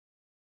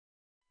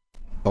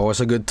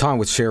Always a good time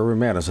with ShareWare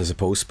Madness, I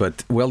suppose,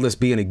 but will this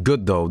be any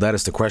good, though? That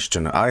is the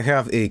question. I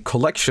have a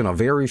collection of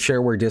various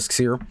ShareWare discs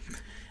here,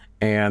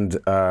 and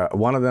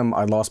one of them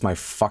I lost my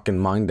fucking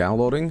mind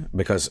downloading,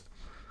 because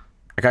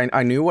like,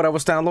 I knew what I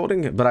was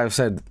downloading, but I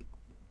said,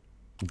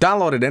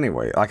 download it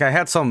anyway. Like, I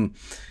had some...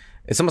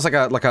 It's almost like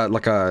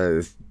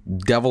a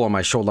devil on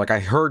my shoulder. Like, I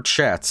heard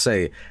chat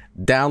say,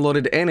 download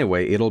it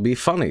anyway, it'll be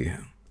funny.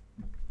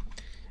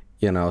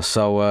 You know,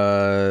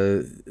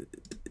 so,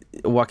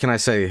 what can I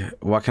say?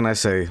 What can I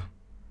say?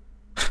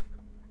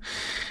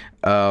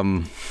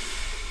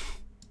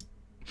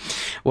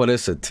 What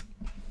is it?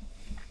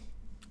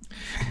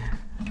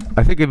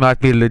 I think it might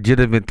be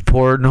legitimate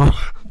porno.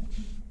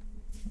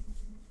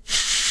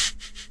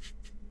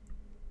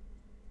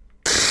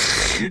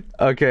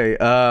 Okay,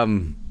 now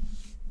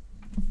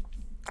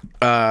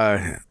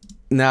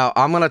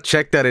I'm gonna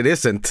check that it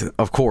isn't,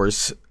 of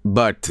course,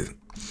 but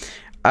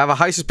I have a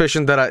high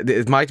suspicion that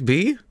it might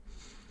be.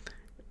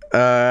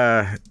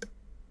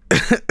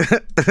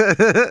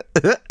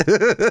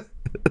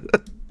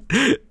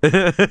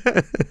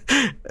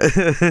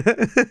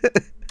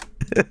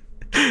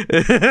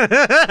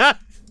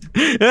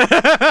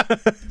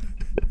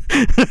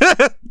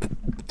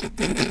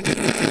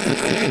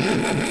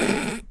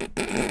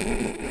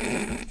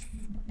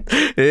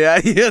 Yeah,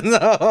 you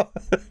know.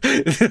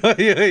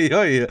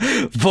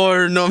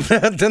 Porno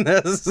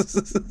madness.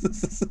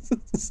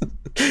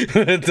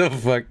 What the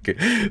fuck?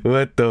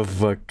 What the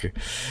fuck?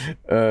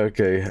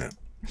 Okay.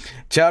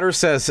 Chatter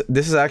says,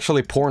 this is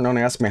actually porn, don't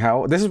ask me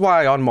how. This is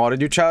why I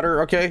unmodded you,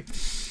 Chatter, okay?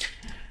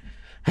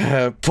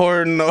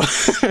 Porno.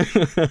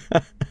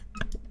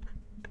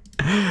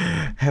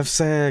 Have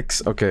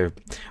sex. Okay.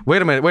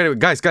 Wait a minute,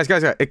 guys.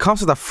 It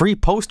comes with a free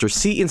poster.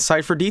 See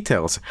inside for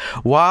details.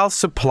 While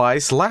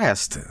supplies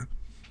last.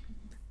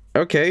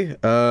 Okay.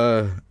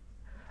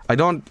 I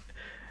don't...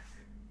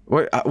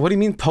 What do you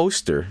mean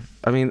poster?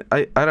 I mean,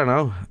 I don't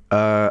know.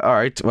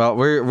 Alright. Well,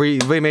 we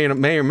may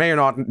or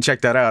not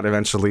check that out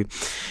eventually.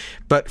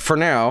 But for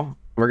now,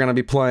 we're gonna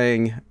be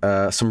playing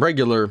some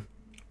regular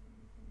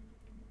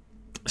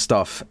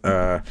stuff.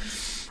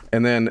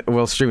 And then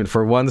we'll stream it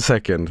for 1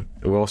 second.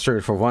 We'll stream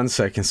it for 1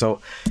 second.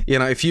 So, you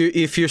know, if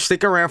you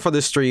stick around for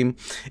the stream,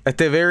 at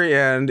the very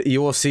end,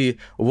 you will see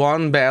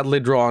one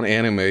badly drawn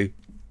anime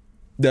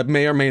that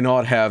may or may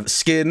not have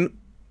skin.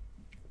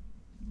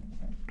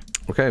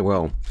 Okay,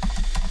 well,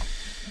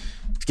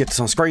 let's get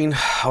this on screen.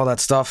 All that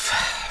stuff.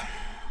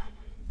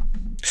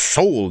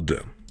 Sold.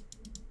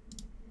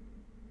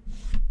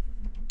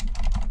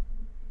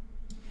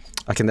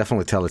 I can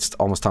definitely tell it's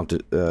almost time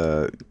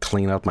to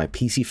clean out my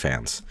PC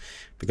fans.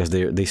 Because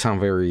they sound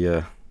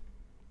very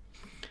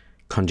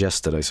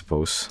congested, I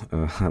suppose.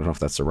 I don't know if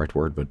that's the right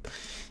word, but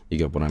you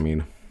get what I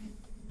mean.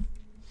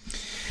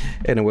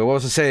 Anyway, what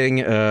was I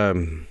saying?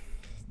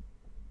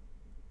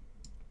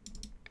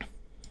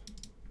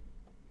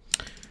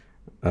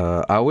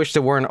 I wish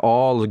they weren't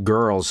all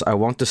girls. I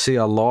want to see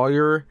a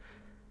lawyer,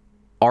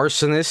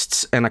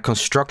 arsonists, and a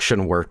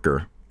construction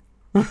worker.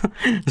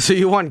 So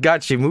you want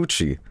Gachi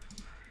Muchi.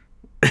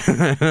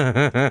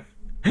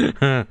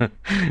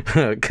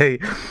 Okay,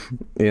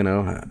 you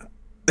know.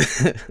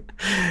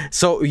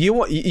 So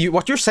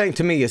what you're saying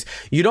to me is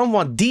you don't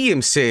want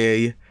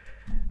DMCA,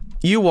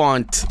 you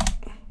want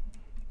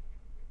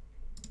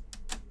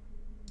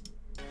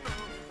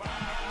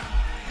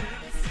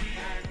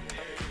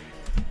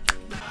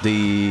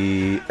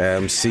the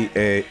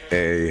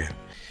MCAA.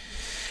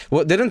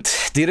 Well, didn't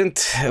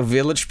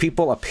Village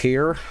People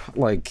appear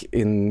like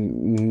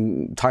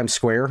in Times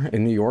Square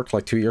in New York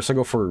like 2 years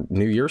ago for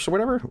New Year's or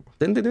whatever?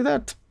 Didn't they do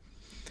that?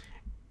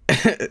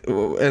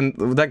 And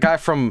that guy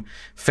from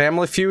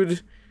Family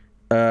Feud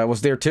was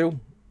there too.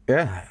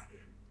 Yeah.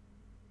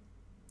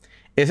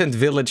 Isn't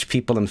Village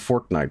People in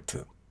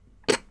Fortnite?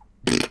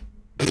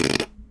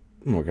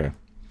 Okay.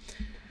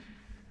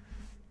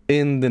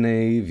 In the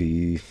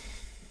Navy.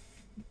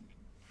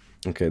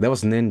 Okay, that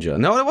was Ninja.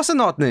 No, that was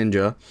not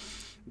Ninja.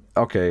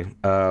 Okay,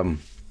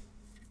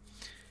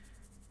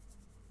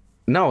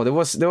 no, there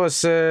was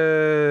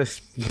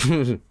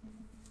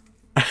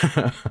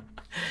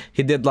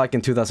he did like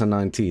in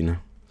 2019.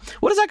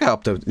 What is that guy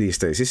up to these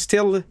days? Is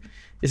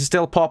he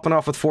still popping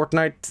off with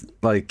Fortnite?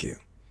 Like,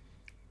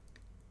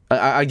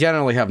 I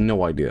generally have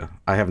no idea.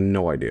 I have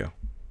no idea.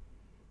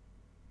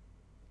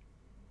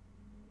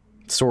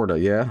 Sorta,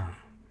 yeah.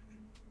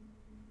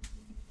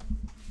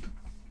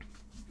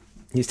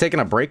 He's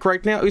taking a break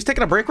right now? He's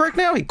taking a break right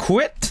now? He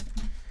quit?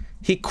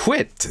 He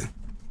quit.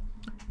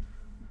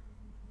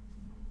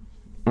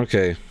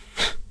 Okay.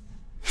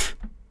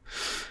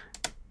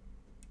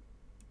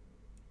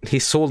 He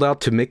sold out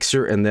to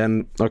Mixer and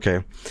then...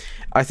 Okay.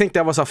 I think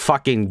that was a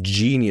fucking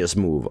genius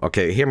move.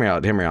 Okay, hear me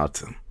out, hear me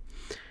out.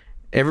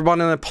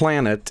 Everybody on the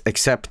planet,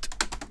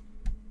 except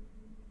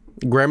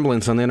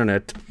gremlins on the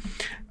internet,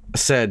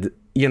 said,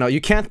 you know,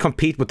 you can't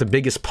compete with the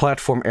biggest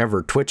platform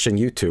ever, Twitch and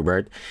YouTube,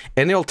 right?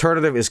 Any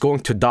alternative is going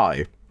to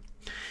die.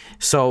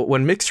 So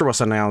when Mixer was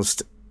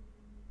announced,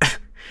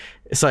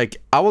 it's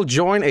like, I will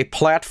join a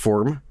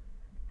platform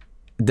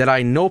that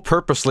I know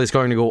purposely is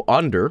going to go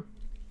under,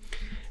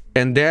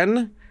 and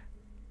then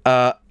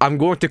I'm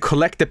going to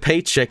collect the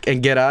paycheck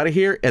and get out of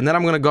here, and then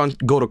I'm going to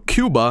go to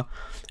Cuba,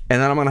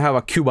 and then I'm going to have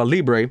a Cuba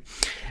Libre,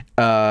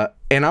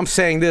 and I'm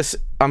saying this,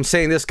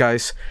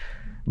 guys,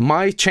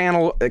 my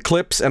channel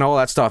clips and all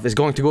that stuff is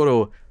going to go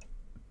to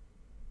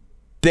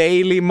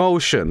Daily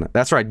Motion.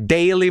 That's right,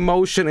 Daily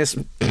Motion is...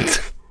 Do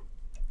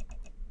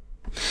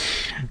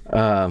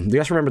you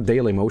guys remember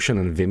Daily Motion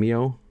and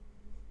Vimeo?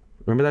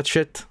 Remember that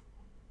shit?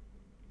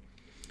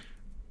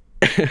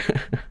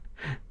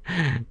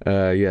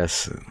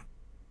 Yes.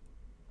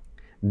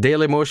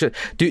 Daily Motion.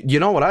 Dude, you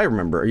know what I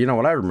remember? You know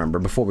what I remember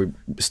before we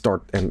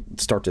start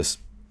this?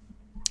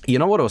 You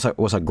know what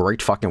was a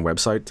great fucking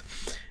website?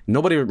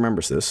 Nobody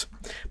remembers this,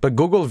 but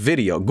Google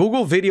Video.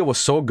 Google Video was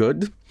so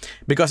good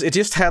because it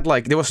just had,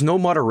 like, there was no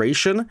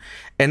moderation,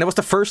 and it was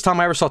the first time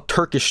I ever saw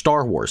Turkish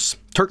Star Wars.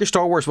 Turkish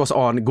Star Wars was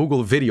on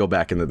Google Video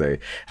back in the day.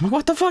 I'm like,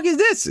 what the fuck is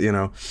this? You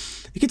know,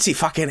 you can see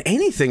fucking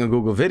anything on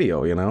Google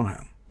Video. You know.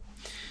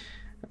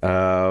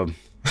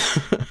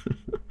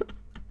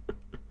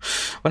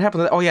 What happened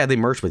to that? Oh yeah, they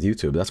merged with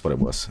YouTube. That's what it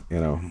was. You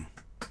know,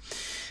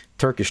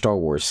 Turkish Star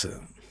Wars.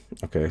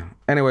 Okay.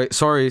 Anyway,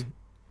 sorry.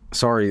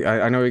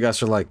 I know you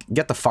guys are like,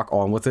 get the fuck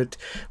on with it.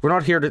 We're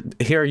not here to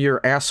hear your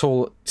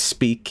asshole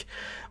speak.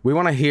 We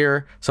want to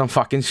hear some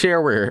fucking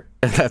shareware.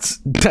 That's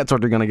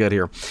what you're gonna get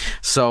here.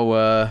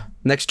 So,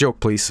 next joke,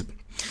 please.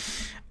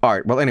 All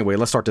right. Well, anyway,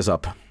 let's start this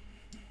up.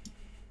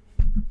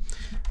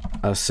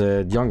 I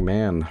said, young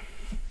man,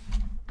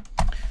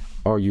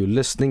 are you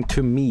listening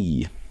to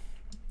me?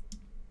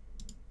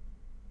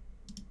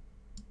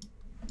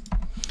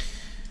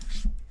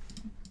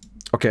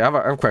 Okay, I have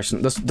a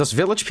question. Does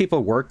village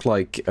people work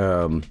like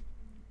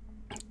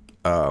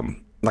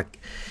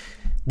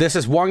this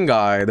is one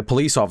guy, the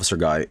police officer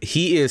guy.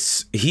 He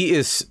is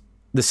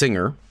the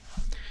singer.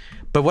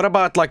 But what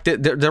about like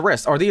the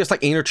rest? Are they just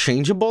like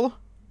interchangeable?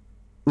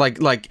 Like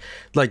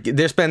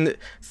there's been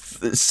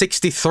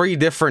 63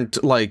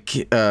 different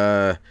like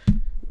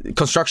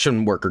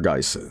construction worker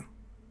guys.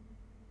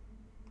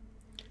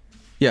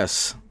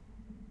 Yes.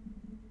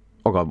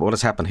 Oh god, what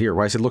has happened here?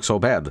 Why does it look so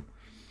bad?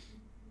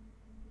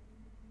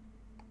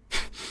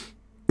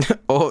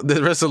 Oh,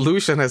 the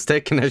resolution has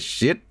taken a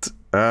shit.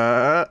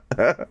 What?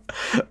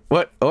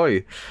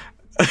 Oi.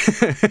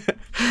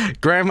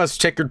 Grandma's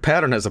checkered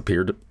pattern has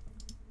appeared.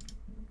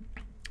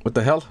 What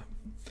the hell?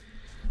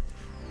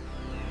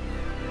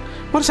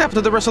 What has happened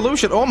to the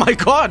resolution? Oh my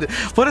god!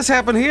 What has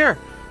happened here?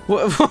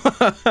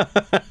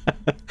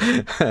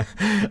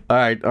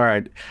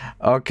 Alright.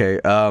 Okay,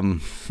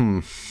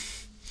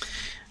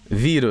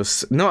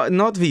 Virus. No,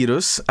 not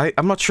virus.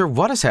 I'm not sure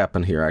what has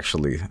happened here,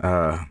 actually.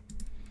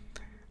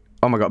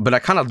 Oh my god, but I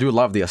kind of do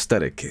love the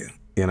aesthetic,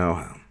 you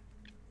know.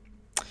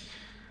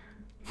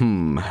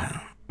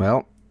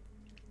 Well,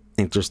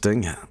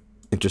 interesting.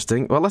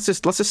 Well, let's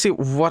just see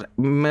what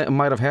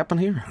might have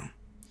happened here.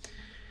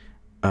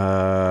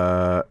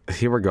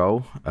 Here we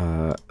go.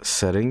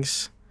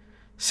 Settings.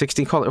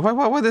 16 color.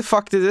 Why the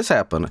fuck did this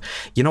happen?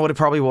 You know what it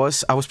probably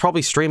was? I was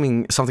probably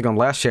streaming something on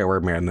last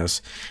ShareWare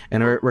Madness,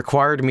 and it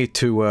required me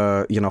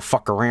to, you know,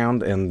 fuck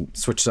around and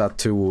switch that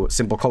to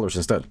simple colors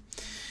instead.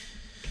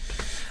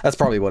 That's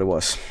probably what it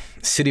was.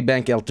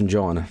 Citibank Elton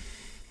John.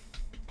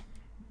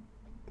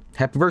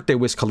 Happy birthday,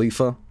 Wiz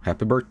Khalifa.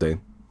 Happy birthday.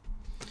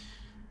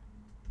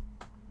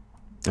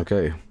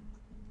 Okay.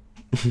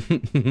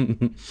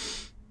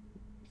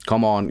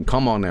 Come on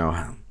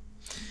now.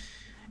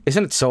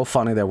 Isn't it so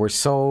funny that we're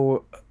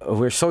so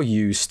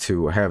used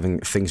to having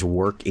things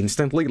work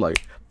instantly,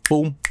 like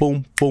boom,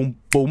 boom, boom,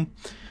 boom.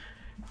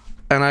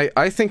 And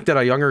I think that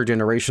a younger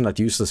generation that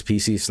uses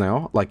PCs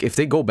now, like if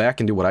they go back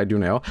and do what I do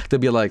now, they'll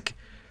be like,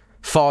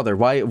 Father,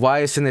 why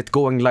isn't it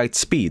going light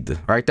speed?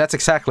 Right? That's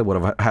exactly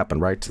what have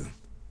happened, right?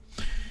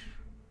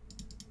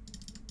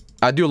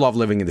 I do love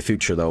living in the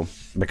future, though,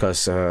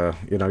 because,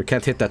 you know, you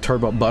can't hit that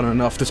turbo button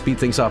enough to speed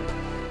things up.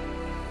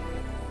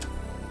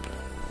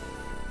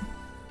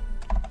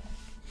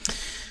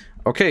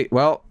 Okay,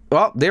 well,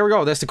 there we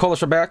go. That's the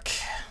colors are back.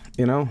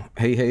 You know,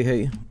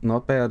 hey.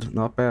 Not bad.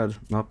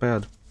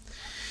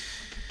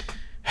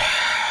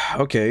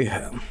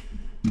 Okay.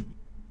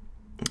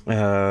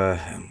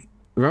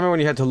 Remember when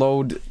you had to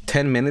load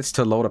 10 minutes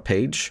to load a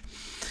page?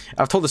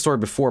 I've told the story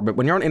before, but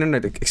when you're on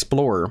Internet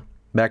Explorer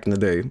back in the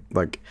day,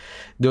 like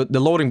the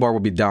loading bar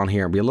would be down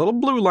here, and be a little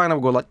blue line that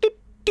would go like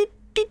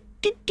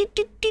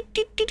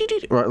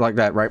right, like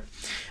that, right?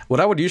 What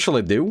I would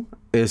usually do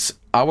is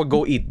I would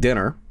go eat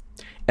dinner,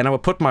 and I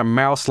would put my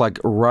mouse like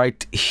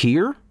right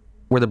here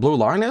where the blue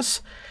line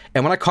is,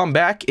 and when I come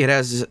back,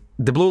 the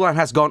blue line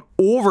has gone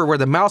over where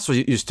the mouse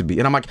used to be,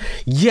 and I'm like,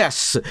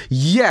 yes,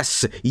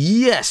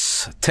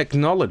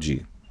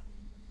 technology.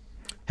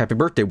 Happy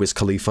birthday, Wiz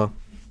Khalifa.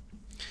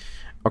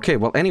 Okay,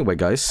 well, anyway,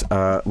 guys,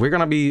 we're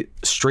gonna be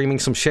streaming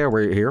some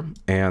shareware here,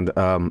 and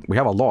we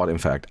have a lot, in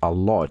fact, a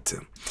lot.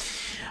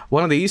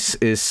 One of these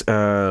is,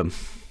 okay,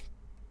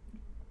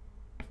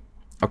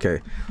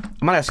 I'm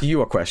gonna ask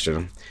you a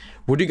question.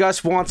 Would you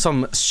guys want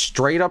some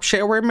straight up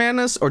shareware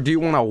madness, or do you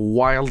want a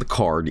wild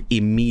card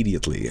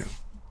immediately?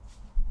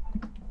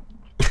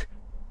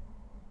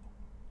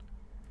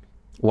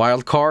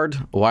 Wild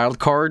card? Wild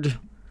card?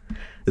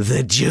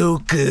 The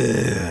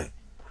Joker!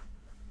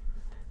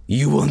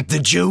 You want the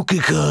Joker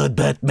card,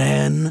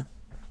 Batman?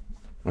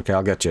 Okay,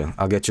 I'll get you.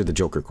 I'll get you the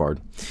Joker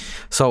card.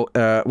 So,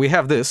 we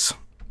have this.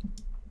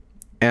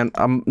 And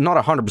I'm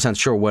not 100%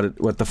 sure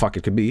what the fuck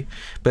it could be.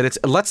 But it's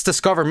Let's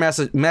Discover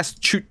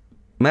Massachusetts.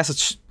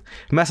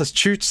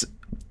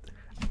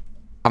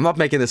 I'm not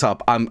making this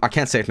up. I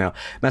can't say it now.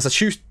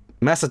 Massachusetts.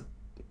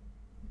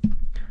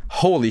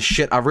 Holy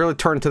shit! I really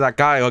turned to that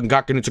guy on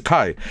Gaku no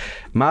Tsukai.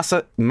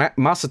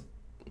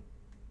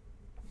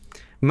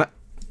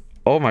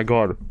 Oh my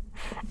god.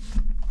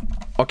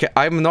 Okay,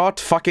 I'm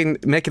not fucking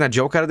making a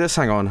joke out of this.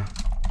 Hang on.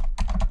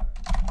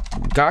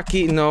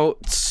 Gaki no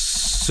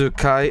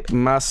Tsukai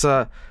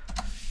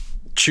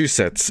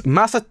Massachusetts.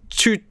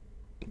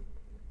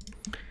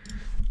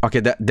 Okay,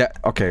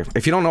 okay.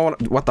 If you don't know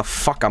what the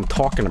fuck I'm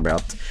talking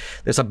about,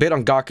 there's a bit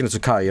on Gaku no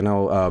Tsukai, you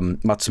know,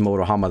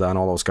 Matsumoto, Hamada, and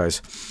all those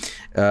guys.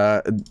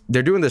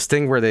 They're doing this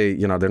thing where they,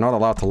 you know, they're not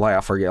allowed to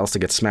laugh or else they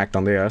get smacked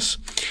on the ass.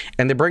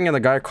 And they bring in a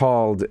guy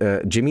called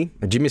Jimmy.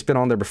 Jimmy's been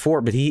on there before,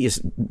 but he is,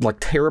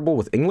 like, terrible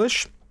with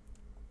English.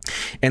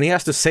 And he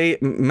has to say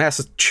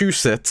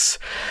Massachusetts.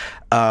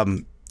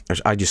 I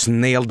just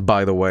nailed,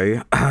 by the way.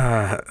 You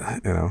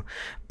know.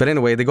 But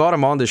anyway, they got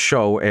him on the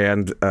show,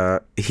 and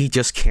he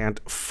just can't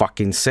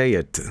fucking say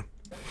it.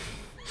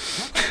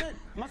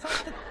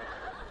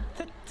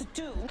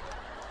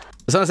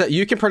 Someone said,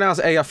 you can pronounce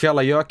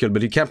Eyjafjallajökull,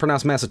 but you can't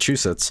pronounce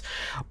Massachusetts.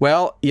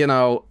 Well, you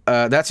know,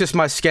 that's just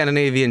my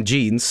Scandinavian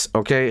genes,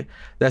 okay?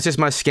 That's just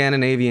my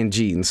Scandinavian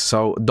genes,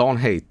 so don't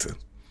hate.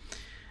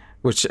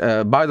 Which,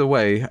 by the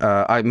way,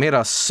 I made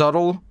a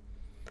subtle...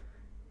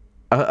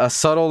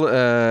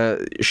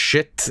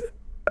 shit...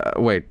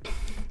 wait. I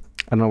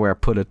don't know where I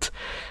put it.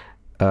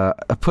 I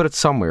put it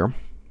somewhere.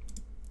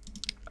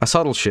 A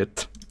subtle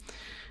shit.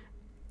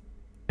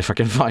 If I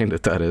can find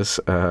it, that is.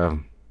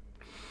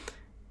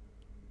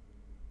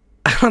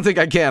 I don't think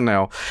I can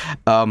now.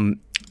 On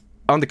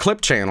the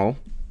clip channel,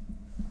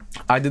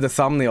 I did the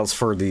thumbnails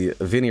for the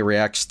Vinny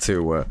reacts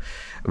to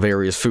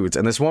various foods.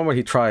 And there's one where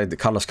he tried the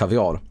Kalles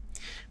Kaviar,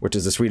 which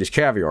is the Swedish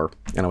caviar.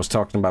 And I was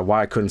talking about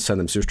why I couldn't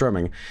send him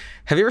surströmming.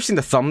 Have you ever seen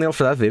the thumbnail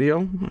for that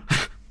video?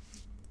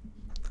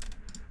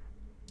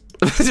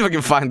 Let's see if I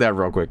can find that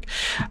real quick.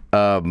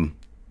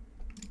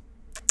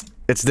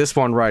 It's this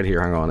one right here.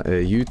 Hang on.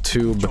 A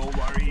YouTube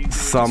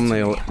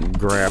thumbnail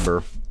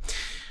grabber.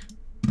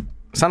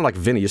 Sounded like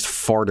Vinny just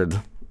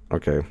farted.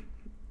 Okay.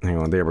 Hang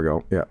on. There we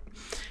go. Yeah.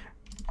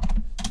 I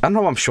don't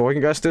know if I'm showing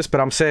you guys this, but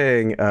I'm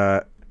saying,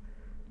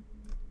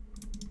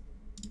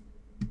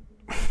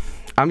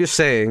 I'm just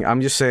saying,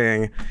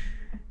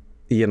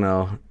 you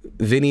know,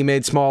 Vinny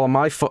made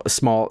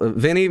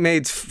Vinny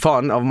made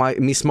fun of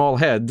me small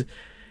head,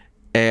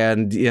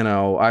 and, you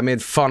know, I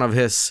made fun of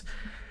his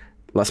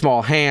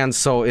small hands,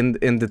 so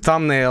in the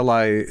thumbnail,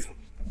 I...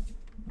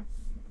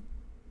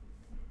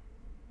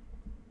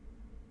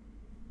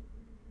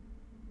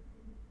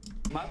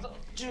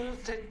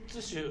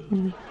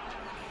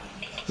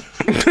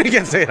 You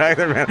can't say it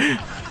either, man.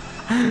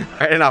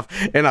 Right, enough.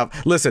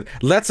 Listen,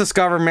 let's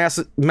discover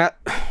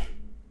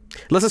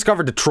let's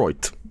discover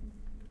Detroit.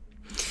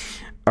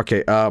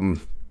 Okay,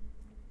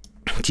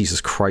 Jesus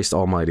Christ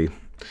almighty.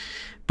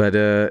 But,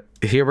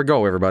 here we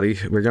go, everybody.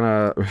 We're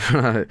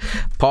gonna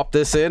pop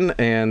this in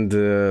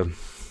and,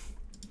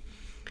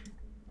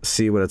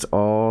 see what it's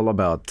all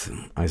about,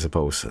 I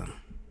suppose.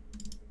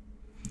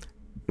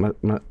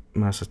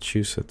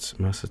 Massachusetts.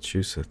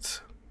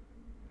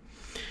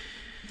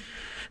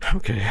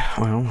 Okay,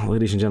 well,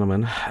 ladies and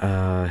gentlemen,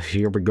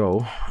 here we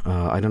go.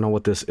 I don't know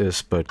what this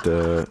is, but,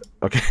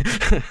 okay.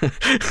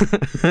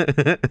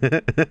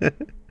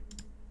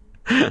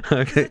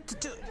 Okay.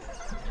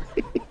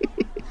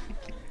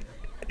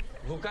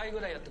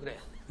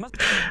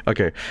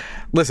 Okay,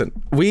 listen,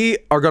 we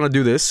are gonna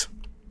do this.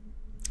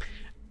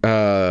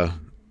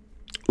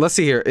 Let's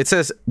see here. It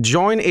says,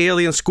 join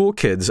alien school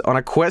kids on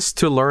a quest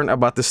to learn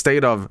about the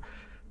state of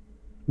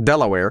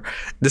Delaware.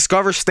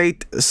 Discover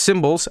state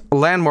symbols,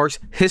 landmarks,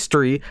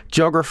 history,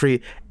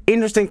 geography,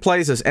 interesting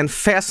places, and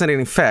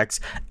fascinating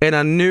facts in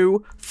a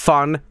new,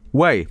 fun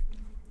way.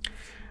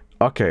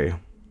 Okay.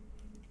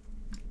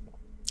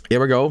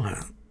 Here we go.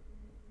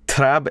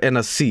 Trab en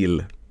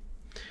asyl.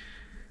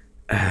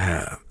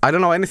 I don't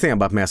know anything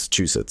about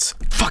Massachusetts.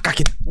 Fuck,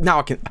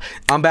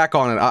 I'm back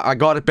on it. I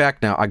got it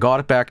back now. I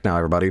got it back now,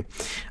 everybody.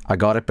 I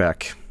got it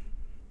back.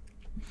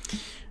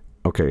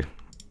 Okay.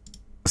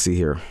 Let's see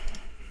here.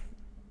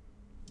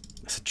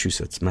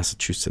 Massachusetts.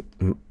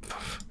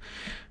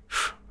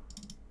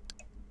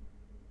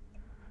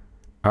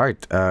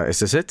 Alright, is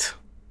this it?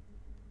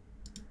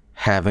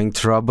 Having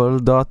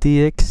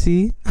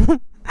trouble.exe?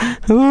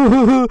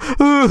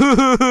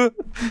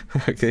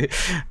 Okay.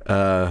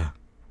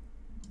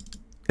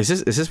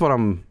 Is this what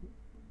I'm...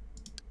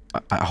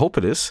 I hope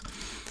it is.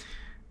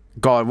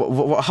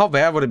 God, how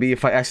bad would it be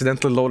if I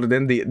accidentally loaded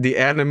in the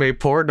anime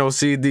porno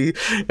CD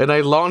and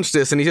I launched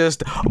this and he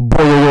just,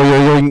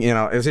 you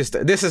know, it's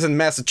just, this isn't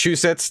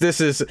Massachusetts,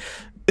 this is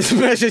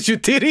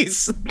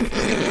Massachusetts.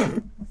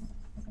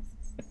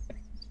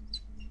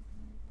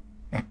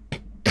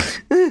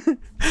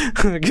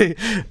 Okay,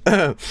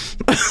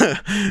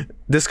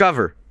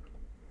 discover.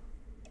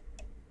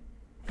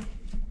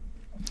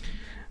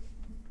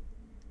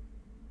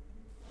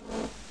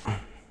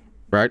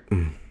 Right?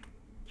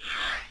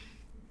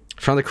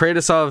 From the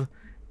creators of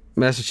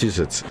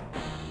Massachusetts.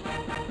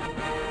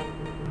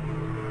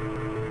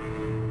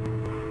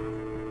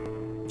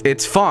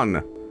 It's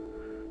fun.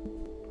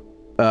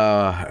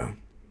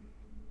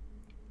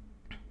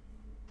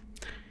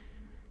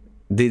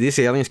 Did these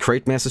aliens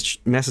create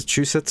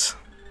Massachusetts?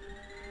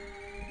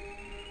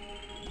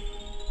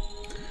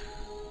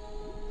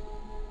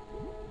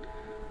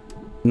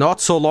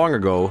 Not so long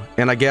ago,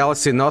 in a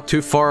galaxy not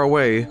too far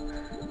away,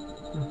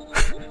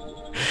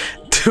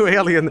 two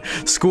alien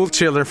school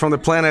children from the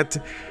planet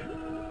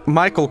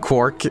Michael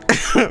Quark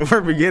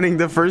were beginning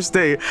the first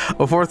day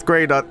of 4th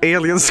grade at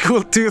Alien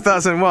School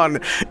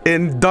 2001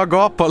 in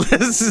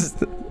Dogopolis.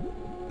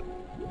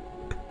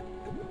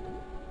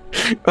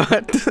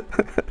 What?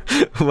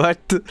 What?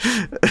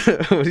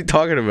 What are you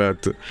talking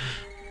about?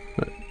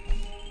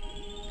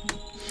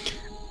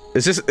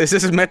 Is this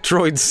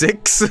Metroid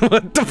 6?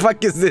 What the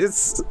fuck is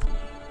this?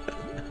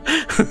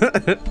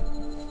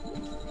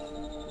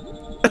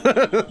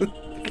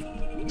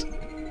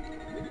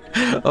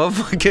 Oh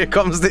fuck, here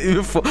comes the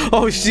UFO.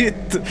 Oh shit!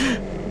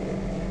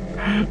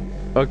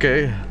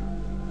 Okay.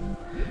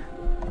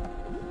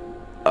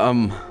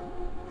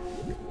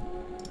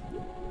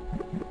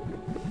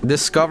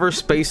 Discover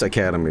Space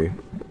Academy.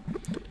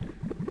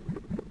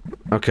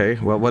 Okay,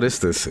 well, what is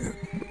this?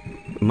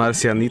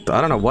 Marcianito. I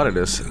don't know what it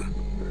is.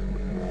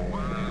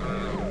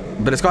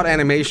 But it's got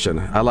animation.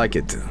 I like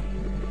it.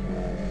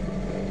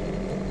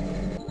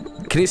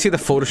 Can you see the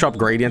Photoshop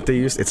gradient they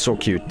used? It's so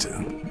cute.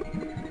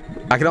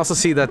 I can also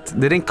see that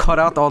they didn't cut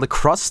out all the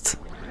crust.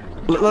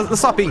 Let's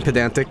stop being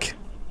pedantic.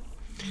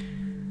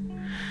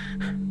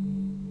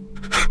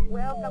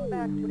 Welcome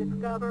back to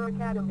Discover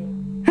Academy.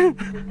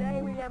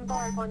 Today we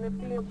embark on a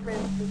field trip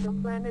to the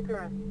planet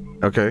Earth.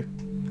 Okay.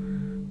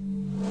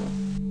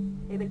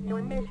 It is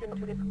your mission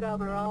to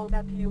discover all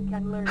that you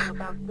can learn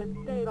about the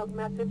state of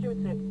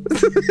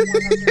Massachusetts.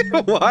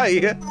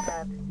 Why?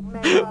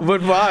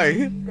 But why?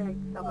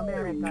 States of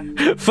America.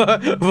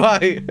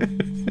 Why?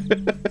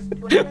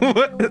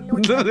 What?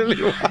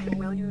 Literally why?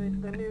 We'll use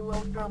the new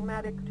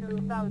Ultramatic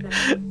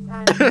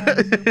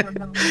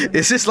 2000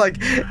 Is this like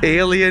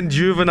Alien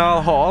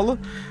Juvenile Hall?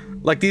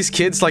 Like these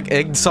kids like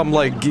egged some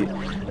like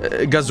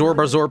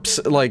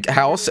Gazorbazorp's like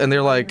house and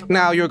they're like,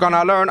 now you're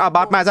gonna learn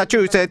about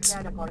Massachusetts.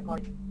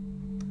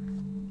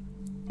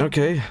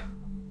 Okay.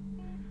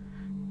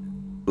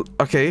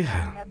 Okay.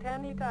 At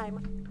any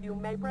time, you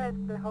may press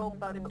the home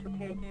button to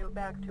take you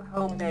back to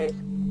home base.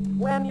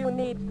 When you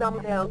need some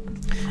help,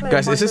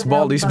 guys, is this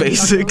Baldi's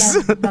Basics?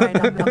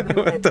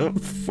 What the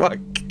fuck?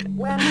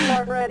 When you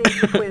are ready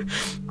to quit,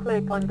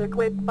 click on the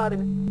quit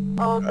button.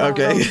 Also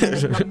okay.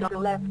 on the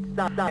left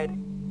side.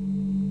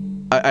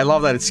 I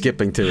love that it's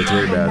skipping too, it's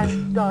very bad.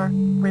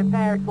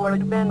 Prepare for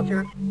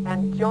adventure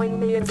and join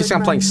me in I think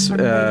I'm playing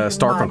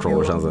Star Control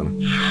or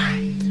something.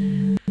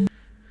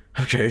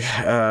 Okay,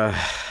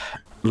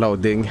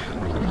 loading.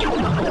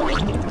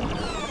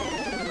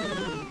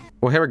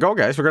 Well, here we go,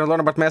 guys. We're gonna learn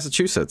about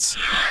Massachusetts.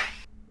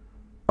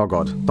 Oh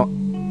god,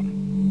 don't...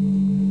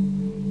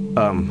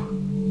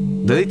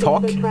 Did they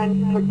talk? The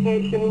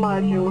transportation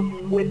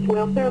module, which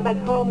will serve as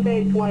home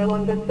base while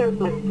on the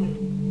surface.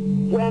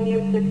 When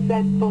you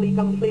successfully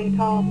complete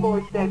all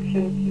 4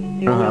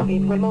 sections, you will be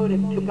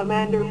promoted to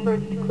Commander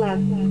First Class.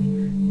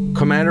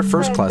 Commander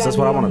First Class, that's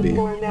what I want to be.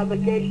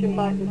 Navigation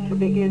button to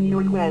begin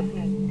your quest.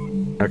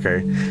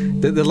 Okay.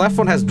 The left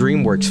one has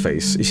DreamWorks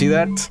face. You see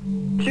that?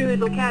 Choose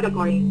a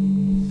category.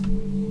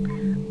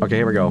 Okay,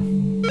 here we go.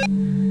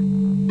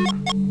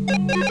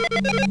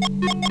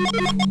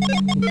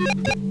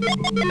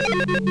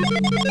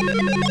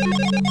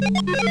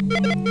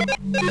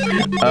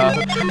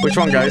 Which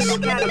one, guys?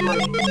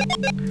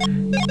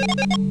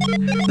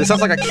 This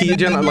sounds like a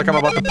keygen, like I'm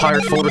about to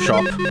pirate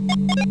Photoshop.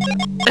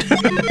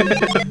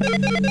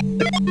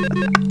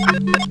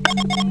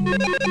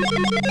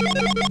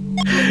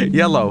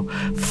 Yellow.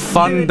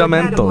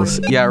 Fundamentals.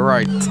 Yeah,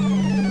 right.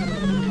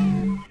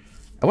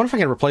 I wonder if I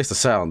can replace the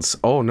sounds.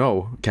 Oh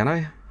no, can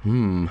I?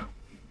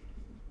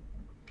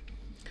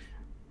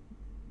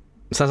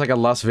 Sounds like a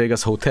Las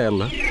Vegas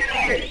hotel.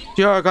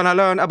 You're gonna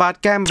learn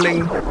about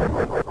gambling.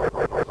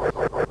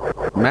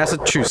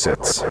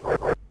 Massachusetts.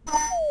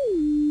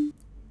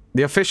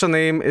 The official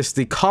name is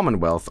the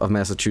Commonwealth of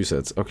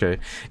Massachusetts. Okay.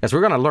 Yes,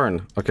 we're gonna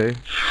learn. Okay.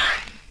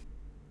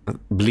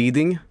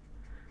 Bleeding.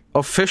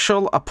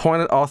 Official,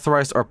 appointed,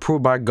 authorized, or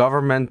approved by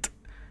government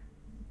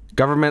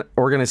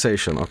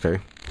organization. Okay.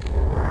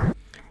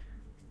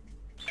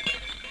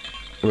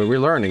 We're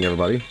learning,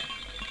 everybody.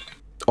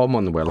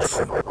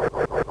 Commonwealth.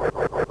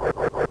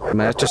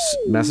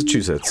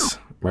 Massachusetts.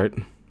 right?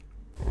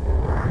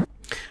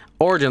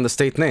 Origin, the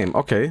state name.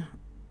 Okay.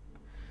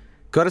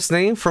 Got its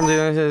name from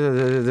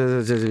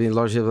the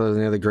large hill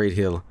near the Great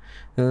Hill.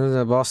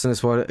 Boston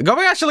is what... Are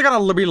we actually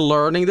gonna be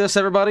learning this,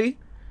 everybody?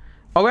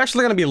 Are we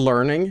actually gonna be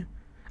learning?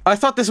 I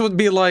thought this would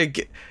be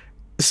like...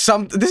 This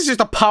is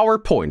just a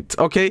PowerPoint,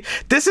 okay?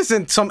 This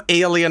isn't some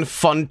alien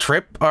fun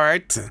trip,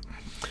 alright?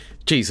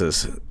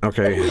 Jesus.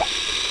 Okay.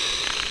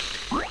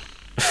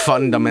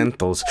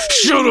 Fundamentals.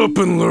 Shut up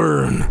and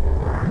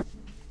learn!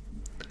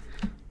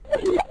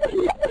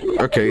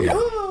 Okay.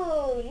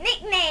 Ooh,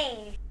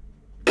 nickname.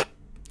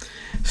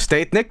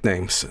 State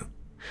nicknames.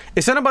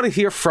 Is anybody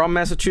here from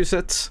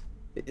Massachusetts?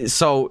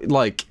 So,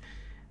 like,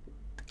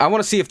 I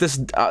want to see if this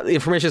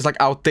information is, like,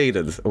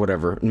 outdated or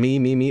whatever. Me.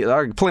 There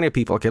are plenty of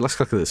people. Okay, let's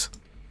click this.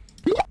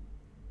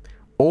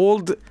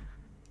 Old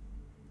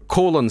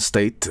colon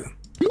state.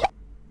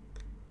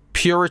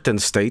 Puritan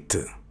state.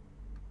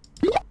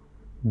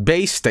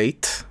 Bay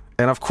state.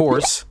 And, of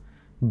course,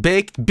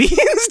 baked bean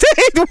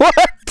state.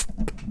 What?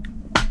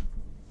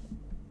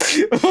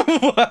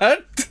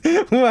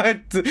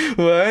 What?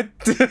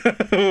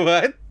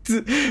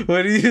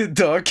 What are you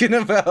talking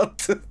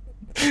about?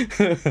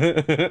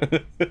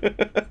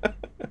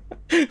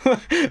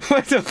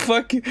 What the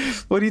fuck?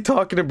 What are you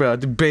talking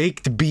about?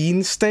 Baked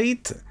bean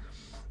state?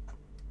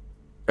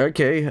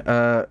 Okay,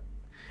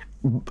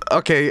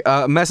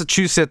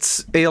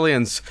 Massachusetts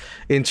aliens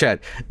in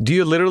chat. Do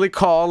you literally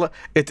call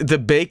it the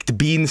baked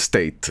bean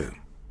state?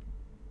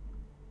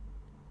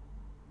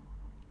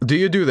 Do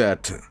you do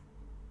that?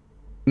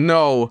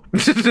 No.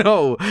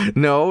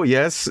 No,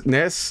 yes.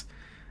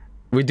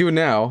 We do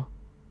now.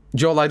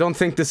 Joel, I don't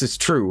think this is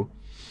true.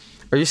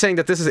 Are you saying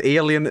that this is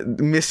alien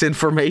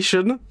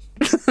misinformation?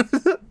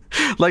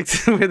 Like,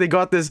 where they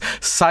got this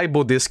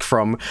Cybodisc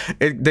from.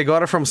 They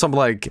got it from some,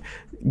 like,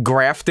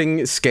 grafting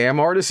scam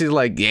artist. He's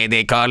like, yeah,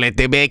 they call it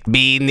the baked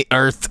bean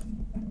earth.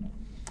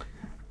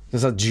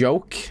 Is that a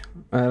joke?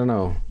 I don't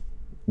know.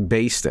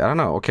 Based, I don't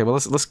know. Okay, well,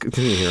 let's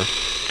continue here.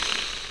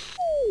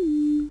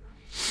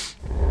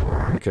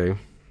 Okay.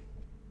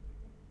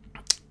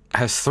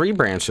 Has 3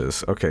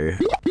 branches. Okay.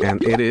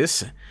 And it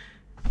is...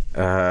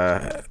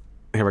 here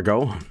we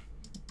go.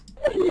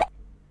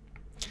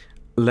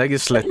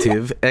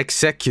 Legislative,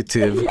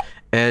 executive,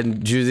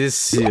 and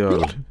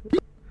judicial.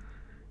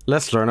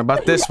 Let's learn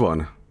about this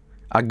one.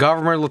 A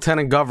governor,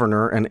 lieutenant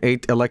governor, and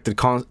 8 elected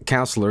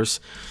councillors.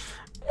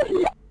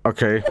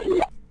 Okay.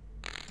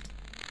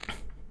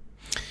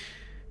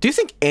 Do you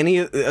think any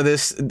of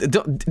this...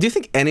 Do you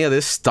think any of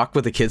this stuck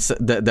with the kids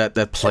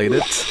that played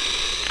it?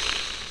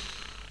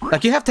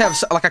 Like, you have to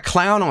have, like, a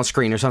clown on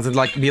screen or something,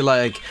 like, be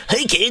like,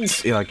 hey,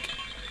 kids! You're like...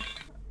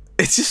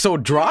 It's just so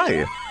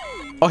dry.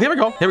 Oh, here we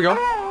go. Oh, no!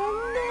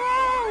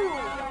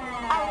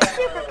 Our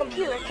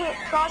supercomputer can't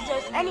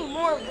process any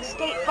more of the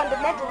state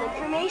fundamental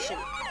information.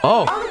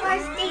 Oh. All of our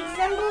state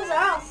symbols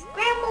are all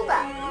scrambled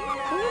up.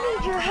 We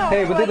need your help.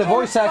 Hey, we did the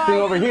voice acting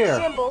over here.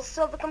 Symbols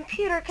so the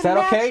computer can Is that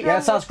okay? Yeah,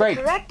 that sounds great.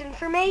 Correct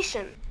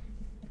information.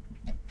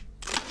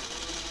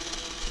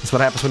 That's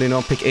what happens when you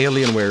don't pick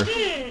Alienware.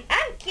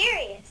 I'm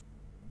curious.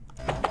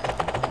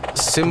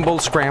 Symbol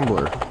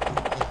Scrambler.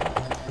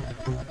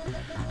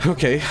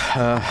 Okay,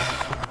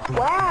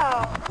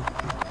 Wow.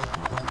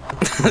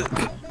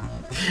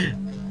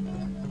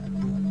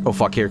 Oh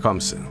fuck, here it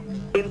comes.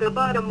 In the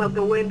bottom of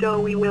the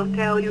window, we will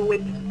tell you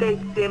which state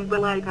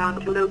symbol icon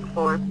to look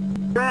for.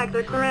 Drag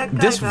the correct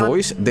This icon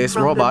voice, this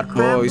from robot the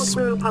scrambled voice,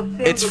 group of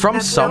it's symbols from that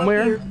will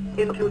somewhere. appear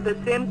into the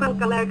symbol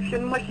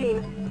collection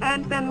machine,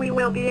 and then we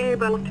will be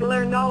able to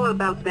learn all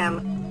about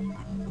them.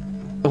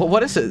 Well,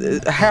 what is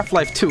it?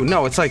 Half-Life 2?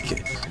 No, it's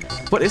like...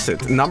 What is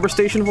it? Number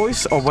station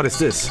voice? Or what is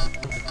this?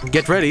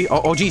 Get ready.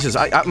 Oh Jesus,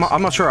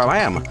 I'm not sure I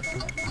am.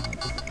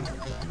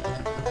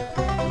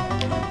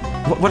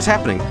 What's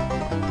happening?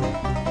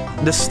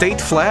 The state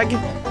flag?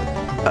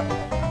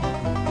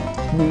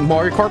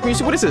 Mario Kart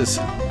music? What is this?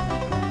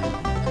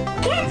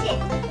 Catch it.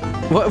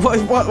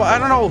 What? I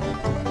don't know.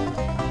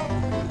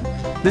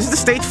 This is the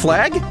state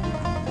flag?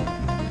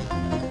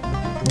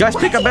 Guys,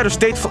 pick a better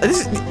state flag.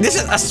 This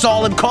is a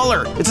solid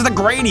color. It's the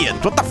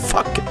gradient. What the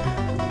fuck?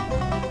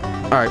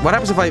 Alright, what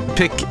happens if I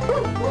pick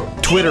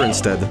Twitter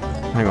instead?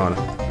 Hang on.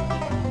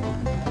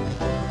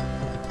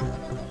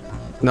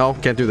 No,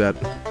 can't do that.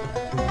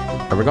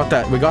 Oh, we got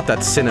that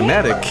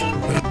cinematic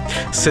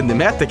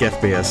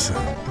FPS.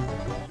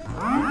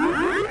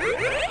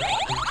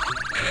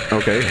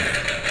 Okay.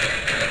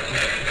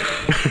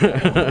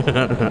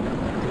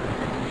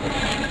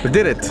 We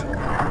did it.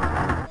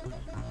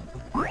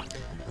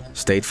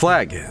 State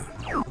flag.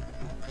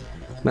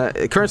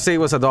 Current state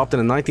was adopted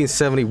in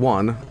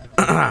 1971.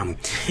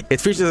 It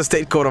features a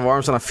state coat of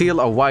arms and a field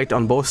of white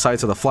on both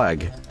sides of the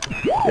flag.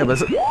 Yeah, but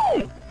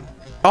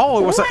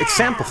oh, it was an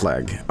example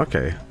flag.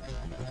 Okay.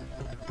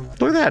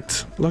 Look at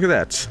that. Look at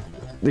that.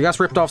 You guys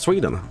ripped off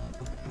Sweden.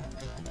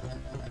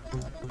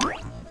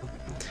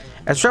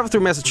 As you travel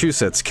through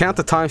Massachusetts, count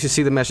the times you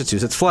see the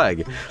Massachusetts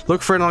flag.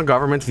 Look for it on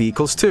government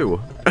vehicles too.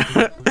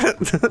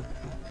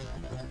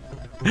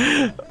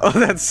 Oh,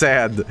 that's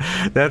sad.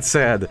 That's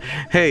sad.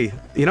 Hey,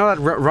 you know that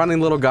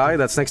running little guy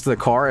that's next to the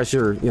car as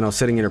you're, you know,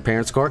 sitting in your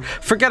parents' car?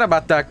 Forget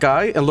about that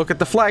guy and look at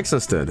the flags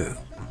instead.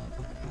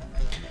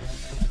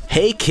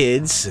 Hey,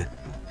 kids.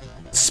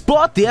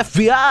 Spot the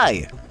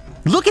FBI.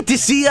 Look at the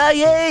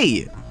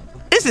CIA.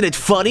 Isn't it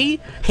funny?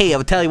 Hey,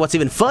 I'll tell you what's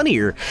even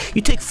funnier.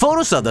 You take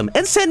photos of them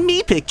and send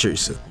me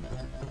pictures.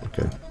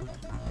 Okay.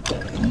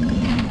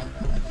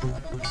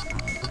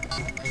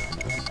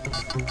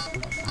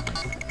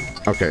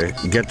 Okay,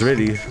 get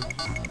ready.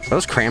 Are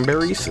those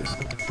cranberries?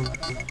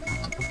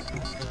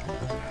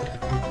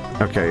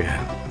 Okay.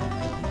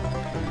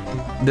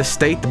 The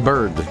state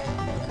bird.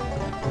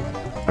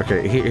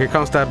 Okay, here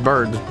comes that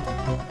bird.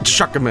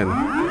 Chuck him in.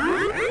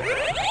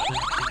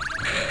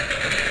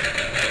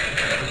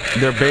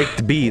 They're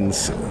baked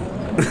beans.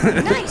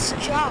 Nice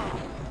job.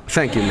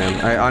 Thank you,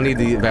 man. I need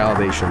the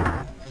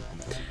validation.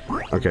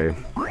 Okay.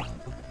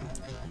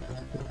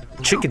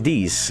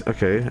 Chickadees.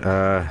 Okay,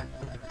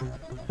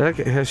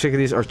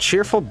 chickadees are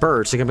cheerful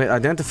birds. They can be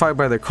identified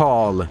by their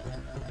call.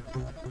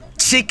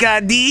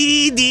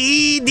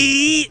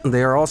 Chickadee-dee-dee.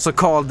 They are also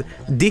called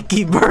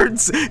dicky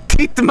birds,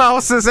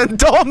 titmouses, and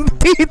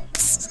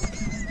tomtits.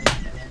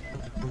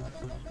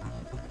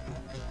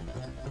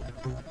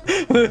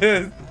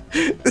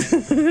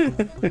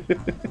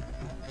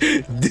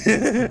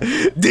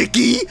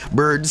 Dicky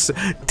birds,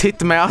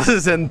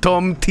 titmouses, and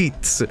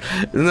tomtits.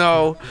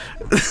 No.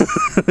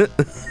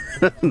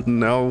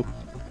 No.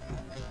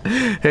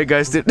 Hey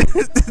guys,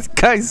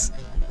 guys,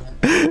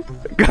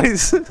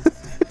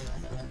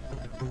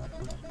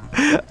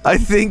 I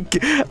think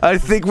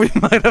we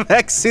might have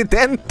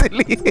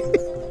accidentally.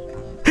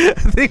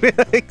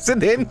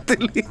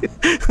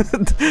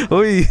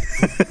 Oi.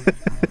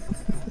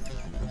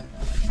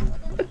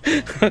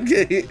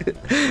 Okay.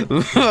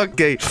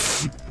 Okay.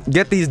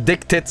 Get these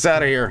dick tits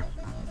out of here.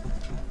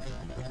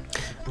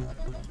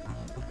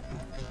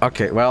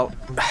 Okay, well.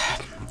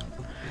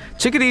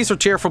 Chickadees are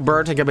cheerful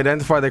birds and can be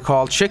identified. They're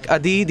called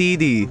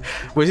chick-a-dee-dee-dee,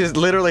 which is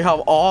literally how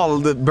all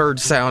the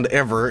birds sound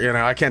ever. You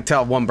know, I can't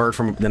tell one bird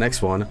from the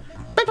next one.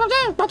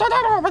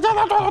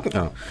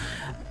 Oh.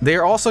 They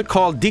are also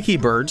called dicky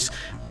birds,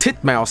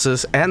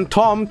 titmouses, and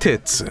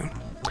tomtits.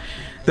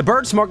 The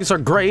birds' markings are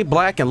gray,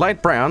 black, and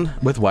light brown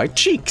with white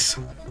cheeks.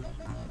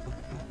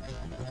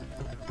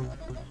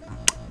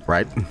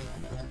 Right.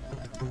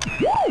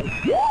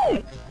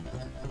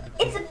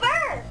 It's a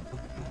bird.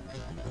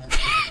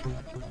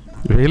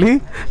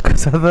 Really?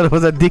 Because I thought it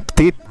was a dick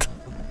tit.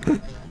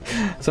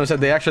 Someone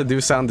said they actually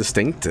do sound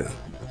distinct.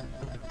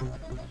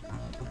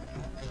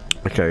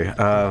 Okay,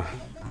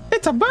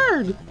 it's a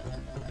bird!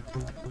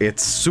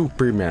 It's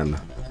Superman.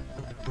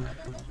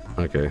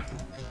 Okay.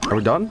 Are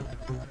we done?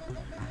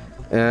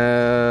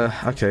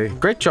 Okay.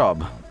 Great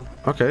job.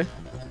 Okay.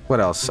 What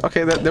else?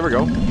 Okay, there we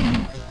go.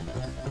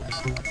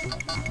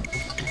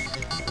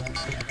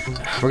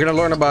 We're gonna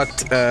learn about,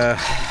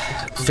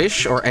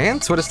 fish or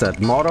ants? What is that?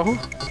 Motto?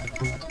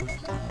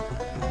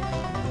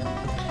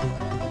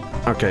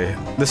 Okay.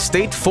 The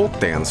state folk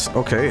dance.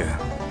 Okay.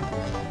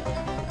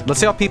 Let's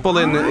see how people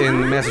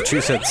in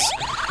Massachusetts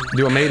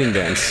do a mating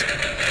dance.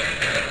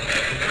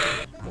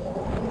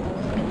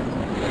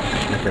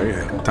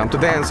 Okay. Time to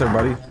dance,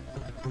 everybody.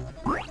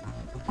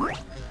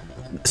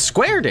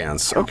 Square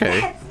dance.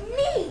 Okay.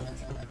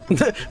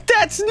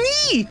 That's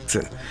neat!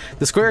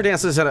 The square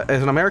dance is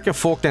an American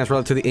folk dance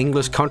related to the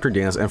English country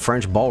dance and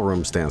French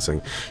ballroom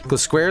dancing.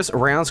 Includes squares,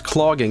 rounds,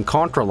 clogging,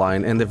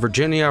 contraline, and the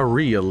Virginia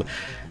reel.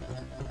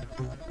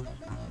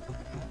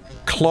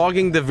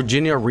 Clogging the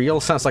Virginia reel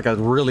sounds like a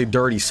really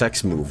dirty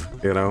sex move,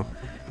 you know?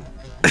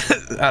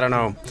 I don't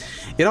know.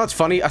 You know what's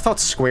funny? I thought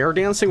square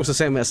dancing was the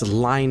same as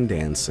line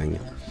dancing.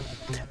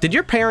 Did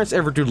your parents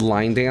ever do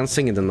line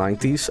dancing in the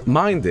 90s?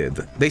 Mine did.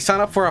 They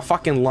signed up for a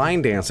fucking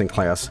line dancing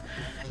class,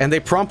 and they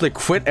promptly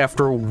quit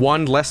after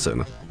one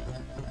lesson.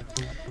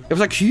 It was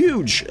like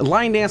huge.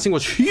 Line dancing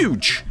was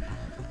huge.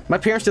 My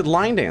parents did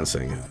line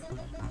dancing.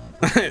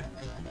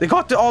 They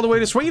got all the way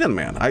to Sweden,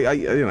 man.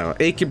 You know,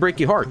 achy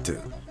breaky heart.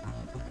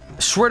 I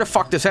swear to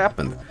fuck this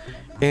happened.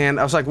 And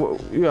I was like, well,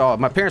 you know,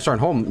 my parents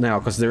aren't home now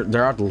because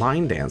they're out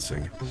line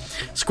dancing.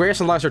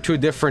 Squares and lines are two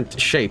different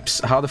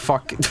shapes. How the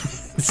fuck?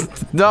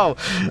 No.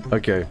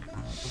 Okay.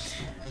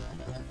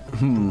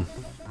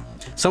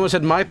 Someone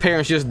said my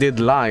parents just did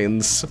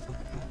lines.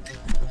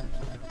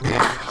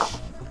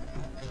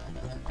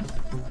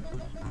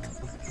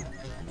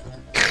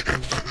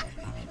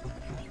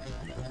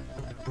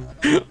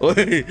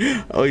 Oi,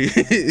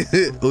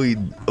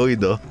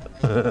 no.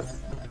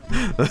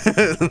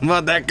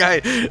 Not that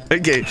guy.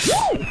 Okay.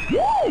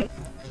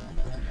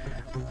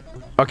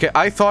 Okay,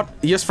 I thought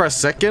just for a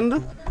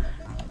second,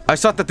 I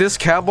thought that this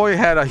cowboy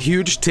had a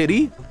huge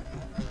titty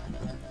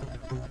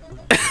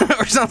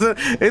or something.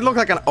 It looked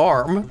like an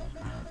arm.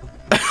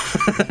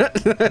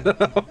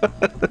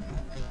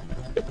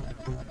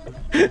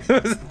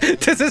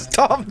 This is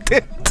Tom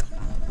Tit.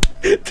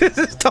 This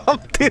is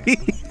Tom Titty.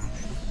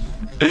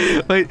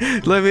 Wait,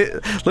 let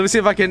me see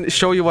if I can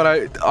show you what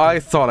I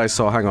thought I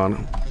saw. Hang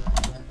on.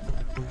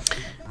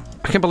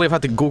 can't believe I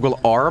had to Google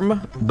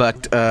ARM,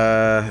 but,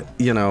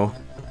 you know.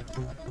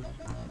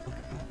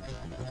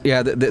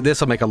 Yeah,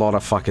 this'll make a lot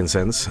of fucking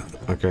sense.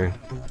 Okay.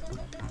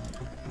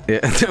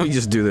 Yeah, we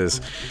just do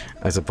this,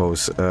 I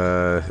suppose.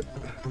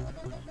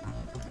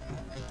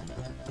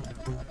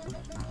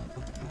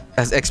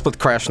 Has XSplit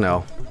crashed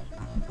now?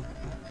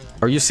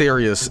 Are you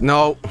serious?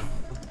 No.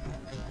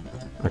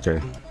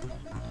 Okay.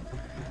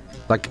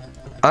 Like,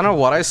 I don't know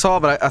what I saw,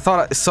 but I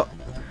thought I saw...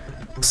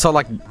 So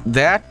like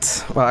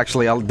that... Well,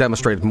 actually, I'll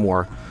demonstrate it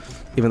more.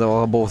 Even though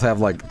I'll both have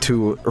like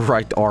 2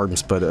 right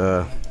arms, but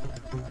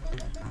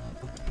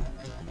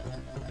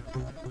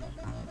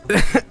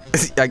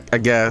I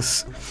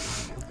guess.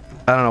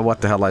 I don't know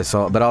what the hell I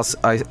saw, but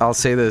I'll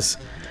say this.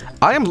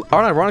 I am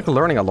unironically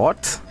learning a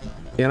lot,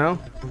 you know?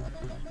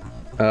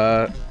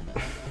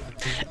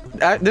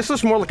 This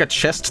was more like a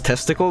chest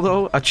testicle,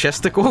 though. A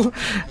chesticle.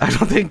 I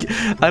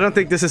don't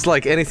think this is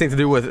like anything to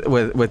do with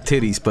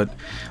titties, but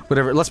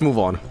whatever. Let's move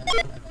on.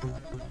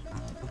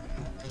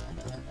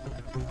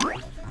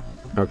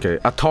 Okay,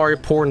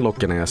 Atari porn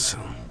looking ass.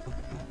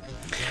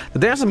 The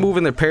dancers move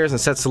in their pairs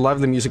and sets the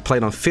lively music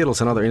played on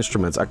fiddles and other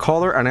instruments. A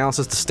caller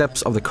announces the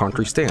steps of the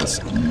country dance.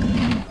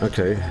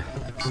 Okay.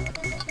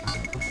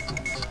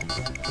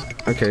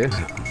 Okay.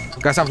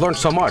 Guys, I've learned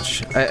so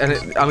much.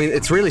 And I mean,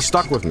 it's really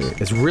stuck with me.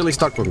 It's really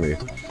stuck with me.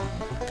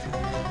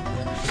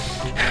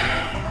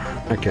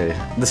 Okay.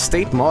 The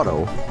state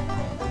motto.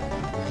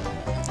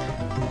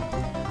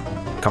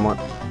 Come on.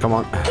 Come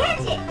on.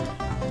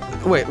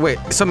 Wait.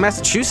 So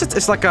Massachusetts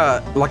is like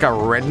a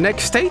redneck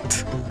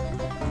state?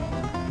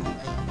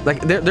 Like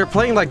they're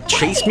playing like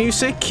chase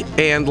music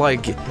and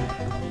like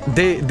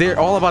they're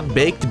all about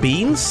baked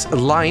beans,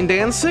 line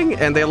dancing,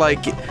 and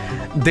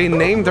they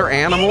name their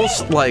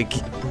animals like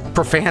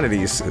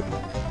profanities.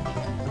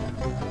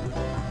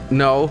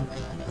 No.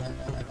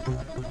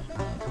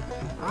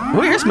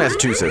 Where's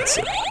Massachusetts?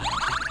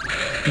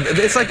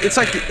 It's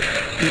like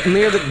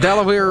near the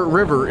Delaware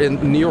River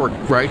in New York,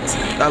 right?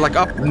 Like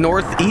up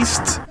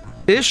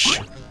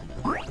northeast-ish.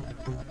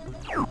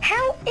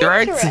 How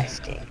right?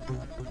 interesting.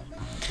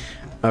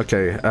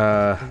 Okay,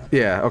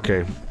 yeah,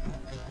 okay.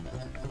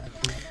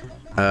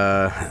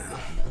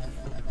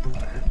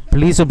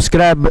 Please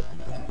subscribe.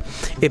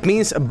 It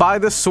means, by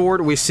the sword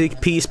we seek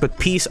peace, but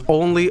peace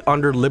only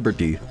under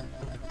liberty.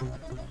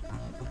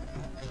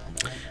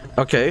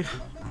 Okay,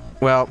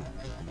 well...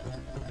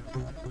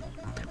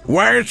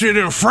 Why is it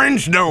in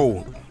French,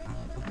 though?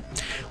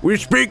 We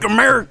speak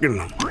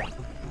American.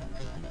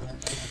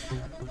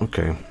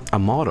 Okay, a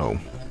motto.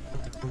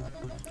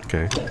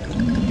 Okay.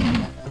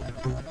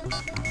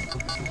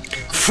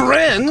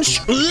 French?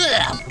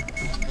 Ugh.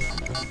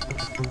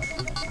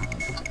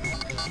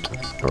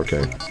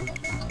 Okay.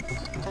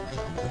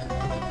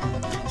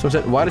 So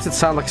said, why does it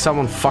sound like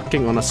someone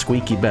fucking on a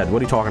squeaky bed?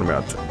 What are you talking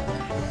about?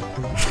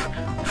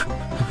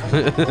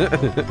 There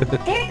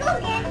you go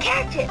again,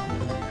 catch it.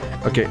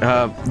 Okay,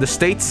 the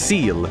state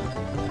seal.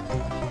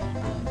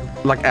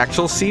 Like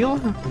actual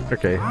seal?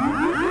 Okay.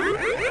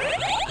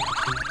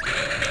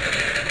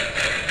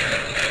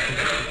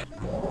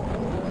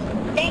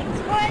 Thanks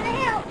for the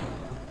help.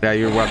 Yeah,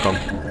 you're welcome.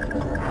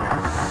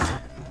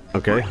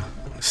 Okay.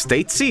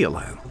 State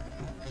seal.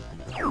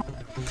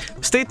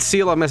 State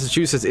seal of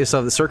Massachusetts is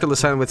of the circular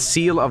sign with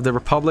seal of the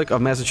Republic of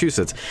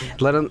Massachusetts,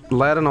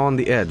 Latin on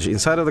the edge.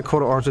 Inside of the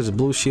coat of arms is a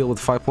blue shield with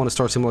 5-pointed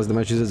star symbolizing the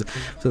Massachusetts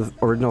the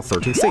original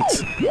 13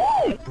 states.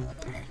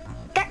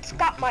 That's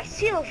got my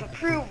seal of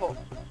approval.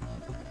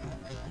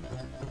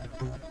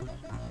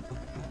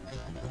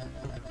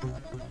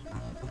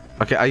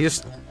 Okay,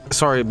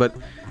 sorry, but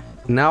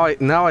now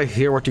I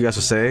hear what you guys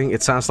are saying.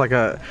 It sounds like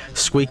a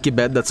squeaky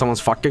bed that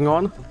someone's fucking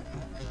on.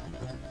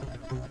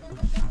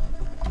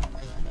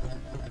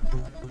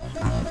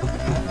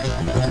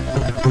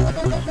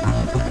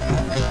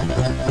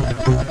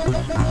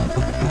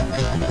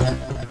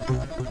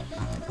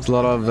 There's a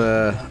lot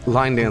of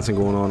line dancing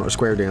going on, or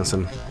square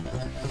dancing.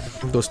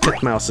 Those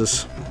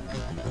titmouses.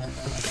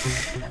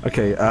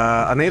 Okay,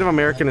 a Native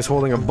American is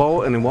holding a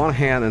bow in one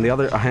hand and the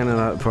other hand in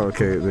a...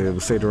 Okay,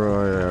 the state...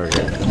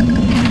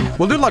 Okay.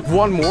 We'll do like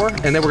one more,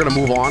 and then we're gonna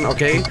move on,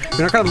 okay?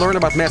 We're not gonna learn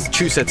about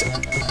Massachusetts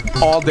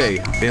all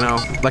day, you know?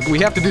 Like, we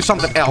have to do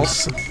something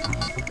else.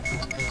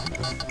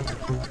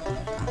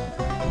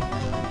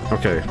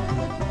 Okay.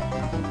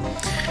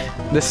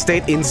 The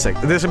state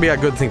insect. This would be a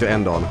good thing to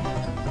end on.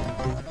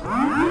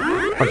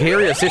 Okay,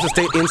 here it is. Here's a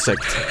state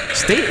insect.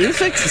 State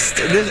insects?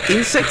 There's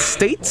insect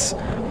states?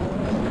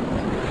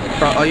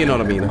 Oh, you know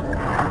what I mean.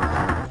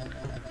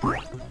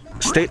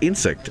 State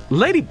insect.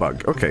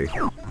 Ladybug. Okay.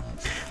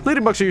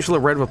 Ladybugs are usually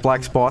red with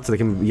black spots. They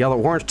can be yellow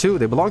or orange too.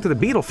 They belong to the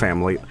beetle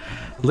family.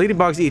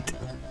 Ladybugs eat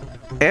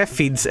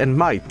aphids and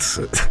mites.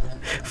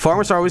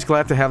 Farmers are always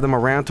glad to have them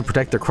around to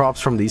protect their crops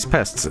from these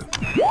pests.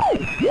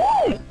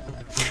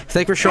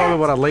 Thank you for showing me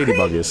what a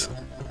ladybug is.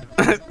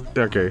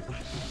 Okay.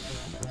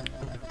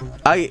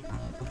 I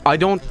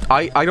don't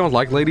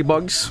like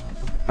ladybugs.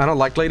 I don't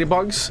like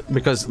ladybugs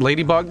because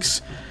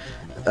ladybugs,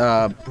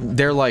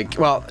 they're like,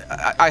 well,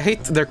 I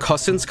hate their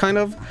cousins kind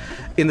of.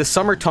 In the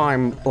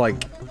summertime,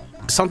 like,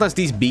 sometimes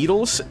these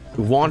beetles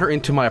wander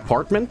into my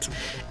apartment,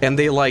 and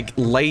they like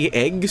lay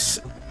eggs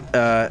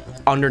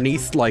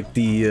underneath like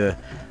the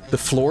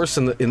floors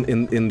in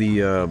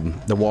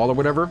the wall or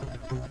whatever.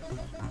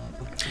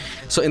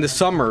 So in the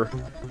summer,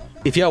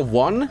 if you have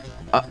one,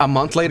 a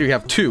month later you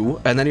have two,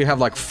 and then you have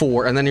like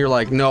four, and then you're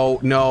like no,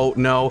 no,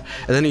 no,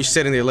 and then you're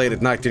sitting there late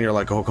at night and you're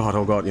like oh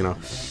god, you know.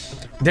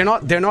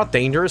 They're not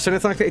dangerous or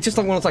anything like that. It's just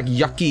like one of those like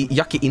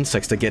yucky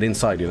insects that get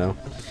inside, you know.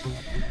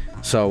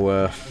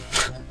 So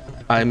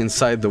I'm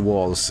inside the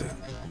walls.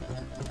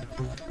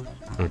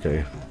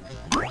 Okay.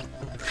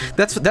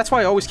 That's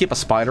why I always keep a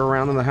spider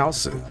around in the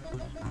house.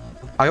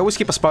 I always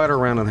keep a spider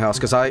around in the house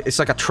because it's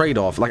like a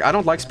trade-off. Like I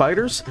don't like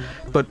spiders,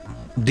 but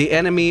the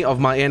enemy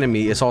of my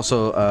enemy is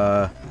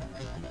also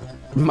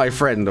my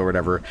friend or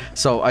whatever.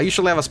 So I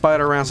usually have a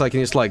spider around so I can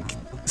just like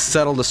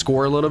settle the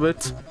score a little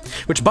bit.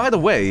 Which, by the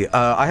way,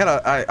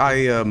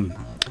 I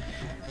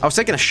was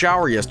taking a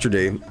shower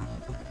yesterday,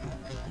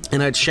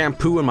 and I had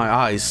shampoo in my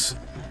eyes,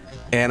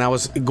 and I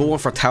was going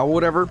for a towel or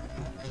whatever.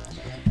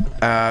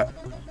 And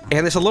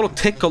there's a little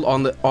tickle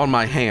on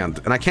my hand,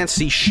 and I can't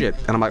see shit.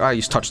 And I'm like, I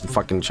just touched the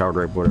fucking shower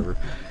drape, whatever.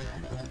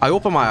 I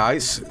open my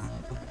eyes,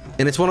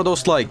 and it's one of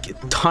those like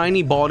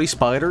tiny body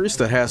spiders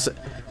that has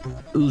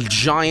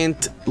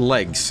giant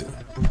legs,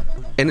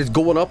 and it's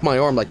going up my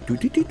arm like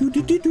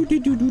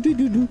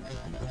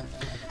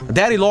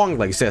daddy long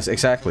legs. Yes,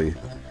 exactly.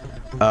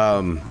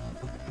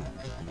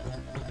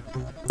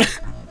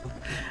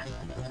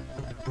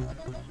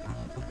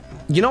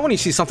 You know when you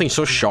see something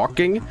so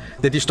shocking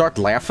that you start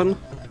laughing?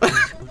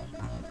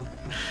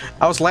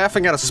 I was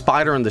laughing at a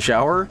spider in the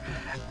shower.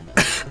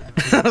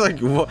 I was like,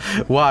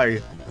 why?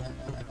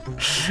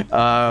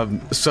 I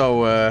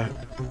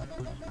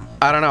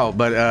don't know,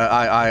 but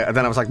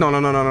then I was like, no,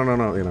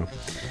 you know.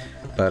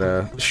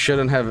 But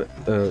shouldn't have.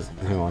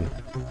 Hang on.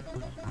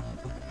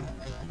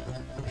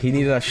 He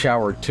needed a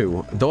shower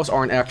too. Those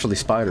aren't actually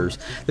spiders.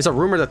 There's a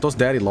rumor that those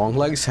daddy long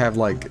legs have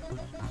like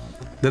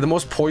they're the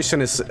most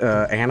poisonous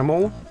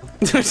animal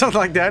or something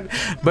like that.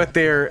 But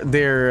they're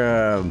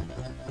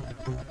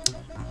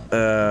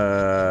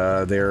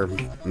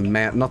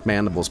not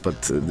mandibles,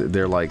 but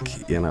they're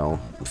like, you know,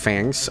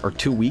 fangs are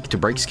too weak to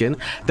break skin.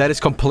 That is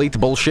complete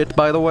bullshit,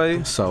 by the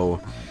way.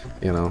 So,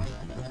 you know.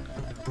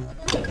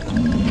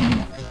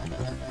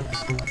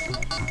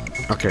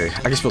 Okay,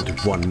 I guess we'll do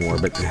one more,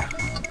 but oh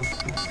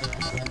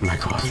my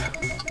god.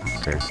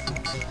 Okay.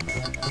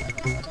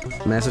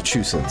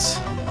 Massachusetts.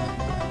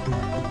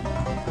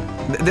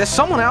 There's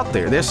someone out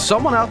there. There's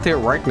someone out there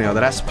right now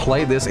that has to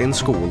play this in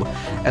school,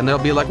 and they'll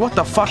be like, "What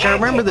the fuck? I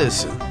remember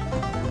this."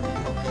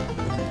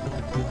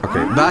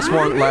 Okay, last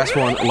one,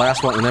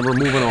 and then we're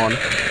moving on.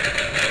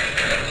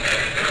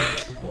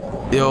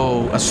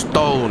 Yo, a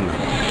stone.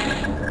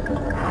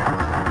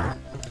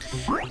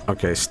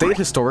 Okay, State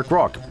Historic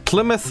Rock.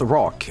 Plymouth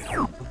Rock.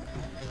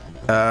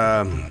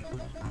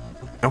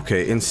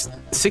 Okay, in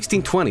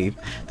 1620,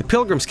 the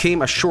Pilgrims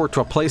came ashore to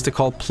a place they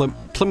called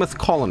Plymouth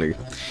Colony.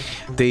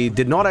 They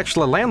did not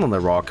actually land on the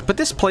rock, but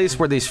this place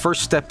where they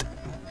first stepped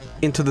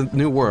into the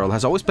New World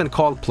has always been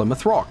called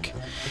Plymouth Rock.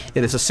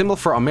 It is a symbol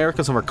for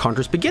Americans of our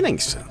country's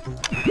beginnings.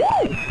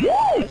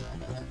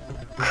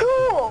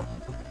 Cool!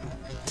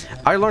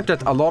 I learned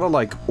that a lot of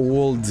like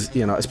old,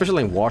 you know,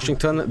 especially in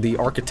Washington, the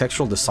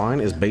architectural design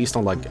is based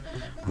on like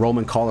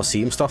Roman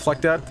Colosseum stuff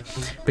like that,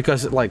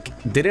 because like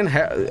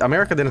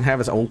America didn't have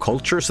its own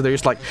culture, so they're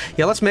just like,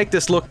 yeah, let's make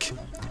this look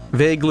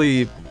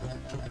vaguely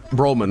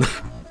Roman.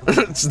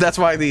 So that's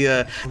why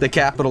the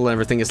capital and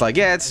everything is like,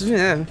 yeah, it's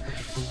you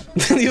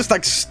just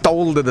like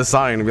stole the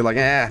design and be like,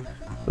 yeah,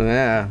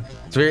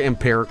 it's very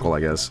empirical, I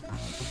guess.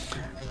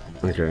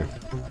 Okay,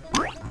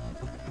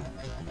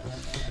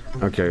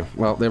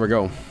 well, there we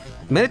go.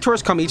 Many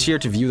tourists come each year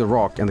to view the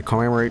rock and to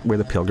commemorate where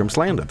the Pilgrims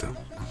landed.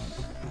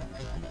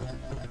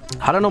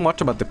 I don't know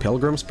much about the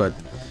Pilgrims, but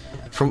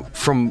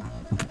from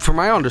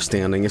my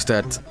understanding is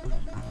that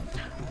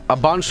a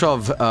bunch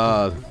of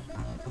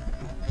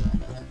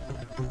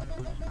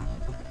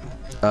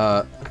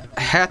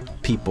hat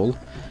people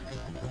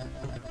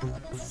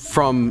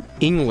from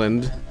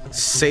England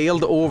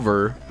sailed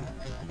over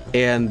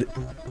and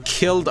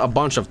killed a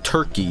bunch of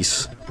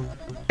turkeys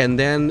and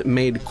then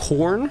made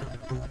corn,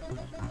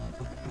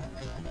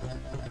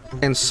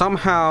 and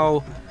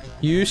somehow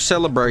you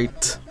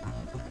celebrate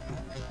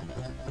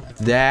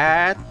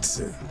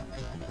that.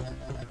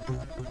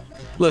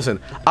 Listen,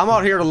 I'm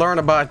out here to learn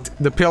about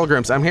the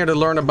Pilgrims. I'm here to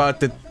learn about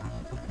the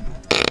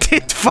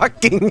tit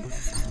fucking.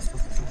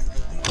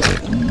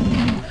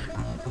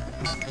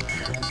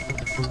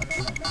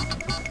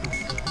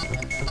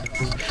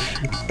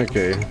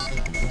 Okay.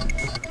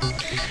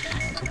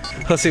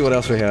 Let's see what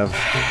else we have.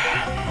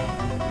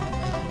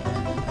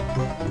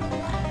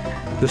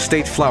 The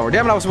state flower.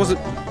 Damn it, I was supposed to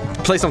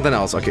play something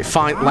else. Okay,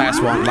 fine.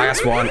 Last one, and then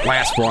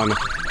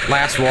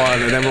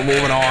we're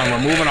moving on.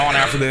 We're moving on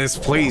after this,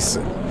 please.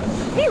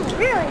 You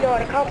really know how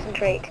to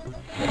concentrate.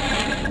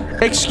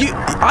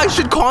 I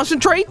should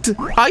concentrate?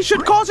 I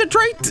should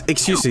concentrate?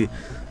 Excuse me.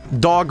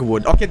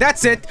 dogwood. Okay,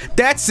 that's it.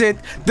 That's it.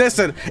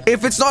 Listen,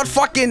 if it's not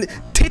fucking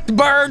tit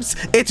birds,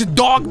 it's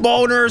dog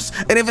boners.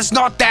 And if it's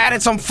not that,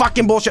 it's some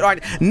fucking bullshit.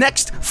 Alright,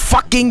 next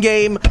fucking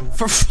game.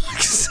 For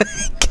fuck's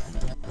sake.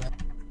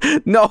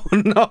 No,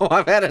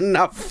 I've had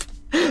enough.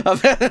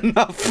 I've had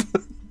enough.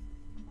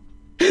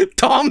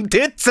 Tom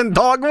Tits and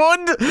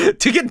Dogwood?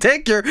 You can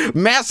take your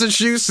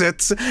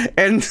Massachusetts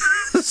and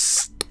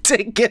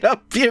stick it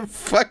up your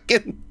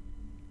fucking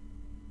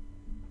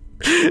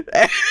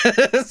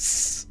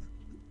ass.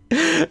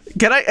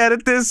 Can I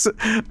edit this?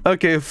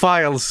 Okay,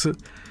 files.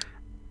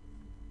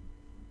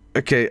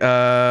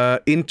 Okay,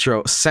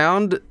 intro.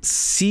 Sound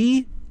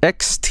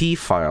CXT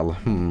file.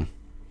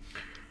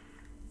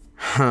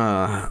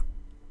 Huh.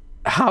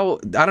 How?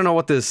 I don't know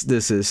what this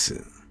is.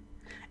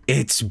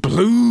 It's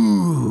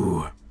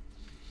blue.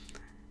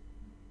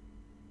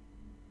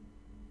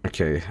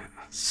 Okay,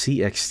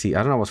 CXT.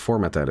 I don't know what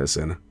format that is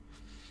in.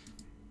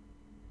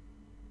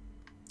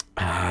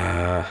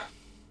 It's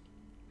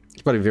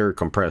probably very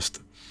compressed.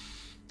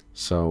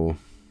 So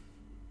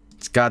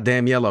it's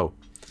goddamn yellow.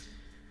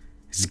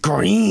 It's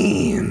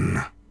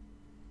green.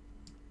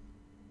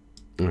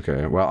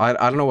 Okay, well, I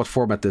don't know what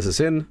format this is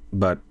in,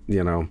 but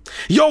you know.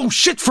 Yo,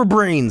 shit for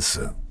brains.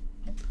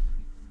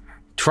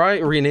 Try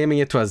renaming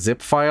it to a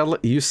zip file.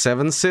 Use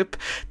 7-zip.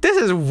 This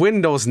is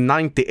Windows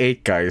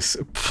 98, guys.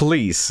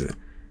 Please.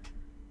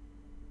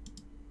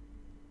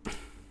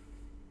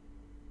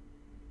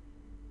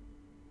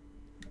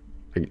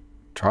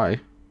 Try.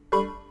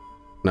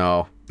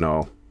 No.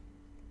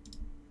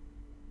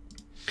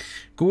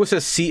 Google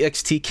says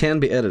CXT can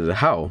be edited.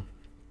 How?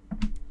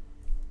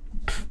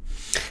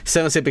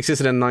 7-zip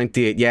existed in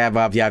 98. Yeah,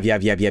 Bob. Yeah.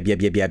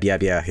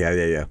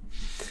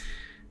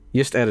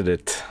 Just edit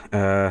it.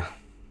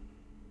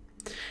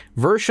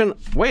 Version,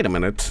 wait a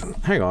minute,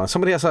 hang on,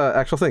 somebody has an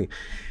actual thing.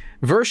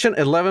 Version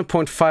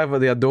 11.5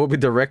 of the Adobe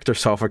Director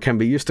software can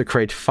be used to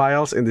create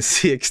files in the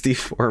CXT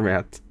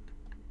format.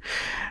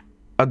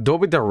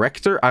 Adobe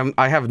Director,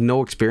 I have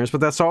no experience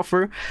with that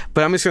software,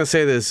 but I'm just gonna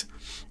say this.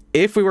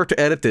 If we were to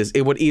edit this,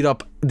 it would eat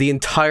up the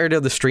entirety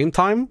of the stream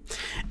time.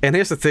 And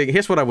here's the thing,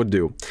 here's what I would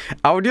do.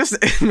 I would just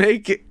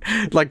make,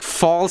 like,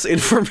 false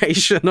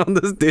information on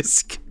this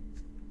disk.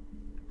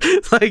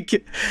 Like,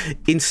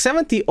 in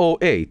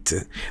 1708,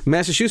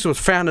 Massachusetts was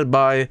founded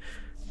by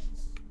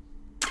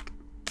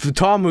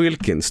Tom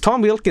Wilkins.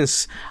 Tom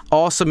Wilkins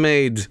also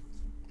made,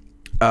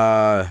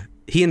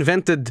 he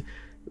invented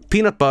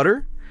peanut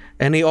butter,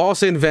 and he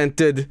also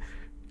invented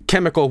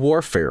chemical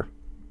warfare.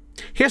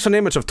 Here's an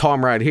image of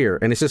Tom right here,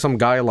 and it's just some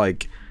guy,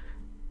 like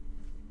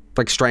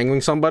strangling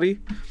somebody,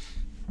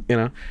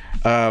 you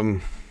know?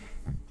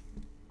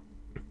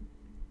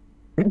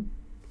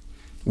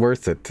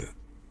 Worth it.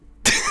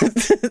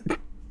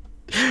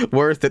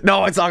 Worth it.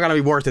 No, it's not gonna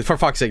be worth it, for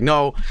fuck's sake.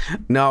 No.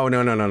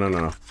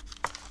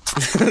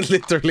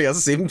 Literally a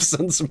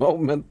Simpsons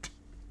moment.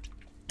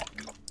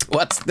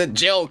 What's the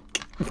joke?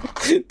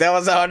 That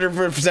was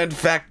 100%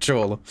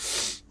 factual.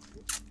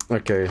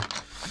 Okay.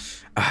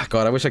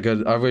 God, I wish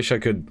I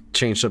could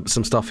change up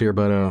some stuff here,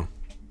 but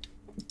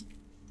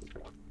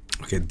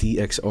okay,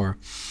 DXR.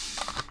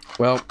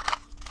 Well,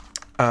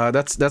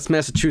 that's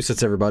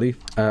Massachusetts, everybody.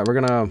 We're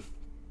gonna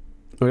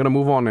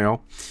move on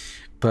now.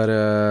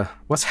 But,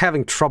 what's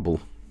having trouble?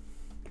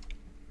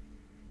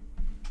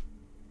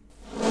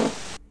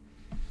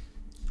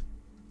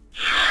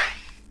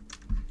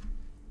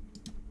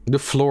 Do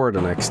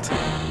Florida next.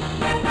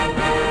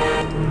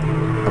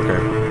 Okay.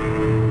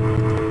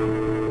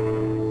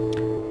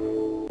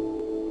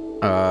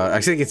 I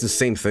think it's the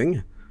same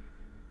thing.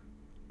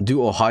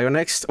 Do Ohio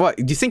next? What,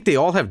 do you think they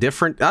all have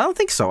different? I don't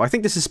think so. I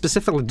think this is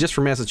specifically just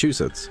for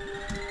Massachusetts.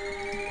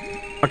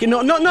 Okay,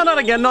 no, not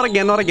again, not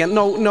again.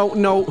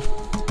 No.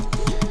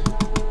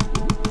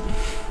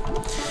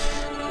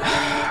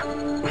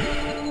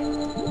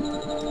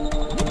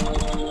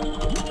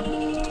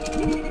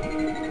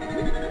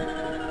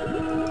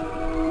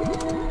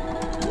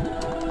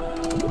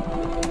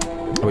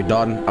 Are we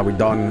done? Are we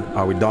done?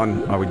 Are we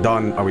done? Are we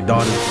done? Are we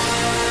done?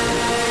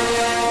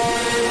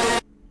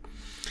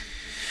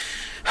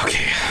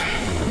 Okay.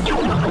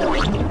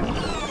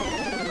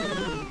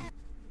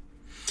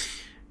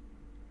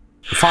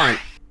 Fine.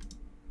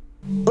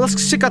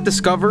 Let's check out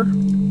Discover.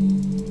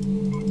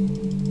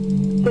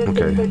 This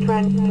is the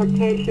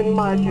transportation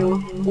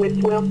module,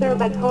 which will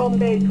serve as home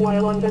base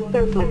while on the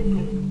surface.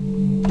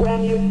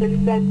 When you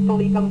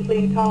successfully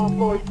complete all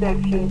 4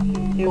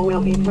 sections, you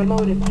will be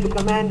promoted to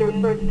Commander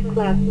First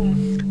Class.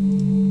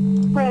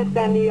 Press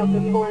any of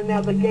the 4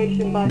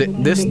 navigation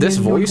buttons. This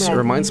voice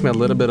reminds me a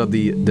little bit of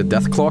the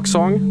Death Clock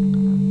song.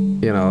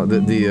 You know,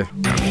 the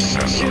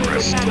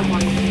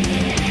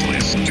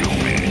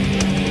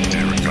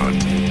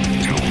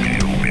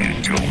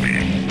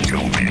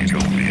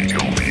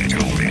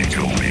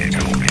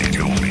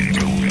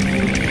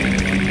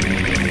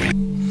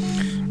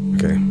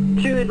Okay.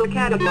 Choose a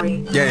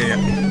category. Yeah.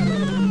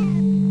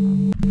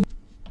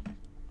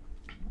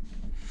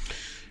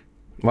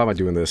 Why am I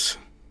doing this?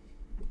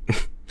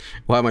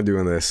 Why am I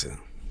doing this?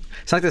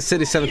 It's like the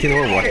City 17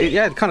 Overwatch.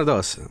 Yeah, it kind of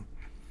does.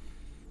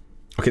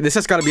 Okay, this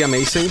has got to be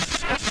amazing.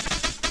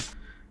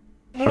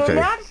 You will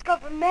now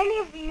discover many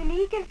of the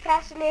unique and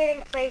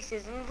fascinating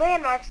places and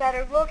landmarks that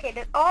are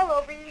located all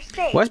over your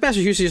state. Why is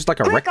Massachusetts just like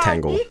a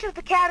rectangle? Click on each of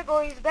the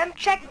categories, then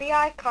check the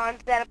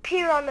icons that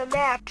appear on the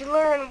map to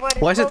learn what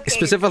is located. Why is it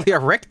specifically a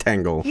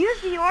rectangle?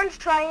 Use the orange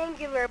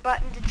triangular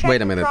button to check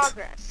the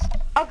progress.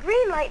 A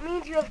green light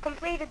means you have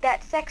completed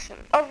that section.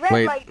 A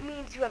red light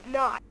means you have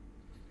not.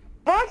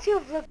 Once you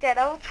have looked at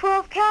all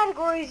 12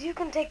 categories, you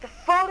can take the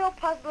Photo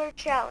Puzzler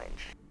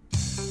Challenge.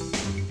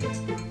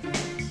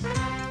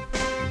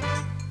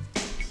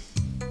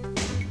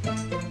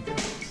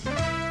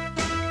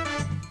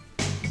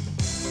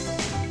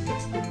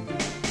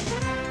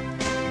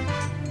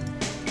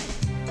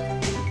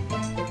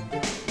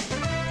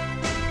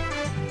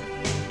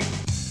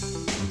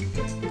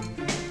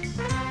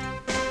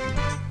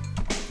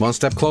 One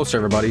step closer,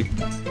 everybody.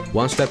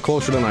 One step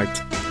closer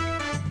tonight.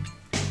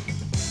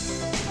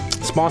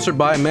 Sponsored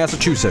by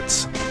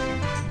Massachusetts.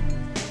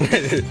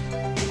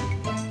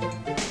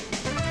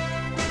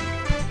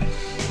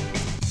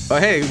 Oh,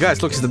 hey,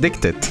 guys, look, it's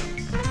addicted.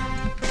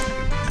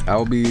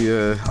 I'll be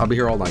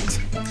here all night.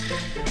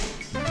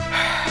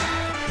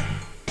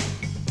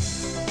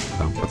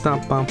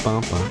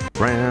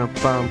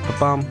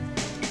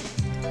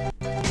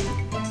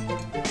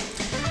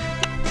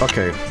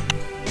 Okay.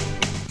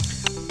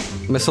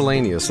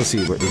 Miscellaneous. Let's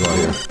see what we got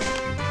here.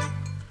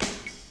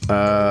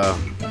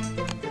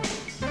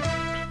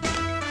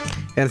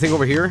 Anything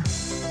over here?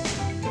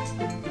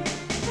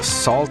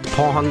 Salt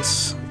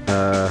ponds.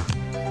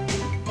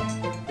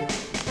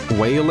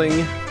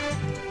 Whaling.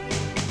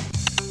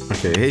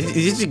 Okay,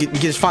 you can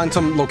just find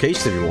some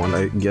location if you want,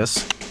 I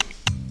guess.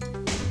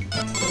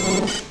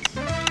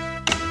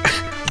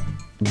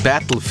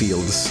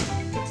 Battlefields.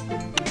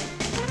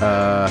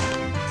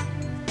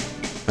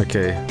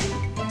 Okay.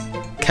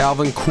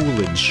 Calvin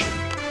Coolidge.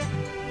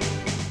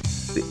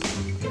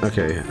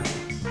 Okay.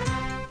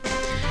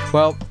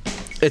 Well,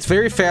 it's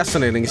very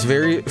fascinating. It's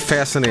very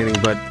fascinating,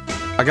 but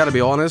I gotta be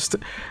honest.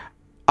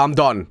 I'm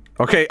done.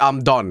 Okay,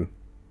 I'm done.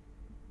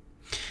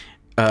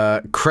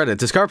 Credit.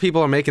 Discover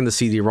people are making the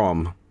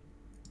CD-ROM.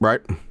 Right?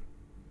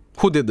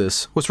 Who did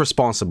this? Who's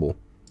responsible?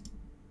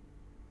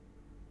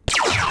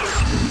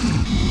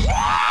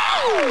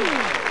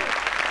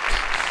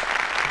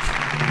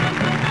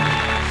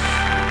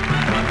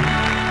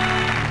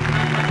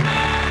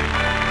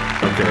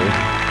 Okay.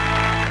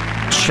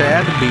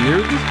 Chad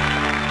Beard?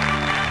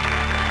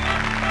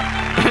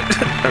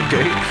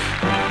 Okay.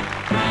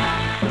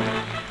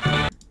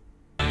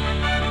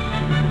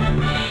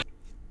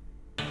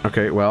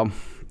 Okay, well,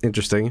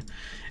 interesting.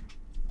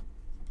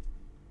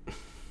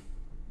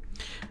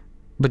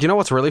 But you know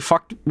what's really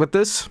fucked with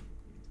this?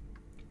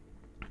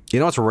 You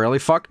know what's really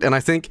fucked? And I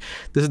think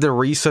this is the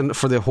reason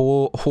for the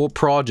whole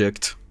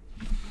project.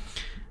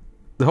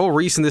 The whole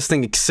reason this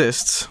thing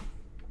exists,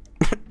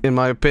 in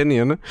my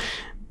opinion,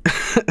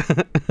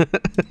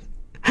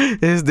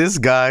 is this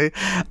guy.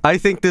 I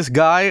think this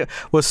guy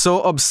was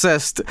so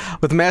obsessed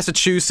with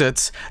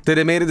Massachusetts that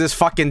he made it his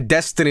fucking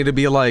destiny to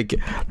be like,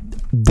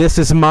 this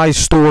is my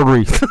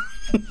story.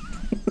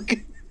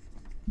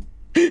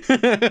 You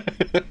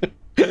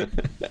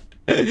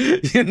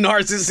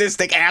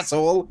narcissistic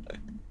asshole.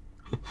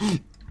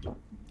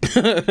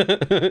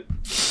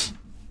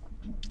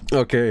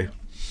 Okay.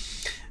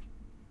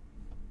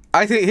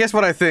 I think, here's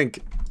what I think.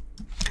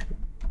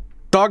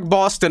 Doug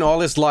Boston all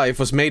his life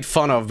was made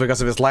fun of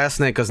because of his last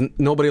name, because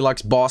nobody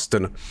likes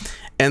Boston.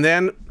 And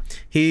then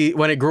he,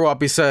 when he grew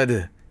up, he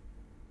said,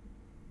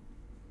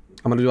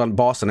 I'm gonna do a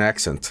Boston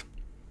accent.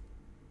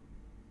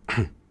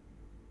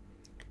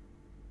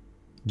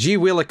 Gee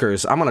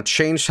Willikers, I'm gonna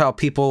change how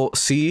people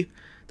see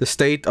the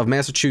state of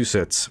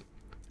Massachusetts.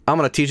 I'm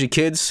gonna teach the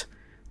kids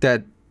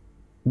that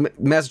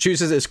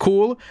Massachusetts is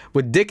cool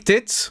with dick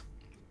tits,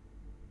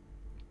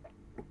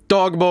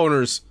 dog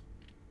boners,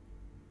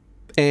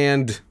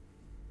 and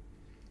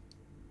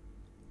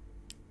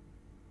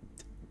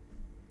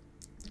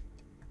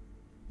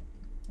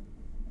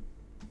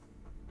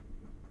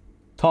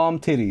Tom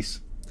titties.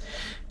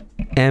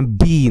 And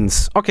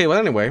beans. Okay, well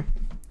anyway.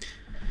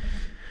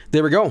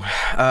 There we go.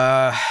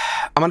 I'm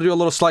gonna do a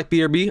little slight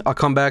BRB. I'll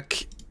come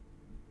back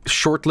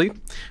shortly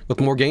with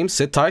more games.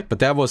 Sit tight. But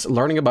that was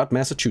learning about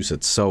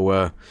Massachusetts.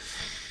 So,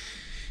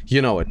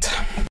 you know it.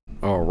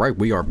 Alright,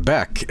 we are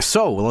back.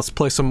 So, let's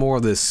play some more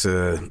of this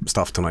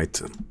stuff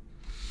tonight.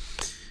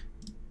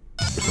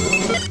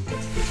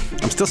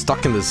 I'm still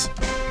stuck in this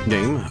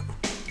game.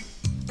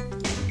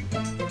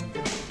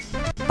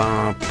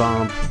 Bum,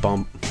 bum,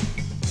 bum.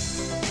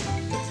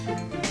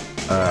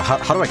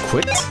 How do I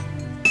quit?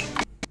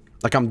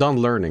 Like, I'm done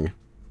learning.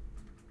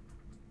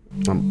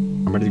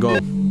 I'm ready to go.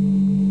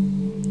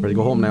 Ready to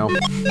go home now.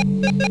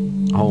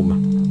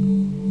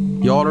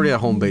 Home. You're already at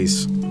home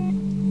base.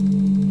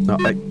 No,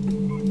 I...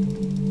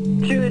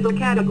 Choose a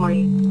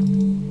category.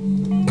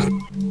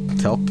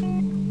 Help.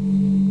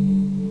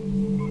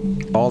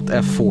 Alt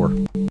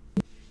F4.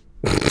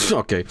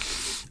 Okay.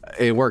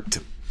 It worked.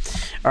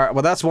 Alright,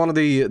 well that's one of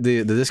the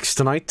discs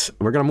tonight.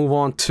 We're gonna move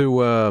on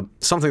to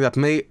something that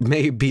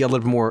may be a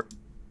little more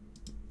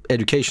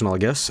educational, I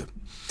guess.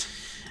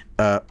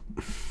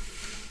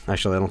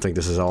 Actually, I don't think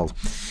this is all.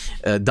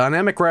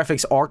 Dynamic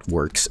Graphics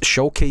Artworks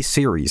Showcase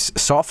Series,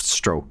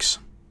 Softstrokes.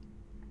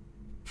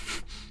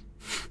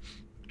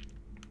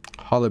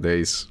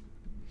 Holidays.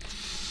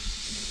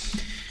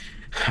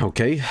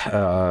 Okay,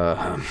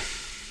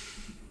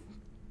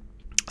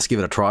 let's give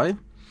it a try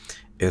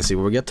and see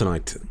what we get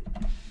tonight.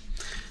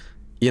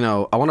 You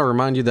know, I want to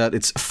remind you that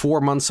it's 4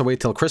 months away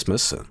till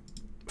Christmas.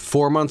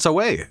 4 months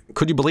away.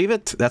 Could you believe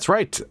it? That's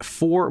right.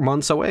 4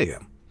 months away.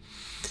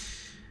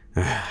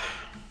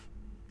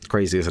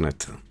 Crazy, isn't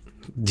it?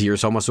 The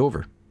year's almost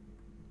over.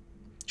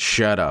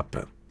 Shut up.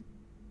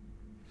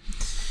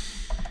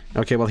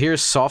 Okay, well,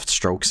 here's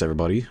Softstrokes,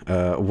 everybody.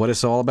 What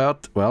it's all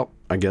about? Well,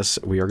 I guess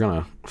we are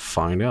gonna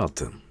find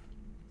out.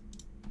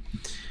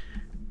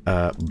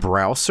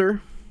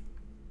 Browser.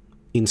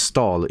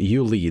 Install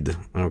ulead.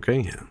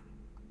 Okay.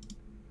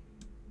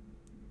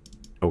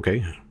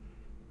 Okay.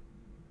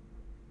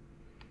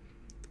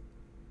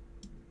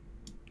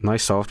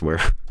 Nice software.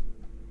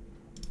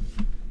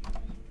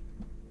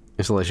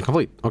 Installation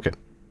complete. Okay.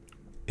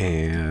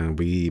 And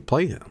we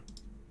play.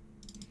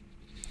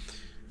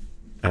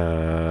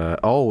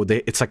 Oh,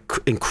 it's like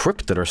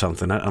encrypted or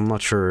something. I'm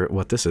not sure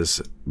what this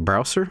is.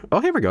 Browser? Oh,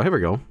 here we go, here we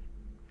go.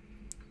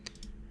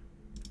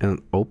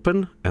 And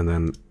open, and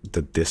then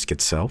the disk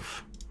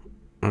itself.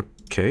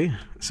 Okay.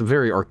 It's a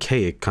very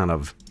archaic kind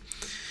of...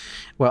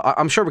 Well,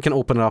 I'm sure we can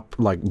open it up,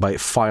 like, by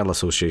file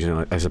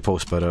association, I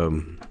suppose, but,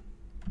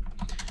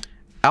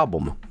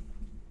 album.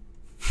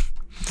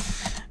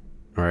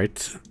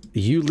 Alright.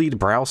 ulead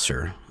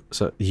browser.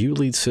 So,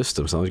 ulead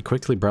system. So, you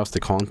quickly browse the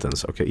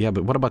contents. Okay, yeah,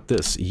 but what about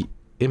this?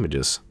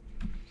 Images.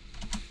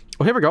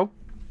 Oh, here we go.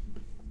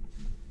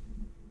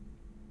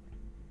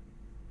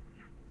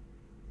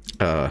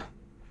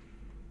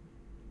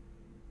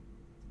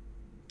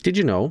 Did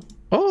you know?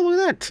 Oh, look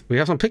at that. We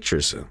have some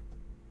pictures.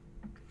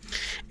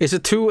 Is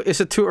it too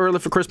early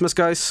for Christmas,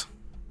 guys?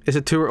 Is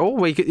it too... Oh,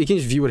 wait, you can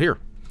just view it here.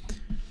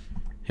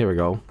 Here we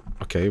go.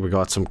 Okay, we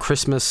got some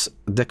Christmas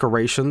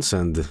decorations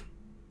and...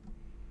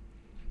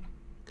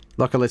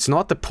 Luckily, it's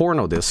not the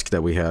porno disc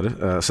that we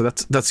had, so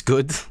that's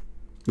good.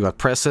 We got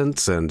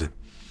presents and...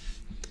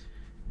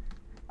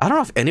 I don't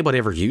know if anybody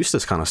ever used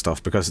this kind of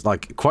stuff, because,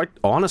 like, quite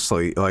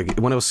honestly, like,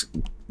 when it was...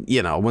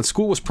 You know, when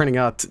school was printing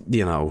out,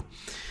 you know...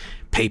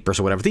 papers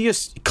or whatever, they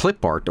used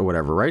clip art or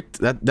whatever, right?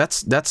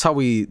 That's how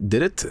we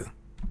did it.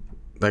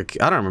 Like,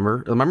 I don't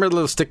remember the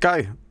little stick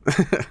guy.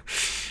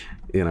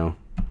 You know.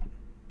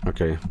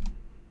 Okay.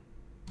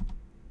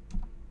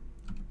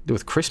 Do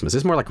with Christmas.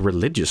 It's more like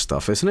religious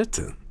stuff, isn't it?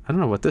 I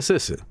don't know what this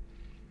is.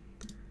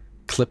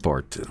 Clip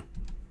art.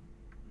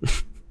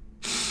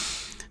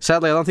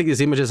 Sadly, I don't think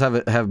these images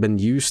have been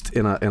used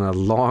in a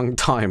long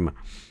time.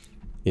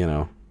 You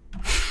know.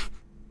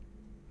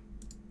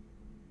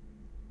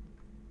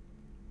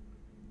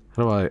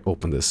 How do I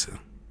open this?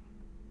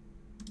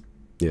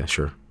 Yeah,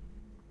 sure.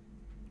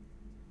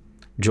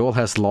 Joel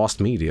has lost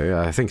media.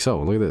 Yeah, I think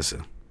so. Look at this.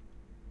 I'm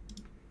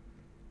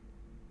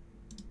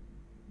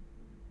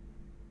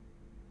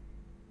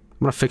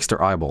gonna fix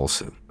their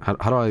eyeballs. How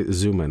do I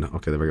zoom in?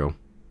 Okay, there we go.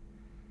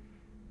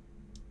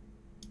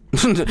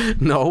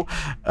 No.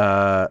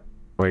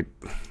 Wait.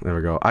 There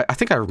we go. I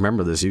think I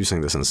remember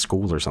using this in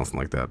school or something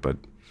like that, but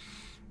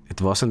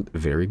it wasn't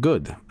very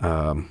good.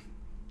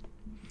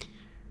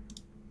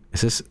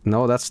 Is this...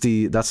 No, that's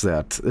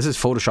that. This is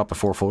Photoshop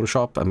before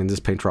Photoshop. I mean, this is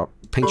Paint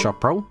Shop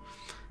Pro.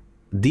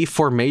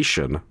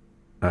 Deformation.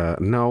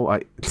 No,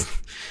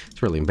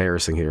 it's really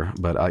embarrassing here,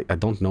 but I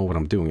don't know what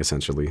I'm doing,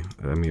 essentially.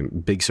 I mean,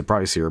 big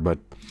surprise here, but...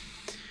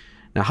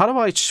 Now, how do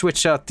I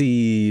switch out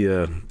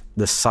the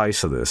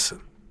size of this?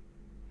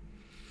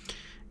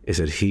 Is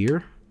it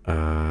here?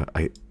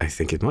 I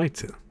think it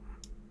might.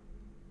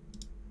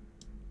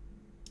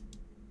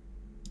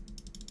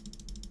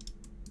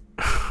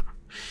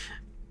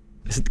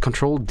 Is it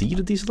Control D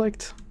to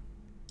deselect?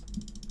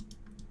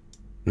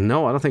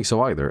 No, I don't think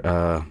so either.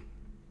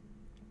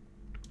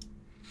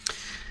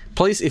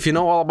 Please, if you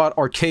know all about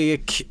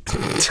archaic...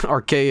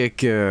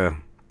 archaic...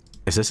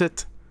 is this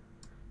it?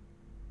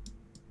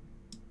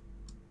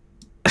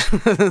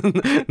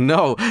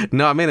 No,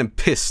 I made him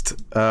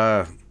pissed.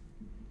 No,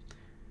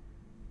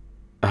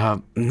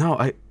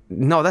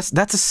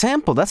 that's a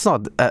sample. That's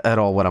not at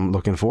all what I'm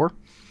looking for.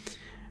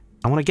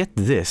 I want to get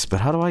this,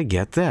 but how do I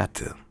get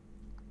that?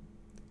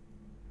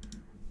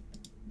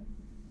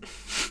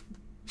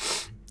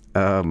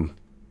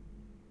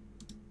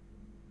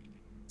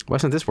 Why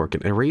isn't this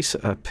working? Erase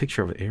a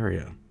picture of an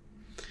area.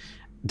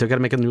 Do I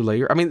gotta make a new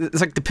layer? I mean,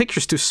 it's like the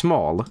picture's too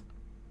small.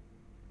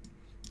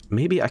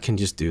 Maybe I can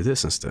just do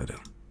this instead.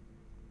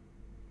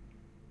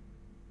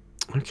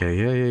 Okay,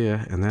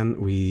 yeah. And then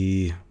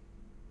we...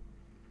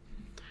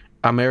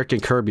 American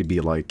Kirby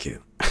be like...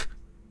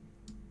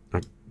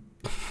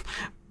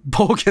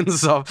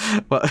 Bogans of...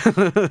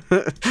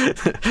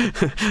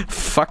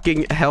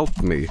 Fucking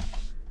help me.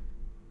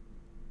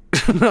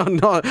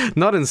 No,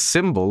 not in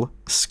symbol.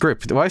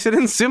 Script. Why is it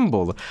in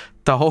symbol?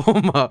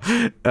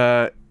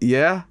 Tahoma.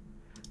 Yeah.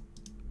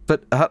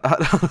 But how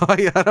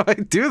do I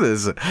do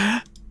this?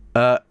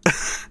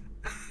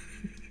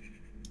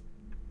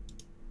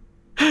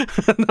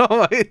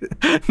 No,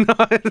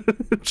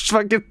 just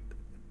fucking...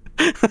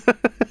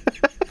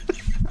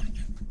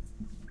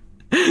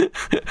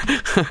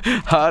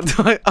 How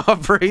do I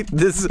operate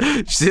this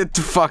shit?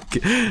 Fuck.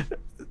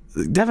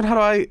 Damn it, how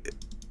do I...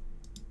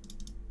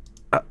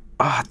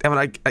 damn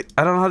it, I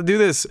don't know how to do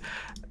this.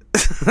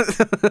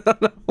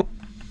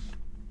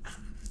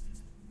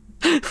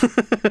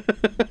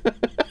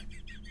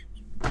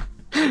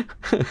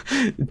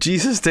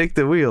 Jesus, take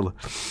the wheel.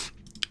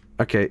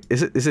 Okay,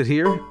 is it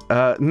here?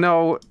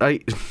 No,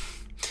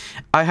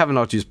 I have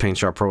not used Paint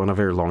Shop Pro in a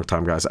very long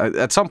time, guys.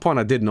 At some point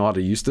I did know how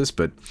to use this,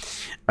 but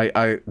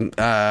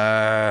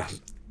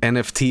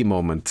NFT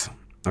moment.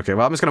 Okay,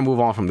 well, I'm just gonna move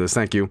on from this.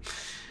 Thank you.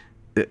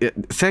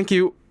 Thank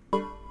you.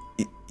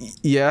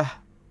 Yeah.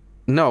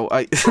 No,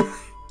 no.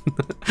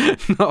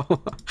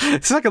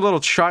 It's like a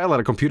little child at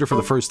a computer for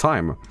the first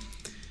time.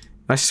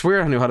 I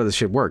swear I knew how this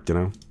shit worked, you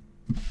know?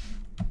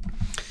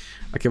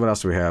 Okay, what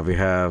else do we have? We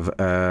have,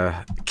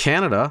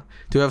 Canada.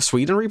 Do we have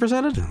Sweden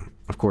represented?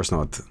 Of course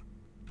not.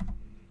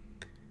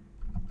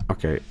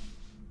 Okay.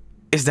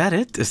 Is that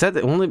it? Is that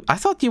the only... I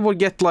thought you would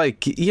get,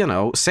 like, you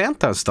know,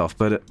 Santa stuff,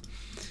 but...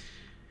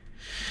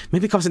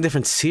 maybe it comes in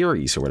different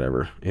series or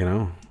whatever, you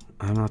know?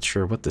 I'm not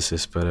sure what this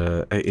is,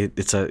 but,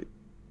 it's a...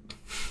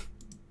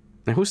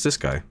 Now, who's this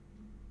guy?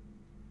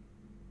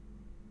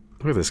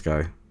 Look at this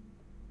guy.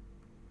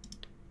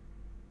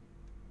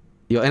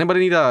 Yo,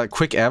 anybody need a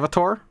quick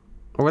avatar?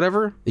 Or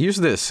whatever? Use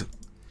this.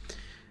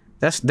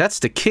 That's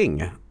the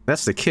king.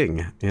 That's the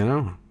king, you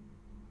know?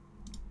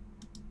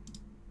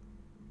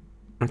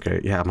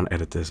 Okay, yeah, I'm gonna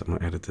edit this. I'm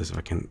gonna edit this if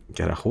I can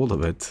get a hold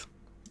of it.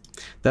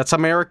 That's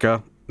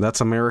America.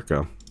 That's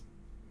America.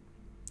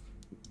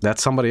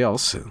 That's somebody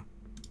else.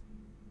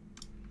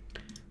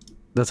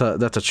 That's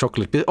a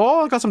chocolate bit.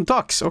 Oh, I got some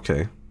ducks.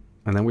 Okay.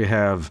 And then we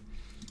have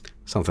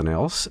something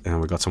else.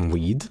 And we got some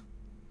weed.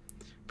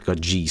 We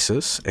got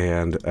Jesus.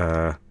 And,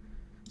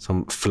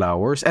 some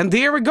flowers. And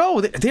there we go!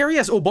 There he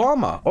is!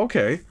 Obama!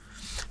 Okay.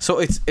 So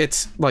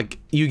it's like,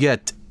 you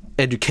get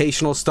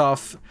educational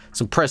stuff,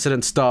 some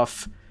president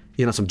stuff,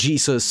 you know, some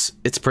Jesus.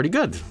 It's pretty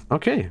good.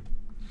 Okay.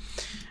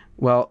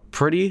 Well,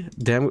 pretty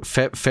damn...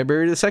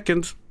 February the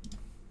 2nd.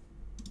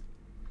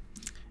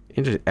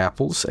 Into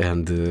apples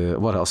and,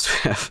 what else do we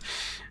have?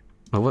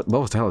 Well, what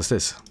the hell is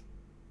this?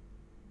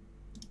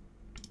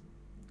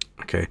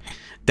 Okay.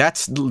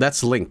 That's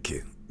Link.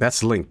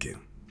 That's Link.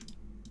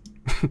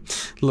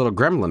 Little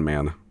gremlin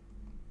man.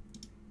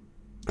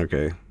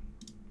 Okay.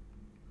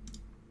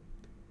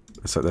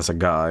 So that's a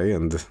guy,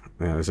 and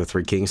there's the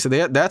three kings. So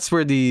that's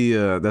where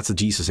the that's the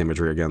Jesus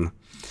imagery again.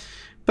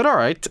 But all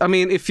right. I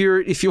mean, if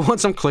you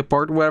want some clip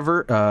art,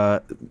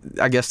 whatever,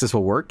 I guess this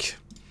will work.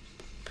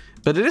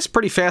 But it is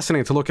pretty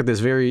fascinating to look at this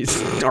very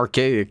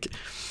archaic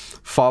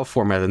file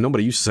format that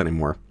nobody uses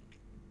anymore.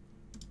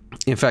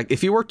 In fact,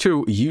 if you were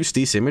to use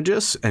these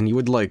images and you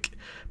would like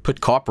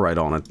put copyright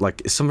on it,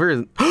 like some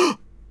very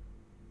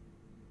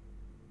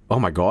oh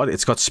my god,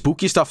 it's got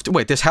spooky stuff.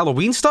 Wait, there's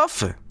Halloween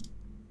stuff?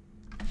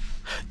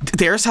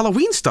 There's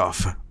Halloween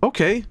stuff.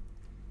 Okay.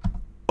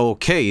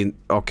 Okay.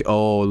 Okay.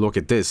 Oh, look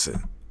at this.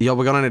 Yeah,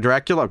 we got on a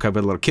Dracula. Okay,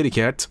 but a little kitty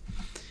cat.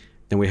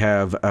 Then we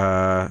have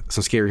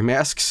some scary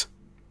masks.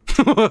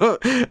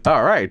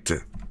 All right.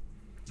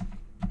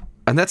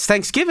 And that's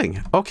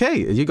Thanksgiving.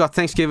 Okay, you got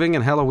Thanksgiving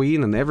and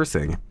Halloween and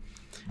everything.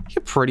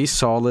 You're pretty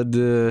solid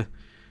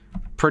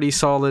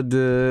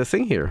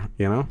thing here,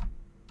 you know?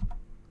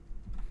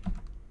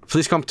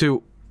 Please come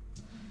to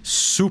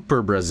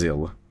Super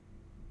Brazil.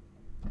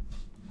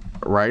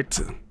 Right?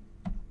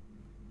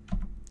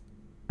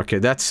 Okay,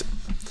 that's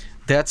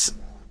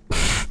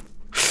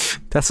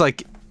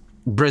like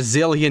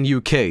Brazilian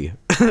UK.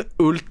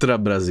 Ultra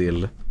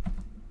Brazil.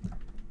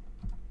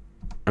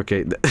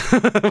 Okay,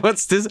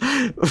 what's this?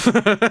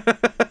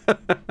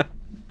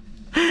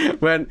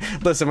 When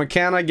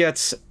Canada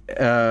gets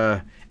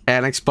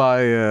annexed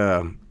by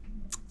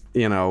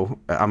you know,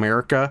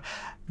 America,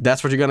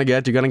 that's what you're gonna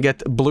get. You're gonna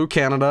get Blue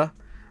Canada,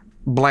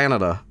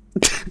 Blanada.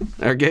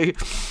 Okay,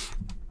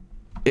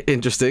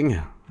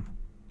 interesting.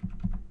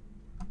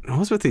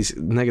 What's with these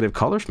negative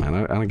colors, man?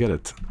 I don't get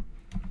it.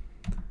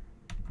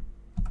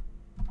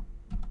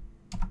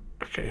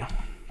 Okay,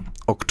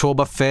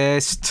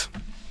 Oktoberfest.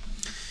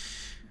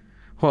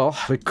 Well,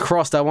 we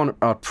crossed that one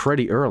out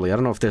pretty early. I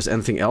don't know if there's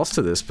anything else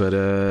to this, but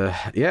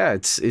yeah,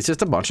 it's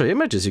just a bunch of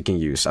images you can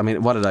use. I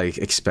mean, what did I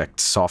expect?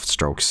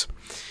 Softstrokes.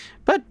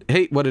 But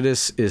hey, what it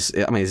is,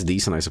 I mean, it's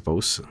decent, I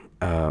suppose.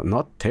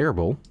 Not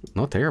terrible.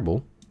 Not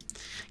terrible.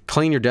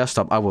 Clean your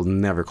desktop. I will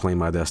never clean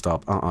my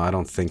desktop. I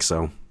don't think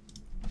so.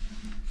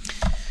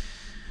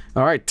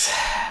 Alright.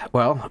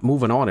 Well,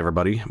 moving on,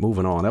 everybody.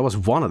 Moving on. That was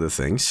one of the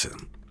things.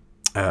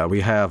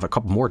 We have a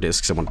couple more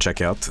discs I want to check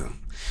out.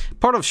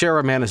 Part of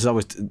ShareWare Man is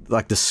always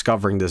like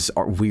discovering this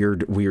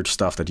weird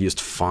stuff that you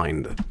just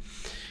find.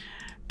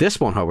 This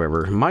one,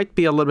 however, might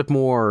be a little bit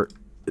more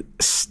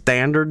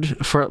standard,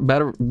 for a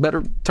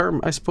better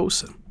term, I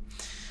suppose.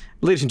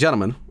 Ladies and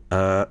gentlemen,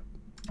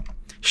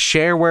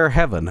 ShareWare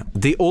Heaven,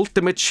 the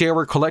ultimate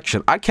shareware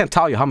collection. I can't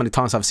tell you how many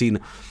times I've seen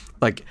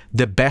like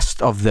the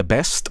best of the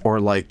best, or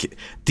like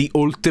the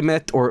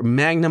ultimate or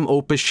magnum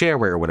opus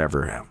shareware or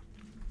whatever.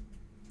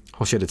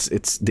 Oh shit,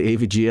 it's the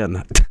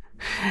AVGN.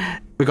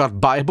 We got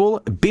Bible,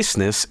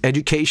 business,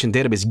 education,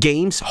 database,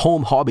 games,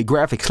 home, hobby,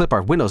 graphics, clip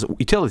art, Windows,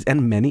 utilities,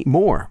 and many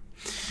more.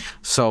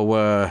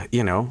 So,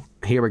 you know,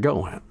 here we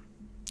go.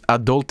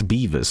 Adult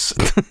Beavis.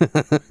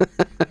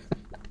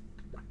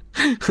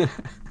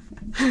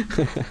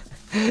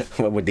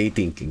 What were they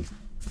thinking?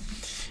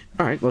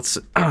 Alright, let's...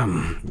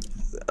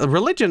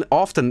 religion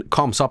often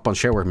comes up on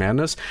Shareware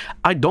Madness.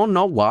 I don't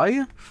know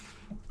why.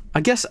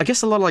 I guess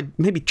a lot of, like,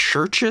 maybe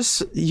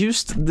churches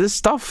used this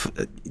stuff.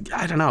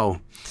 I don't know.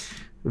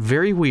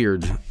 Very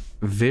weird.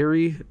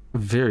 Very,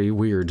 very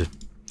weird.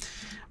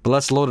 But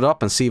let's load it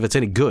up and see if it's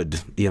any good.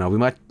 You know, we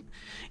might...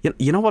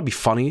 You know what'd be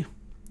funny?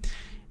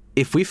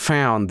 If we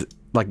found,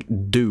 like,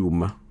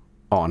 Doom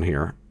on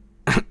here.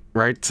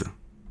 Right?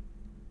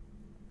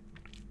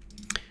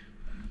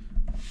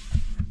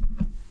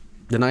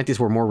 The 90s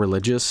were more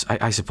religious?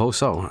 I suppose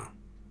so.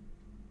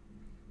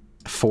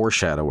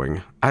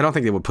 Foreshadowing. I don't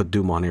think they would put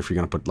Doom on here if you're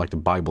gonna put, like, the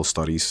Bible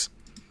studies.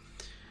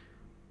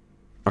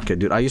 Okay,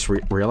 dude, I just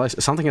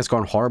realized something has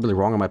gone horribly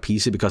wrong on my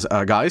PC because,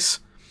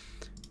 guys,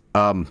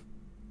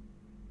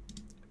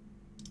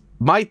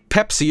 my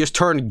Pepsi just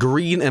turned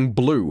green and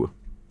blue.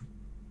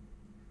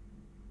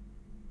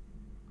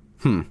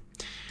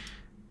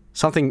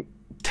 Something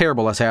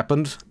terrible has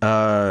happened.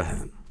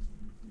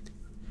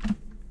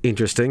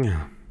 Interesting.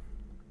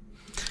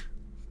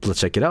 Let's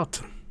check it out.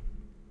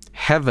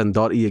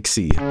 Heaven.exe.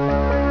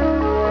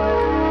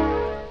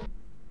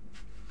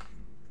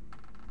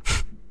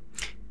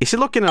 Is he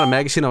looking at a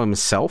magazine of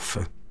himself?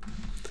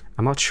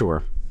 I'm not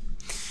sure.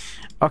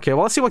 Okay,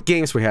 well, let's see what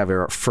games we have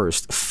here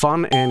first.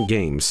 Fun and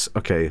games.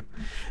 Okay.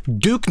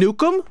 Duke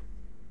Nukem?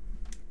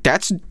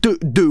 That's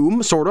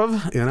Doom, sort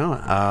of, you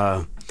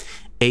know.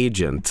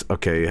 Agent.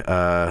 Okay.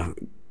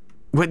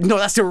 Wait, no,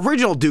 that's the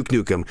original Duke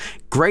Nukem.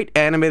 Great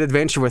animated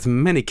adventure with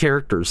many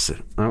characters.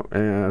 Oh,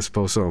 yeah, I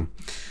suppose so.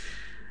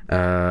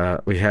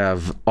 We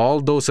have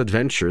All Those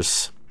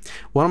Adventures.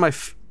 One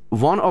of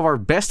our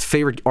best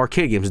favorite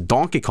arcade games,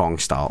 Donkey Kong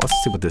style. Let's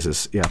see what this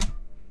is. Yeah.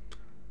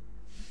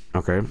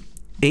 Okay.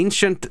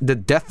 Ancient the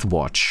Death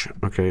Watch.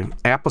 Okay.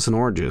 Apples and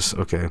Oranges.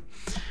 Okay.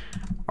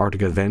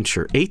 Arctic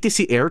Adventure.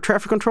 ATC Air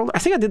Traffic Controller. I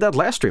think I did that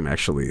last stream,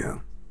 actually. Yeah.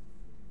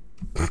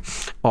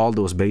 All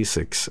Those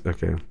Basics.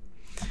 Okay.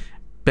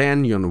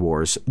 Banyan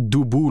Wars.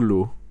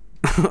 Dubulu.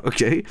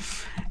 Okay.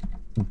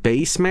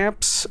 Base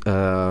Maps.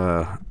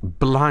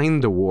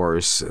 Blind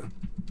Wars.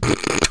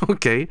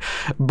 Okay.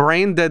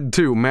 Brain Dead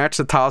 2. Match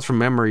the tiles from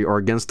memory or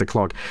against the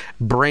clock.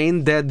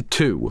 Brain Dead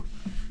 2.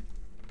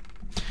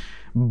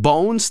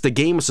 Bones, the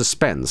game of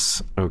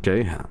suspense.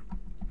 Okay.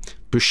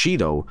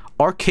 Bushido.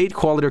 Arcade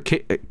quality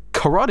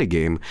karate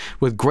game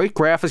with great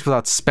graphics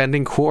without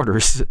spending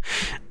quarters.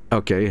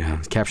 Okay.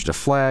 Capture the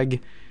Flag.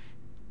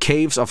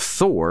 Caves of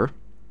Thor.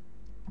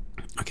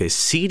 Okay.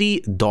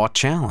 CD Dot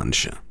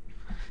Challenge.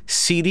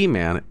 CD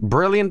Man.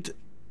 Brilliant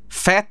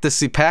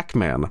Fantasy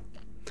Pac-Man.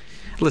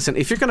 Listen,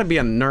 if you're gonna be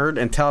a nerd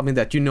and tell me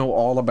that you know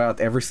all about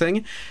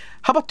everything,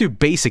 how about do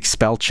basic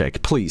spell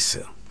check, please?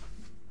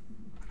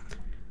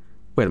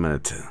 Wait a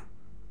minute.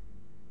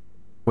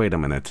 Wait a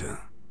minute.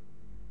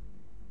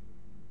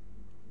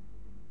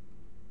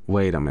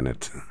 Wait a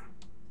minute.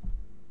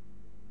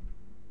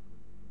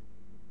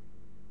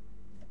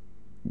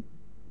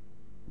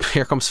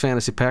 Here comes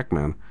Fantasy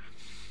Pac-Man.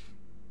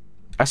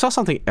 I saw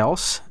something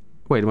else.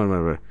 Wait a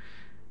minute.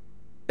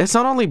 It's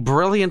not only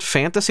Brilliant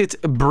Fantasy, it's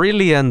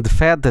Brilliant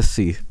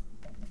Fantasy.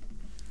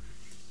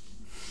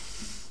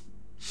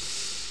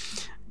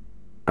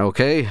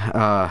 Okay,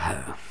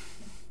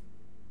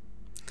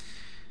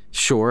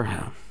 sure.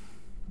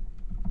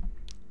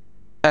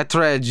 A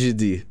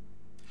tragedy.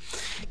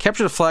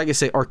 Capture the Flag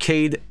is a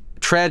arcade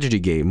tragedy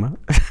game.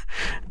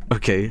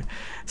 Okay.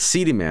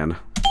 CD Man.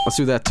 Let's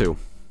do that too.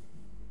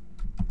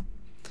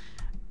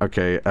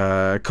 Okay,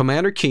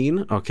 Commander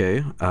Keen.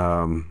 Okay,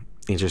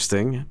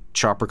 interesting.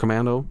 Chopper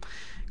Commando.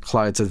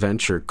 Clyde's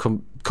Adventure.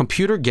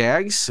 Computer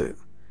Gags.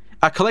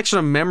 A collection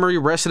of memory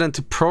resident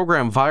to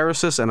program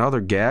viruses and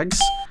other gags.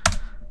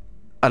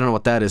 I don't know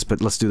what that is,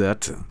 but let's do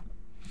that.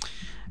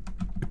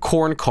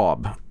 Corn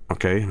Cob.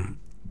 Okay.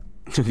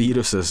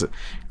 Viruses.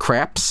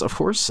 Craps, of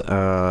course.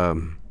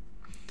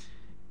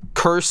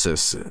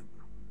 Curses.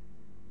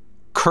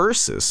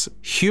 Curses.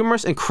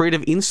 Humorous and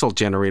creative insult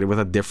generated with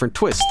a different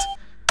twist.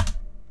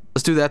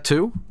 Let's do that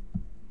too.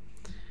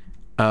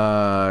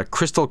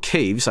 Crystal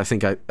Caves. I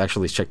think I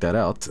actually checked that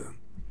out.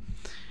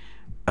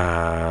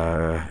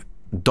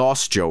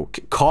 DOS joke.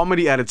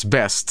 Comedy at its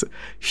best.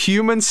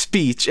 Human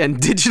speech and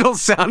digital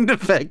sound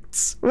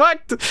effects.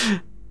 What?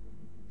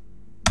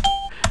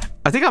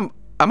 I think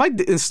I might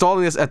be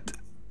installing this at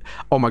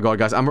Oh my god,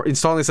 guys, I'm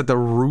installing this at the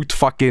root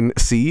fucking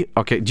C.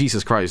 Okay,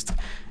 Jesus Christ.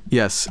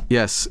 Yes,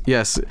 yes,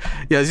 yes.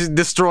 Yes, just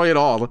destroy it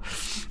all.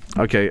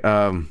 Okay,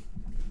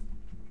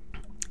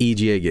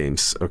 EGA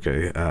games.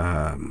 Okay,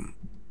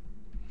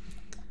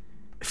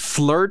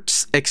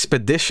 Flirt's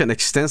Expedition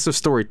Extensive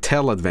Story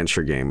Tell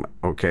Adventure Game.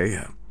 Okay.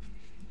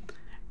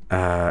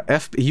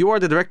 You are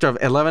the director of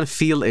 11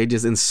 field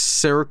agents in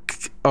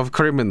Cirque of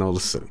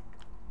Criminals.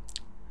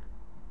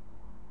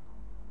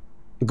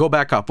 Go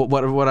back up.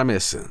 What I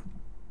miss?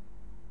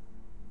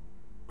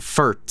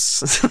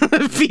 Furts.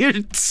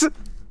 Furts.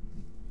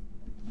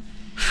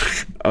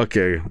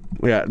 Okay.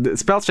 Yeah, the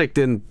spell check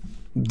didn't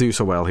do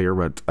so well here,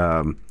 but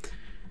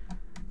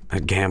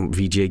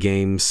VGA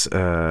games.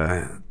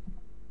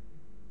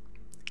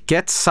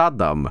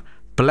 GETSADAM.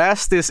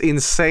 Blast this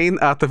insane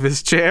out of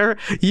his chair.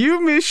 Your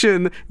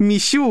mission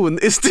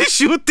is to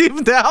shoot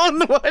him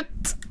down.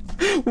 What?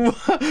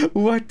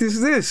 What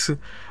is this?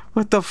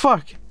 What the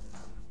fuck?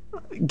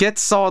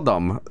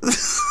 GETSADAM.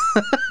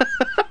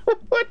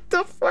 What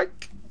the fuck?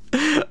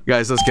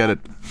 Guys, let's get it.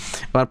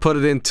 I'm gonna put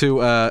it into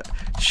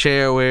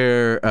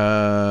shareware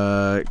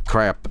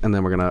crap, and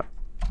then we're gonna.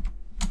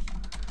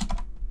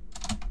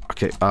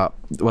 Okay. Well,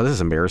 this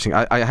is embarrassing.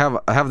 I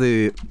have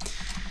the.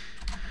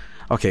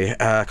 Okay,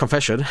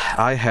 confession.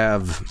 I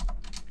have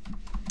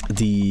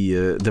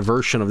the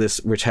version of this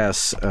which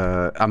has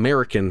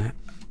American,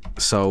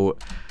 so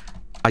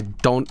I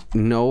don't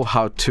know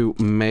how to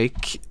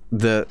make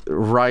the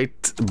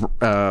right,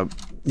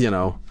 you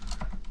know.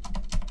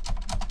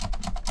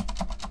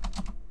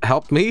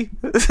 Help me,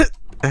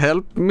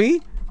 help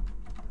me.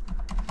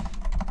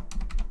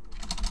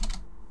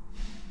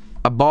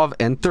 Above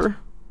enter.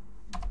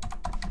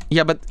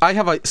 Yeah, but I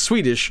have a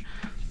Swedish.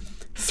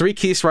 3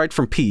 keys right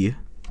from P.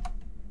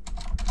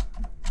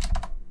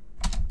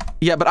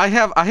 Yeah, but I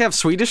have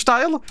Swedish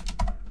style.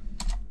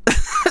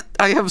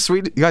 I have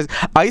Swedish, guys.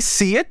 I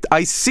see it.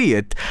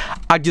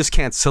 I just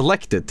can't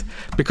select it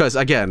because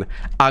again,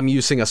 I'm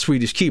using a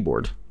Swedish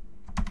keyboard.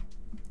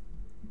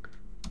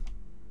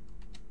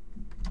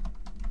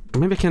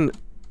 Maybe I can.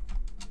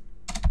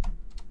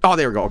 Oh,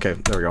 there we go. Okay,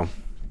 there we go.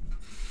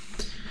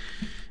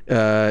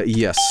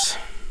 Yes.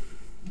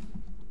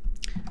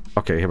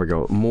 Okay, here we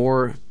go.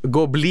 More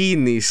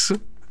Goblinis.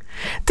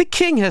 The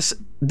king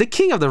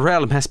of the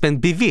realm has been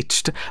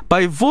bewitched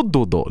by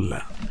voodoo doll.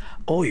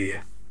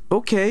 Oi.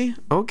 Okay,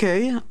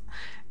 okay.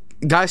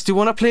 Guys, do you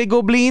want to play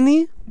Goblini?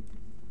 You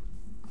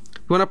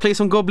want to play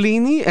some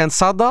Goblini and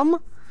Saddam?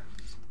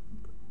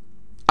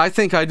 I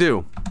think I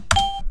do.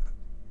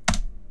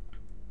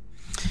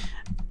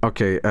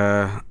 Okay,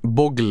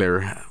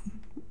 Bogler.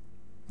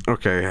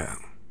 Okay.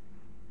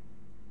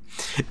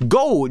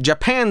 Go!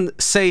 Japan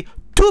say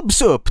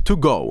tubes up to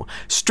go.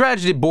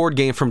 Strategy board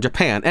game from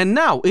Japan and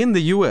now in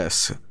the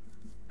US.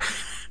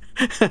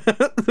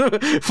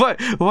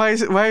 Why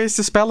is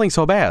the spelling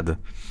so bad?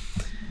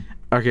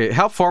 Okay,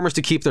 help farmers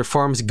to keep their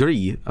farms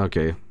green.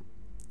 Okay.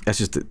 That's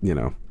just, you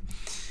know.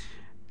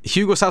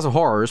 Hugo's House of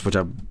Horrors, which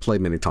I've played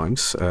many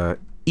times.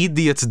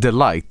 Idiot's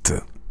Delight.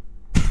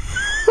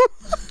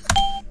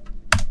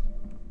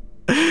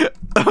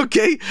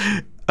 Okay.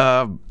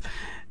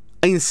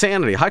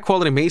 Insanity. High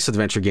quality maze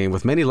adventure game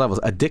with many levels.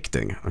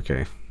 Addicting.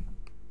 Okay.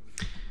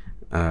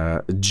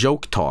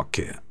 Joke Talk.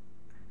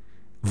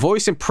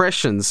 Voice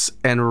impressions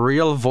and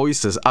real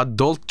voices.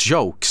 Adult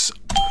jokes.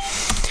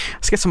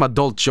 Let's get some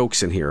adult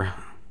jokes in here.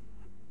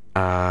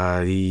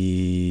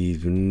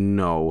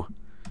 No.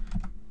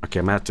 Okay,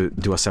 I'm gonna have to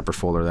do a separate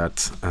folder of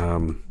that.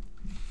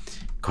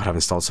 God, I've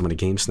installed so many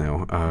games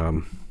now.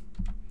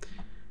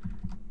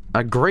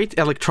 A great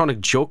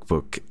electronic joke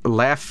book.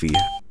 Laffy.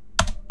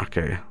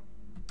 Okay.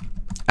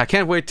 I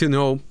can't wait to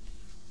know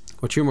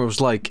what humor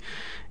was like,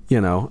 you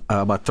know,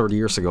 about 30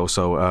 years ago.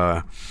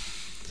 So,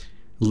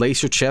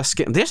 Laser Chess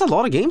game. There's a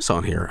lot of games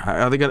on here.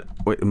 Are they gonna...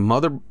 Wait,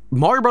 Mario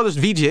Brothers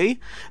VGA?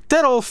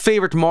 That old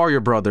favorite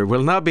Mario brother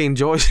will not be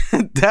enjoyed...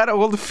 That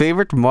old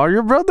favorite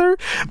Mario brother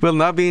will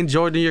not be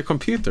enjoyed in your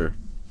computer.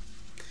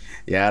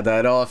 Yeah,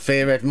 that old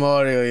favorite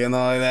Mario, you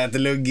know, that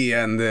Luggy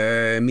and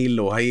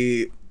Milo.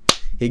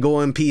 He go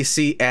on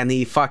PC and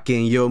he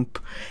fucking jump.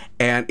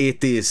 And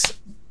it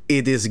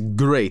is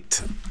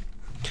great.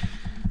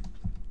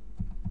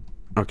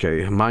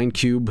 Okay,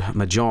 Minecube,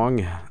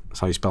 Mahjong.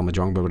 That's how you spell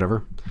Mahjong, but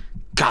whatever.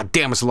 God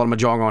damn, it's a lot of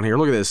Mahjong on here.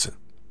 Look at this.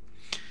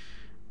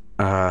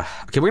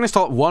 Okay, we're gonna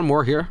install one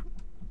more here.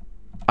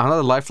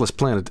 Another lifeless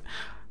planet.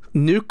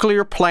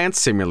 Nuclear plant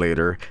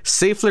simulator.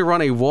 Safely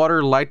run a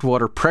light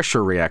water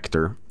pressure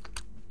reactor.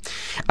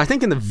 I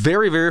think in the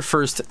very, very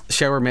first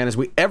ShareWare Madness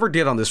we ever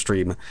did on this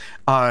stream,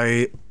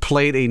 I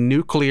played a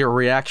nuclear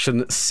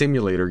reaction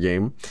simulator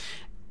game.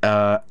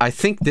 I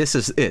think this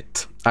is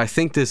it. I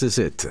think this is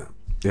it.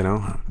 You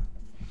know?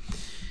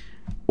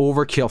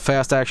 Overkill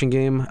fast action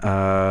game.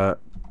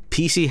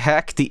 PC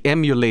hack the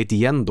emulate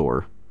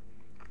Yendor.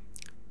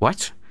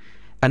 What?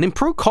 An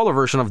improved color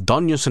version of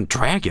Dungeons and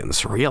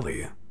Dragons,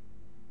 really?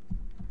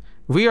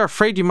 We are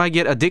afraid you might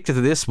get addicted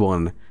to this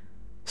one.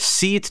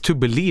 See it to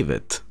believe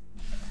it.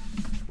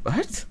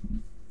 What?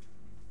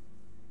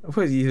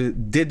 What, you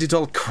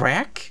digital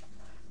crack?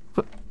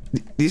 What,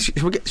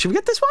 should we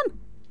get this one?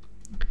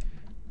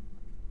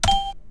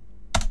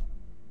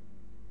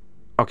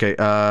 Okay,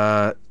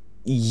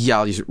 yeah,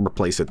 I'll just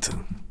replace it.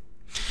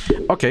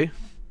 Okay,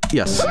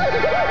 yes.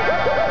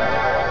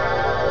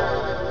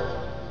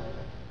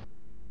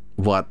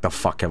 What the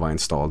fuck have I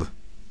installed?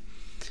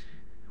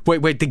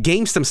 Wait, the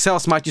games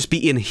themselves might just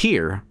be in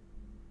here.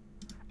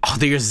 Oh,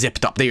 they are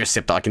zipped up.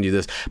 I can do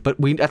this. But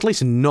we at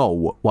least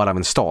know what I've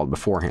installed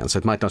beforehand, so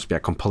it might not be a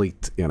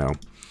complete, you know.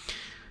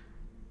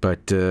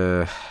 But,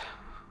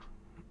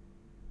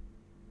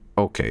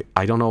 okay,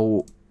 I don't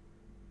know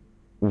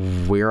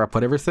where I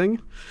put everything.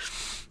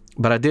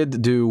 But I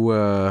did do,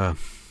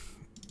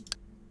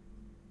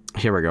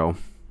 here we go.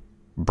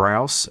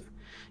 Browse.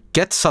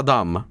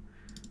 GETSADAM.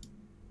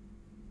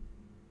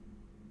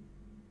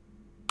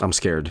 I'm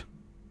scared.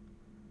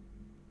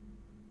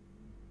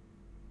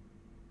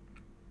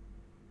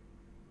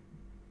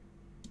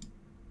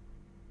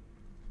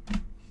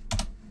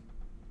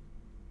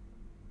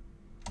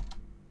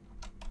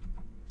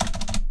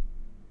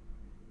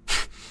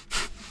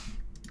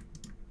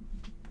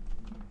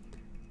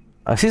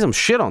 I see some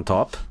shit on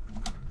top.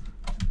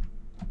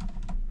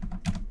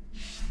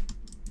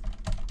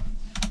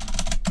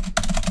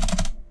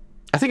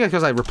 I think it's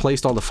because I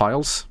replaced all the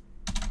files.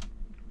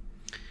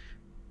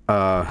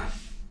 Not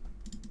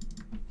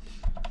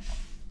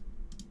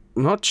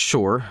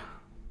sure.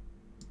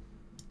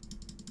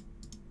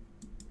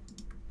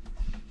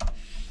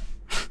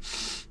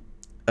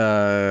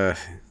 I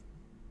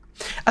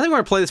think we're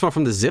gonna play this one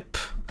from the zip.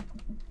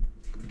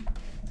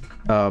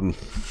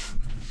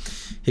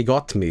 He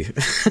got me.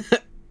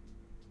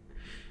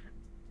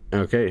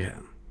 Okay.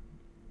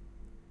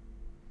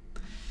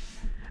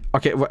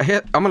 Okay, well,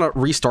 I'm gonna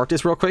restart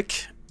this real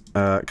quick.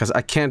 Because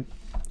I can't...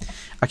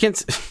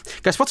 Guys,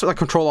 what's like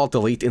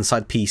Control-Alt-Delete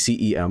inside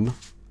PCEM?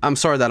 I'm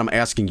sorry that I'm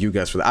asking you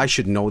guys for that. I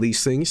should know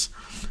these things.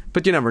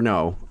 But you never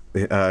know.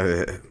 It's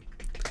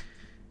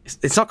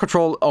not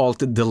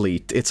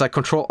Control-Alt-Delete. It's like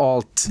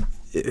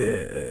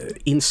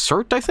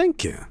Control-Alt-Insert, I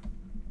think?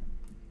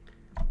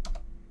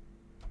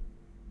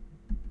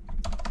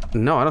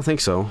 No, I don't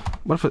think so.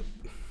 What if it...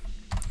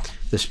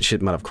 This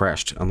shit might have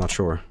crashed. I'm not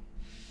sure.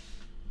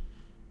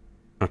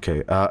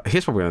 Okay,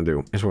 here's what we're gonna do.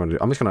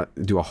 I'm just gonna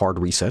do a hard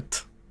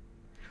reset.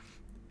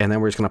 And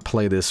then we're just gonna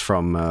play this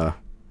from the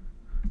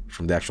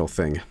actual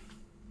thing.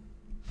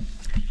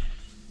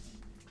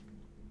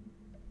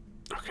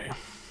 Okay.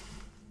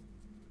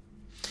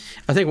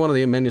 I think one of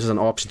the menus is an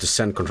option to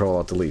send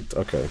Control-Alt-Delete.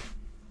 Okay.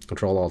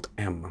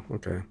 Control-Alt-M.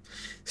 Okay.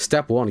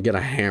 Step 1, get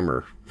a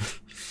hammer.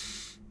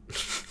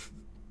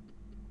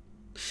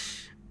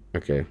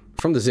 Okay.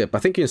 From the zip. I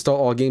think you install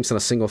all games in a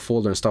single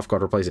folder and stuff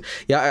got replaced.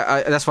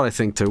 Yeah, that's what I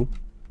think too.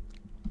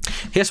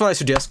 Here's what I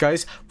suggest,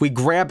 guys. We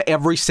grab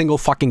every single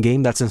fucking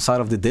game that's inside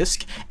of the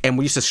disk, and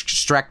we just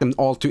extract them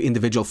all to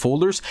individual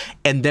folders,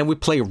 and then we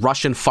play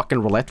Russian fucking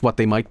roulette, what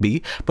they might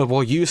be, but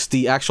we'll use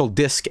the actual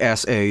disk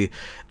as a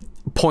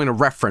point of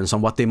reference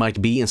on what they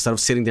might be, instead of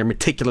sitting there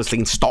meticulously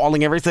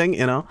installing everything,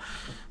 you know?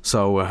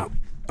 So,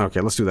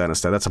 okay, let's do that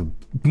instead. That's a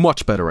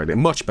much better idea.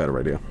 Much better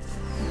idea.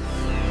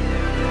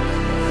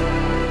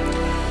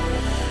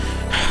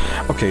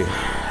 Okay,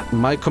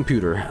 my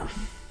computer.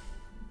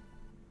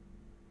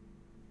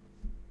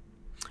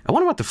 I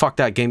wonder what the fuck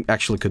that game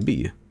actually could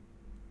be.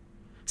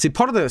 See,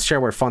 part of the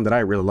shareware fun that I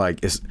really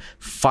like is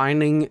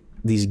finding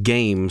these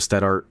games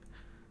that are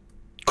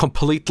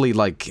completely,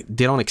 like,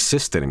 they don't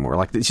exist anymore.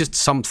 Like, it's just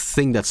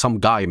something that some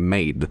guy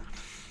made.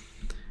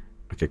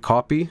 Okay,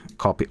 copy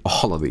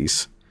all of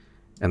these.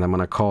 And I'm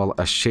gonna call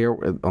a share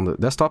on the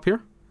desktop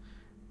here.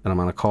 And I'm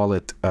gonna call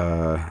it,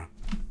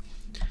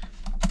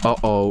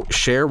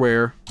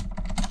 shareware.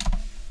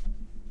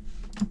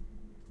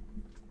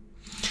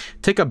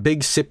 Take a big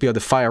sippy of the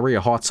fiery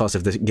hot sauce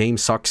if the game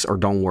sucks or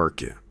don't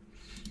work.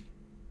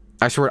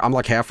 I swear, I'm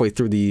like halfway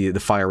through the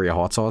fiery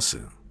hot sauce.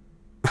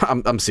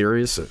 I'm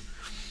serious.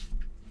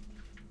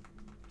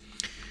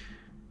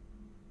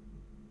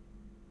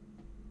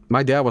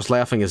 My dad was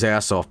laughing his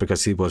ass off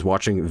because he was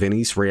watching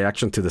Vinny's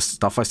reaction to the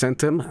stuff I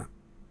sent him.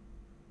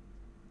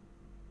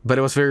 But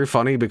it was very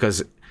funny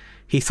because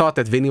he thought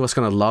that Vinny was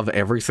gonna love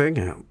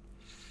everything.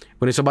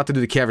 When he's about to do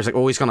the cover, he's like,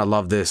 oh, he's gonna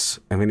love this.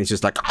 And Vinny's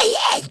just like,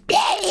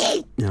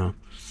 you know.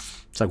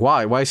 It's like,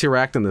 why? Why is he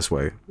reacting this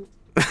way?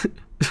 I'm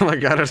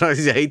like, I don't know,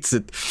 he hates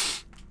it.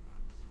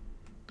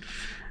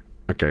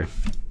 Okay.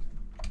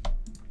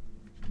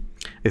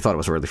 They thought it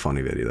was a really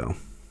funny video, though.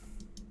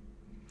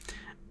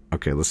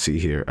 Okay, let's see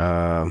here.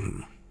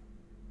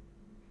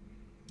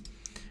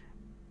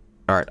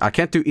 Alright, I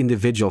can't do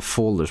individual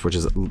folders, which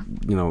is,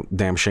 you know,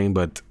 damn shame,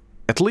 but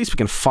at least we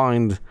can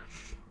find...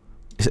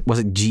 Was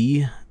it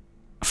G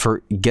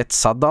for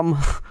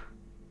GETSADAM?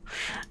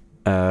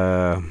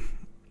 God,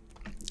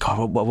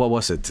 what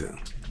was it?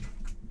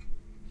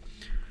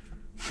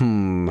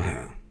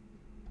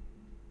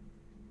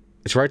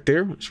 It's right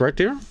there. It's right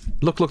there.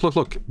 Look.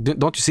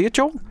 Don't you see it,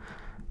 Joel?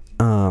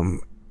 Oh,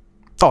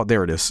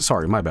 there it is.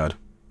 Sorry, my bad.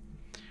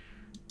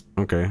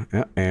 Okay,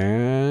 yeah,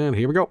 and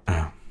here we go.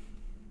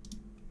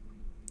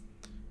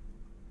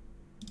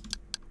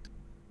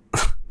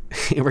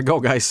 Here we go,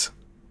 guys.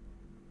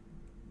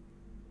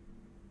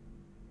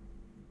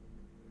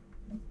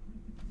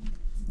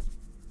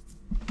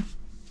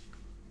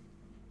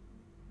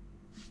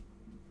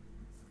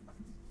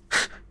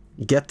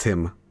 Get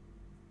him.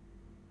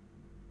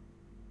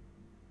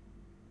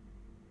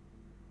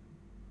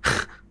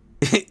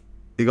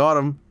 You got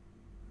him.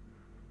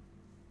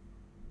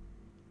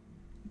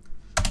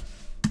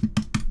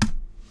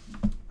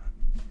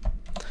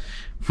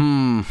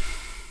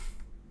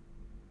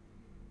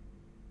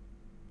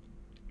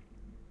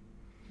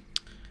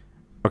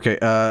 Okay,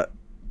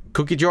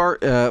 Cookie Jar,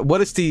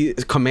 what is the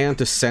command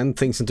to send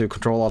things into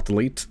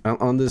Control-Alt-Delete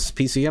on this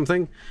PCM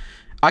thing?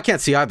 I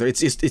can't see either.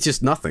 It's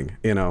just nothing,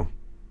 you know.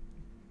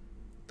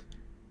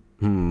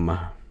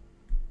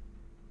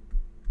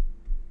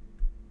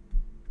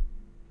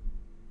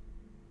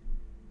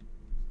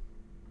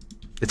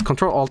 It's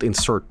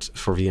Control-Alt-Insert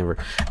for VMware.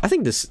 I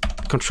think this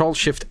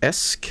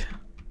Control-Shift-esque...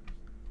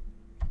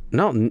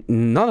 No,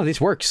 none of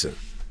these works.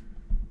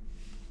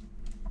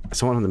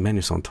 It's one of the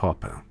menus on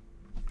top.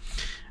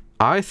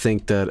 I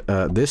think that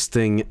this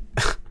thing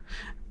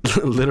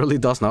literally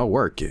does not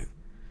work.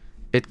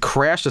 It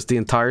crashes the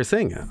entire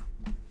thing.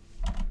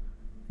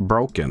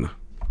 Broken.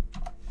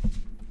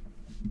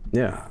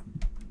 Yeah.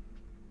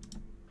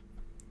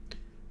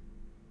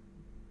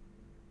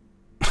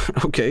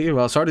 Okay,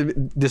 well, sorry to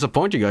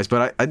disappoint you guys,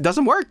 but it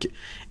doesn't work.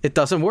 It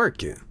doesn't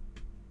work.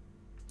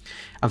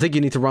 I think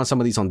you need to run some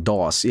of these on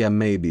DOS. Yeah,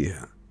 maybe.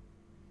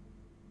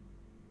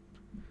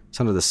 It's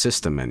under the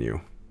system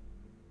menu.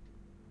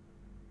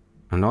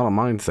 And not a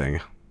mine thing.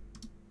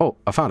 Oh,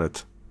 I found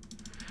it.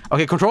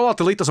 Okay,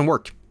 Control-Alt-Delete doesn't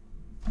work.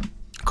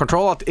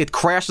 Control-Alt, it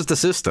crashes the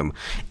system.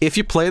 If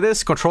you play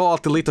this,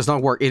 Control-Alt-Delete does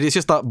not work. It is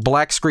just a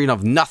black screen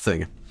of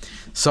nothing.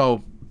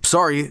 So,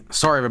 sorry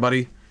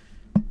everybody.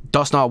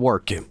 Does not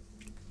work.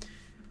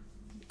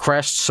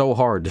 Crashed so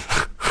hard.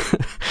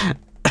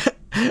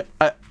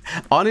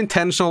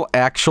 Unintentional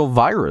actual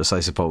virus, I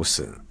suppose.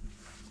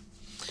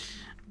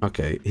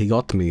 Okay, he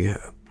got me.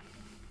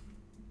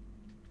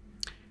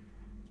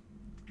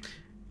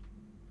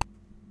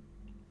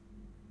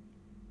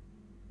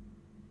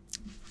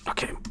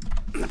 Okay,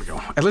 there we go.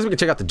 At least we can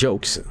check out the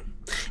jokes.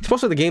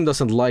 Suppose that the game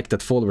doesn't like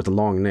that folder with a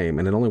long name,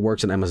 and it only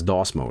works in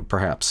MS-DOS mode.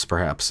 Perhaps.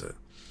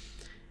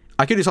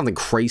 I could do something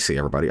crazy,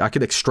 everybody. I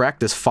could extract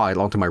this file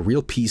onto my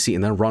real PC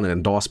and then run it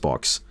in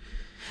DOSBox.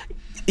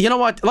 You know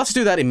what? Let's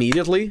do that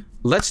immediately.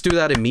 Let's do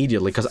that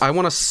immediately, because I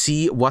want to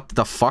see what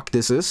the fuck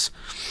this is.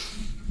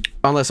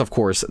 Unless, of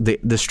course,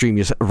 the stream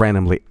just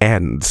randomly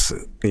ends,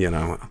 you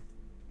know.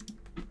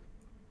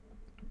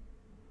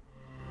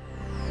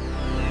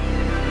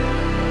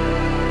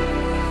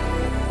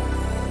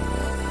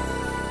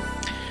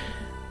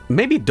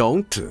 Maybe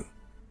don't.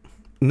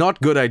 Not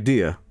good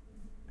idea.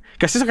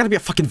 Guys, this is not gonna be a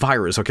fucking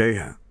virus,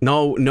 okay?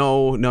 No.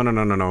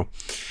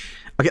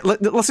 Okay,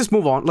 let's just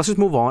move on. Let's just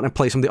move on and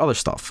play some of the other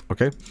stuff,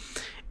 okay?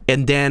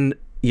 And then,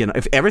 you know,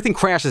 if everything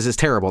crashes is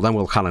terrible, then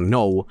we'll kind of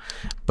know.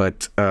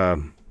 But,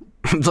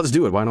 let's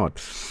do it. Why not?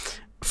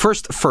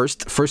 First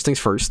things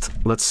first.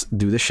 Let's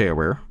do the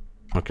shareware.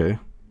 Okay.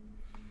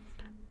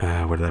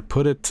 Where did I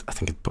put it? I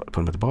think I put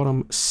them at the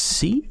bottom.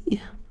 C?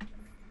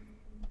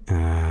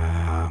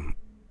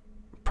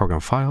 Program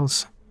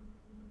files.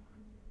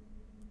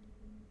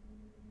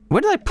 Where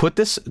did I put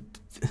this?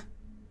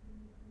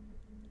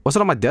 Was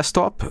it on my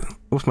desktop? It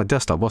was my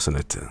desktop, wasn't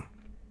it?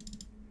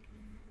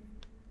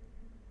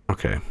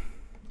 Okay.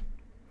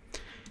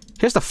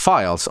 Here's the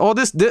files. Oh,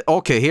 this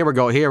okay, here we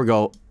go. There we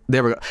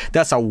go.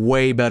 That's a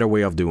way better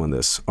way of doing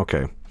this.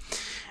 Okay.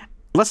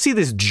 Let's see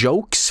these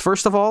jokes,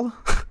 first of all.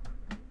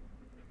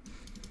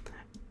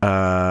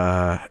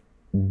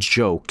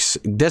 Jokes.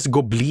 There's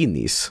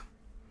Goblinis.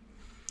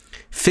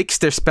 Fix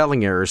their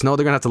spelling errors. No,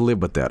 they're gonna have to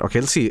live with that. Okay,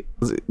 let's see.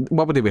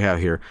 What do we have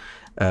here?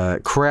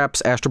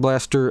 Craps,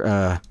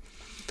 Astroblaster,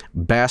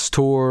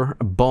 Bastor,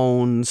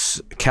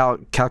 Bones,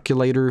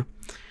 Calculator,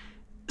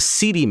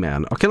 CD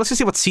Man. Okay, let's just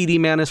see what CD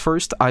Man is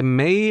first. I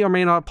may or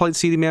may not have played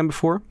CD Man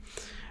before.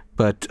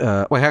 But,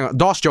 wait, hang on.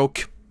 DOS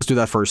joke. Let's do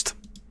that first.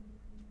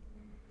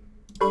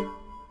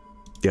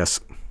 Yes.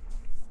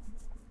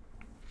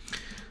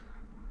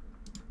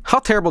 How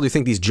terrible do you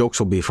think these jokes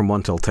will be from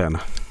 1 till 10?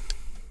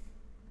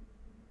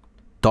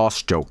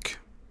 DOS joke.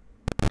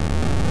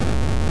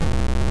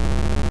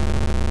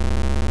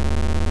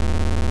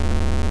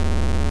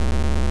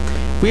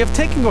 We have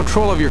taken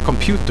control of your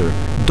computer.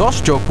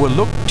 DOS joke will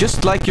look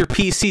just like your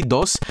PC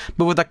does,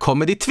 but with a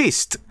comedy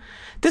twist.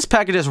 This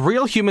package has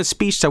real human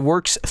speech that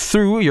works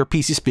through your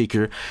PC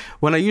speaker.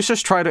 When a user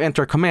tries to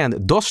enter a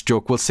command, DOS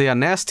joke will say a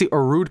nasty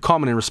or rude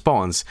comment in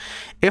response.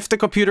 If the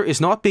computer is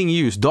not being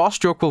used, DOS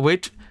joke will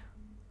wait.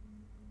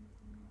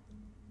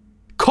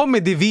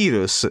 Comedy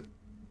virus.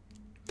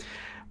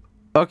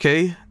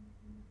 Okay.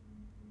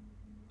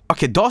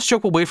 Okay, DOS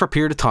joke will wait for a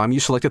period of time.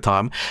 You select the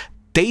time.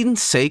 Then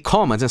say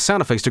comments and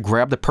sound effects to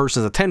grab the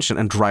person's attention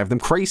and drive them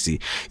crazy.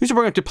 Use the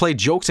program to play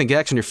jokes and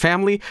gags on your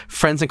family,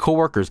 friends, and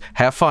co-workers.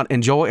 Have fun,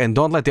 enjoy, and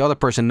don't let the other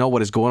person know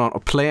what is going on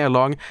or play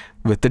along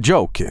with the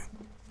joke.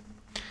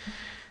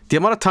 The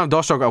amount of time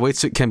Dogstrok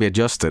awaits can be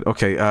adjusted.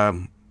 Okay,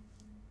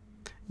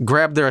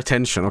 grab their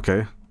attention,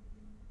 okay.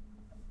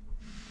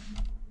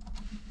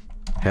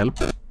 Help.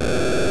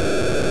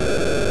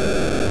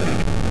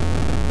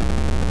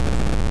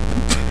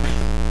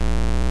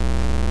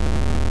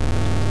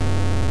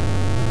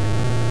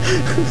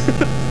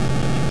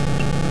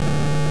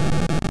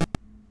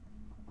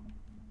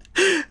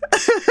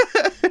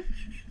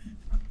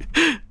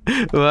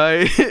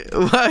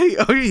 Why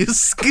are you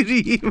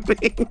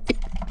screaming?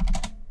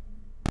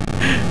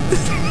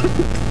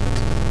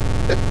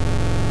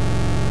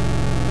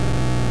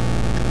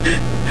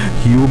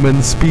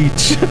 Human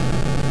speech.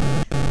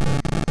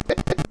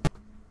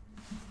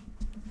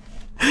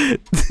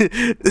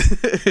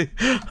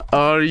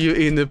 Are you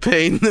in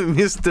pain,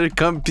 Mr.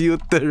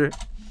 Computer?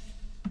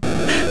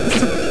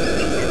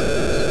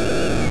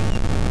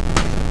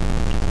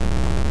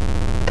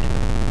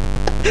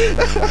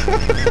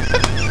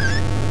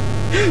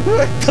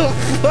 What the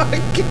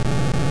fuck?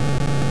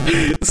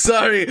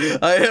 Sorry,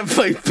 I have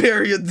my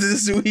period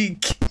this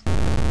week.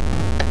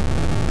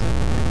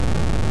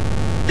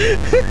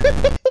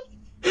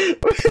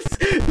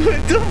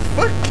 What the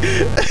fuck?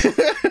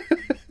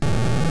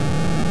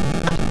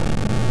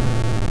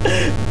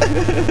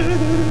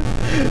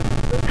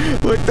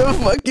 What the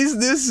fuck is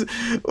this?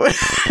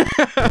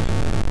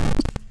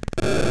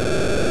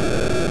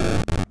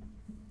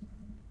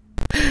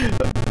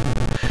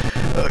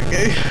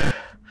 Okay.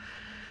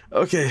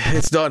 Okay,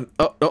 it's done.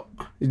 Oh, no.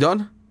 You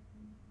done?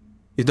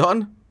 You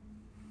done?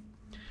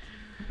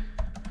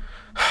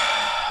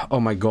 Oh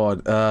my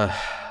god.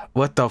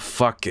 What the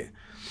fuck?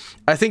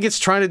 I think it's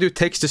trying to do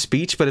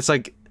text-to-speech, but it's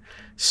like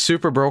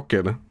super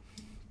broken.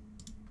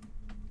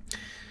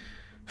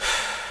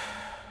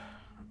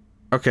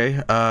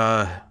 Okay,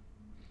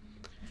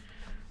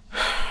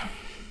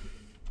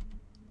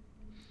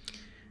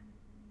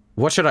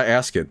 what should I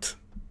ask it?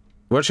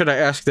 What should I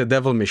ask the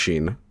devil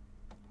machine?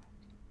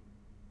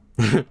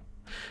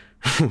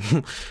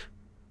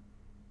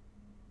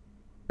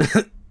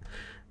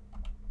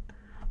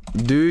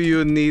 Do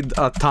you need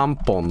a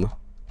tampon?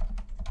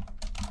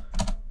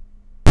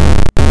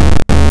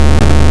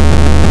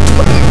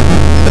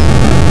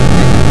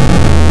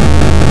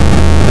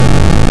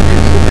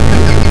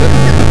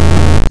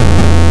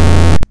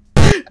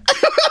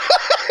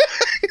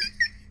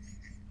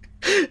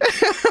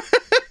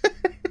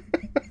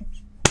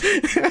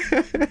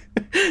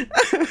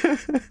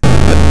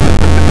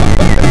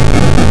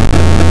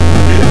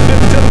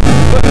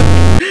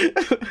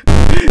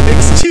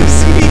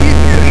 Excuse me.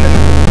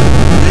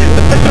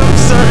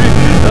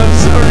 I'm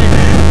sorry.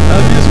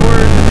 I'm just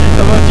worried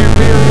about your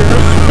period.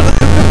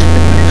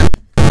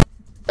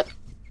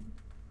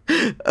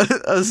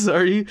 I'm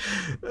sorry.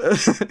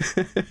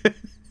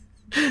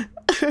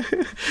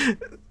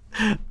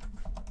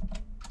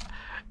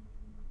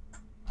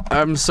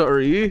 I'm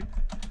sorry.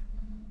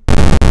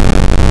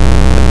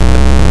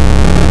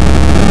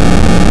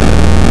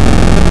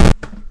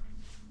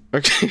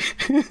 Okay.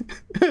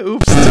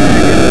 Oops.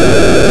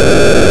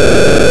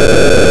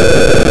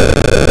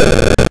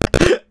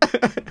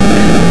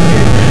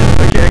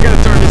 Okay,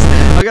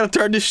 I gotta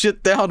turn this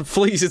shit down,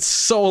 please. It's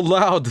so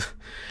loud.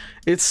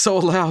 It's so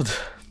loud.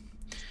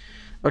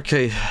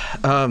 Okay,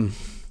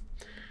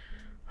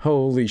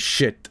 holy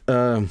shit.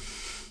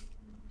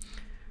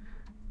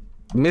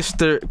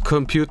 Mr.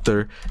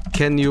 Computer,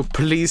 can you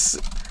please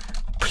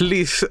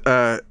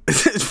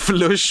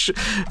flush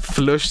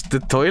the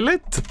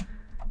toilet?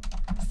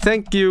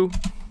 Thank you.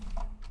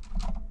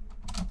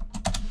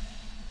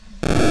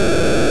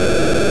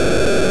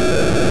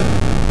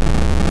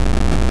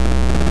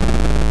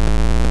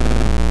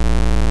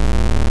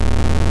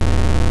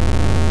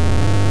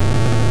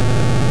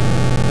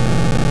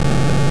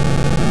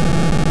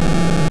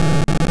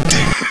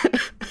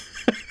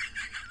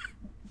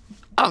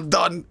 I'm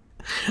done.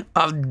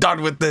 I'm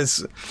done with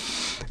this.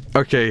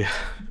 Okay.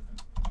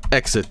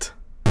 Exit.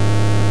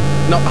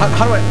 No,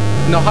 how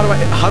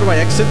do I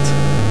exit?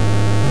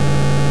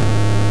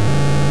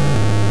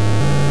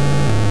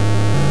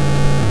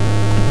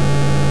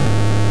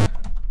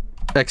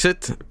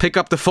 Exit. Pick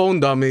up the phone,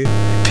 dummy.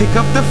 Pick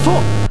up the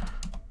phone.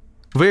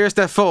 Where's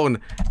that phone?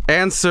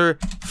 Answer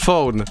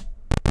phone.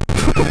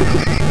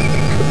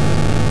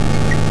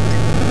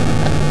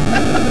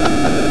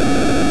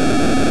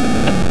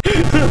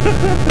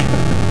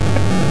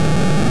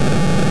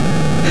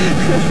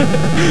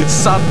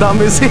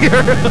 Saddam is here.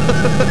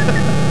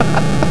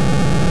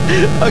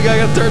 Okay, I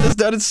gotta turn this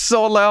down. It's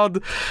so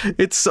loud.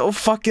 It's so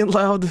fucking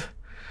loud.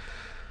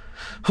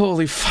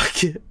 Holy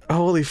fuck it.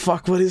 Holy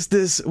fuck, what is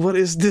this? What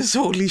is this?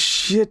 Holy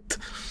shit.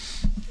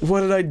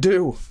 What did I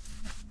do?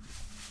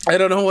 I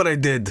don't know what I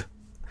did.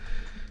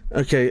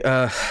 Okay,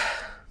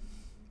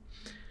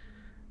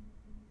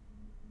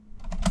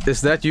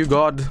 is that you,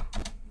 God?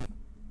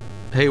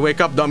 Hey,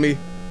 wake up, dummy.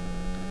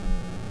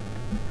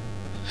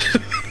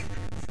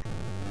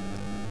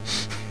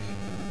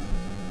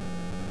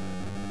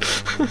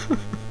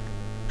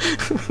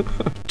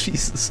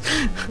 Jesus.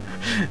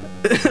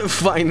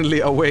 Finally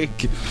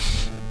awake.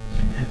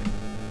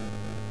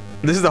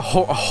 This is a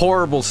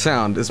horrible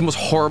sound. It's the most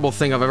horrible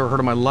thing I've ever heard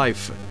in my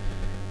life.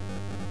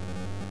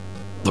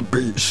 The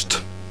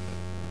beast.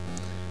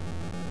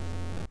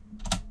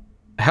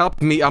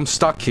 Help me, I'm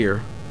stuck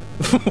here.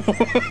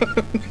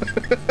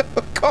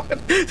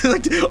 God, it's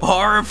like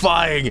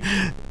horrifying.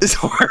 It's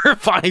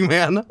horrifying,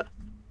 man.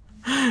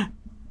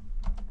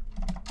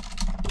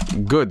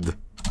 Good.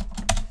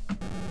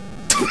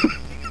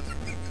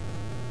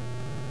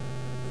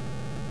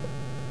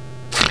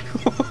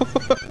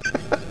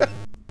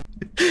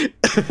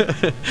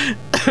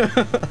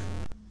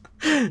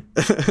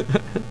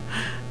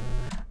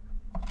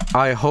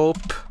 I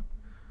hope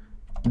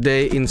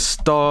they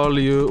install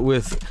you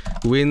with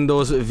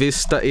Windows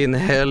Vista in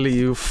hell,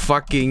 you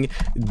fucking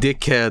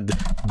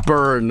dickhead.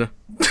 Burn.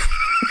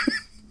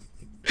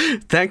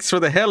 Thanks for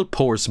the help,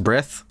 horse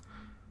breath.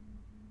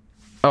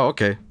 Oh,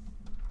 okay.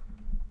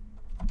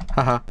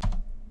 Haha.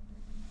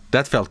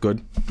 That felt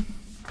good.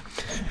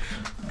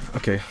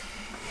 Okay.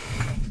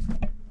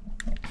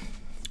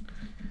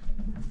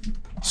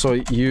 So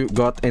you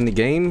got any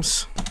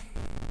games?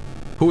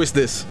 Who is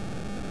this?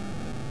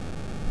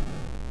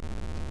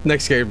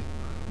 Next game.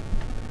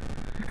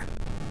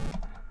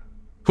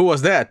 Who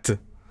was that?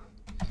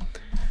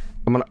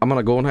 I'm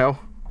gonna go now.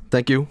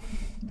 Thank you.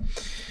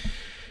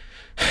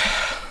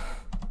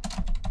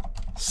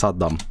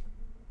 Saddam.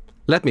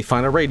 Let me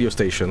find a radio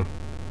station.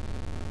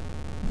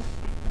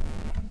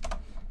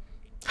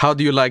 How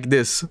do you like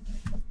this?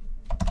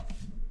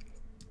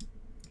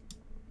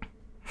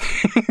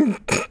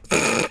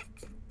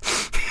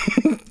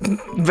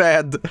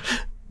 Bad.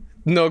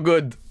 No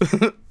good.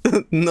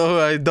 No,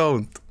 I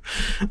don't.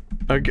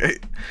 Okay.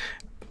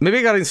 Maybe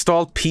I gotta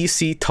install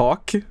PC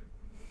Talk.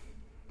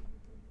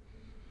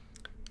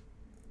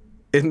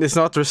 It's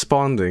not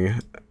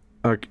responding.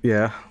 Okay,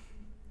 yeah.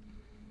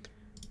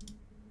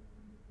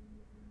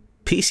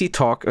 PC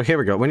Talk. Oh, here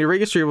we go. When you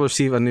register, you will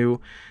receive a new...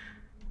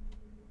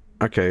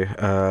 Okay,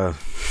 I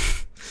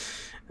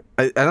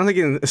don't think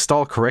it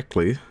installed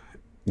correctly.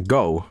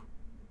 Go.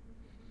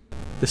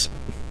 This...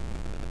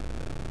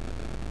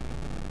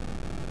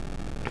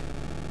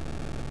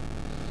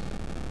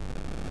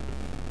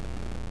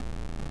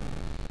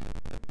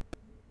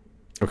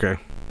 Okay.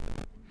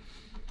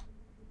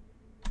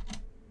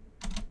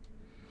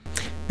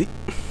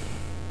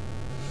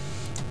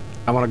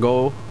 I wanna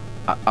go.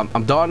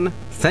 I'm done.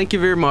 Thank you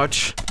very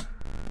much.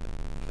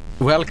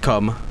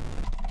 Welcome.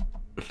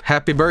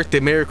 Happy birthday,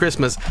 Merry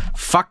Christmas.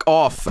 Fuck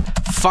off.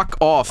 Fuck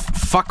off.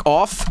 Fuck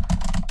off.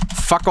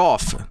 Fuck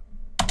off.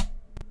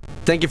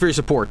 Thank you for your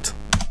support.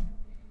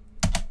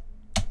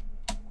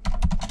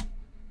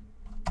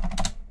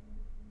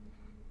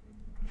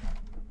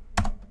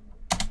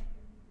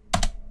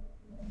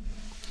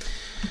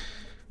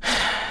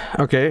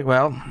 Okay,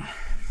 well,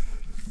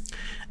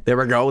 there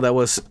we go. That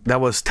was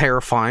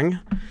terrifying,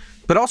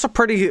 but also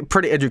pretty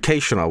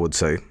educational, I would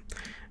say.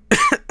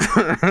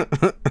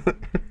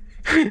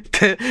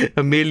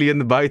 A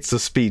million bytes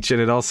of speech, and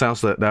it all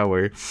sounds that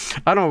way.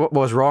 I don't know what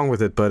was wrong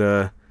with it,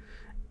 but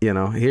you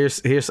know,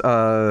 here's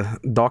a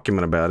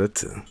document about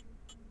it.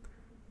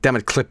 Damn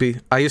it, Clippy!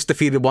 I used to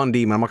feed it one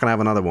demon. I'm not gonna have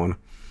another one.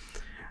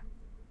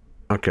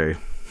 Okay.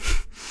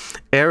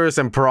 Errors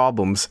and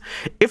problems.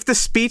 If the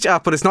speech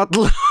output is not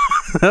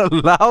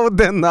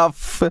loud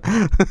enough.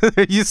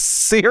 Are you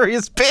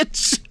serious,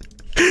 bitch?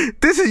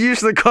 This is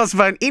usually caused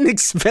by an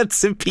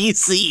inexpensive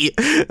PC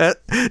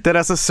that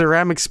has a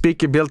ceramic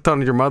speaker built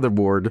on your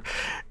motherboard.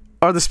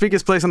 Are the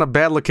speakers placed on a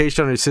bad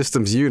location on your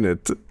system's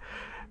unit?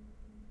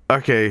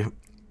 Okay.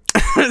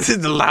 This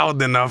is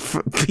loud enough.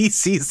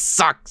 PC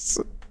sucks.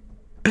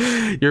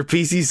 Your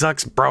PC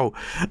sucks, bro.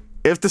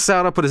 If the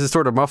sound output is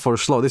distorted, muffled, or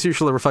slow, this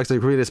usually reflects that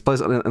your computer is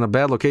placed in a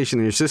bad location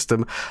in your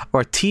system,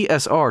 or a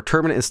TSR,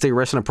 terminate and stay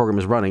resonant program,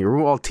 is running.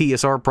 Remove all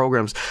TSR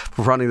programs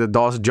for running the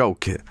DOS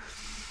joke.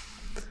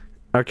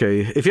 Okay,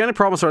 if you have any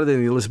problems other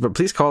than you listen, but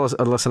please call us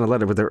or send a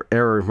letter with their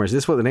error information.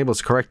 This will enable us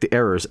to correct the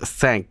errors.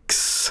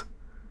 Thanks.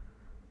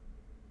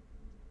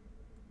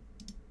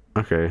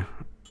 Okay.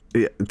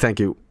 Yeah, thank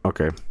you.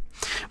 Okay.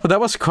 Well, that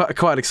was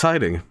quite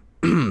exciting.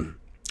 That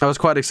was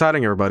quite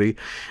exciting, everybody.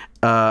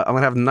 I'm gonna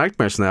have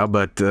nightmares now,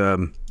 but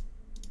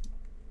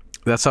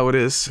that's how it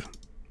is.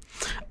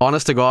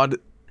 Honest to God,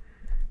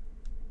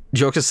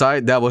 jokes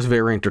aside, that was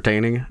very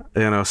entertaining.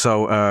 You know,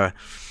 so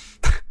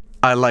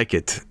I like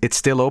it. It's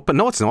still open.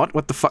 No, it's not.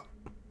 What the fuck?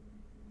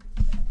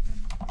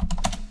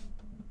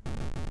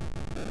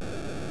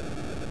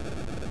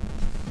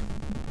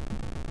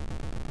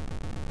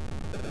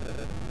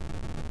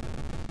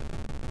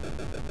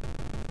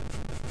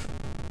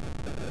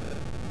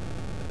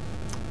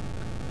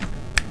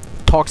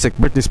 Toxic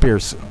Britney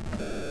Spears.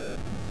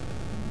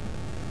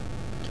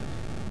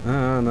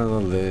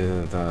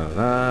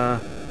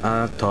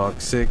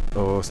 Toxic,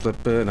 oh,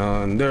 slipping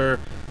under.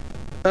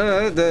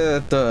 Hey,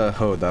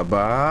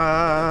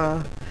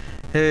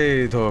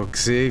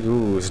 toxic,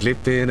 oh,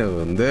 slipping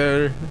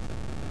under.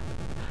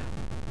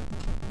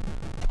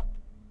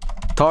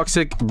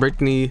 Toxic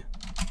Britney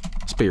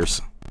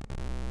Spears.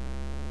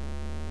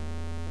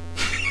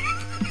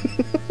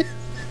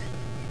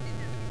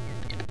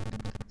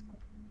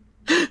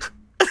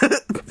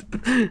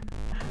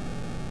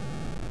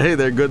 Hey,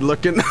 they're good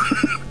looking.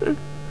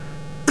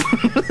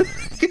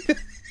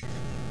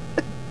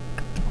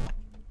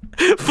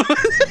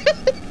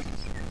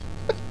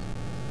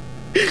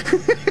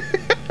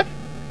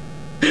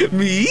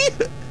 Me?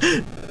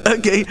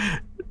 Okay.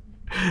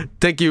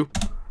 Thank you.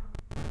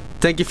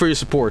 Thank you for your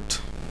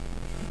support.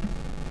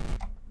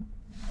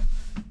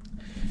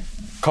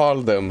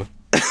 Call them.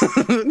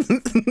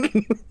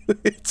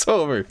 It's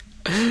over.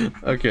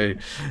 Okay.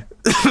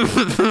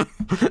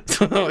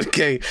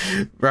 Okay.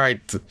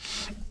 Right.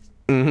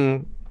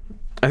 Mm-hmm.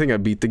 I think I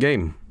beat the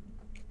game.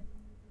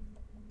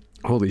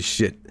 Holy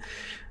shit.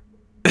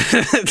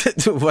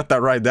 What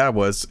that ride that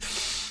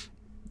was.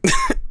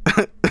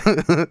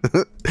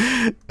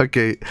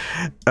 Okay.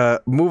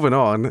 Moving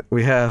on.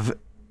 We have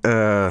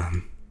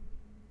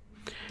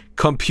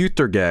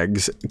computer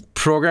gags.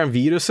 Program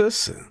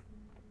Beauties.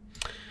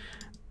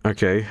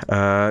 Okay.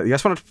 You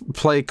guys want to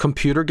play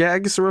computer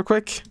gags real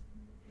quick?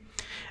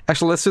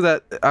 Actually, let's do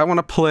that. I want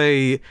to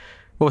play...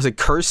 What was it?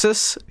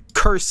 Curses?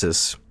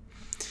 Curses.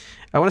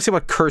 I want to see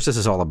what Curses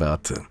is all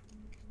about.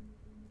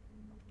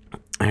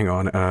 Hang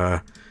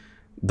on.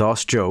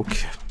 DOS joke.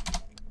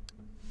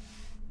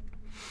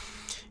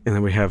 And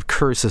then we have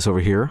Curses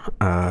over here.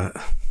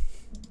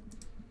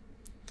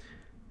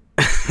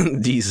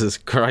 Jesus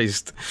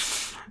Christ.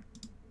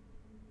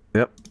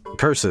 Yep.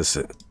 Curses.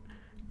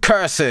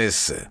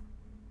 Curses!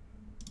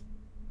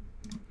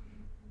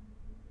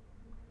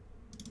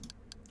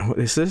 What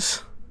is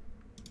this?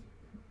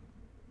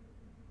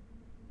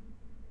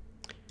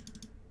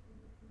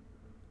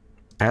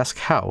 Ask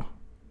how.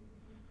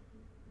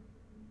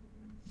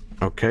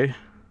 Okay.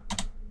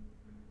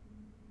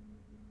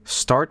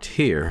 Start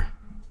here.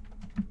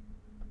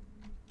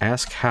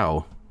 Ask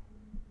how.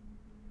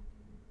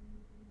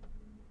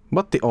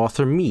 What the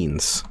author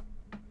means.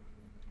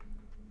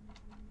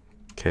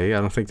 Okay,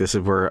 I don't think this is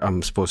where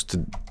I'm supposed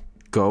to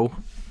go.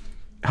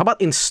 How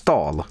about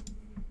install?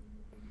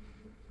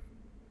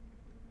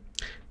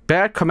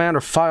 Bad command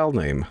or file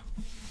name.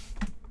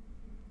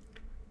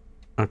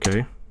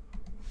 Okay.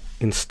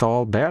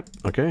 Install bad.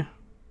 Okay.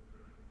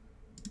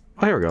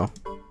 Oh, here we go.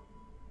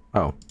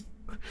 Oh.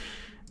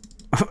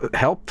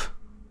 Help.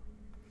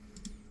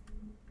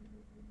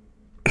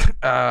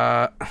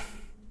 I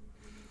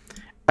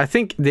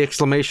think the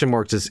exclamation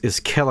marks is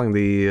killing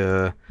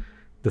the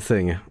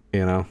thing,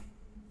 you know.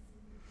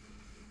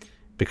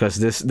 Because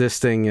this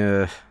thing,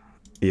 you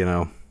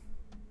know.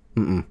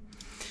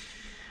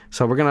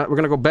 So we're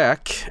gonna go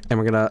back and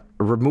we're gonna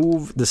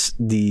remove the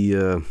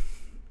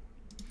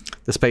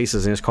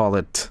spaces and just call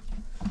it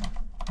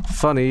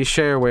funny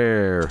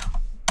shareware.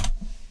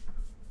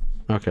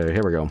 Okay,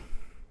 here we go.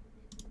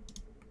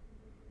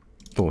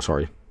 Oh,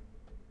 sorry.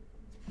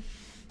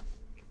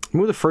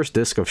 Move the first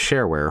disk of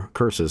shareware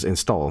curses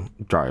install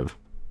drive.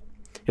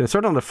 And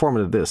insert on the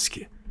formatted disk.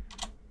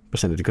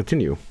 Percentage to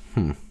continue.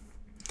 I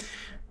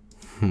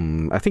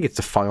think it's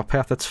the file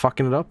path that's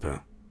fucking it up.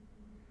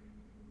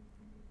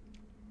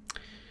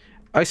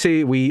 I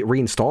say we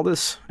reinstall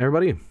this,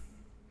 everybody.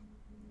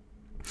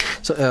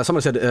 So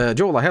someone said,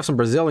 Joel, I have some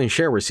Brazilian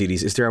shareware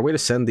CDs. Is there a way to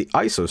send the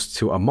ISOs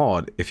to a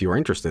mod if you are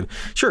interested?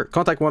 Sure,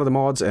 contact one of the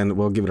mods and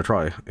we'll give it a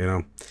try, you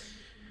know.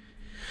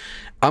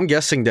 I'm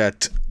guessing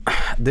that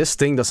this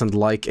thing doesn't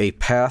like a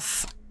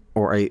path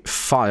or a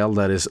file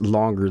that is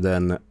longer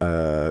than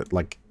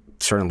like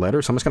certain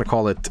letters. So I'm just gonna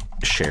call it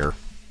share.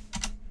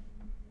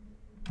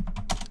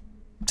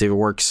 See if it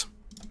works.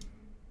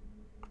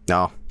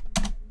 No.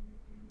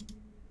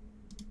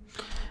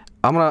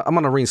 I'm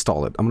gonna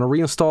reinstall it. I'm gonna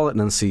reinstall it and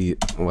then see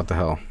what the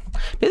hell.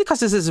 Maybe because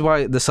this is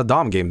why the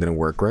Saddam game didn't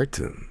work, right?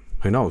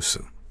 Who knows?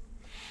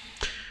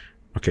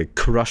 Okay,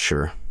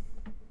 Crusher.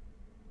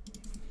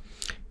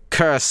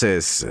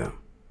 Curses.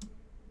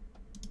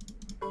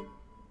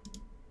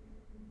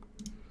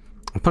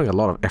 I'm putting a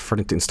lot of effort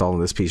into installing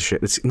this piece of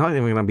shit. It's not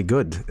even gonna be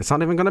good. It's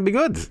not even gonna be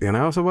good, you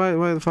know? So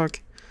why the fuck?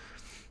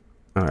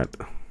 Alright.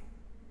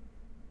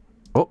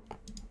 Oh.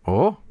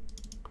 Oh.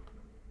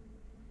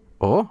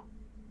 Oh.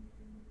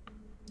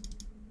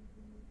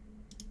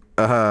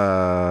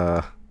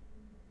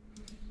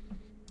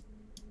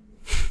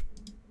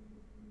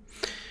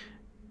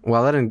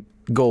 Well, that didn't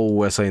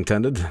go as I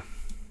intended.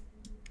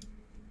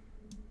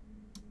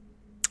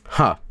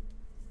 Huh.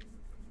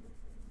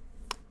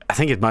 I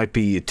think it might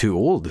be too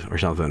old or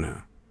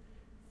something.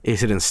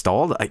 Is it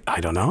installed?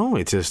 I don't know.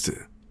 It's just...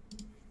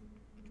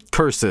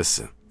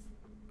 Curses.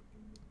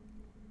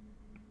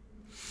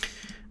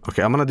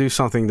 Okay, I'm gonna do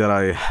something that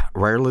I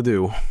rarely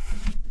do.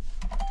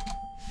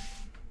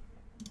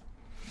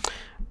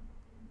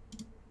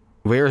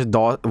 Where's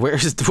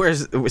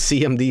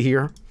CMD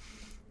here?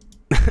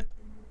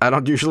 I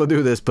don't usually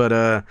do this, but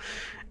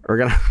we're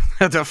gonna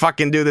have to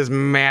fucking do this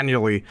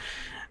manually.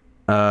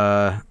 Do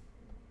I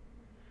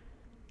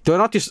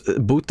not just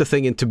boot the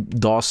thing into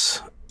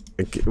DOS,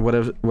 like,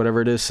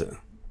 whatever it is?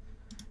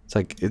 It's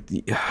like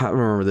I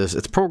remember this.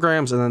 It's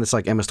programs, and then it's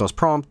like MS-DOS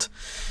prompt,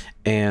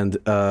 and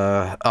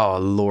oh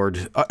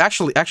lord.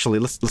 Actually,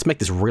 let's make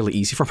this really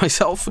easy for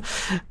myself.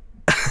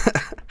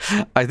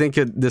 I think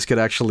this could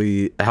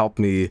actually help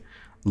me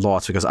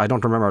lots because I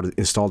don't remember how to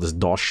install this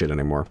DOS shit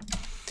anymore.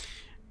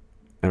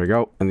 There we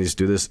go, and you just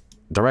do this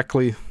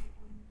directly.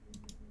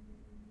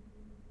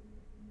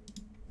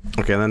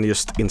 Okay, and then you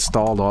just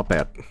install the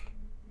op-ed.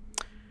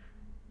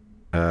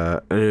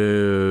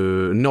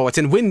 No, it's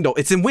in Windows.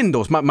 It's in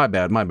Windows. My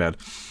bad.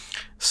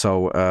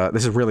 So,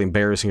 this is really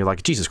embarrassing. You're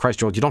like, Jesus Christ,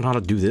 Joel, you don't know how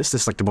to do this?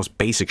 This is like the most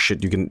basic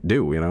shit you can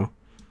do, you know?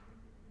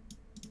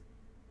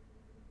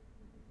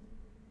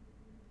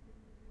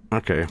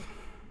 Okay.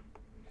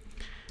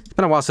 It's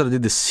been a while since I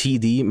did the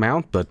CD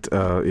mount, but,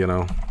 you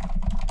know.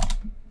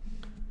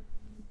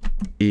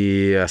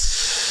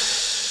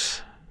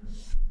 Yes.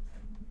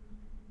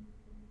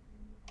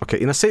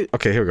 Okay,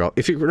 okay, here we go.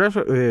 If you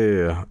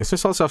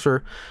install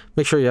software,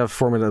 make sure you have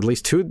formatted at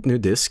least 2 new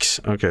disks.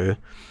 Okay.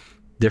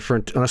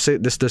 Different. Let's say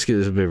this disk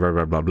is blah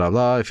blah blah blah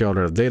blah. If you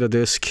order a data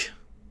disk, you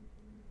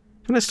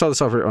can install the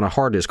software on a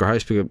hard disk or high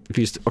speed.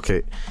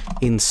 Okay,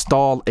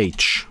 install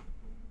H.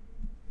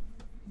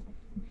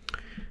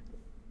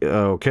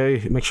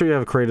 Okay, make sure you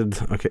have created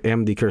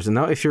AMD cursor.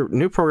 Now, if your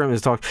new program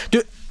is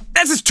dude,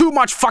 this is too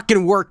much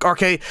fucking work.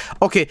 Okay,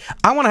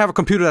 I want to have a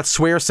computer that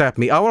swears at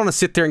me. I want to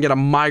sit there and get a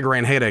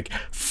migraine headache.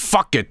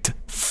 Fuck it.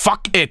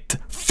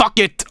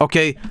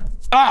 Okay.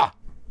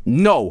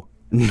 No.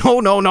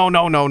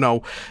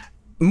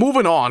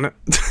 Moving on.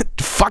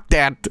 Fuck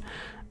that.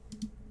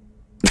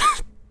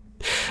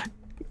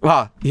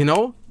 You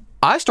know,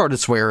 I started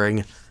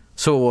swearing,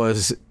 so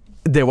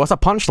there was a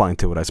punchline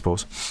to it, I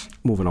suppose.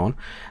 Moving on.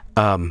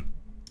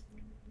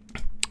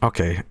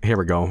 Okay, here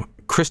we go.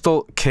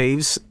 Crystal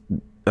Caves,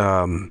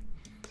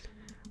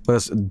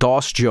 was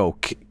DOS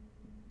joke,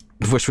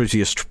 which we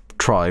just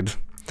tried.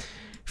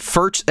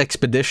 Farts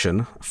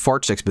Expedition,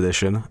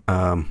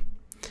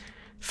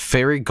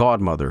 Fairy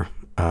Godmother,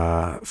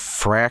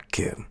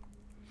 Frack.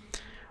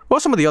 What are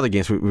some of the other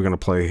games we're gonna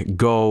play?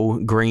 Go,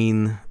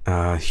 Green,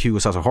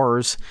 Hugo's House of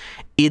Horrors,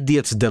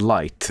 Idiot's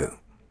Delight,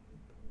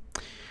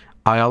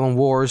 Island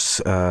Wars,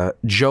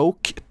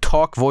 Joke,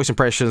 Talk, Voice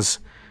Impressions.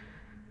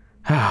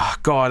 Ah,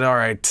 God,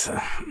 alright.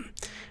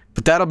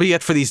 But that'll be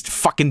it for these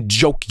fucking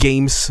joke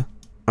games.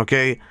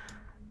 Okay?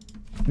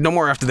 No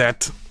more after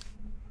that.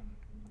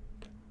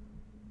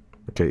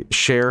 Okay,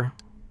 share.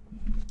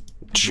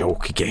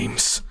 Joke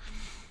games.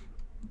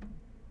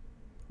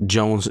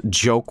 Jones,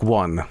 Joke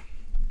 1.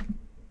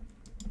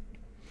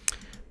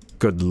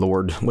 Good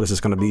lord, what is this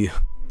gonna be?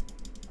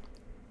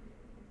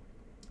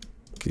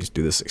 Please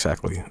do this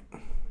exactly.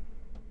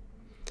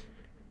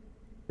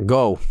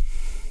 Go.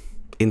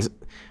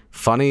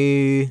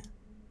 Funny.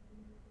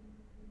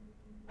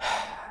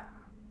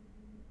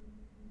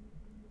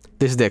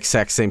 This is the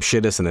exact same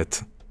shit, isn't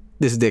it?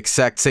 This is the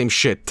exact same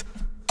shit.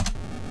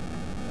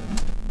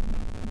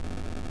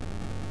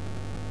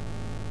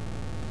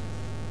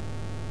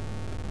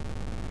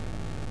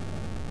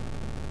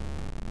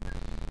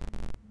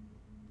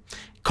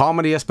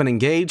 Comedy has been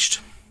engaged.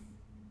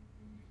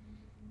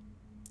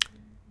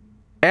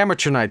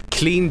 Amateur night,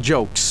 clean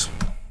jokes.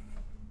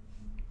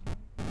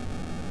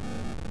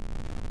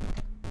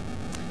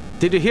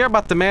 Did you hear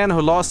about the man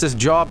who lost his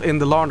job in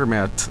the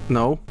laundromat?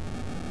 No.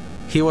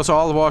 He was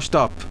all washed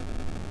up.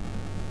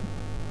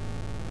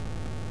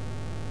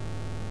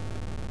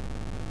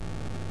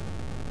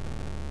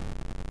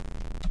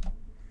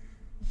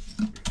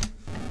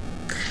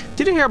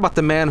 Did you hear about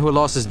the man who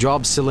lost his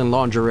job selling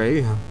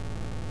lingerie?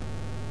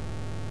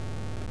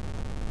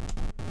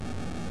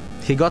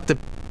 He got the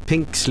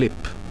pink slip.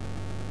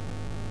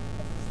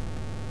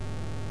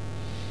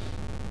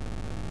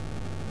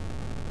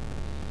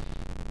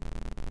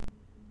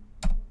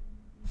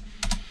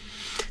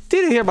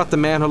 Did you hear about the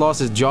man who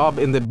lost his job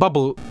in the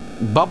bubble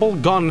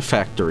gun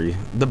factory?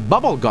 The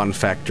bubble gun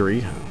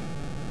factory.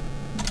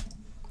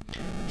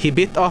 He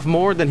bit off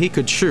more than he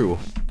could chew.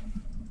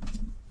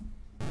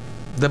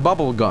 The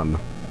bubble gun.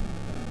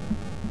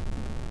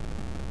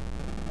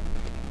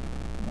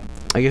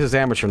 I guess it's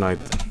amateur night.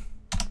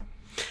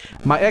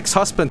 My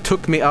ex-husband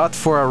took me out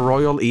for a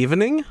royal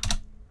evening.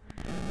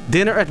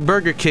 Dinner at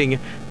Burger King,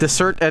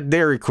 dessert at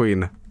Dairy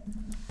Queen.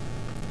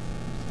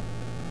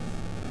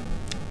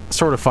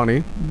 Sort of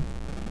funny.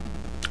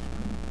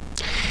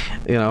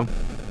 You know.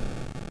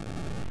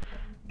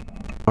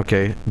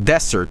 Okay,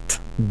 dessert.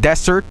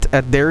 Dessert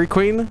at Dairy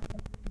Queen?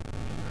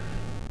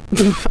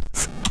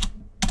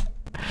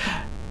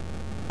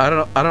 I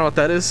don't know what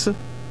that is.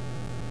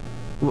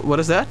 What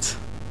is that?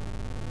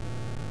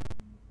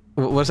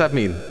 What does that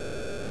mean?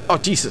 Oh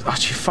Jesus! Oh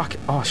gee, fuck!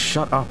 Oh,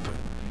 shut up!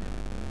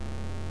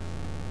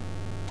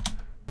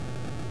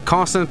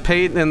 Constant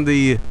pain in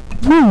the.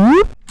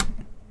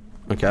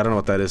 Okay, I don't know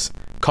what that is.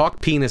 Cock,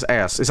 penis,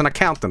 ass. It's an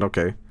accountant.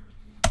 Okay.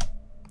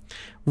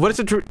 What is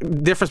the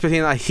difference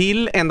between a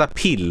hill and a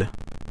pill?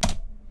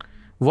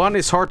 One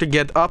is hard to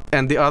get up,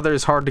 and the other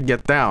is hard to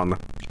get down.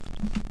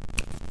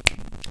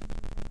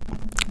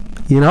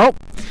 You know,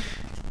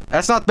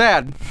 that's not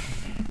bad.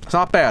 It's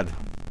not bad.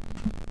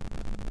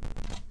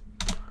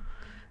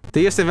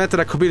 They just invented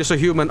a computer so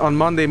human on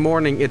Monday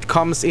morning it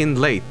comes in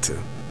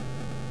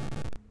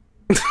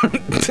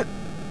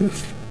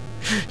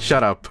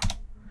Shut up.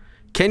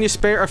 Can you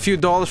spare a few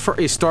dollars for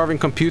a starving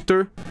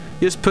computer?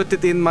 Just put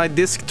it in my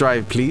disk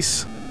drive,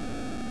 please.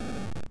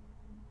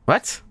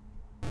 What?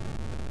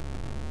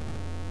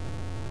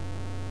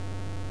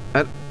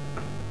 I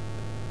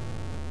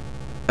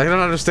don't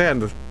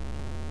understand.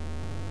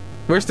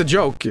 Where's the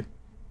joke?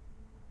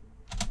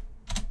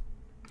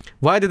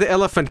 Why did the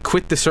elephant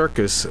quit the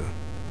circus?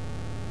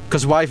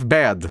 'Cause wife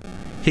bad.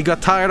 He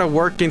got tired of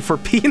working for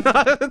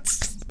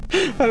peanuts.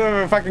 I don't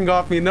know if I can go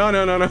off me. No.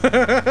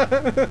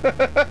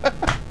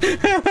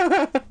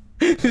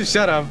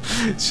 Shut up.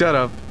 Shut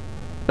up.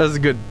 That's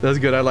good. That's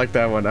good. I like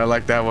that one. I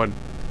like that one.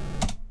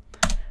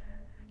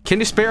 Can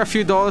you spare a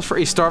few dollars for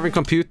a starving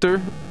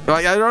computer?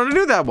 I don't want to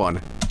do that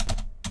one.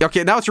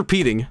 Okay, now it's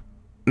repeating.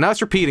 Now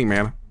it's repeating,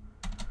 man.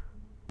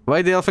 Why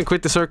did the elephant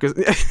quit the circus?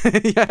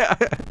 Yeah.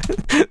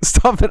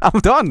 Stop it.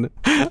 I'm done.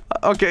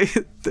 Okay.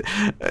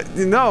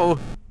 No.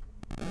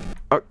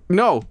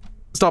 No.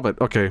 Stop it.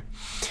 Okay.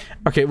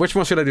 Okay, which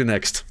one should I do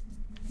next?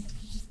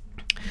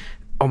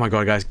 Oh my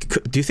god, guys.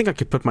 Do you think I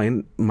could put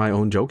my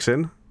own jokes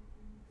in?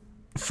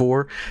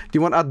 4. Do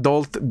you want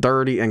adult,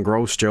 dirty, and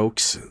gross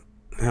jokes?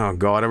 Oh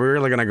god, are we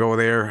really gonna go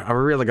there? Are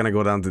we really gonna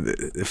go down to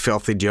the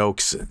filthy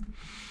jokes?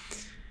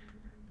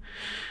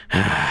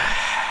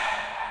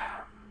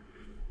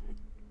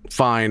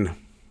 Fine.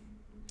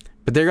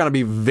 But they're gonna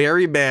be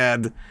very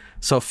bad.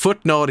 So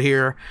footnote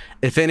here,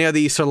 if any of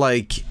these are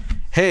like,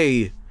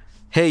 hey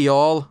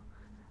y'all,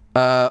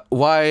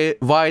 why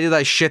did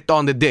I shit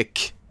on the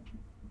dick?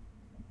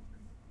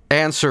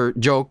 Answer,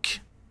 joke.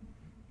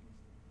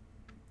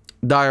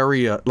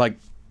 Diarrhea. Like,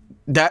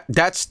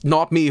 that's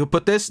not me who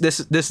put this. This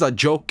is a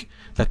joke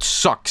that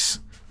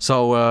sucks.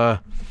 So,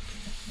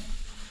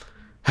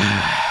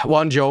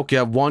 one joke, you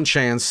have one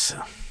chance.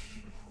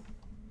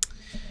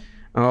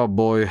 Oh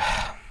boy.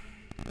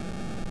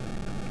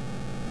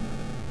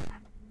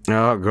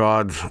 Oh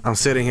god. I'm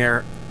sitting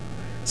here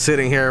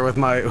with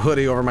my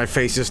hoodie over my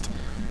face, just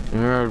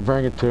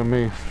bring it to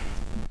me.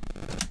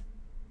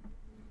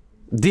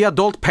 The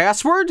adult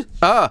password?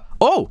 Oh!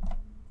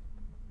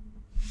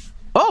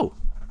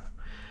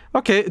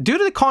 Okay, due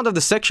to the content of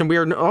the section, we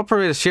are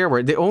operating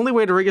shareware. The only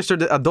way to register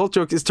the adult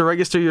joke is to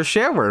register your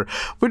shareware.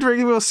 Which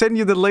will send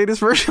you the latest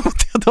version of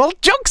the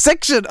adult joke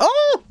section.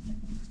 Oh!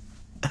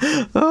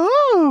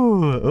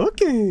 Oh,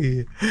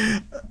 okay.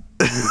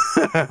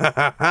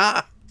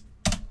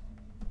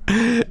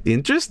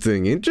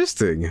 Interesting.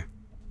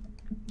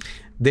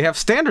 They have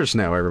standards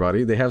now,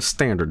 everybody. They have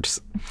standards.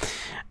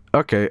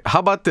 Okay, how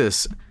about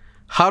this?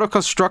 How to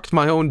construct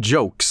my own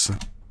jokes.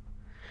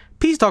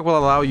 Peacetalk will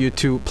allow you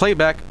to play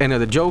back any of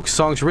the jokes,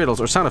 songs,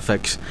 riddles, or sound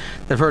effects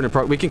that I've heard in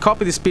the we can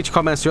copy the speech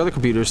comments to other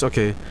computers.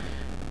 Okay.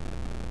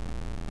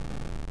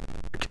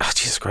 Oh,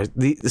 Jesus Christ.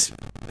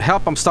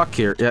 Help, I'm stuck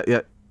here.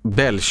 Yeah.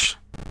 Belch.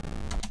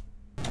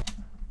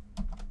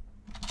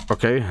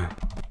 Okay.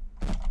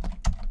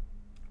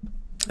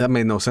 That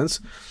made no sense.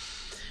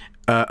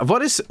 How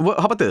about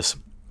this?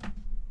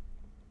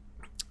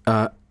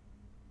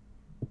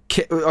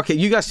 Okay,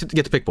 you guys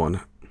get to pick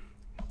one.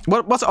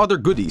 What's other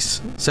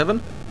goodies?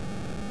 7?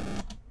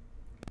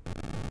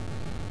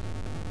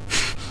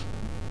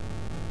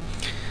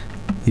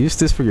 Use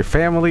this for your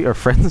family or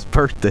friend's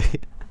birthday.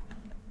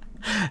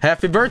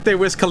 Happy birthday,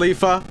 Wiz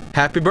Khalifa.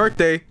 Happy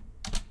birthday.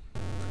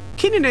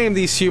 Can you name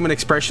these human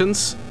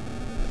expressions?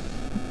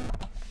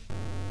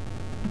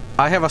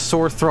 I have a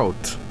sore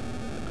throat.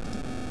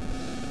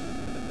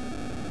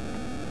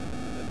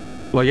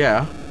 Well,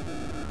 yeah.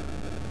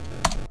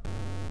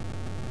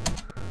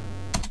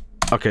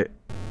 Okay.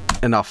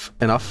 Enough.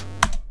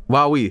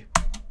 Wowee.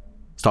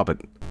 Stop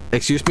it.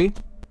 Excuse me?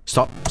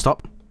 Stop.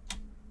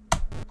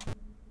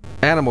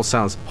 Animal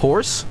sounds.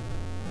 Horse?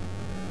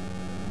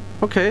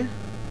 Okay.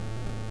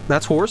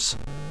 That's horse.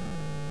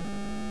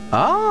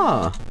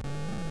 Ah.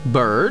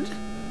 Bird?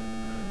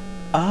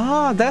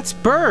 Ah, that's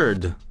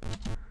bird.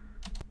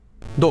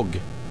 Dog.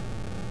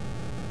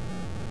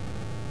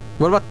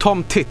 What about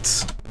Tom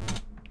Tits?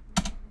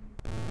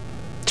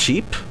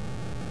 Sheep?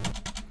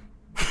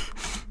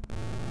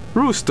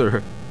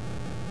 Rooster.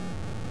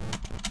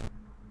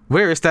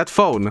 Where is that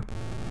phone?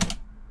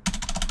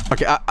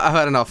 Okay, I've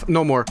had enough.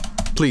 No more.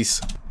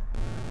 Please.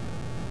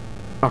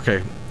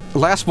 Okay.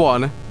 Last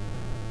one,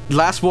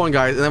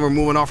 guys, and then we're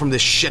moving on from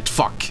this shit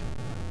fuck.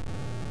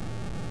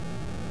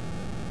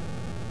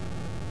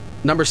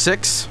 Number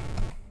 6.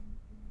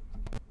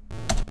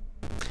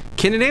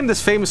 Can you name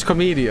this famous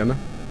comedian?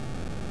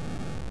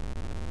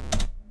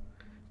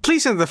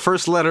 Please enter the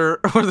first letter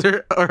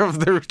or of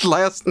their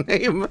last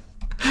name.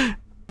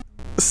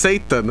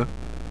 Satan.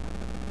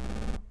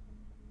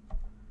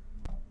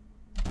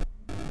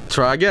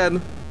 Try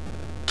again.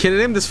 Can you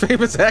name this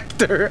famous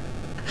actor?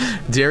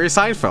 Jerry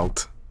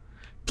Seinfeld.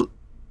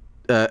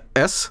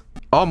 S?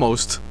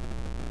 Almost.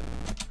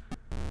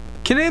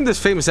 Can you name this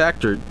famous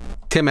actor?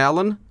 Tim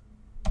Allen?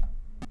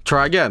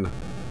 Try again.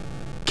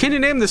 Can you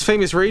name this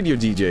famous radio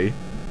DJ?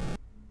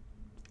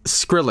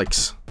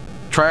 Skrillex.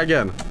 Try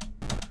again.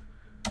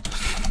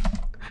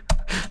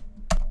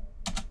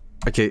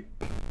 Okay.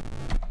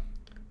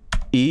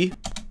 E?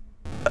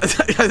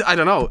 I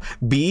don't know.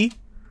 B?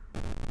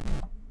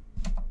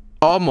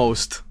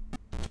 Almost.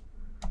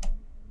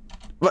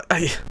 What?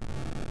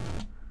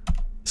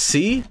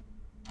 See?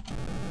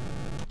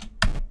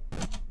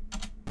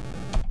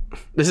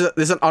 This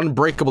is an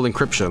unbreakable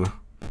encryption.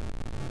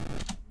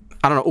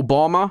 I don't know,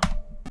 Obama?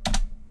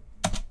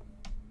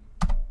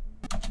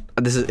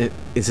 This is,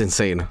 it's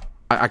insane.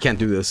 I can't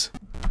do this.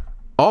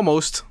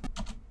 Almost.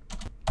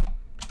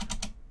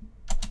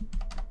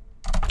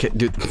 Okay,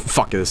 dude,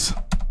 fuck this.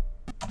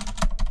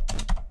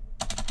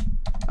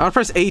 I'm gonna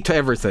press A to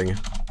everything.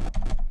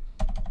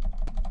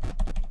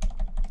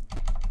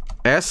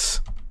 S.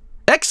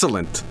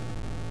 Excellent!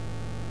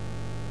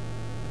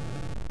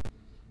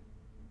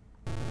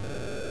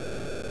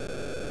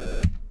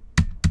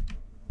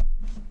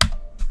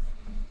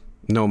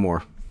 No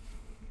more.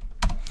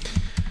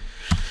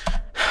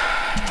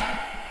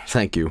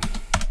 Thank you.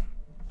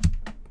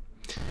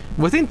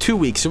 Within 2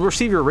 weeks, you'll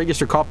receive your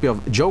registered copy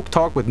of Joke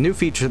Talk with new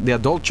features, the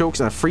adult jokes,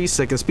 and a free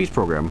second speech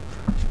program.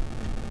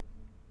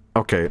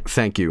 Okay,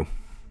 thank you.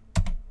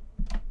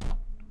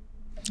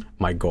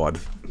 My god.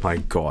 My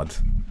god.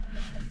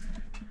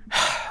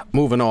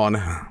 Moving on.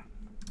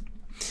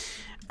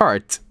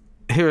 Alright.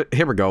 Here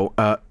we go.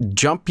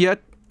 Jump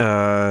yet?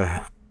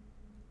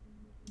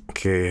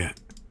 Okay.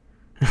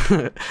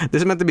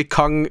 This is meant to be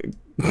Kung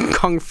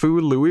Fu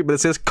Louie, but it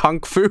says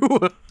Kung Fu.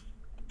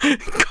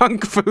 Kung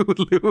Fu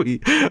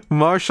Louie.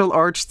 Martial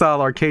arts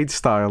style, arcade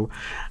style.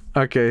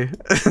 Okay.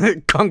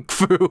 Kung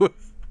Fu.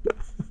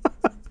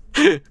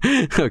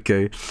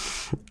 Okay.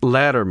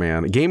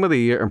 Ladderman. Game of the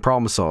Year and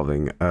problem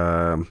solving.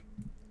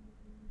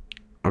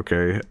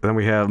 Okay. Then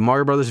we have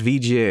Mario Brothers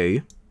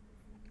VGA.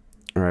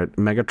 Alright.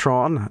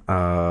 Megatron.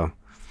 A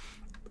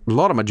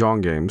lot of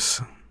Mahjong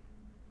games.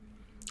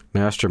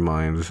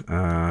 Mastermind.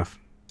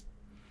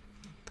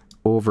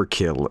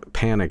 Overkill.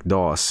 Panic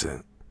DOS.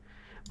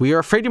 We are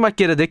afraid you might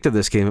get addicted to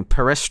this game.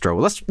 Perestro.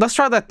 Let's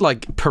try that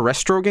like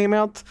Perestro game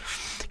out.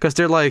 Because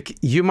they're like,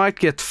 you might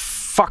get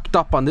fucked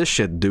up on this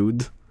shit,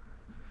 dude.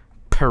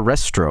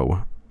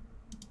 Perestro.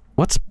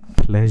 What's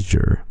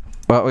pleasure?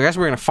 Well, I guess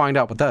we're gonna find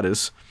out what that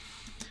is.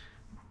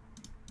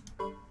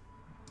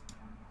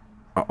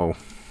 Uh-oh.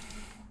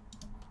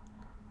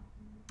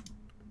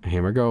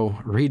 Here we go.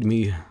 Read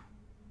me.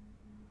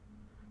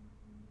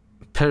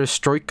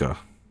 Perestroika.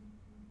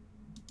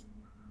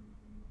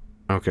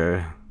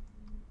 Okay.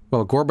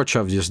 Well,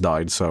 Gorbachev just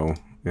died, so,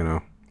 you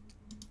know.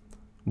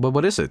 But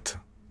what is it?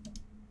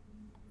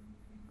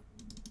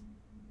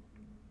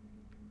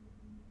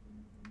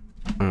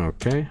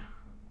 Okay.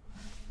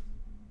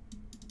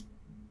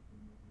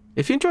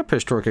 If you enjoy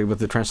Perestroika with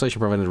the translation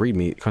provided read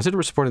me,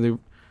 consider supporting the...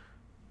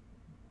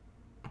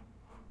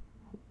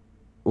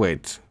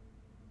 Wait.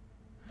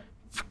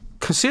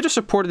 Consider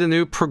supporting the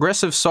new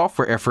progressive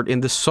software effort in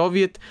the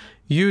Soviet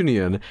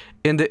Union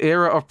in the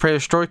era of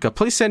Perestroika.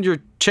 Please send your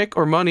check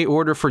or money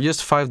order for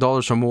just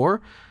 $5 or more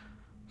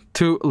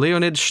to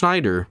Leonid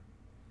Schneider,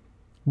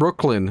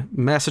 Brooklyn,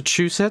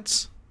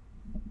 Massachusetts.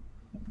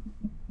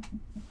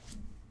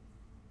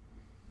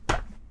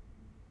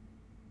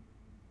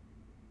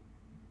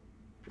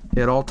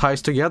 It all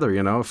ties together,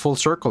 you know, full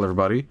circle,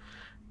 everybody.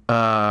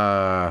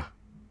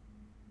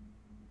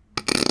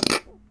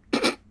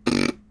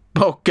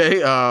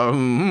 Okay,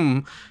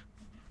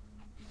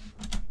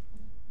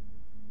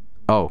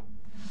 Oh.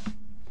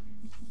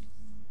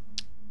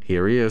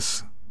 Here he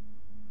is.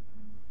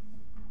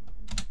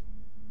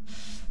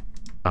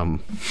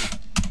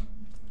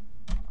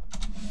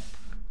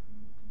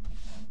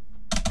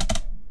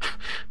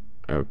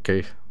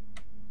 Okay.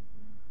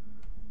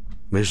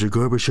 Mr.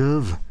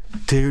 Gorbachev,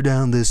 tear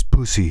down this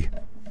pussy.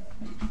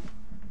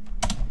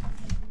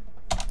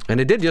 And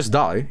he did just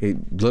die. He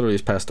literally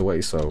just passed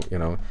away, so, you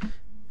know.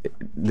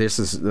 This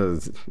is,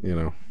 you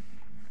know.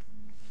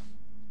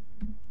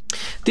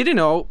 Did you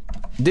know,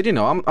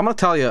 I'm gonna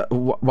tell you,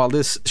 while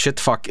this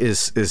shitfuck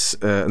is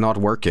not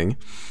working,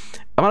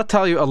 I'm gonna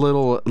tell you a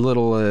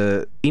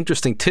little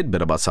interesting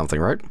tidbit about something,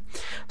 right?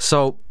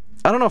 So,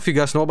 I don't know if you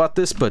guys know about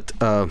this, but,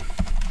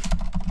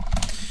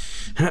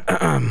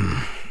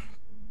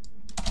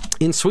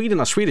 in Sweden,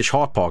 a Swedish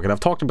hot pocket,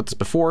 I've talked about this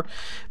before,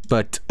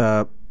 but,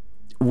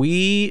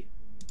 we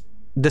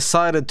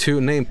decided to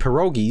name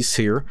pierogies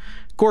here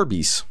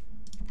Gorbies,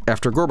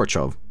 after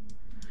Gorbachev.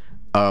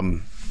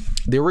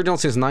 The original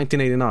since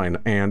 1989,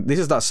 and this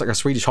is like a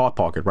Swedish hot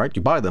pocket, right?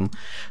 You buy them,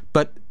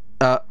 but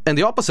and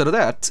the opposite of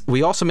that,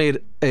 we also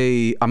made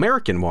a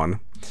American one,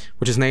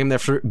 which is named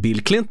after Bill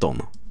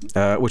Clinton,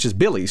 which is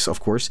Billy's, of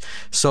course.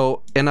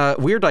 So in a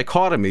weird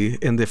dichotomy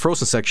in the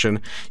frozen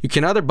section, you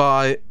can either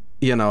buy,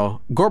 you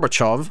know,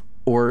 Gorbachev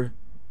or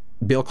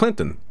Bill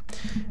Clinton.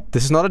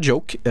 This is not a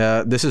joke.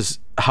 This is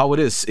how it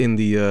is in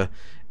the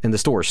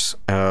stores.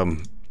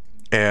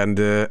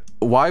 And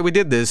why we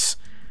did this,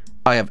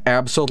 I have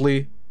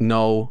absolutely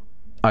no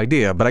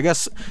idea. But I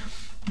guess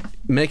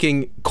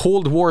making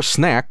Cold War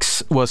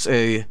snacks was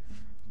a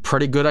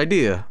pretty good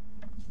idea,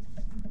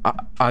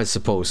 I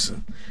suppose.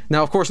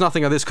 Now, of course,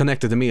 nothing of this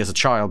connected to me as a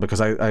child, because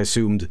I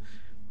assumed,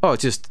 oh,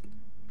 it's just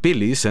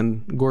Billy's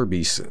and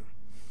Gorbies.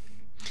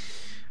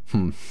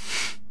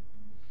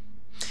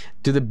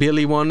 Do the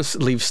Billy ones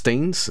leave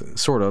stains?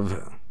 Sort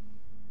of.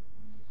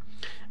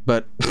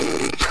 But,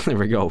 there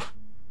we go.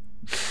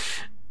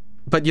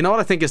 But you know what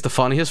I think is the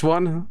funniest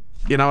one?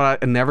 You know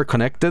what I never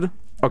connected?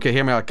 Okay,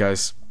 hear me out,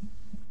 guys.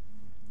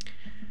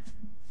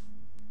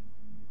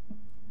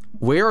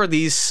 Where are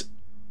these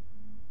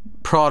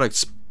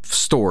products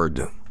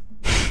stored?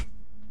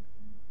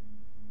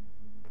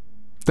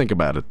 Think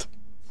about it.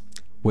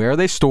 Where are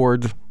they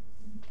stored?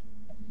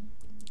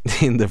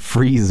 In the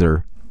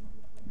freezer.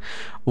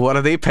 What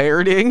are they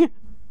parodying?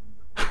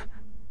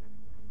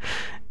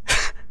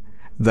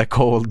 The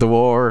Cold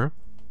War.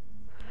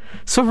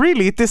 So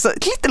really, it is a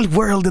little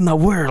world in a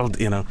world,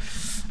 you know.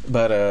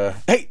 But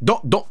hey,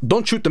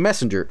 don't shoot the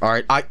messenger. All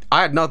right, I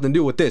had nothing to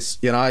do with this.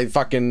 You know, I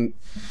fucking.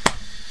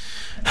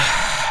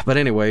 But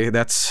anyway,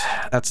 that's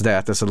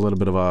that. That's a little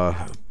bit of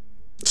a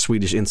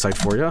Swedish insight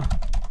for you.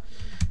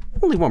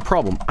 Only one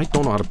problem. I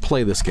don't know how to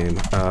play this game.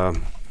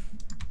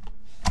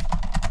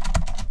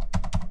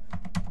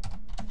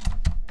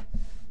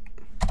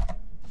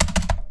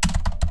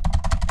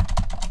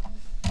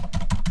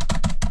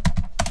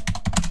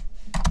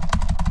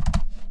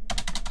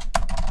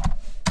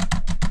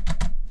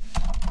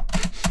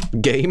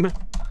 Game.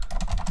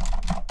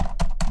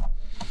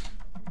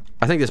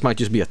 I think this might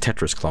just be a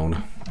Tetris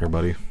clone,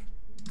 everybody.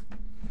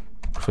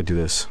 If I do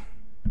this.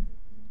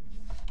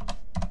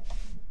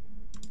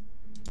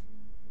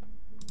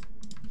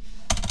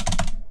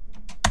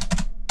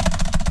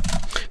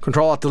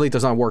 Control-Alt-Delete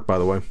does not work, by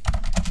the way.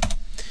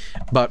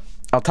 But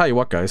I'll tell you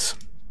what, guys.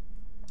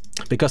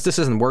 Because this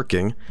isn't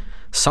working,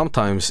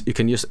 sometimes you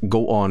can just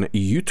go on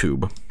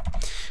YouTube.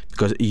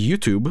 Because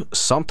YouTube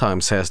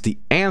sometimes has the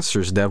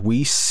answers that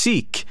we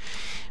seek.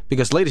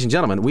 Because, ladies and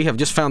gentlemen, we have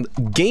just found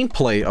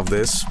gameplay of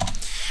this.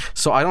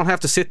 So I don't have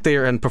to sit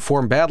there and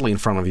perform badly in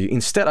front of you.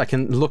 Instead, I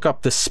can look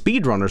up the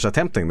speedrunners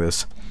attempting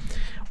this.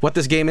 What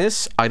this game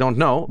is, I don't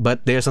know.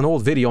 But there's an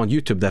old video on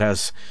YouTube that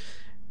has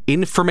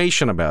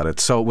information about it.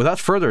 So without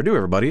further ado,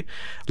 everybody,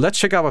 let's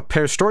check out what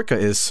Perestroika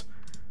is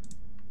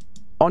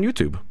on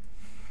YouTube.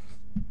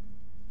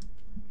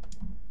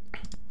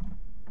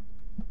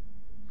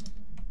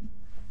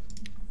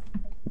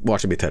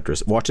 Watch it be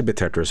Tetris. Watch it be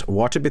Tetris.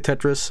 Watch it be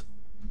Tetris.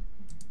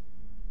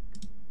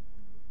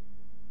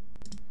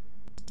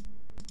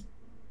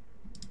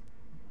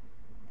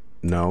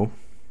 No.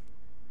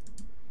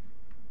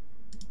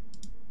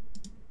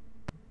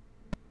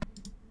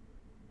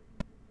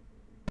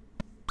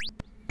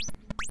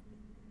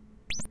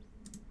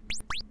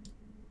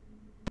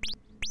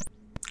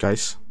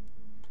 Guys,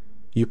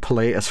 you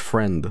play as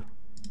friend.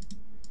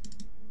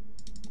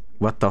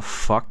 What the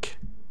fuck?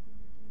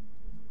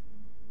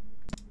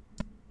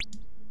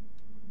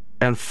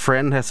 And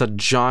friend has a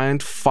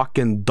giant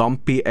fucking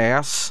dumpy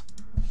ass.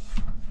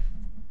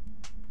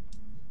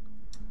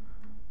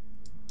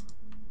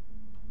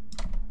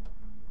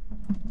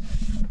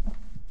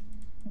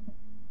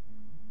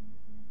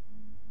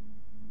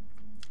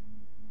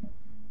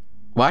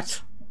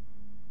 What?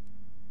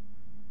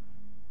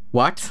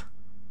 What?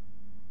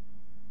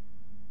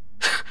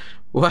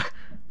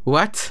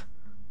 What?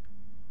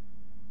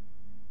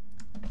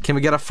 Can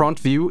we get a front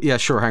view? Yeah,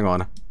 sure, hang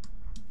on.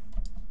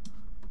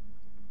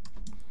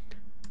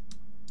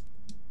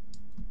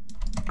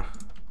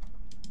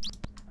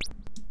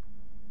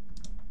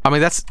 I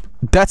mean,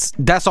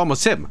 that's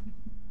almost him.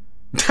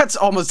 That's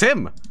almost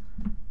him.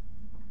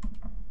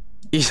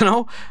 You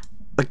know?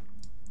 Like,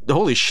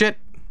 holy shit.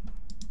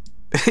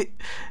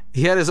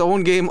 He had his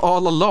own game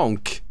all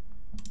along.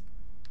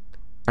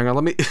 Hang on,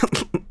 let me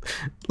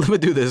let me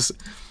do this.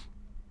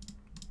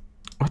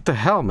 What the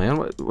hell, man?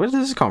 Where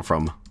did this come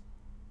from?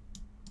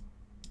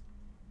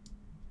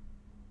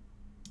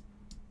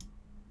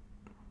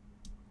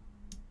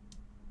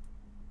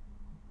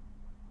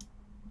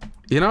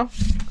 You know?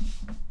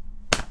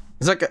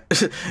 It's like a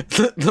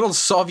little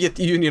Soviet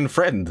Union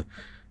friend.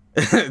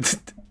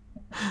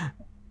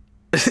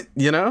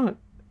 You know?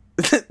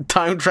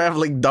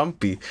 Time-traveling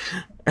dumpy.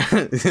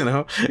 You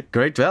know?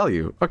 Great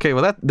value. Okay,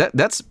 well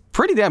that's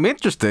pretty damn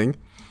interesting.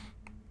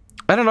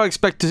 I don't know,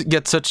 expect to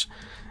get such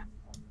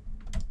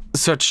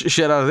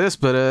shit out of this,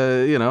 but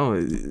you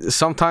know,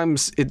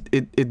 sometimes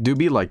it do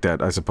be like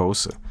that, I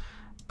suppose.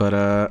 But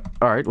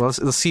alright, well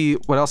let's see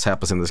what else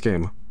happens in this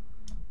game.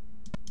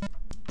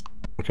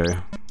 Okay.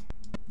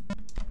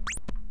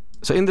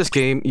 So in this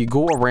game, you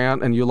go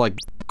around and you like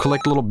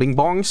collect little bing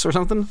bongs or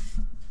something.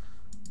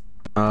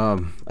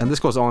 And this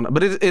goes on,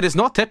 but it is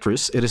not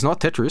Tetris. It is not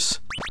Tetris.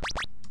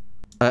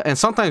 And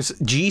sometimes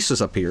Jesus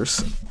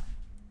appears.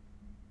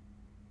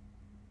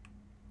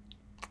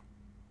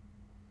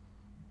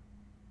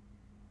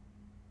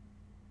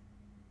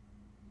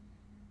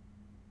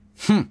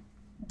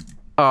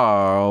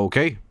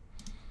 Okay.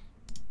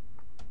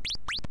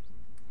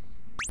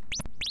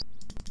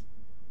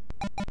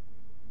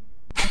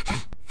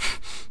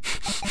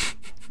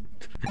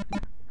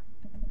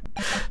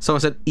 Someone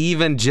said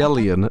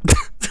Evangelion.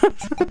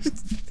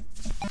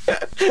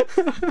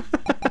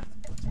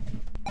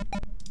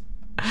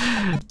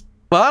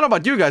 Well, I don't know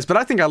about you guys, but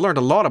I think I learned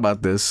a lot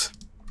about this.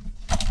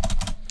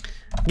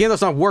 Game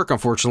does not work,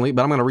 unfortunately,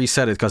 but I'm gonna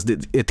reset it because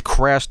it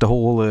crashed the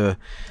whole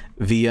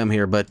VM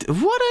here. But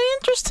what an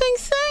interesting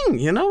thing,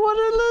 you know? What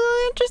a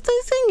little interesting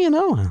thing, you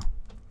know?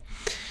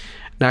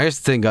 Now, here's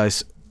the thing,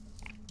 guys.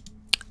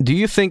 Do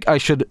you think I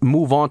should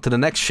move on to the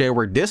next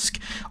shareware disk,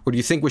 or do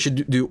you think we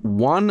should do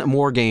one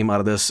more game out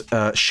of this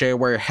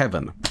ShareWare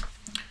Heaven?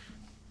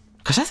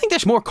 Because I think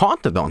there's more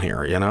content on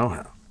here, you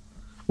know?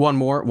 One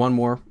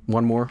more.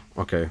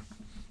 Okay.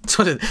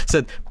 So it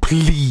said,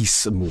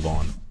 please move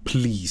on.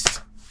 Please.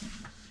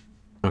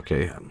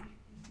 Okay.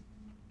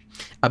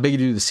 I beg you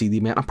to do the CD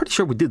Man. I'm pretty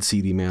sure we did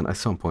CD Man at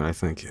some point, I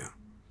think. Yeah.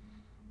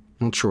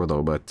 Not sure,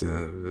 though, but...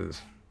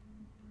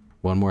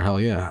 one more, hell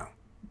yeah.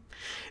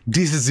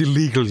 This is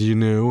illegal, you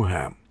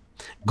know.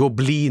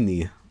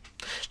 Goblini.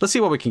 Let's see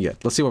what we can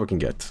get. Let's see what we can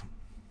get.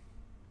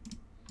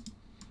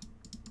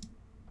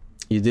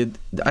 You did...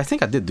 I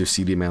think I did do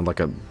CD Man like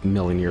a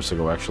million years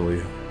ago,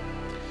 actually.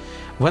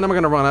 When am I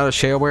gonna run out of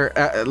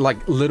shareware?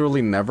 Like,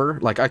 literally never.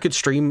 Like, I could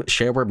stream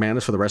shareware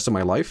madness for the rest of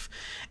my life,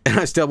 and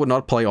I still would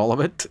not play all of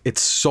it. It's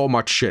so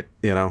much shit,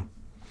 you know?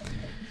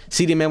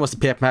 CD Man was the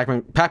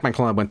Pac-Man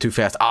clone that went too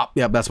fast. Ah,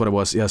 yeah, that's what it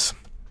was, yes.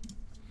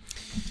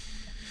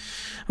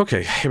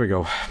 Okay, here we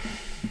go.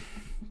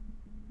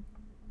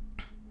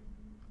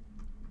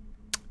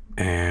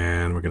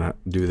 And we're gonna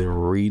do the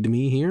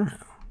readme here.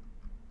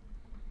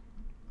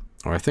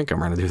 Or I think I'm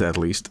gonna do that at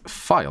least.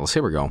 Files,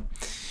 here we go.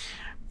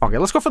 Okay,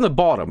 let's go from the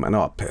bottom and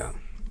up.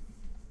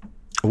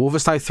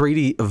 Wolfenstein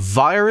 3D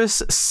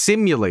Virus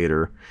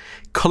Simulator.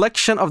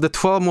 Collection of the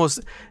 12 most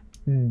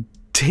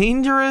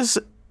dangerous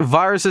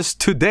viruses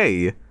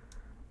today.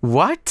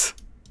 What?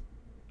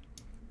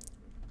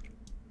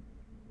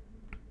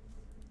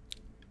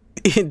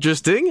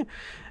 Interesting.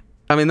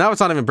 I mean, now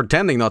it's not even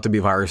pretending not to be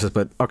viruses,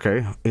 but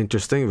okay.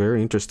 Interesting,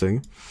 very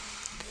interesting.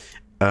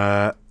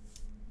 Vampire.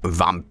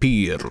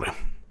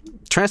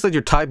 Translate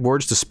your typed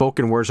words to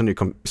spoken words on your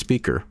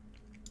speaker.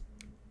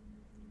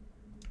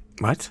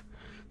 What?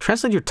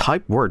 Translate your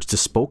typed words to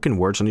spoken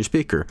words on your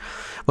speaker.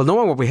 Well,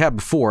 knowing what we had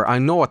before, I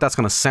know what that's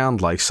going to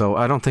sound like, so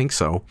I don't think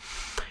so.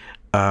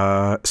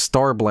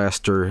 Star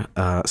Blaster,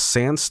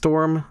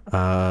 Sandstorm,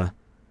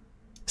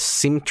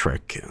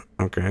 Simtrek,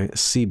 okay,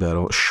 Sea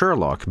Battle,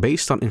 Sherlock,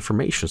 based on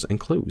informations and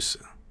clues.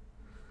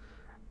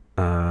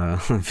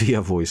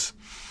 Via voice.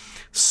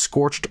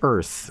 Scorched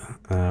Earth,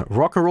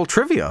 Rock and Roll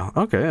Trivia,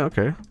 okay,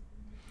 okay.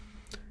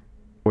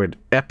 Wait,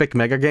 Epic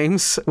Mega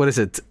Games? What is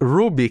it?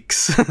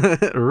 Rubik's.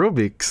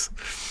 Rubik's.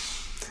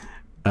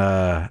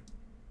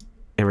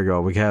 Here we go.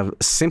 We have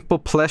Simple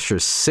Pleasure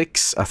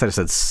 6. I thought it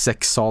said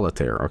 6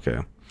 Solitaire. Okay.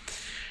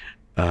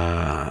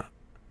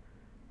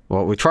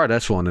 Well, we tried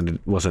this one and it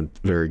wasn't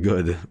very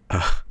good.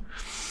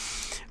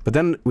 But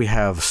then we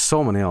have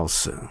so many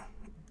else.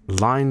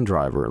 Line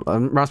Driver.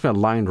 Reminds me of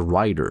Line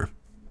Rider.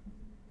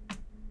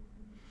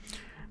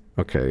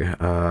 Okay.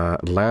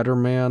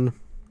 Ladderman.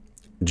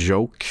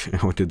 Joke.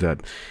 What did that?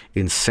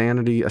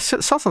 Insanity. I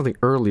saw something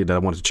earlier that I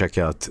wanted to check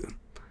out.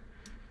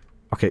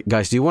 Okay,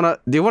 guys, do you wanna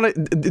do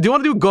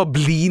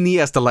Goblini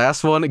as the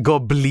last one?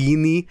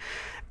 Goblini.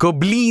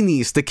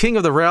 Goblinis. The king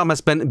of the realm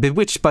has been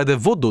bewitched by the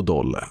voodoo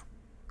doll.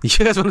 You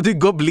guys wanna do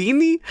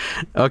Goblini?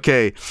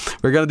 Okay,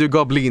 we're gonna do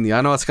Goblini.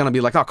 I know it's gonna be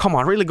like, oh come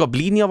on, really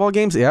Goblini of all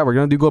games? Yeah, we're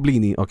gonna do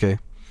Goblini. Okay.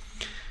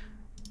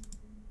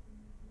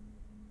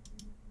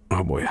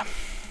 Oh boy.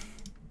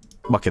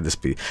 What could this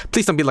be?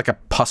 Please don't be like a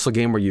puzzle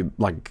game where you,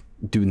 like,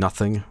 do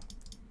nothing.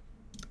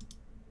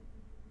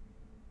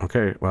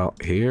 Okay, well,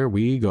 here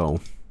we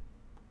go.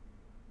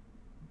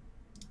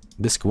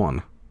 Disc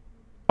 1.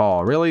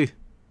 Oh, really?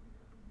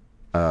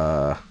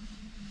 VGA,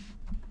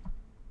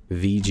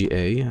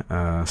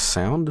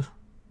 sound?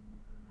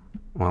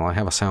 Well, I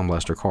have a Sound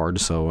Blaster card,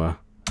 so,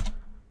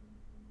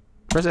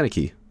 press any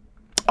key.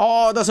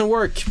 Oh, it doesn't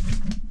work!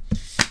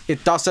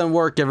 It doesn't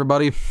work,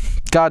 everybody.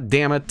 God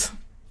damn it.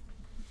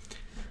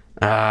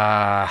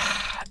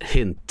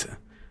 Hint.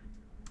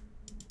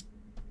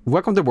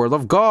 Welcome to the world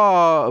of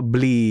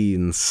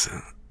Gobliins.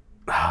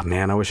 Ah,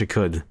 man, I wish I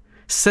could.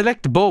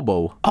 Select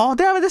Bobo. Oh,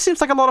 damn it, this seems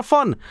like a lot of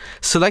fun.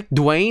 Select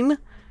Dwayne.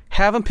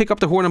 Have him pick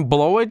up the horn and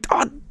blow it.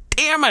 Oh,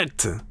 damn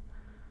it.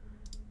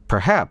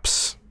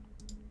 Perhaps,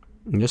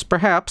 just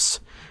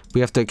perhaps,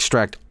 we have to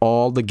extract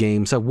all the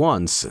games at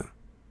once.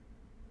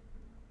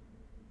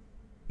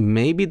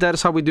 Maybe that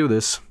is how we do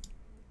this.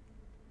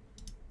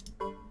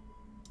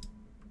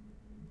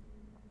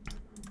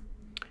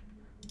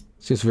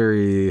 Seems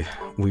very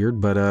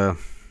weird, but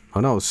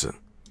who knows?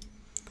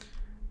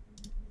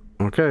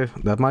 Okay,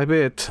 that might be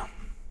it.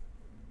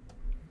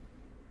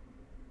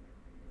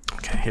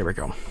 Okay, here we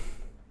go.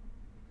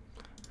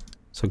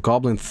 So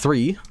Goblin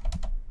 3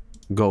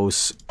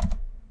 goes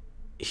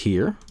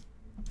here,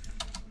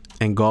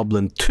 and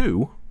Goblin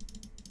 2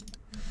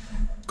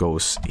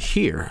 goes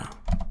here.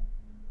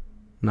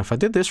 Now, if I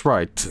did this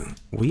right,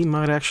 we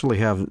might actually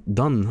have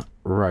done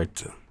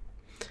right.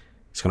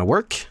 It's gonna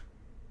work.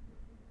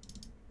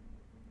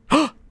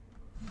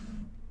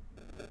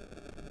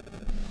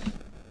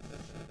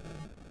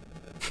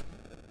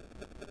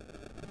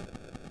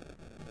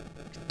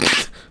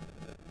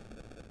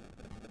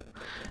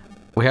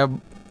 We have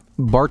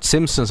Bart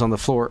Simpsons on the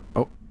floor.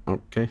 Oh,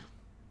 okay.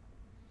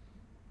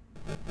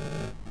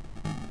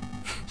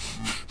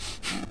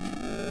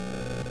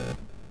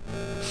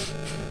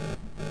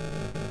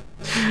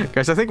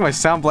 Guys, I think my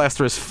sound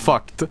blaster is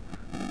fucked.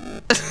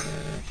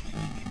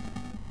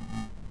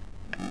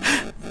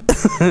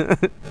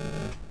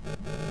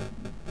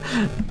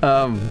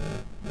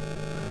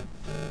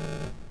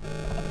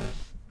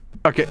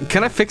 Okay,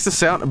 can I fix the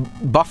sound?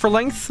 Buffer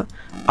length?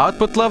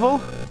 Output level?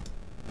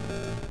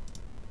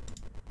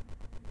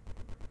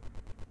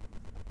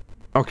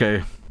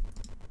 Okay.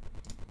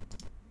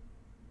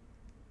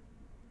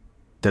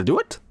 Did I do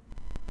it?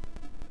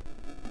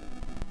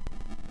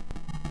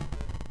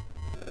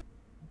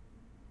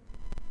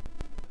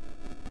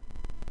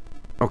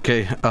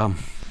 Okay,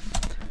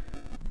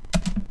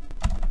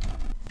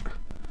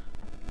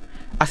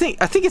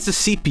 I think it's a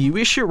CPU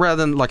issue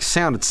rather than like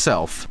sound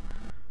itself.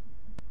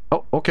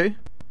 Oh, okay.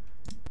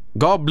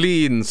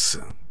 Gobliins.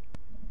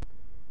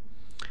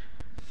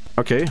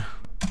 Okay.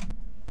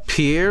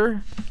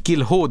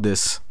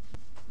 PERESTROIKA.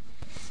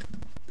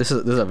 This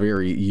is a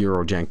very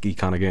Euro-janky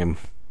kind of game.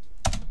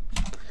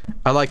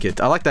 I like it.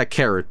 I like that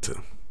carrot.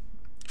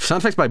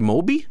 Sound effects by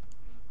Moby?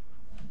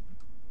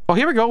 Oh,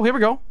 here we go. Here we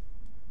go.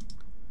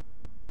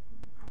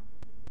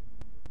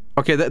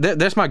 Okay,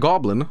 there's my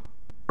goblin.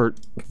 Or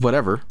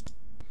whatever.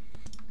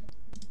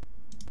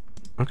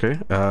 Okay,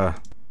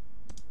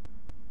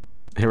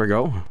 here we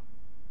go.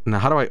 Now,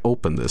 how do I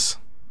open this?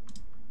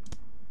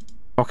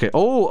 Okay,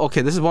 oh,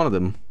 okay, this is one of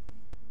them.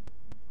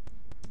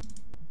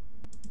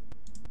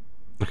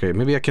 Okay,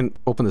 maybe I can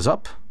open this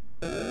up?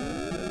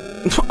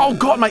 Oh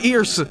god, my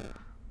ears!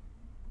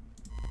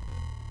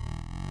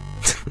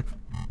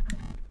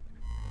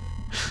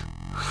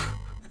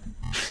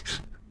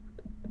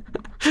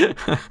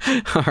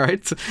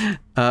 Alright.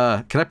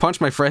 Can I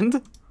punch my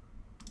friend?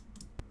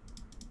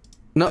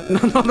 No,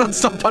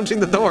 stop punching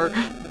the door.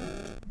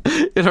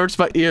 It hurts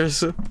my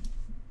ears.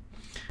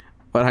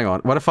 But hang on,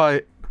 what if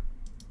I...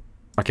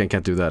 Okay,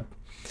 can't do that.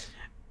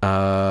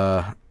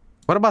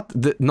 What about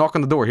the knock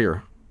on the door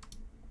here?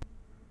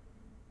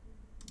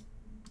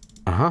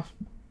 Uh-huh.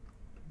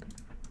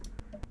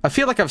 I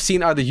feel like I've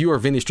seen either you or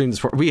Vinny stream this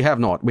before. We have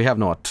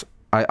not,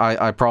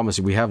 I promise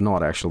you, we have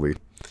not, actually.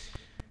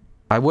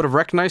 I would have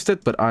recognized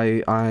it, but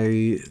I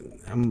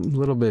am a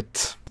little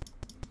bit...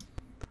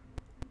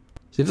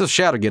 See, if it's a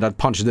shadow gate, I'd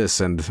punch this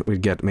and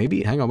we'd get...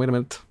 Maybe? Hang on, wait a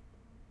minute.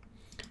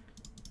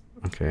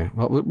 Okay,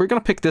 well, we're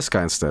gonna pick this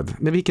guy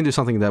instead. Maybe he can do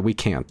something that we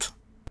can't.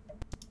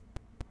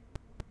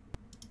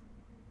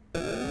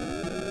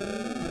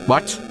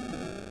 What?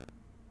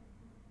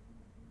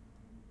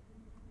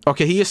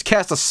 Okay, he just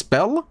cast a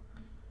spell?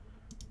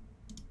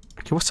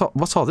 Okay,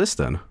 what's all this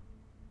then?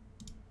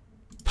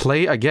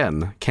 Play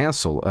again.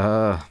 Cancel.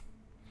 Oh,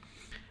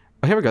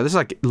 here we go. This is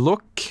like,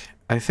 look,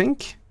 I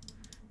think.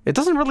 It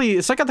doesn't really,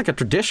 it's like a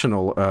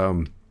traditional,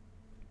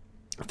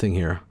 thing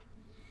here.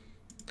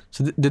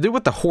 So they do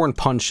with the horn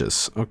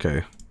punches.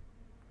 Okay.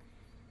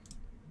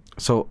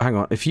 So, hang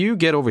on. If you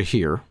get over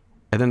here,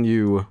 and then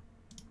you...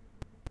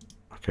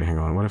 Okay, hang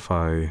on. What if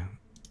I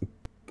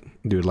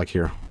do it like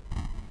here?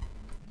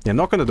 Yeah,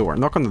 knock on the door.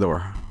 Knock on the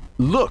door.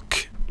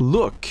 Look!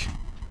 Look!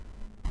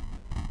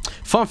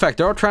 Fun fact,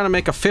 they are trying to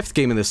make a 5th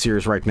game in this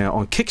series right now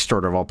on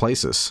Kickstarter of all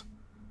places.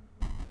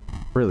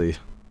 Really?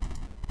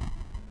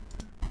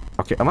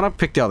 Okay, I'm gonna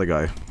pick the other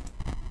guy.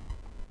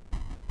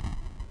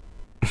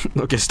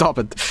 Okay, stop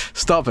it.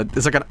 Stop it.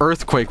 It's like an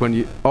earthquake when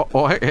you...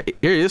 Oh, hey,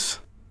 here he is.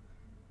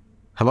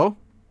 Hello?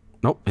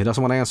 Nope, he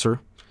doesn't want to answer.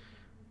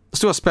 Let's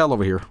do a spell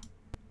over here.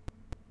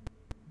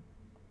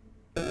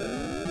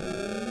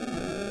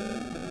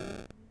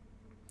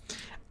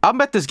 I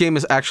bet this game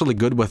is actually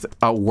good with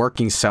a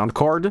working sound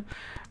card.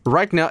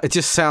 Right now, it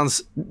just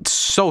sounds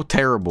so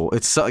terrible.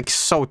 It's like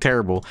so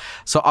terrible.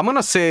 So I'm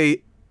gonna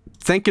say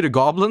thank you to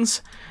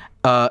Goblins.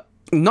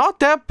 Not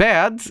that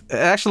bad. It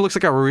actually looks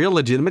like a real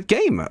legitimate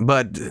game.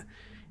 But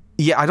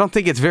yeah, I don't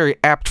think it's very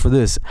apt for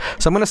this.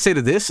 So I'm gonna say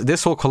to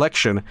this whole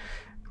collection,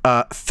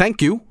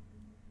 thank you.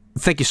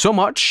 Thank you so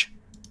much.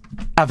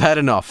 I've had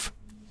enough.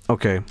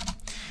 Okay.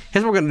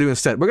 Here's what we're gonna do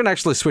instead. We're gonna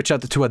actually switch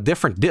out to a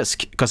different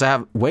disc because I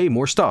have way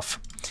more stuff.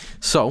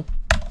 So,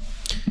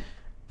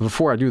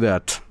 before I do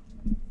that,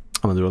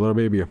 I'm gonna do a little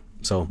baby.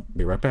 So,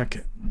 be right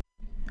back.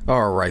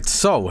 Alright,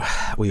 so,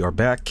 we are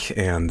back,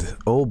 and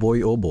oh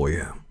boy, oh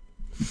boy.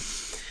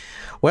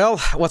 Well,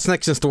 what's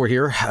next in store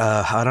here?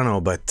 I don't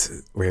know, but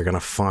we're gonna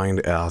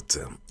find out.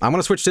 I'm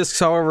gonna switch discs,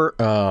 however.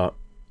 I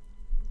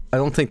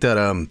don't think that,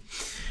 I'm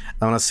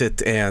gonna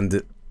sit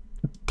and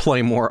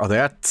play more of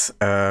that,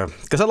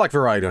 because I like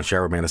variety on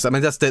ShareWare Heaven. I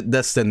mean,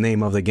 that's the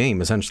name of the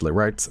game, essentially,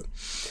 right?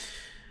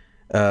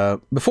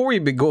 Before we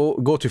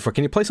go too far,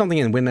 can you play something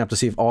in Winamp to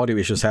see if audio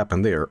issues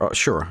happen there?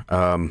 Sure.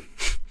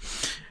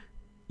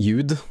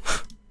 Ljud.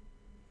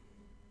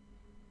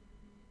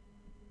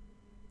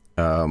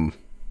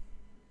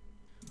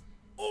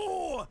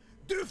 Åh,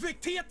 du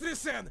fick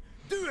Tetrisen!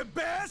 Du är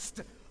bäst!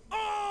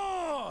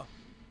 Åh!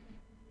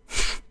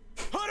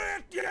 Hör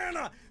ert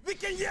gärna!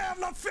 Vilken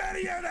jävla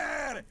färg är det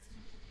här?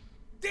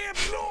 Det är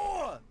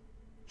blå!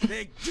 Det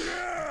är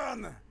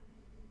grön!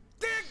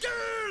 Det är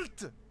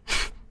gult!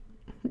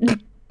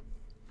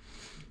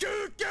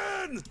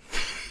 Kuken!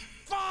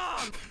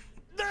 Fan!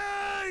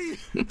 Nej!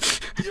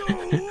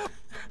 Jo!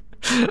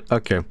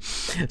 Okay,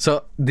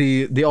 so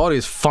the audio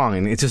is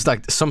fine. It's just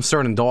like some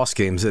certain DOS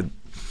games it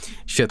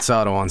shits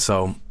out on.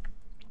 So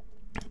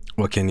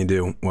what can you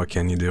do? What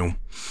can you do?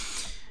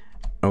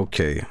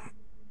 Okay,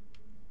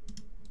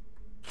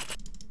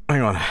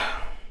 hang on.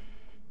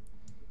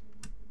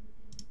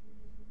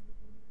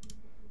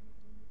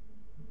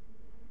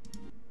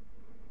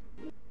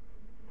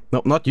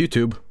 No, not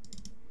YouTube.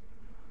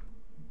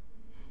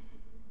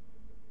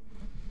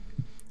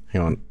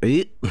 Hang on.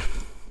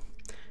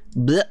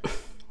 Blech.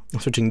 I'm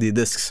switching the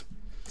discs.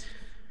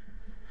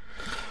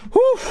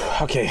 Whew.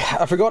 Okay,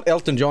 I forgot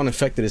Elton John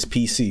infected his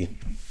PC.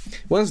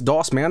 When's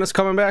DOS Madness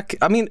coming back?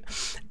 I mean,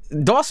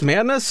 DOS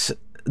Madness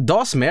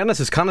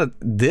is kind of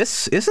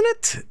this, isn't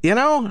it? You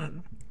know?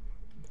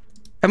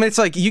 I mean, it's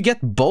like you get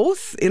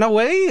both in a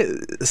way.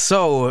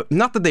 So,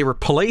 not that they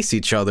replace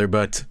each other,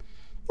 but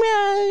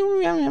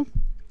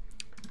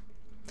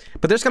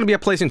But there's gonna be a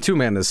PlayStation 2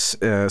 Madness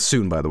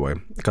soon, by the way,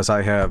 because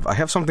I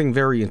have something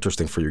very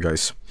interesting for you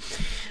guys.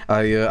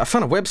 I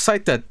found a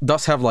website that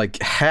does have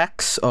like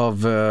hacks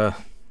of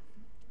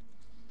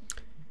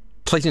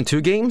PlayStation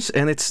 2 games,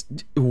 and it's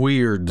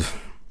weird.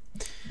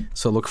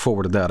 So look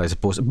forward to that, I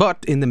suppose.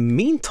 But in the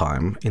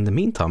meantime,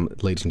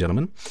 ladies and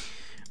gentlemen,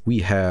 we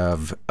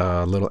have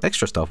a little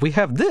extra stuff. We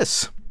have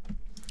this,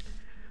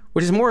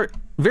 which is more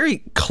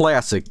very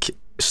classic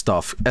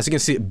stuff. As you can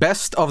see,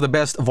 Best of the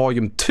Best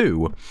Volume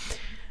 2.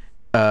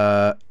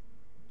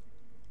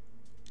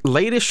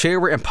 Latest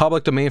shareware and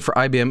public domain for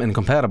IBM and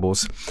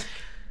compatibles.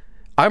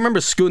 I remember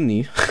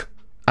Skunny.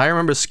 I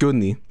remember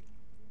Skunny.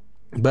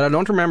 But I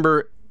don't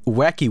remember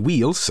Wacky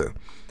Wheels.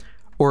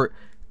 Or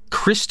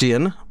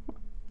Christian.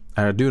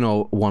 I do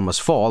know One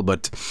Must Fall,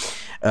 but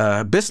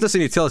business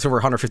and utilities over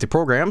 150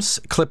 programs.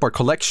 Clipboard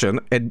collection.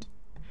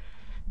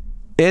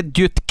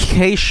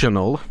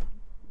 Educational.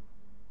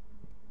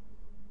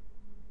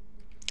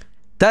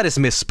 That is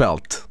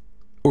misspelt.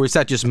 Or is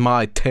that just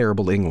my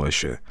terrible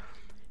English?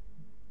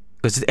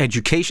 Is it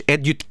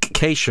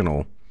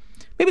educational?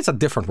 Maybe it's a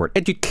different word.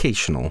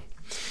 Educational.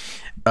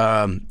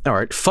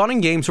 Alright. Fun and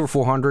games over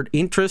 400.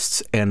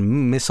 Interests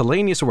and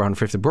miscellaneous over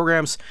 150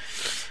 programs.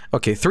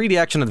 Okay, 3D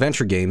action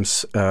adventure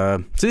games.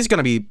 So this is going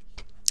to be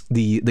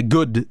the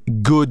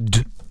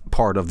good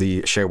part of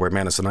the Shareware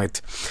Madness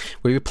tonight.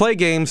 Where we play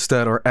games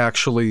that are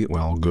actually,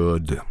 well,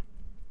 good.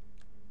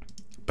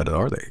 But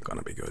are they going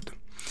to be good?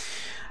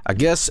 I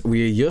guess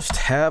we just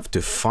have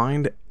to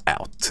find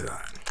out.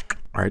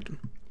 Alright.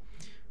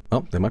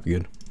 Oh, they might be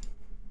good.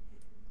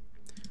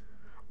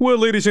 Well,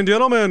 ladies and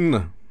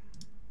gentlemen.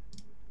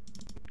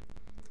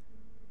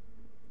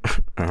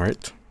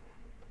 Alright.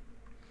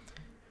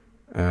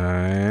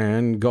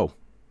 And go.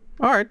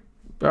 Alright.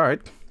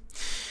 Alright.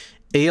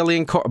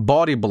 Alien car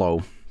body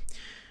blow.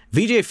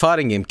 VGA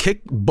fighting game,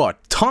 kick butt,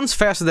 tons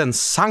faster than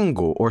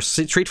Sango or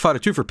Street Fighter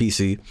 2 for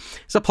PC.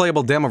 It's a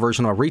playable demo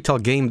version of a retail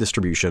game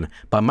distribution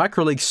by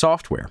Microleague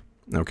Software.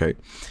 Okay.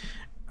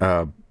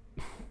 Can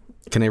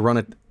I run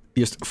it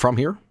just from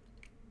here?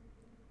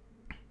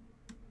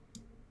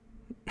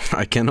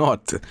 I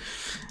cannot.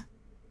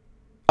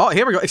 Oh,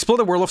 here we go.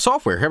 Exploded World of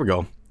Software. Here we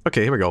go.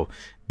 Okay, here we go.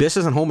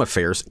 Business and home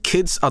affairs,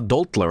 kids,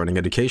 adult learning,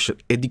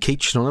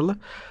 educational,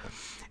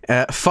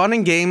 fun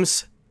and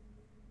games,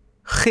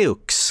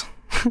 hooks.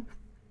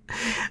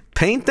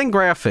 Paint and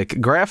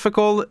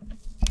graphical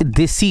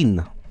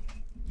design.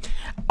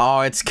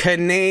 Oh, it's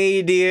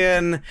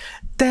Canadian.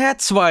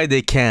 That's why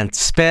they can't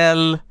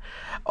spell.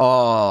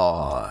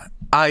 Oh,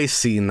 I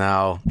see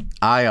now.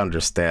 I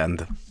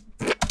understand.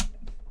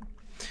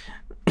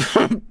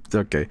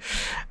 Okay.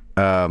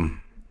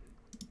 I'm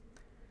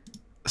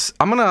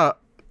gonna...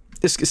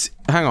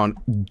 hang on.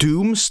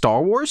 Doom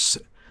Star Wars?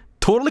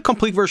 Totally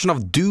complete version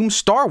of Doom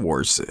Star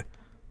Wars.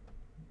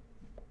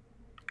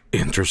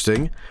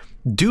 Interesting.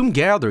 Doom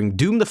Gathering.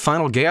 Doom the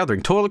Final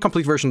Gathering. Totally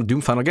complete version of Doom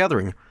Final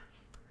Gathering.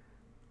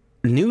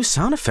 New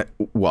sound effect.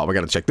 Well, we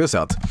gotta check this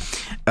out.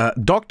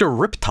 Dr.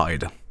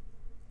 Riptide.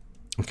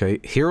 Okay.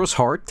 Hero's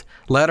Heart.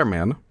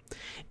 Letterman.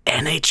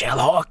 NHL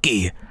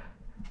Hockey.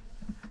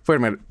 Wait a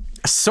minute.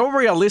 So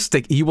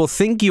realistic, you will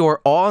think you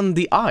are on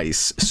the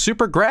ice.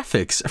 Super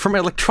graphics from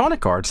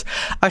Electronic Arts.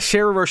 A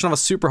shareware version of a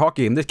super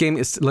hockey game. This game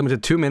is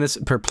limited to 2 minutes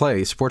per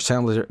play. Sports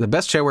Channel, the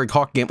best shareware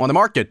hockey game on the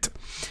market.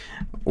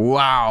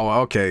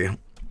 Wow. Okay.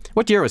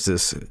 What year is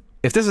this?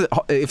 If this is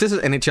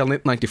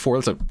NHL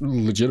 94, that's a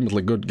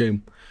legitimately good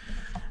game.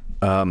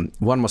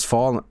 One Must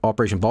Fall.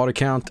 Operation Body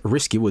Count.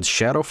 Risky Woods.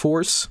 Shadow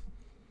Force.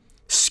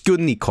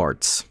 Skunny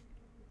Karts.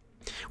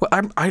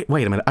 Well,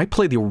 wait a minute. I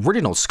played the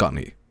original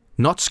Skunny.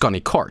 Not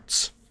Skunny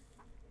Karts.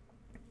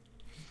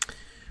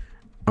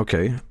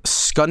 Okay.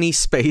 Skunny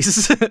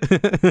Space.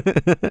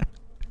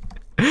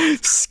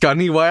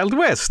 Skunny Wild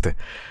West.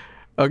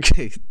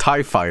 Okay.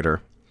 TIE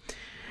Fighter.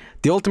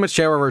 The ultimate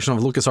shareware version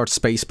of LucasArts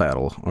Space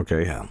Battle.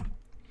 Okay, yeah.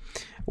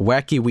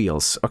 Wacky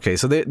Wheels. Okay,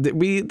 so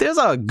there's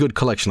a good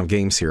collection of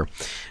games here.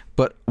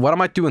 But what I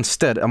might do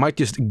instead, I might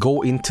just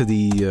go into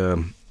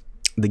the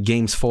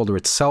games folder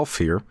itself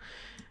here.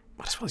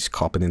 Might as well just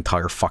copy the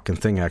entire fucking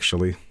thing,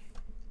 actually.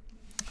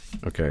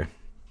 Okay.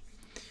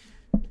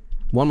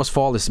 One Must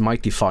Fall is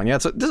Mighty Fine. Yeah,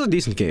 this is a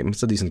decent game.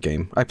 It's a decent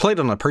game. I played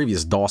on a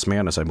previous DOS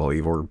Madness, I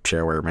believe, or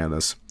Shareware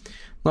Madness.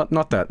 Not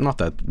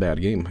that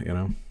bad game, you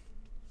know.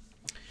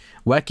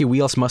 Wacky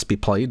Wheels must be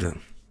played.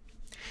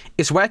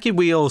 Is Wacky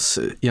Wheels,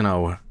 you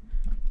know,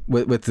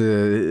 with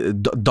the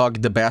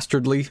Doug the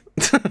Bastardly,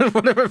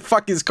 whatever the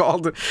fuck he's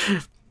called?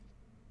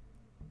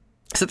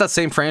 Is it that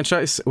same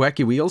franchise,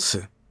 Wacky Wheels?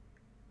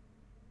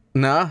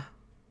 Nah,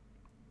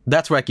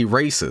 that's Wacky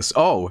Races.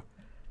 Oh.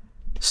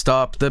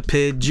 Stop the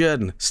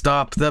pigeon!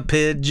 Stop the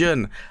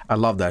pigeon! I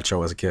loved that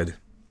show as a kid.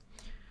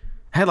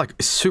 I had like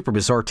super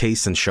bizarre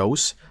taste in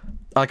shows.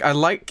 Like I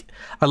liked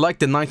the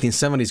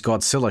 1970s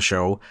Godzilla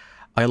show.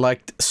 I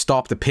liked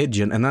Stop the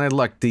Pigeon, and then I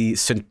liked the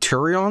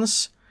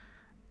Centurions,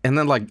 and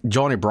then like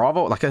Johnny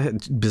Bravo. Like I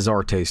had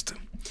bizarre taste.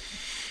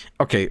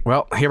 Okay,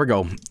 well here we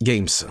go.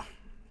 Games.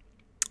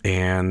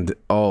 And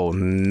oh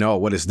no,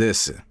 what is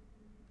this?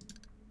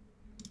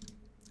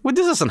 Wait,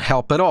 this doesn't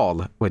help at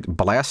all. Wait,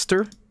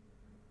 Blaster?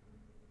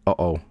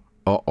 Uh-oh.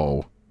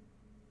 Uh-oh.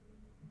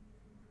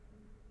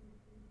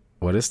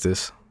 What is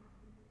this?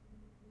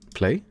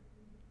 Play?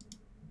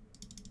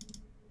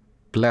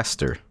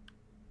 Blaster.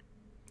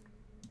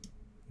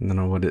 I don't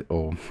know what it...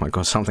 Oh my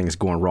god, something is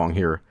going wrong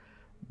here.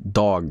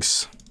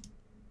 Dogs.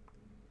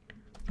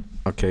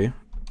 Okay.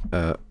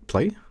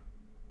 Play?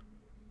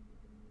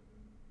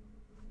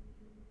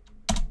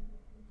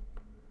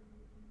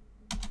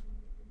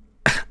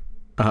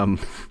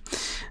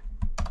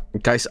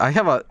 Guys, I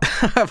have a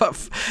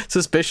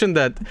suspicion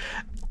that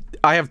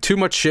I have too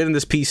much shit in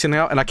this PC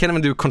now, and I can't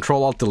even do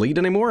Control-Alt-Delete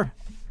anymore.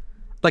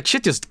 Like,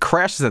 shit just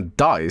crashes and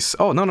dies.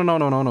 Oh,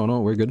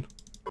 no, we're good.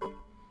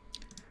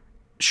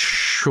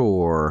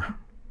 Sure.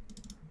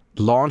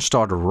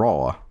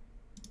 Launch.raw.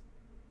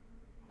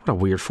 What a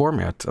weird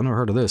format. I've never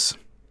heard of this.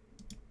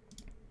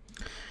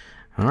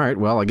 Alright,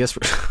 well, I guess...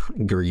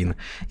 green.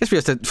 I guess we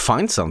have to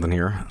find something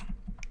here.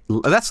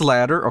 That's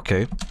ladder,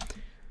 okay.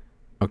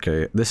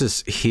 Okay, this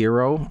is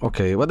hero.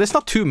 Okay, well, there's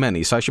not too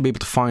many, so I should be able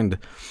to find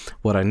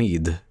what I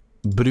need.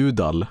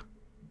 Brudal.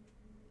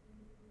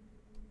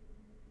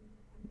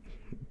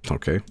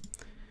 Okay.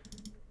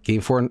 Game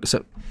 4...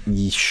 So,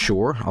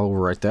 sure, I'll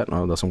overwrite that.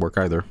 No, it doesn't work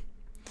either.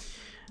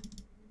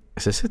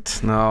 Is this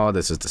it? No,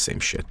 this is the same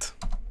shit.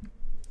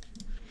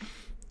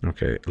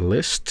 Okay,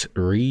 list,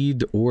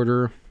 read,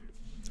 order,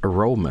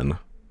 Roman.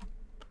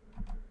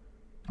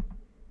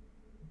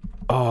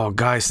 Oh,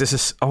 guys, this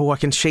is... Oh, I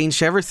can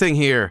change everything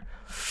here.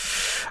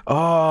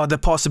 Oh, the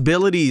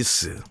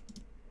possibilities.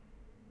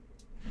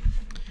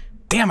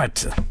 Damn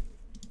it.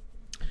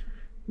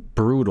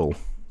 Brutal.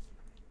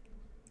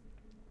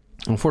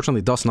 Unfortunately,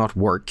 it does not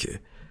work.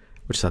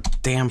 Which is a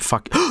damn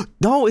fuck...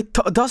 No, it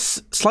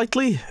does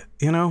slightly,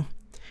 you know.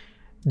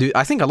 Dude,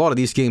 I think a lot of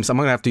these games I'm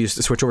gonna have to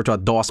switch over to a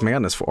DOS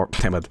Madness for.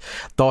 Damn it.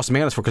 DOS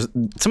Madness for, because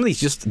some of these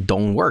just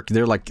don't work.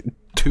 They're like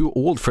too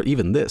old for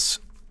even this.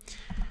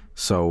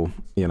 So,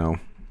 you know.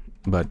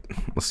 But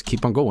let's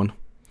keep on going.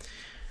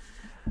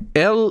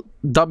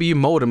 LW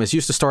modem is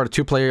used to start a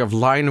two-player of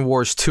Line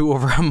Wars 2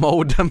 over a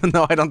modem.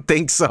 No, I don't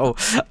think so.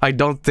 I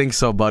don't think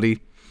so, buddy.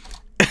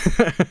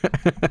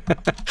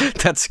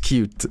 That's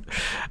cute.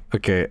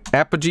 Okay,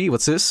 Apogee,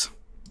 what's this?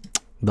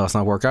 Does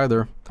not work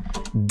either.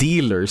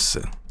 Dealers.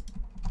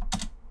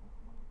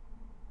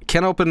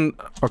 Can open...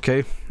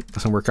 Okay,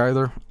 doesn't work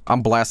either.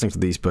 I'm blasting for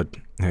these, but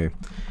hey.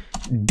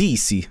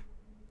 DC.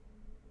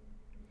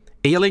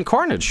 Alien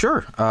Carnage,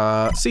 sure.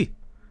 C.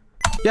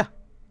 Yeah.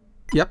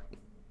 Yep.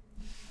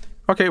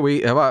 Okay,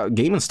 we have a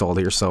game installed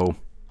here, so...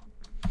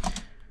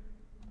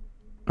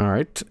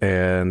 Alright,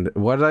 and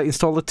what did I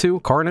install it to?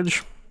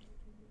 Carnage?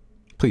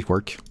 Please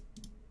work.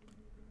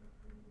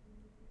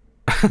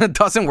 It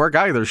doesn't work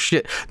either,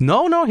 shit.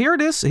 No, here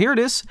it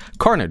is,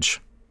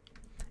 Carnage.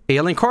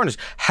 Alien Carnage.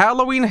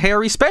 Halloween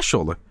Harry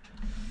Special.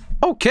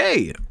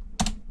 Okay.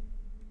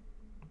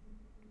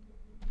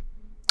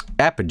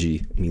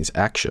 Apogee means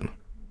action.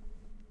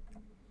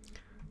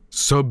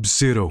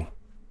 Sub-Zero.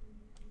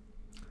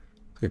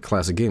 A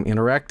classic game.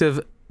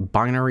 Interactive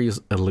binary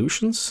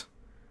illusions.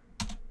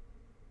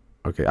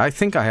 Okay, I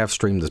think I have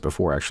streamed this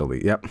before,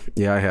 actually. Yep,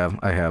 yeah,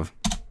 I have.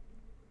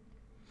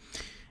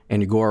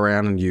 And you go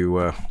around and you,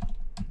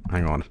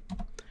 hang on.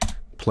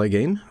 Play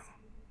game.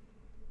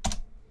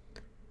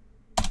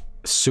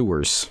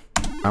 Sewers.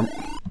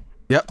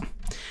 Yep.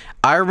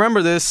 I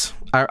remember this.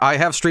 I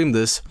have streamed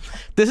this.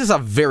 This is a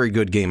very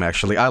good game,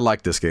 actually. I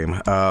like this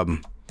game.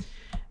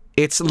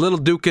 It's a little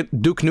Duke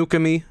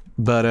Nukem-y,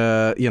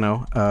 but, you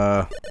know,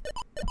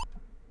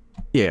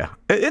 yeah.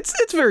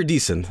 It's very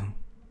decent.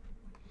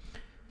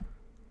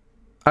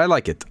 I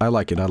like it.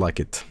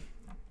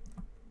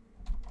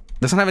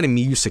 Doesn't have any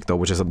music, though,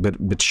 which is a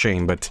bit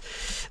shame, but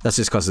that's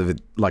just because of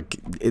it, like,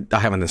 I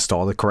haven't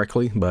installed it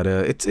correctly, but,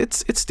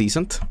 it's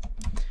decent.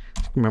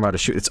 Remember how to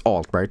shoot. It's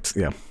alt, right?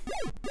 Yeah.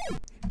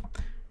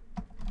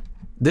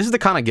 This is the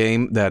kind of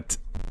game that...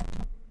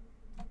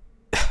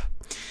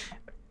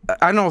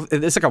 I know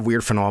it's like a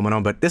weird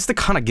phenomenon, but this is the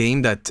kind of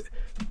game that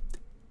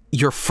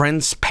your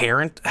friend's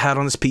parent had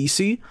on his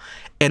PC,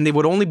 and they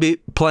would only be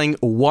playing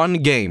one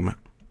game.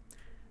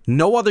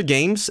 No other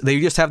games, they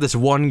just have this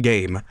one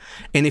game.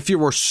 And if you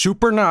were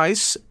super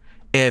nice,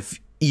 if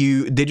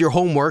you did your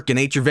homework and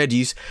ate your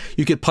veggies,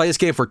 you could play this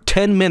game for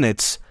 10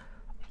 minutes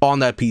on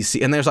that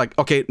PC. And there's like,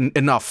 okay,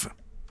 enough.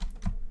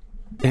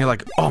 And you're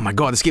like, oh my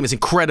god, this game is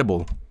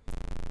incredible.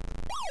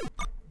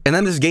 And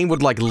then this game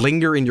would like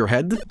linger in your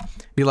head.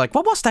 Be like,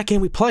 what was that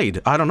game we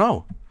played? I don't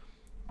know.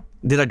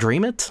 Did I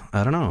dream it?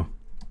 I don't know.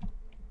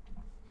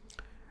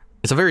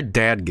 It's a very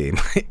dad game.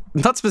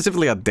 Not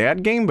specifically a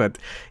dad game, but,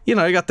 you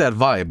know, you got that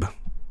vibe.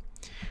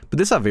 But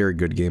this is a very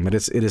good game. It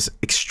is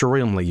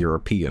extremely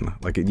European.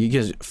 Like, you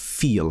can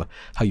feel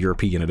how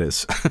European it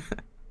is.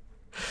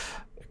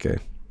 Okay.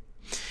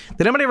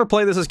 Did anybody ever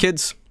play this as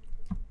kids?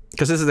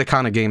 Because this is the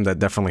kind of game that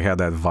definitely had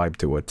that vibe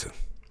to it.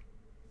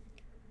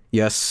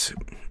 Yes.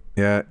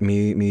 Yeah,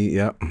 me,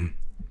 yeah.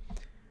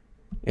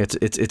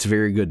 It's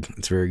very good.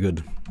 It's very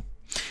good.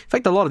 In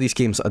fact, a lot of these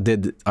games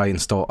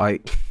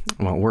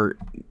well, were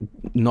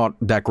not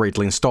that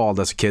greatly installed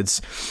as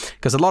kids,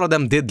 because a lot of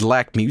them did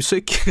lack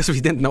music, because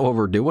we didn't know what we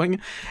were doing.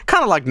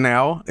 Kind of like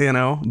now, you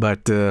know,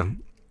 but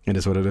it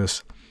is what it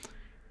is.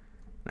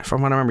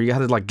 From what I remember, you had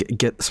to like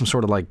get some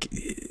sort of like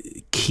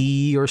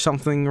key or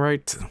something,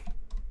 right?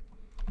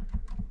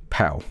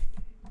 Pow.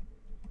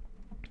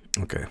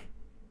 Okay.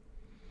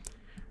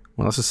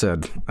 Well, as I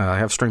said, I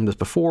have streamed this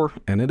before,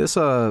 and it is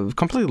a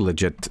completely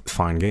legit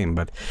fine game,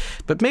 but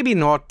maybe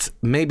not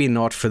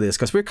for this,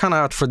 because we're kind of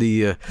out for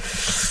the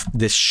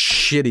this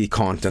shitty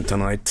content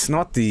tonight,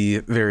 not the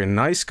very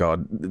nice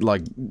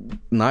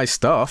nice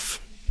stuff.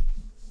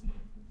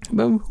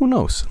 But who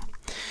knows?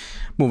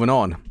 Moving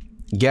on,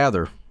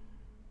 gather.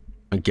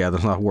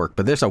 Gather's not work,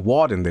 but there's a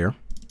wad in there.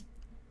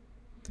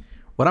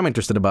 What I'm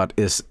interested about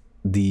is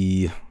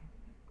this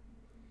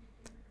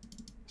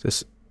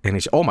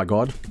NH. Oh my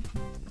god.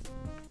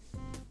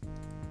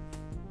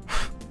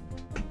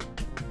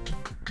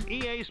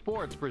 EA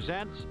Sports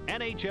presents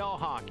NHL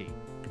Hockey.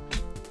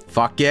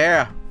 Fuck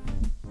yeah!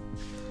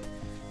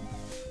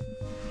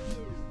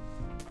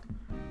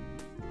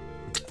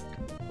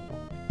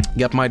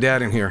 Get my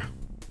dad in here.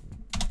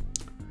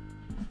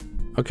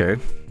 Okay.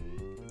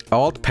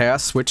 Alt,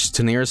 pass, switch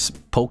to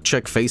nearest, poke,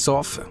 check, face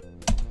off.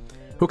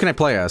 Who can I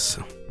play as?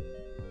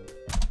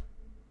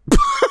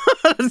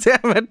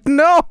 Damn it,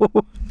 no!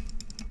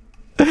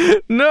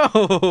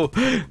 No!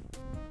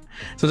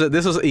 So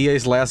this was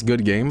EA's last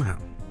good game.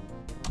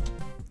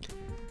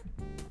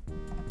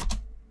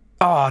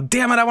 Oh,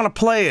 damn it, I want to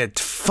play it.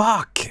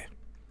 Fuck.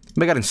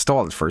 Maybe I gotta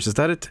install it first, is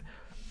that it?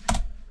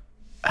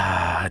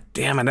 Ah,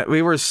 damn it,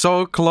 we were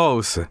so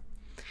close.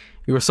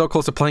 We were so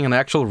close to playing an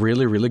actual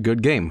really, really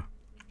good game.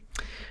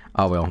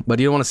 Oh well, but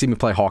you don't want to see me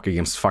play hockey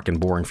games. It's fucking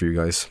boring for you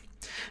guys.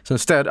 So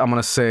instead, I'm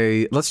gonna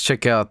say, let's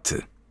check out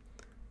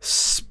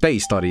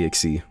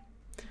Space.exe.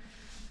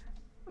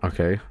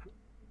 Okay.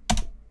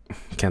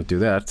 Can't do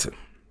that.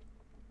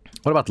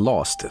 What about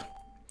Lost? A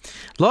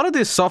lot of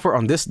this software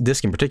on this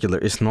disc in particular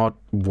is not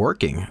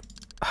working.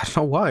 I don't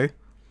know why,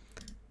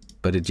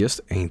 but it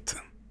just ain't.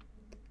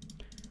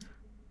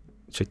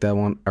 Check that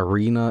one.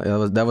 Arena.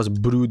 That was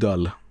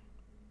brutal.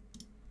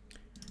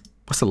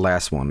 What's the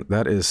last one?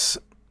 That is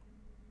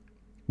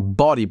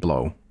Body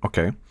Blow.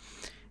 Okay.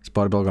 Is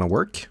Body Blow gonna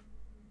work?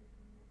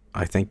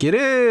 I think it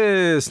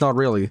is. Not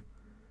really.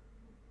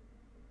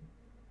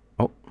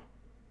 Oh.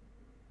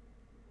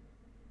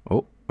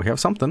 Oh, we have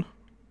something.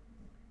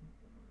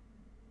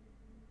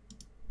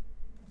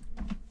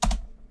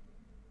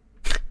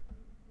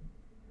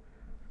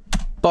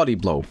 Body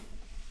Blow.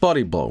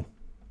 Body Blow.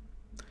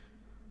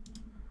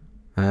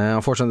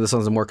 Unfortunately, this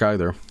doesn't work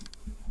either.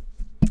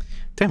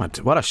 Damn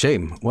it. What a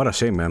shame. What a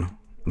shame, man.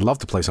 I'd love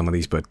to play some of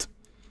these, but...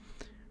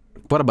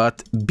 What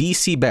about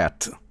BC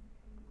Bat?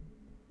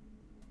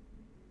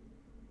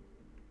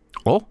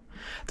 Oh?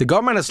 The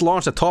government has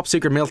launched a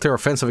top-secret military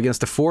offensive against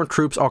the foreign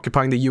troops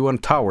occupying the UN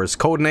towers.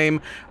 Codename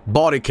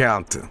Body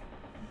Count.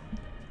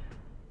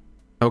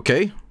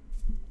 Okay.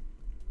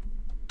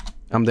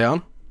 I'm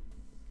down.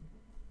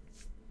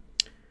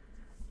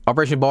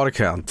 Operation Body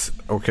Count.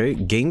 Okay,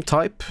 game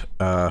type.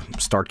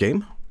 Start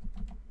game.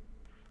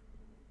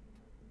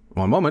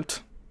 One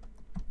moment.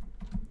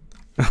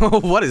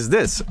 What is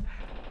this?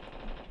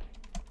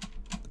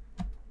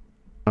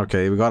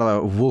 Okay, we got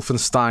a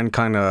Wolfenstein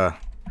kind of...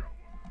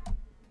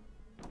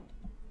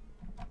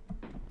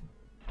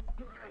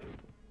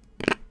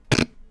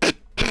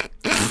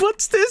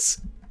 What's this?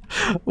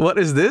 What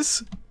is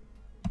this?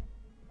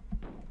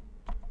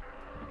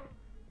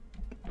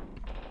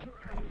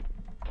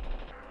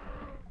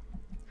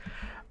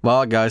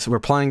 Well, guys, we're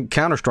playing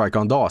Counter-Strike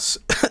on DOS.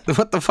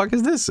 What the fuck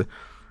is this?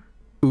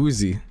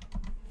 Uzi.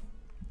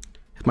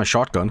 Hit my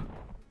shotgun.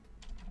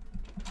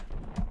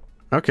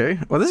 Okay,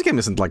 well, this game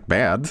isn't, like,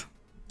 bad.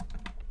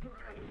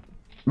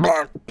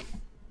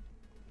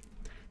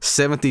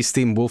 70s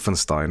Steam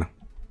Wolfenstein.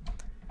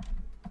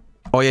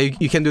 Oh yeah,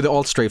 you can do the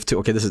alt strafe too.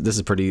 Okay, this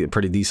is pretty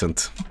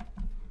decent.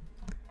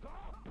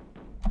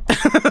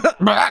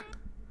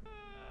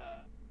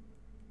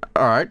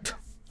 All right.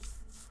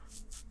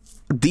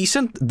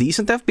 Decent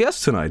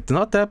FPS tonight.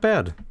 Not that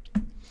bad.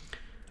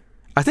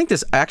 I think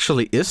this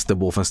actually is the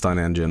Wolfenstein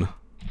engine.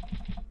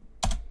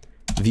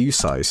 View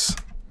size.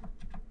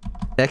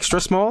 Extra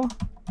small.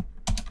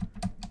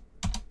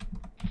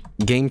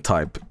 Game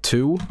type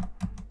 2.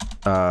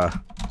 I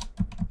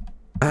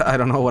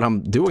don't know what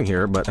I'm doing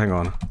here, but hang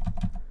on.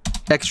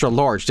 Extra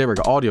large. There we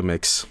go. Audio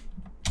mix.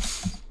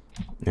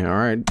 Yeah,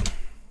 alright.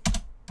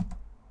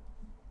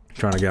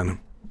 Trying again.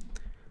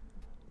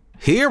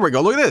 Here we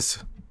go. Look at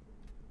this.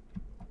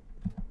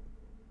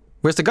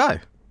 Where's the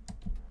guy?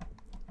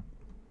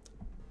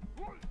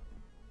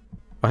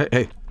 Oh, hey,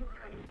 hey.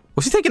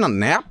 Was he taking a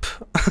nap?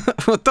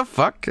 What the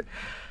fuck?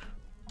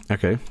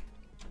 Okay.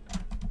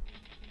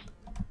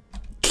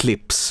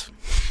 Clips.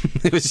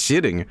 He was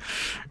shitting.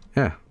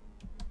 Yeah.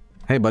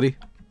 Hey, buddy.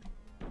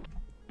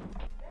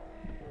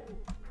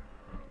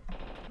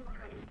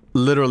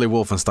 Literally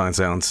Wolfenstein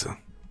sounds.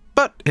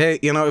 But, hey,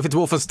 you know, if it's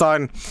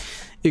Wolfenstein,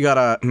 you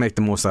gotta make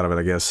the most out of it,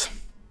 I guess.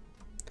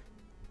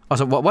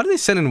 Also, why did they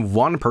send in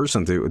one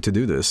person to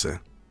do this?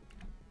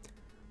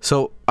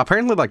 So,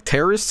 apparently, like,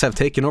 terrorists have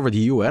taken over the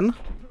UN?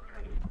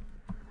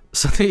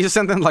 So they just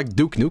sent in, like,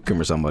 Duke Nukem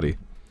or somebody.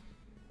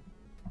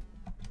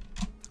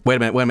 Wait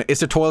a minute.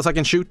 Is there toilets I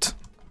can shoot?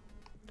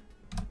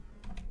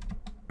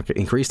 Okay,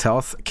 increased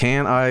health.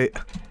 Can I...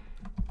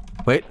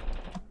 Wait.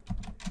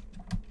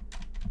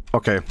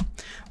 Okay.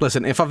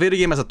 Listen, if a video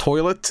game has a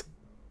toilet,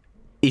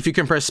 if you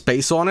can press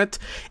space on it,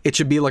 it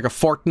should be like a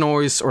fart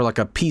noise or like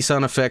a pee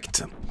sound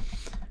effect.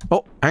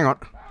 Oh, hang on.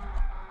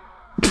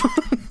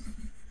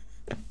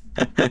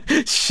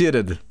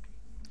 Shitted.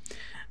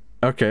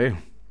 Okay.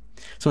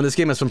 So this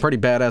game has some pretty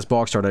badass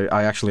box art.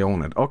 I actually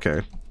own it.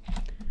 Okay.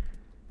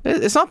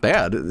 It's not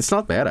bad. It's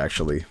not bad,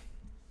 actually.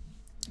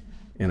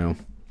 You know.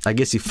 I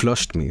guess he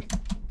flushed me.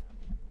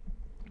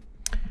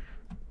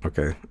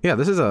 Okay. Yeah,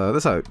 this is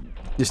a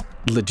just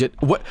legit.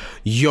 What?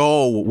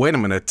 Yo, wait a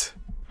minute.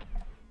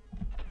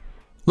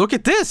 Look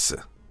at this.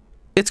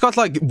 It's got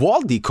like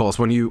wall decals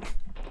when you.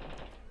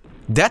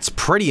 That's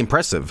pretty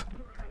impressive.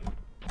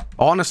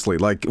 Honestly,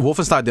 like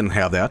Wolfenstein didn't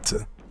have that.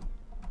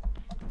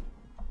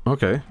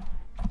 Okay.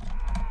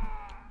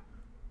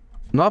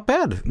 Not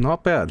bad.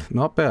 Not bad.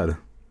 Not bad.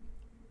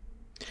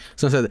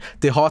 So I said,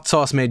 the hot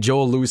sauce made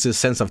Joel lose his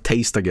sense of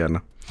taste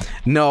again.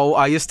 No,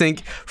 I just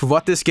think, for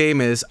what this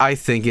game is, I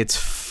think it's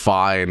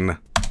fine.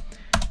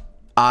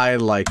 I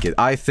like it.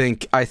 I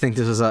think this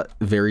is a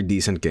very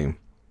decent game.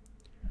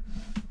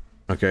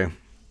 Okay.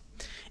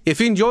 If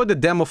you enjoyed the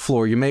demo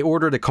floor, you may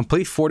order the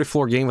complete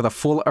 40-floor game with a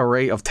full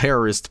array of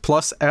terrorists,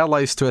 plus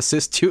allies to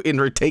assist you in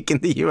retaking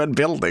the UN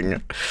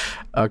building.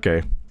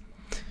 Okay.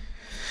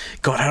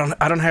 God,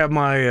 I don't have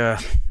my,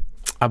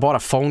 I bought a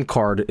phone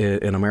card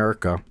in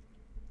America.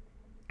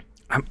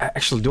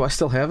 Actually, do I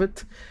still have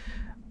it?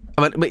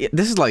 But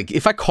this is like,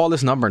 if I call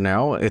this number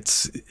now,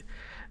 it's...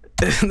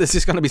 this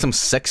is gonna be some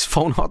sex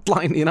phone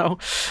hotline, you know?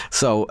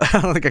 So,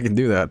 I don't think I can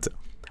do that.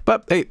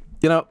 But, hey,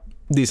 you know,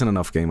 decent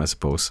enough game, I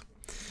suppose.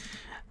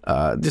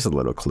 Just a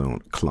little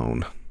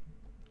clone.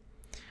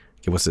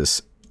 Okay, what's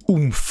this?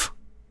 Oomph.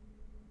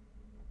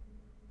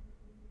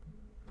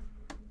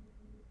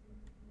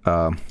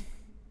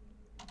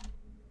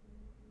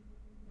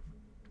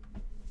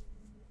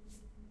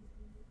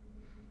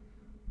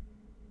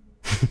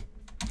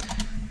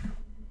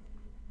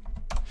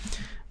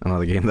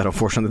 Another game that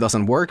unfortunately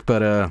doesn't work,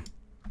 but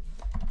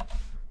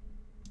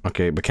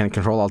okay, but can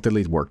Control Alt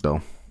Delete work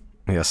though?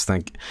 Yes,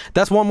 thank you.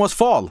 That's One Must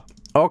Fall.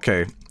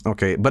 Okay,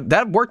 okay, but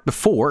that worked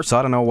before, so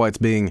I don't know why it's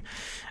being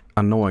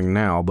annoying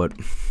now, but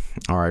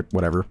alright,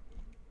 whatever.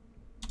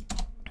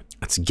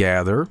 Let's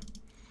gather.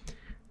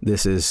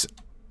 This is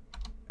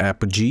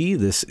Apogee,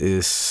 this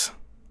is...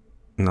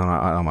 No,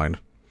 I don't mind.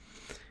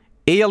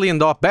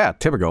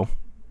 Alien.bat, here we go.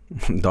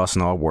 Does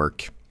not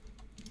work.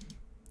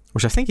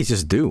 Which I think is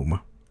just Doom.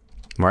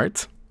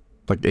 Right?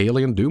 Like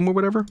Alien Doom or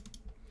whatever?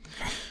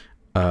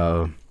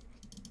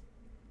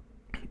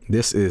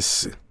 This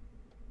is...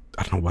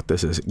 I don't know what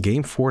this is.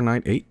 Game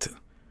 498?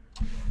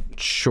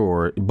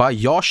 Sure. By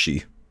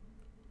Yoshi.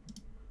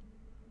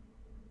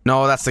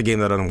 No, that's the game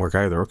that doesn't work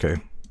either. Okay.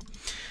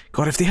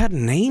 God, if they had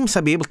names,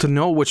 I'd be able to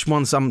know which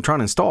ones I'm trying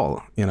to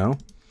install, you know?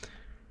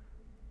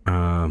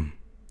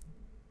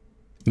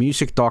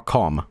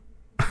 Music.com.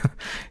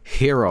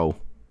 Hero.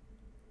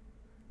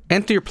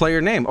 Enter your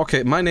player name.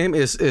 Okay, my name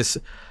is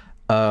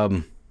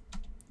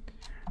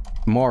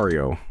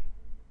Mario.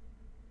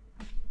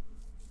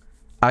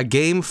 A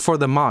game for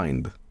the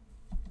mind.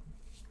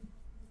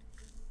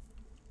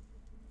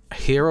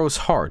 Hero's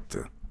heart.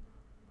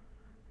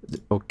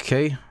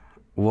 Okay.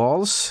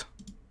 Walls.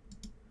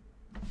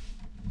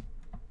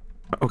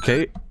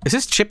 Okay. Is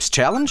this Chip's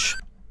challenge?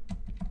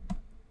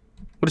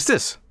 What is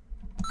this?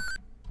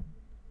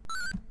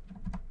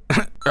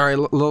 Alright,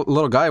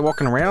 little guy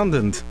walking around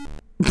and...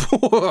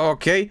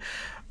 Okay.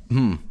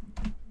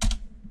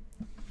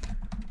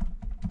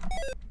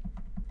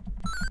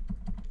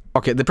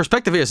 Okay, the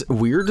perspective is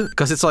weird,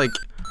 because it's like...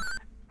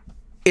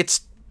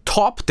 It's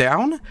top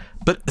down,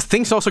 but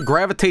things also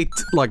gravitate,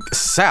 like,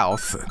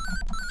 south.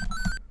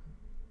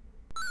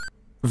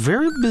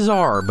 Very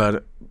bizarre,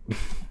 but...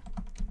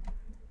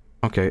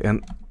 Okay,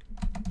 and...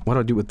 What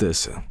do I do with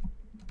this?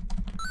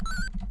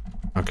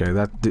 Okay,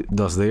 that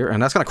does there,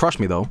 and that's gonna crush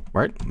me though,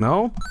 right?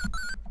 No?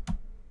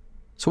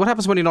 So what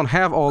happens when you don't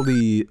have all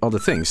the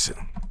things?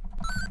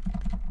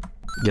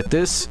 Get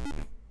this?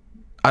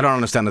 I don't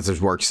understand that this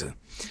works.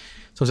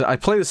 So I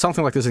played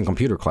something like this in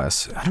computer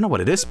class. I don't know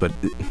what it is, but...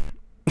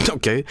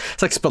 Okay,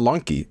 it's like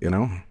Spelunky, you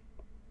know?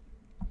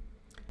 I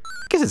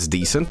guess it's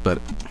decent,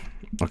 but...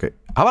 Okay,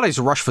 how about I just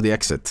rush for the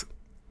exit?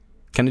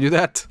 Can you do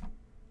that?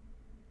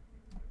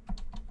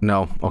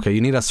 No. Okay,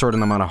 you need a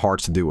certain amount of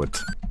hearts to do it.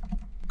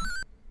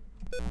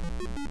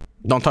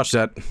 Don't touch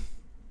that.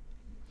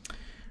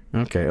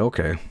 Okay,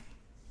 okay.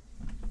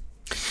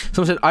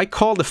 Someone said, I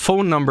called the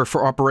phone number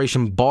for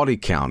Operation Body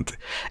Count.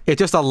 It's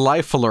just a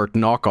Life Alert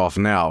knockoff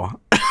now.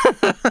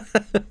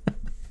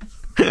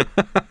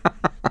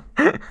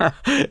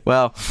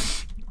 Well,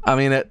 I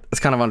mean, it's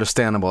kind of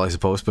understandable, I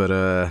suppose, but,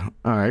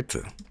 alright.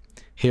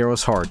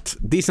 Hero's Heart.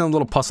 Decent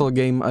little puzzle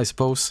game, I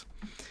suppose.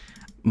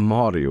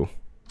 Mario.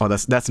 Oh,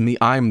 that's me.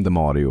 I'm the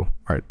Mario.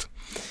 Right.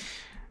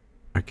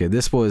 Okay,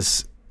 this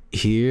was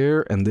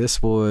here, and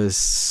this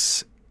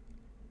was...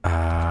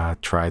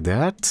 try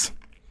that.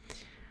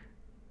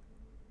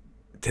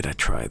 Did I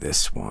try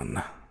this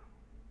one?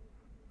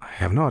 I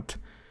have not.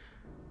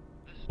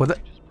 What?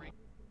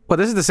 Well,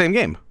 this is the same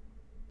game.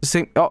 The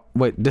same... Oh,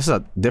 wait, this is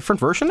a different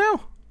version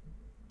now?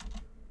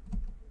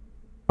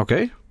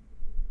 Okay.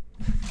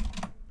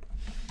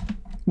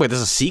 Wait, this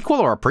is a sequel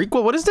or a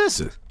prequel? What is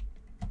this?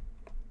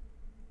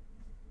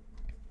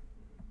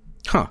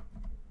 Huh.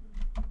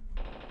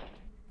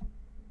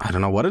 I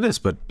don't know what it is,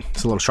 but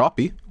it's a little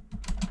choppy.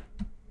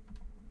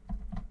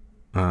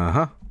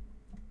 Uh-huh.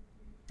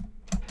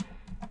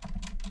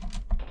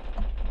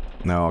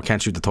 No, I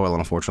can't shoot the toilet,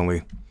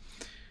 unfortunately.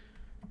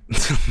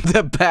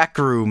 The back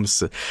rooms,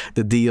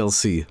 the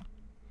DLC.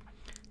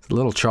 It's a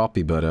little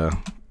choppy, but,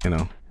 you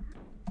know.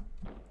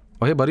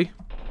 Oh, hey, buddy.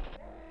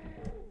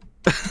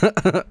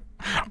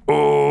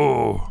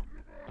 Oh!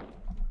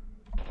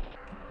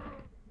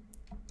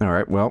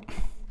 Alright, well.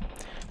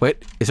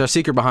 Wait, is there a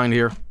secret behind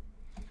here?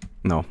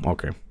 No,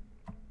 okay.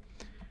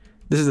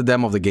 This is the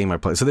demo of the game I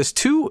played. So there's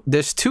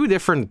two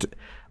different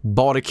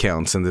body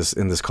counts in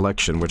this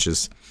collection, which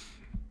is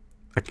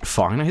like,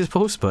 fine, I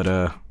suppose,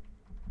 but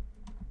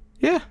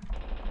yeah.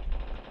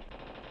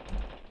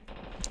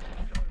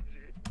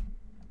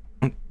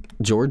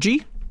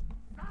 Georgie?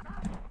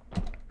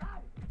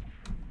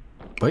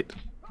 Wait.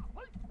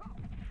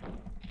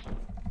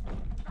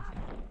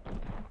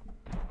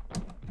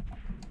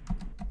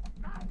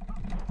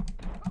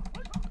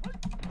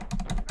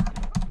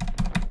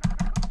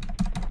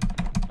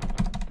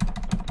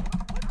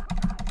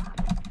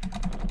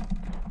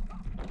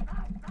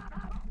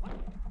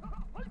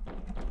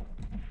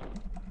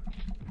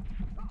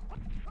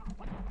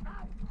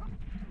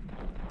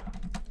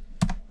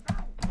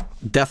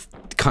 Death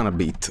kind of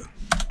beat.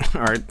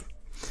 Alright.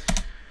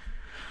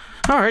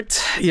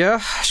 Alright, yeah,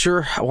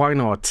 sure, why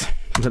not?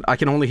 I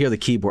can only hear the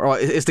keyboard. Oh,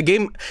 it's the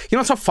game... You know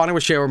what's so funny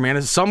with ShareWare, man?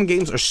 Is some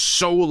games are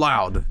so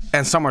loud,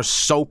 and some are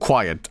so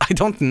quiet. I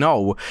don't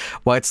know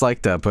why it's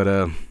like that, but,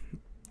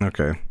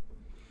 okay.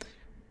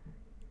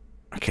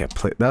 I can't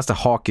play... That's the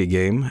hockey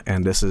game,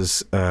 and this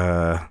is,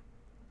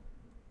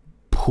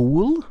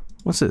 Pool?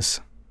 What's this?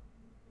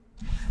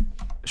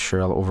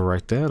 Sure, I'll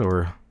overwrite that,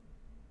 or...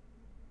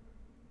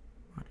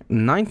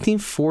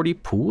 1940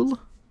 Pool?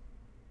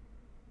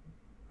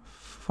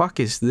 Fuck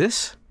is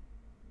this?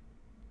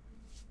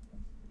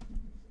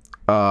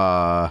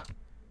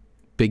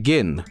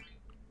 Begin.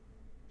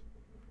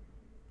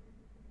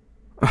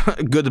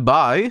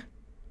 Goodbye.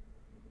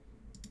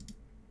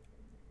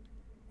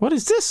 What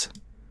is this?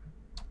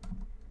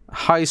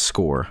 High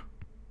score.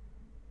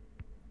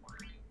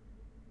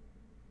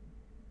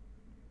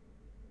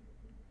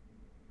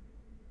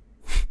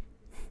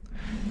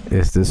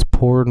 Is this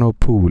porno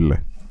pool?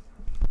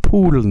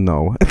 Pool,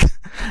 no.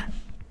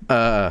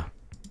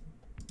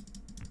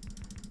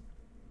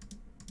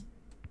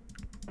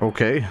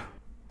 Okay.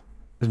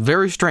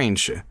 Very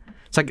strange.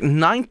 It's like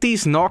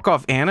 90s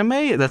knockoff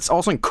anime that's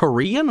also in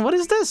Korean? What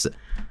is this?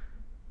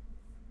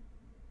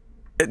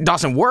 It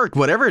doesn't work,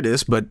 whatever it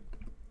is, but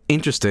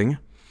interesting.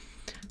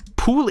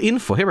 Pool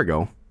info, here we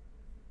go.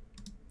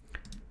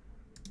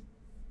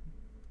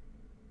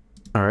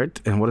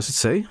 Alright, and what does it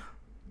say?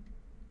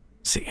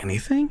 Say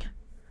anything?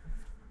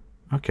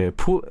 Okay,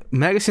 pool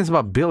magazines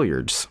about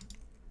billiards.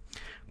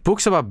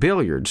 Books about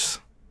billiards.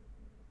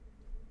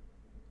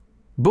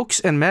 Books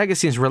and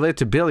magazines related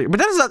to billiards. But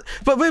that is not...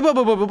 But wait, what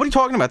are you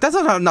talking about? That's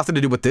not have nothing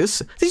to do with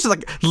this. These are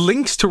like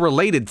links to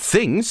related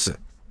things.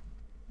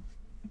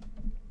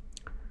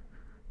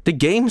 The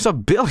games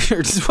of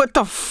billiards. What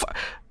the fuck?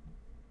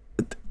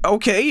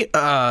 Okay,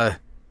 but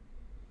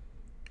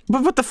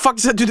what the fuck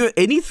does that do to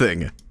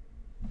anything?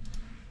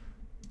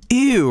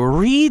 Ew,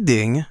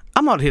 reading?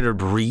 I'm not here to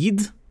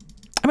read.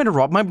 I trying to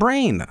rob my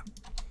brain.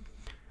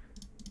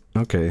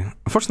 Okay.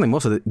 Unfortunately,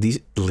 most of these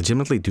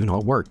legitimately do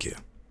not work. You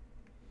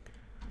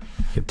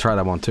could try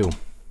that one too.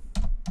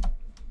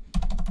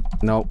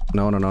 No.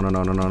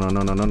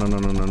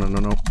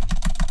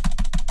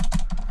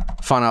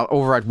 Fine, I'll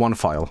overwrite one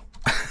file.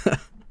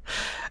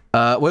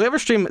 Will you ever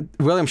stream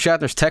William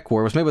Shatner's Tech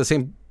War? Was made by the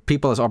same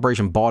people as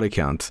Operation Body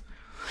Count.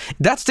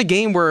 That's the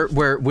game where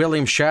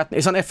William Shatner...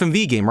 It's an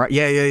FMV game, right?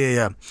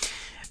 Yeah.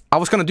 I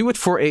was gonna do it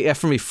for a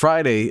FMV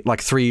Friday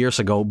like 3 years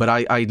ago, but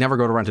I never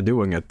got around to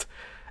doing it.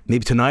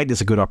 Maybe tonight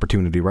is a good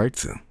opportunity,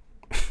 right?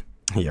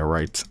 Yeah,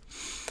 right.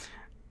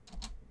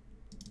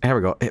 Here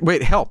we go.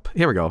 Wait, help!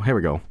 Here we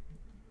go.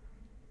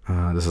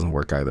 This doesn't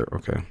work either.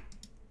 Okay.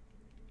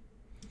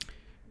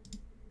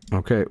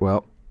 Okay,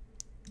 well...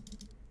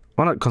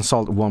 I want to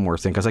consult one more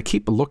thing, because I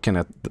keep looking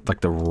at, like,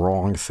 the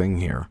wrong thing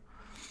here.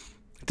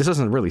 This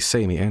doesn't really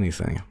say me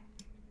anything.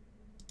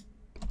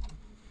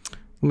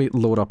 Let me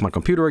load up my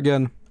computer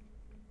again.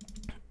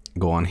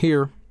 Go on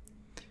here.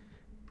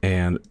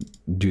 And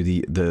do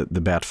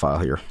the bat file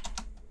here.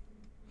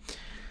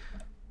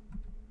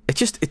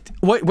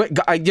 Wait,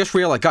 I just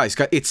realized, guys,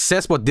 it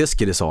says what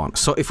disk it is on.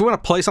 So if we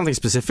want to play something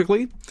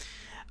specifically,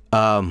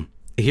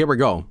 here we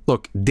go.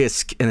 Look,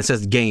 disk, and it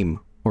says game.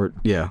 Or,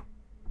 yeah,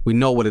 we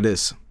know what it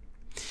is.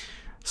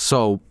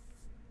 So,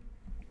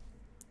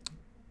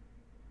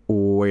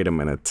 wait a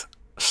minute.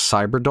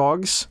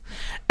 Cyberdogs?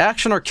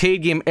 Action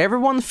arcade game.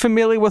 Everyone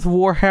familiar with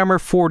Warhammer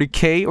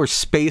 40k or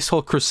Space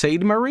Hulk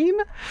Crusade Marine?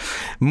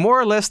 More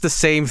or less the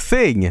same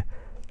thing.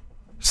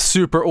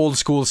 Super old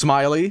school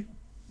smiley.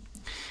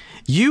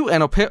 You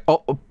and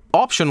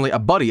optionally a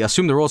buddy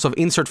assume the roles of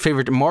insert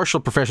favorite martial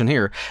profession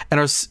here and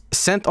are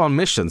sent on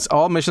missions.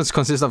 All missions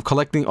consist of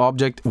collecting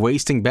object,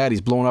 wasting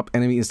baddies, blowing up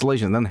enemy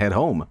installation, and then head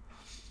home.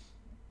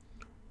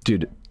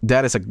 Dude,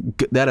 that is a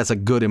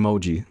good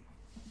emoji.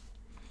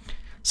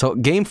 So,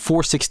 game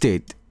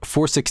 468.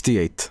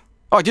 468.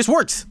 Oh, it just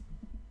worked!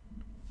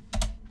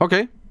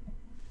 Okay.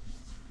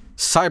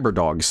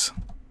 Cyberdogs.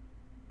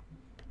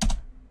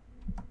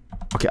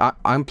 Okay,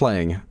 I'm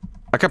playing.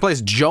 I can play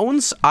as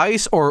Jones,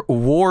 Ice, or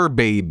War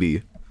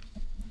Baby.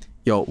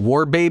 Yo,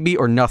 War Baby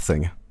or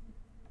nothing.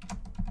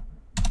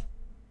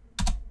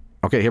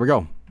 Okay, here we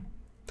go.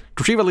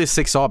 Retrieve at least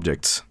 6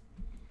 objects.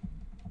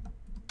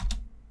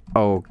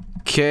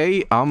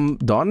 Okay, I'm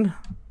done.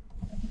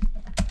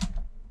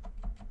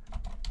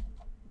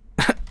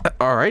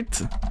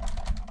 Alright.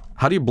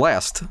 How do you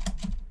blast?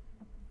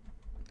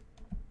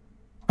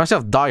 I still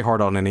have Die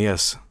Hard on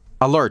NES.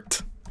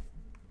 Alert.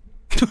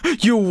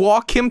 You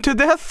walk him to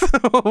death?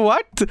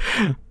 What?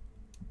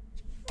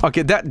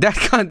 Okay, that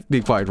can't be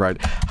quite right.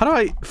 How do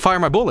I fire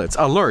my bullets?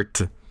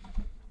 Alert.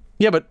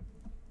 Yeah, but...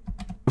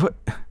 What?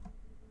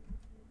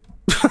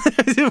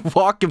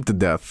 Walk him to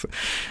death.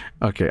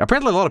 Okay,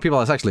 apparently a lot of people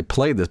have actually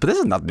played this, but this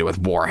has nothing to do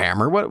with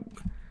Warhammer. What?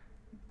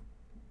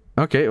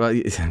 Okay, well...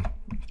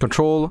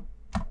 Control...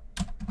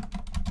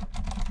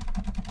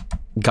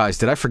 Guys,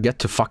 did I forget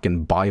to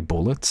fucking buy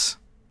bullets?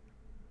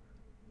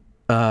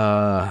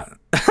 Yeah,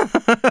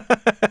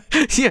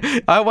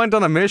 I went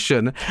on a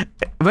mission.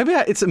 Maybe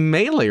it's a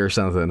melee or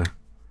something.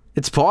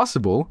 It's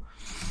possible.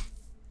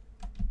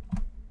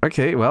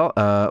 Okay, well,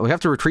 we have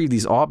to retrieve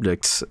these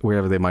objects,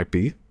 wherever they might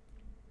be.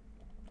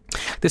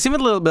 They seem a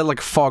little bit like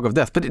Fog of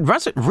Death, but it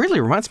really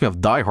reminds me of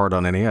Die Hard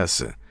on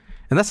NES.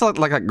 And that's not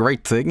like a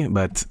great thing,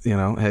 but, you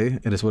know, hey,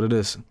 it is what it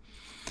is.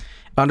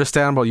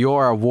 Understandable, you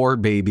are a war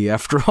baby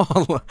after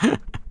all.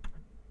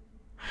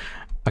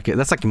 Okay,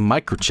 that's like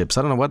microchips.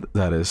 I don't know what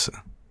that is.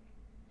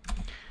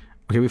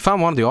 Okay, we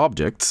found one of the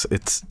objects.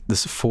 It's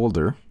this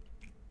folder.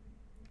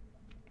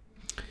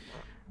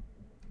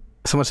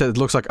 Someone said it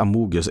looks like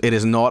Amogus. It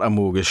is not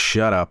Amogus.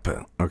 Shut up.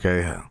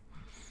 Okay.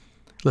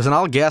 Listen,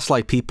 I'll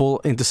gaslight people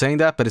into saying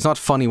that, but it's not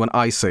funny when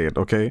I say it,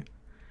 okay?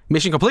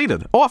 Mission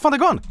completed. Oh, I found a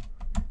gun.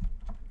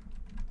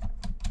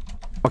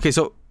 Okay,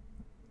 so...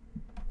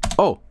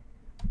 Oh.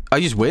 I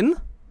just win?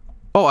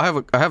 Oh, I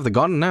have the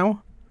gun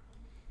now?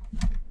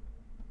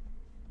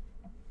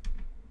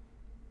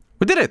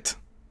 We did it!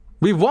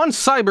 We won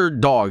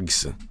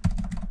Cyberdogs!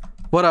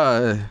 What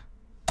a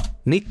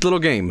neat little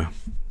game.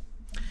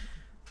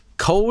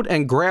 Code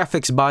and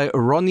graphics by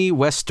Ronnie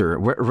Wester.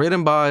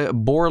 Written by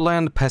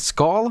Borland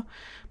Pascal.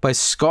 By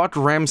Scott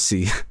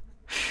Ramsey.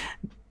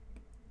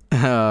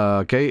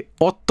 Okay.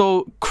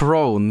 Otto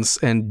Krones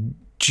and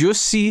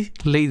Jussi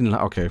Leiden.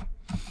 Okay.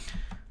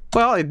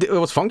 Well, it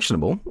was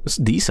functionable. It's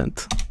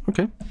decent.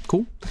 Okay,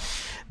 cool.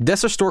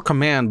 Desert Store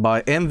Command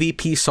by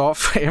MVP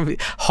Software.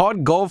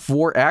 Hot Golf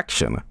War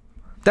Action.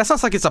 That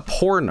sounds like it's a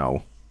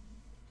porno.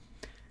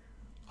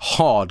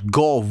 Hot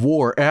Golf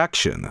War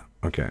Action.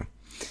 Okay.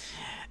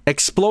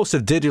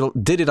 Explosive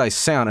digitized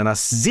sound and a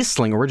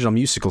sizzling original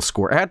musical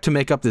score. I had to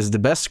make up this the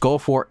best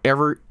Golf War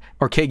ever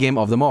arcade game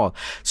of them all.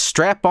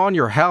 Strap on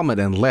your helmet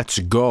and let's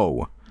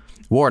go.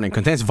 Warning,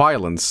 contains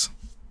violence.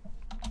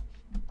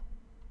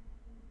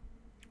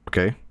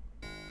 Okay.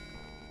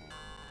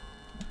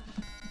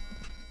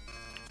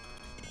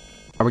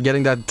 Are we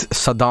getting that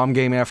Saddam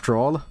game after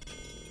all?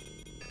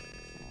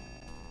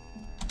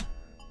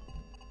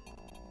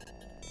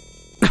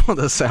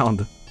 the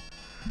sound.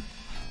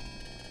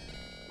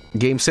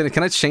 Game setting.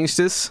 Can I change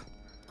this?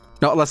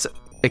 No, let's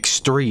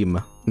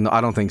extreme. No,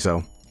 I don't think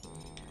so.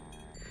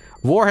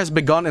 War has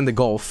begun in the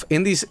Gulf.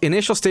 In these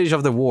initial stages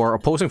of the war,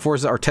 opposing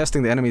forces are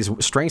testing the enemy's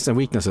strengths and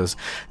weaknesses.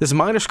 This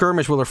minor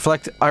skirmish will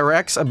reflect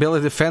Iraq's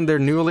ability to defend their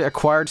newly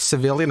acquired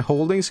civilian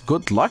holdings.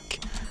 Good luck.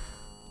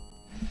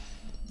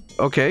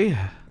 Okay.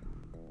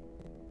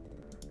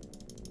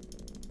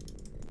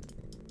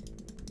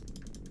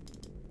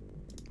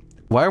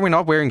 Why are we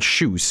not wearing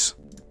shoes?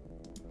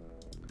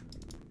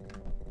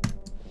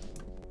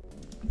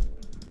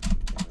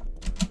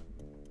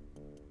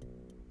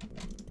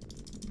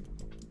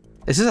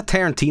 Is this a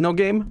Tarantino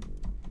game?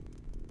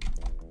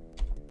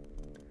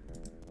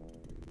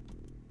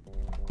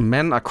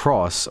 Men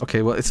across.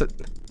 Okay, well, it's a...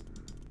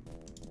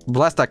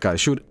 Blast that guy.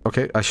 Shoot.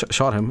 Okay, I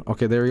shot him.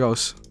 Okay, there he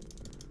goes.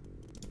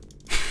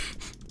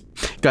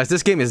 Guys,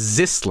 this game is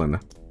Zislin.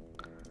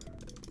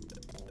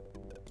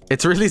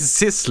 It's really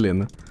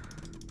Zislin.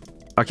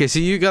 Okay, so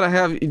you gotta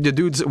have the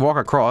dudes walk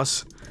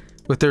across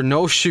with their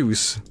no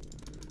shoes.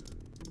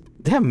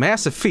 They have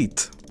massive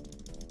feet.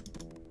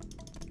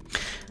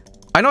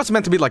 I know it's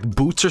meant to be like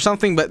boots or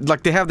something, but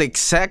like they have the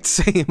exact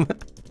same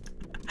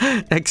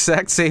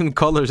exact same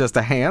colors as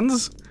the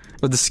hands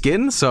with the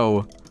skin,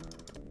 so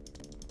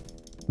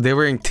they're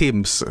wearing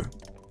Timbs.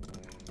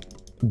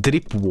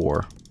 Drip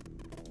War.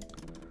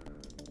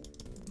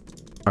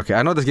 Okay,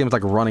 I know this game is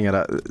like running at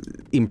a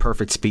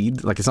imperfect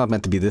speed, like it's not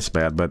meant to be this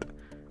bad, but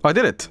oh, I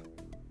did it.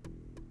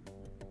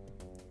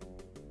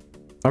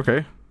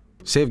 Okay.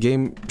 Save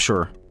game,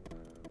 sure.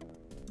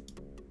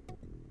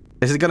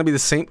 Is it gonna be the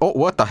same? Oh,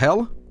 what the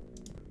hell?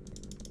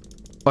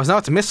 Oh, now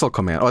it's missile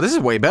command. Oh, this is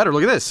way better.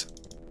 Look at this.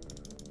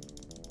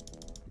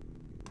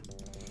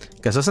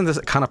 Guys, doesn't this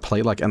kind of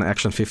play like an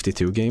Action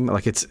 52 game?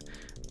 Like, it's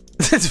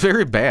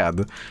very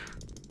bad.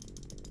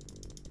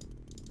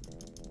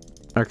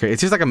 Okay, it's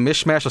just like a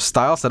mishmash of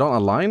styles that don't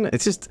align.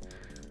 It's just...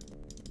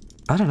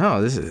 I don't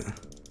know, this is...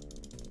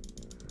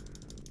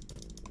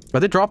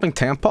 Are they dropping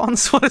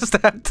tampons? What is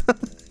that?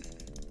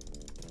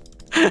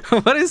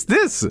 What is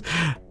this?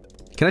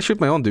 Can I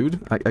shoot my own dude?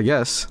 I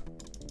guess.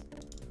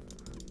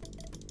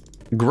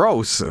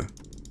 Gross.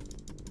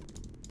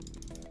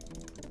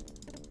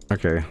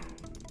 Okay.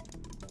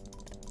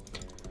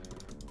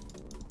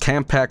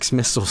 Tampax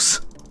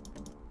missiles.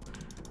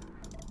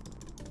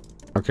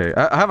 Okay,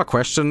 I have a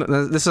question.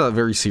 This is a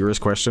very serious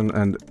question,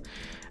 and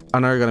I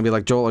know you're gonna be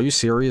like, Joel, are you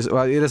serious?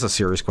 Well, it is a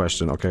serious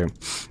question, okay.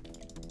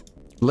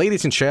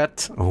 Ladies in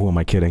chat... Oh, who am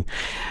I kidding?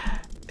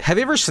 Have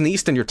you ever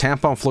sneezed and your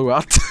tampon flew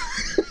out?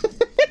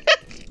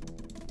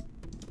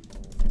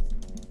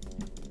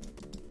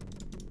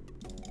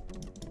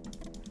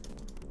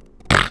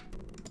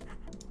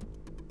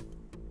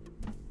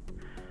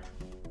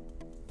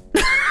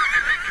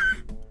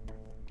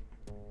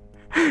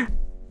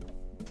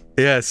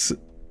 Yes.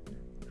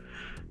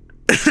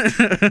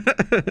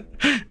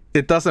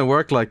 It doesn't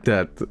work like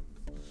that.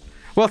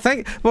 Well,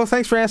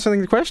 thanks for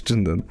answering the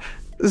question then.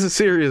 This is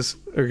serious.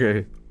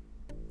 Okay.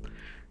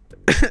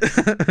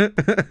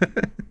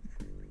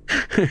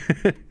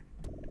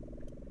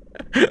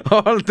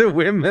 All the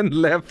women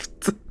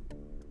left.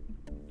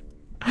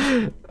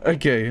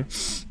 Okay.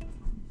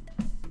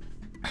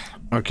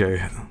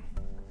 Okay.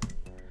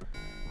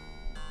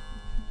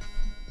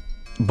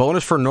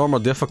 Bonus for normal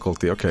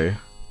difficulty, okay.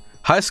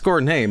 High score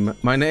name.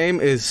 My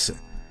name is...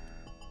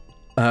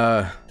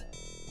 What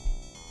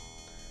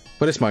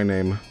is my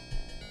name?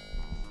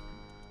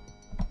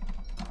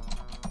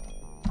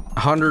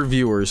 100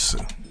 viewers.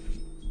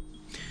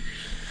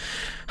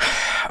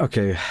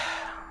 Okay.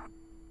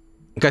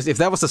 Guys, if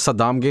that was a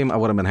Saddam game, I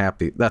would have been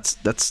happy.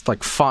 That's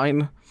like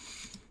fine.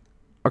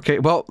 Okay,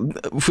 well,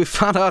 we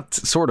found out,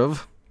 sort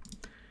of.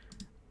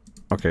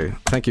 Okay,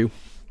 thank you.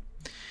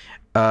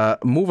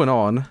 Moving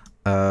on.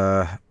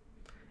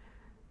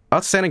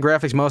 Outstanding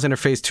graphics, mouse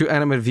interface, 2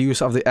 animated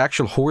views of the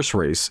actual horse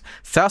race.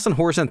 1,000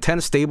 horses and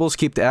 10 stables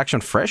keep the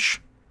action fresh.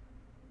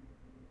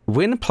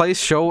 Win, place,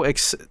 show,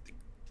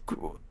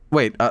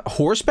 Wait, a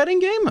horse betting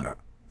game?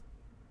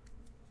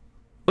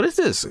 What is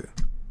this?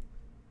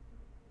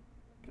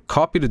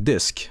 Copy the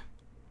disc.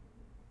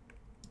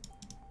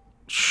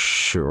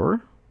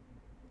 Sure.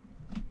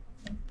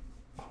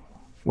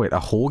 Wait, a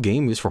whole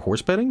game is for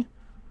horse betting?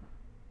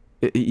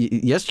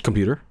 Yes,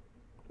 computer.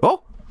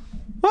 Oh!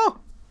 Oh!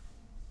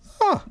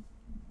 Oh!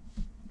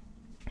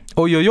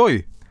 Oi, oi,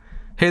 oi!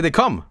 Here they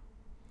come!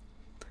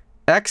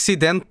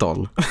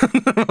 Accidental.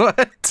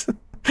 What?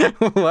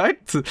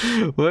 What?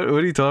 What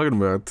are you talking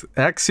about?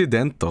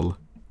 Accidental.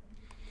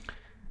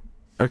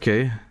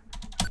 Okay.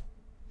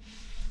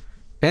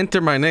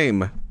 Enter my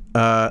name.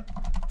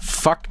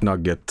 Fuck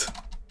Nugget.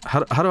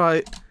 How do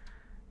I...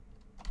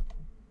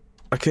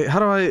 Okay, how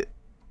do I...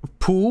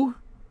 Poo?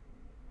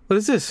 What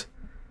is this?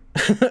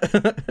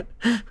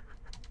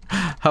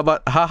 How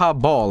about haha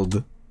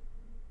bald?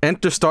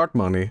 Enter start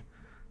money.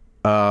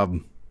 I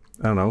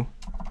don't know.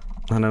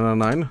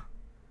 999.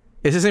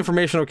 Is this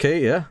information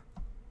okay? Yeah.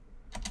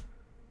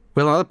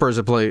 Will another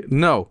person play?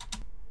 No.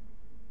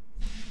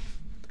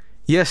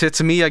 Yes,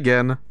 it's me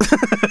again.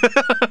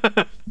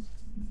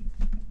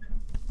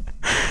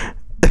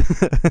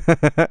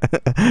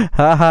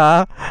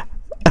 Haha.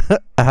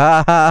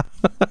 Haha.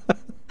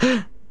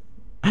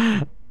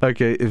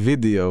 Okay,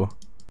 video.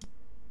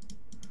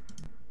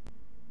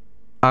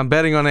 I'm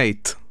betting on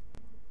 8.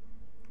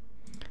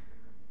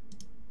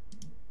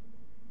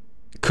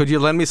 Could you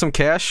lend me some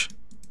cash?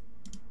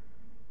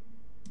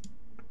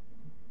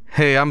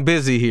 Hey, I'm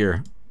busy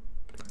here.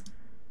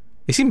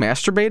 Is he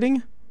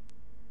masturbating?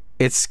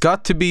 It's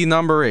got to be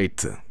number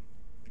 8.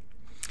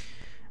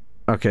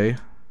 Okay.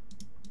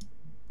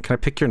 Can I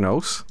pick your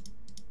nose?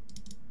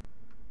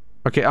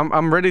 Okay,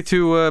 I'm ready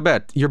to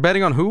bet. You're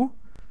betting on who?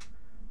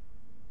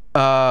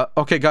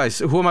 Okay, guys,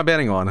 who am I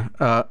betting on?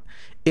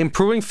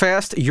 Improving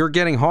fast, you're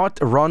getting hot,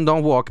 run,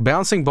 don't walk,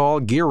 bouncing ball,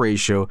 gear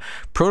ratio,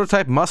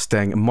 prototype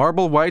Mustang,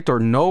 marble white, or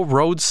no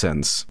road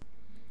sense.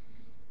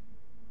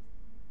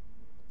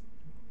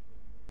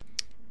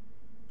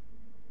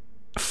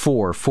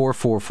 Four.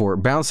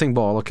 Bouncing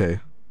ball, okay.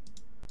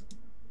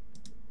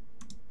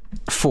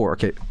 4,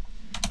 okay.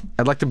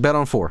 I'd like to bet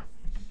on 4.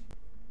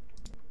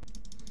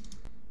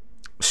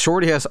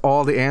 Shorty has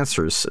all the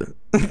answers.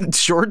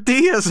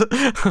 Shorty has...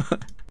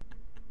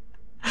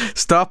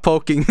 Stop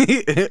poking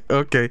me.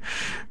 Okay.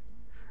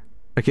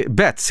 Okay,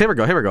 bets. Here we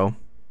go.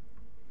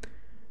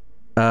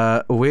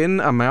 Win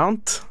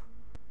amount.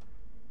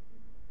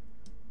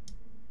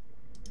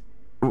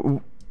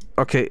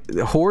 Okay,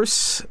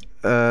 horse.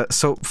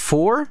 So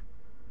 4.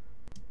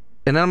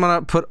 And then I'm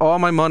gonna put all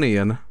my money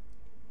in.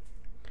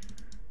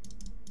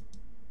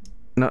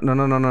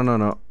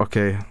 No.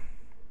 Okay.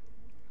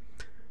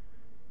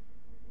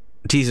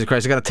 Jesus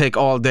Christ, I gotta take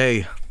all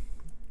day.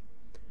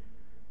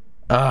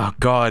 Oh,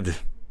 God.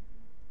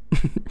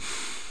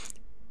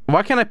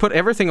 Why can't I put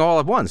everything all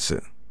at once?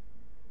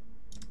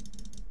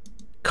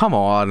 Come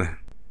on.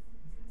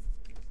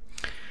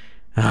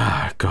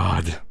 Ah,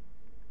 God.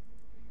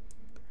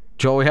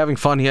 Joe, we having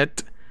fun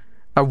yet?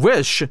 I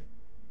wish.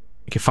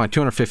 Okay, fine,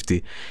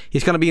 250.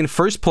 He's gonna be in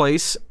first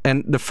place,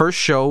 and the first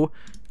show,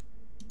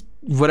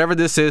 whatever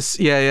this is,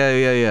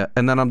 yeah.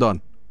 And then I'm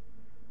done.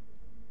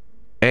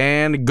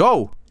 And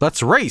go!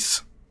 Let's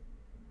race!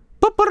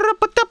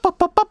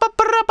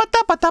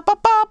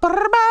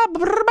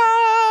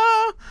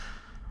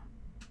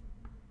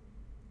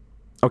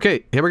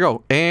 Okay, here we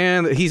go.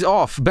 And he's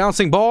off.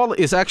 Bouncing ball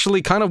is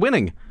actually kind of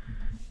winning.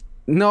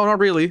 No, not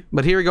really,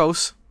 but here he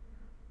goes.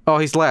 Oh,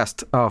 he's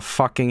last. Oh,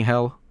 fucking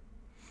hell.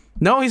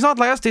 No, he's not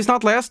last. He's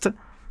not last.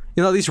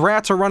 You know, these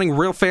rats are running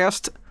real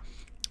fast.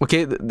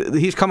 Okay,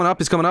 he's coming up.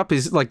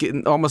 He's like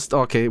almost...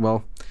 Okay,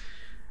 well.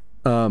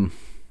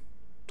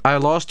 I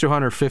lost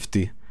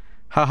 250.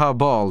 Haha,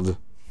 bald.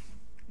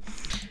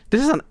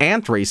 This is an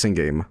ant racing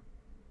game.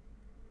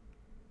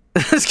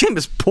 This game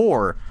is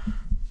poor.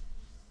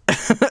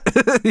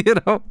 You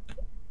know?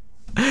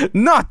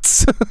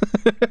 Nuts!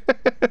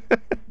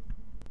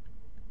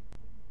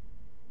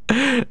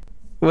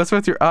 What's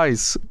with your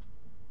eyes?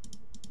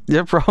 You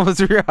have problems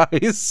with your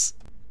eyes?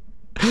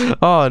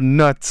 Oh,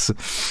 nuts.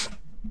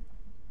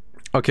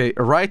 Okay,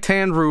 right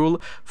hand rule,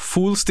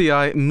 fools the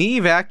eye, me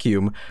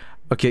vacuum.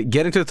 Okay,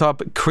 getting to the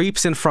top,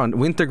 creeps in front,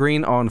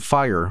 wintergreen on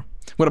fire.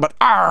 What about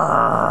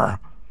Arrgh?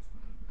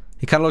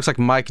 He kind of looks like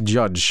Mike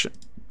Judge.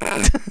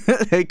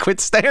 Hey, quit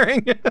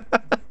staring.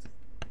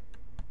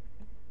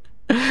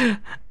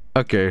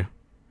 Okay.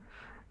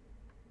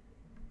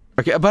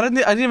 Okay, but I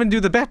didn't even do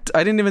the bet.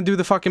 I didn't even do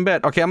the fucking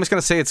bet. Okay, I'm just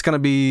gonna say it's gonna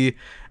be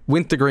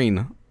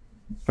wintergreen.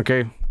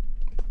 Okay?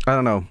 I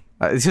don't know.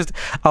 It's just,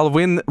 I'll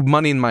win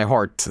money in my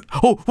heart.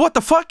 Oh, what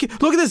the fuck?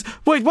 Look at this!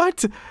 Wait,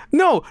 what?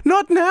 No,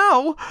 not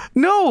now!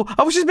 No!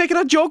 I was just making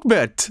a joke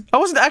bet! I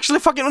wasn't actually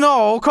fucking-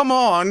 No, come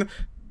on!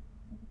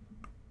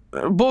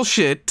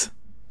 Bullshit.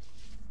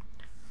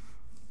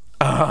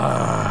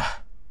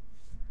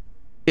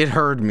 It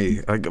hurt me.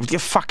 Like, get the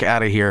fuck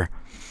out of here.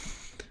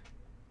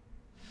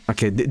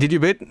 Okay, did you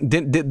bet?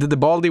 Did the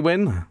Baldy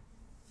win?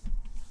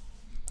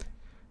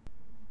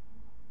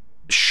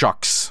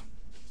 Shucks.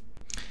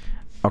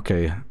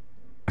 Okay.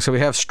 So we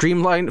have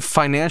Streamlined,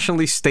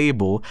 Financially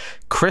Stable,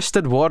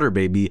 Crested Water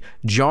Baby,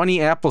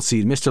 Johnny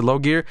Appleseed, Mr.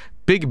 Lowgear,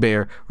 Big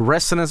Bear,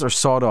 Resonance, or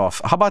Sawed Off.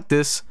 How about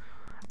this?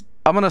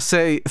 I'm gonna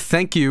say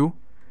thank you,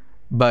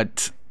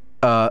 but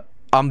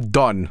I'm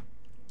done.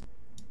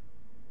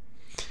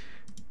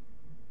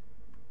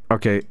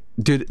 Okay,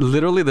 dude,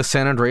 literally the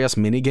San Andreas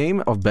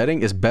minigame of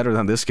betting is better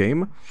than this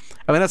game.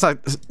 I mean, that's not,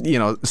 you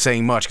know,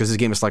 saying much, because this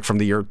game is like from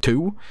the year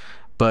 2,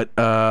 but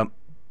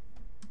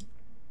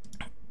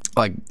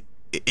like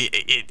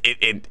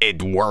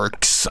it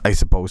works, I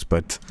suppose,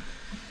 but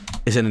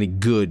is it any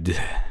good?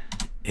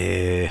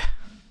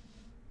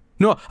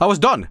 No, I was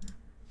done.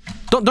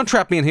 Don't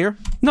trap me in here.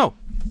 No,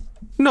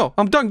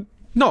 I'm done.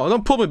 No,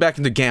 don't pull me back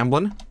into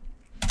gambling.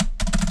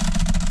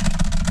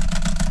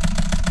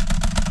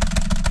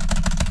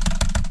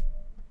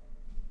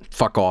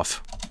 Fuck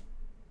off.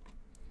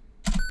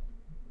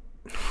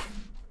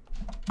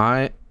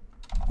 I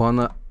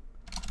wanna...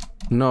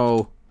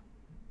 No.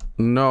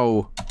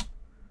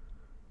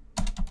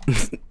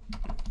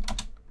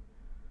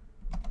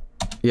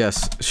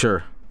 Yes,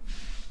 sure.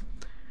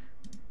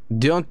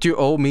 Don't you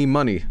owe me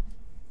money?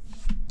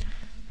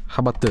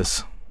 How about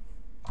this?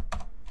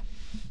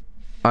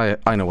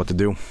 I know what to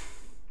do.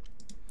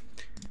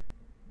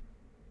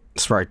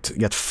 That's right,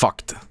 get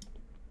fucked.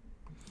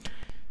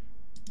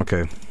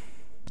 Okay.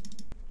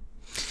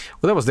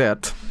 Well, that was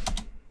that.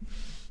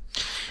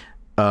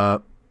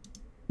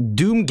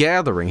 Doom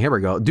Gathering, here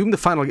we go. Doom the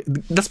Final...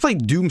 Let's play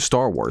Doom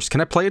Star Wars. Can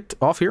I play it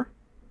off here?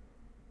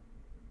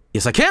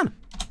 Yes, I can!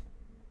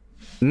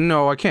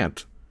 No, I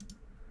can't.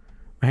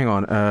 Hang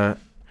on,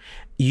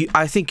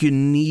 I think you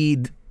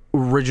need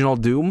original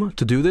Doom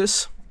to do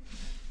this.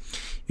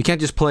 You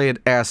can't just play it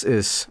as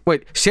is.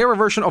 Wait, share a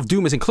version of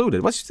Doom is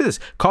included. What's this?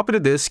 Copy the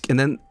disc and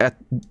then at...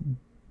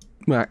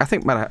 Well, I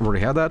think I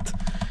already had that.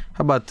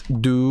 How about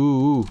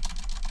Doom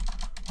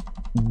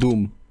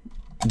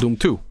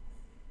 2?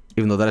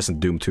 Even though that isn't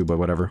Doom 2, but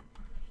whatever.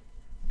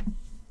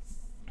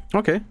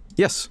 Okay,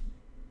 yes.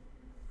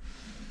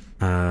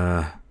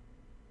 An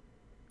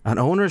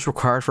owner is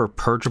required for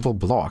purgeable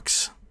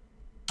blocks.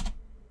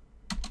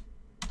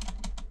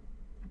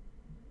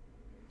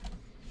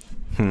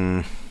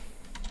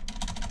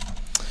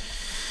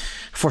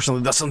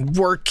 Fortunately, it doesn't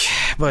work,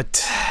 but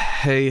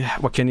hey,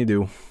 what can you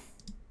do?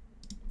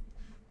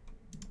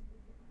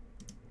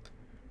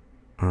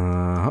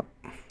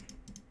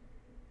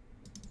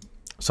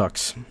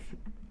 Sucks.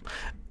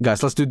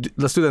 Guys, let's do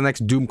the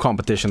next Doom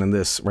competition in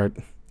this, right?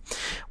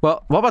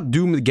 Well, what about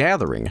Doom the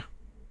Gathering?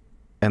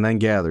 And then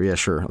Gather, yeah,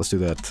 sure, let's do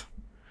that.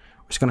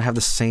 We're just gonna have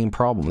the same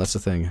problem, that's the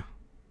thing.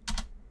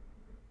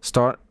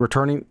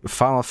 Returning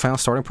Final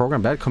starting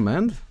program, bad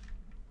command?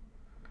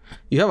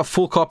 You have a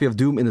full copy of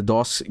Doom in the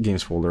DOS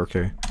games folder,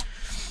 okay.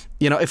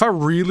 You know, if I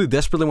really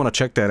desperately want to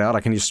check that out,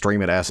 I can just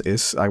stream it as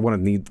is. I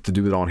wouldn't need to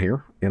do it on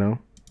here, you know?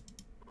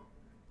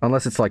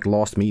 Unless it's like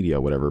lost media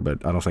or whatever,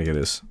 but I don't think it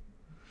is.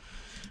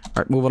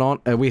 Alright, moving on.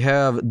 We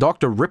have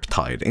Dr.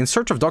 Riptide. In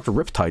search of Dr.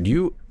 Riptide,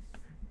 you...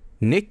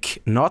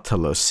 Nick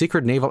Nautilus,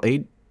 secret naval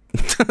aid...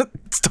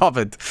 Stop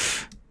it.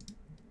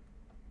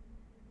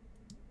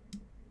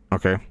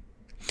 Okay.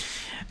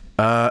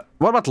 What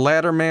about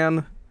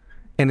Ladderman?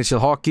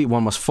 NHL Hockey,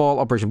 One Must Fall,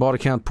 Operation Body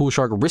Count, Pool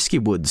Shark, Risky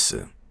Woods.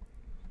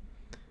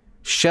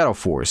 Shadow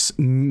Force.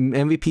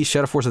 MVP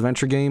Shadow Force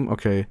adventure game.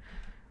 Okay.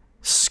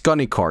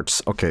 Skunny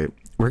Karts. Okay.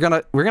 We're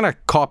gonna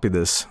copy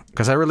this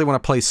because I really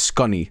want to play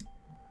Skunny.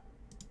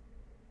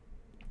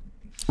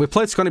 We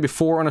played Skunny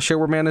before on a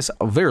ShareWare Madness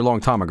a very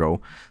long time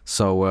ago.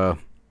 So if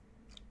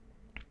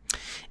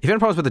you have any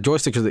problems with the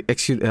joystick or the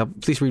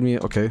execute, please read me.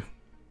 Okay.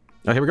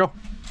 Here we go.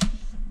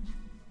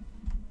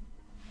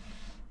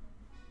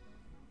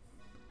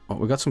 Oh,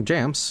 we got some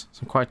jams.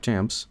 Some quiet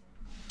jams.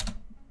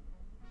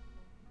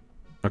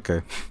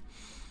 Okay.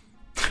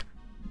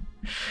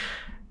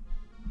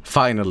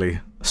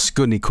 Finally,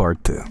 Skunny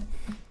Kart.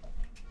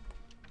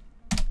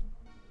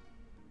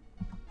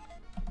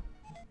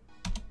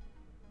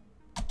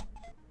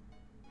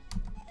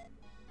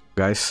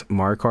 Guys,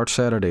 Mario Kart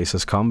Saturdays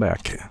has come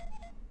back.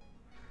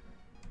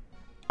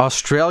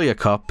 Australia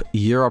Cup,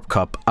 Europe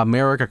Cup,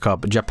 America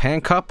Cup,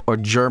 Japan Cup, or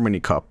Germany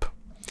Cup?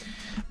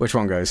 Which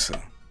one, guys?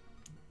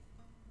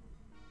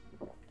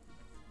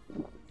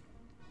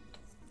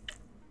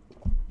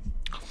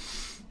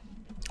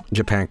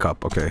 Japan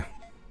Cup, okay.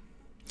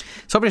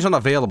 Somebody's not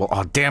available.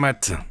 Oh, damn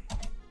it.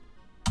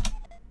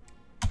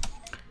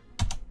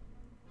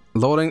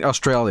 Loading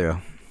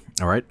Australia.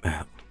 Alright.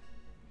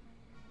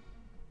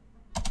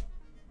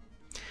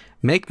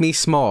 Make me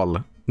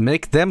small.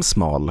 Make them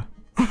small.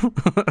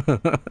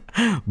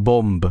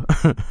 Bomb.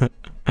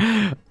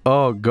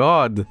 Oh,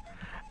 God.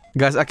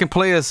 Guys, I can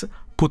play as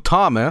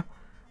Putame,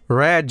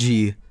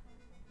 Raji,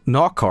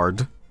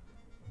 Knockard,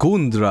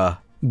 Gundra,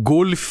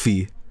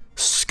 Gulfi,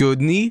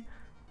 Skudni,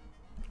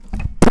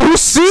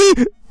 Pussy!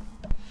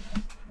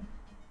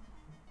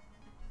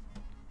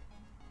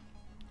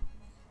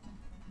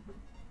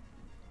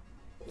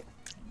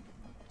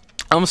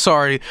 I'm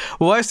sorry.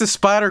 Why is the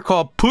spider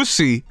called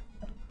Pussy?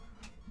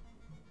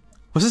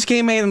 Was this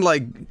game made in,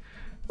 like...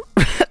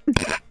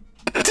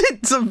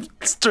 some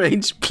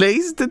strange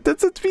place? Does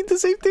that mean the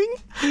same thing?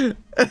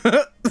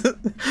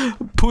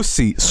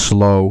 Pussy.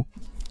 Slow.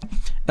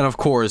 And of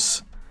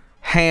course,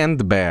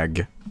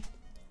 handbag.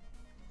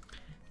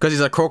 Because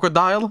he's a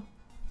crocodile?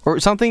 Or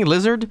something?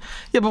 Lizard?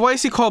 Yeah, but why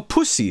is he called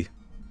Pussy?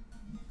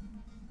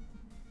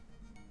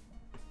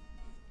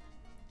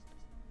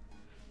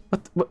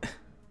 What?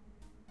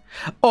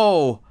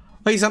 Oh,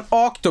 he's an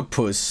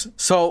octopus.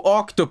 So,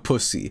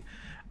 Octopussy.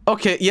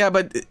 Okay, yeah,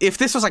 but if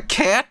this was a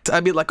cat,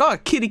 I'd be like, oh, a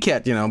kitty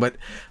cat, you know, but...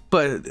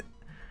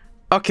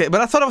 Okay,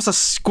 but I thought it was a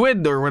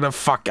squid or what the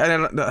fuck. I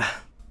don't know.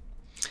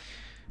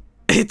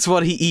 It's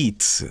what he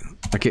eats.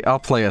 Okay, I'll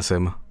play as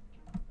him.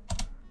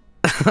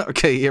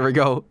 Okay, here we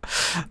go.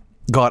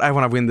 God, I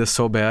want to win this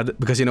so bad,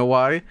 because you know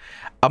why?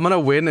 I'm gonna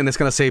win and it's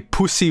gonna say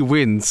Pussy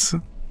wins.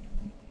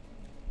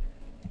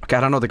 Okay, I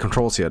don't know the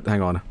controls yet.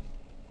 Hang on.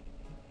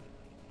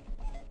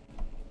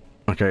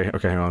 Okay,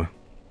 hang on.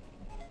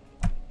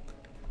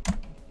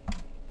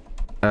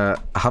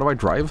 How do I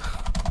drive?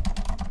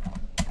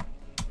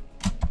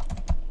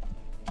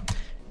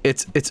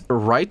 It's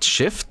right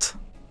shift?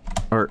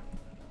 Or...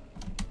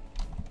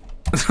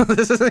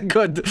 This isn't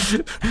good.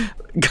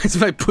 Guys,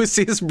 my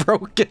pussy is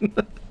broken.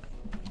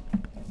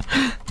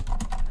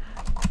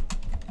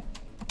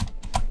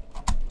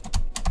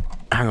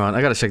 Hang on,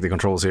 I gotta check the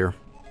controls here.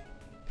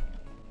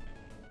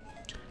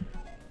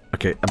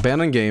 Okay,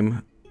 abandon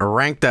game,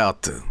 ranked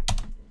out.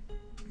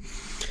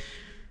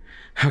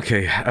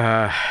 Okay,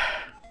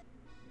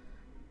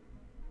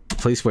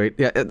 please wait.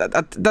 Yeah,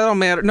 that don't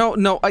matter.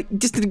 No, I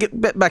just need to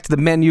get back to the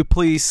menu,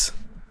 please.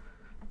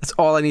 That's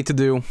all I need to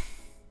do.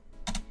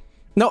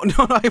 No,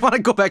 I want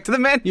to go back to the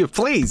menu,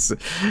 please.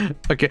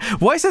 Okay,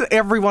 why is it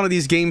every one of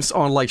these games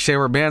on, like,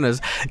 ShareWare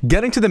banners,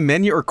 getting to the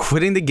menu or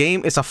quitting the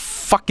game is a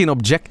fucking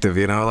objective,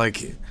 you know?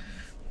 Like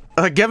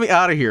get me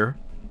out of here.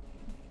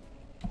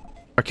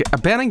 Okay,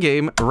 abandon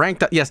game,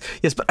 ranked up. Yes,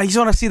 but I just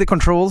want to see the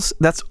controls.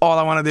 That's all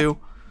I want to do.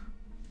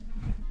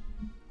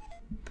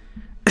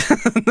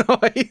 No,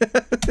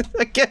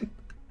 I can't.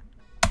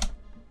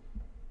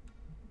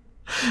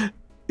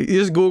 You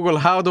just Google,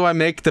 how do I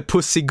make the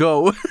pussy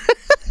go?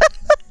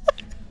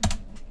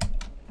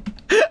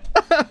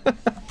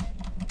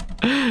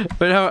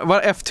 Wait,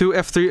 what? F2,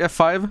 F3,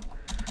 F5?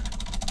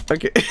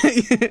 Okay.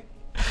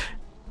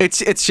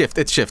 It's shift,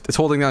 it's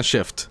holding down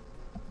shift.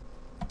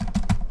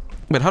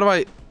 Wait, how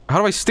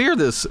do I steer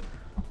this?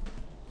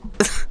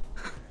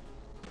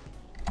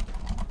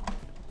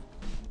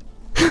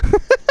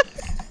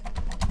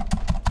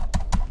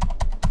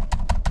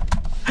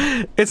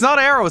 It's not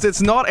arrows,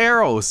 it's not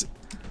arrows.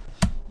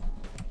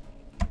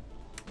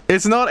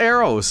 It's not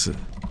arrows.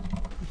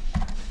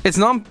 It's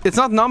not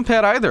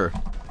numpad either.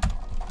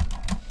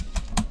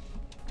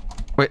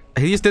 Wait,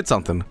 he just did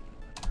something.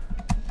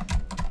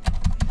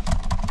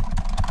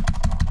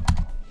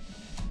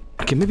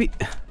 Okay, maybe...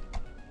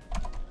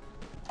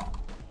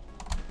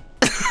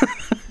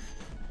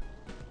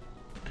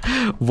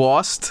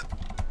 Washed?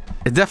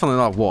 It's definitely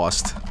not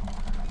washed.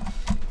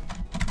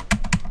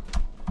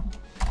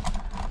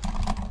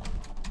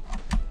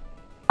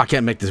 I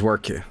can't make this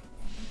work here.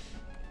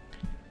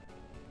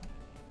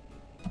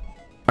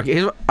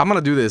 Okay, I'm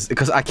gonna do this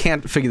because I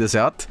can't figure this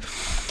out.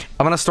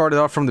 I'm gonna start it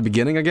off from the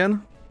beginning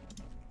again.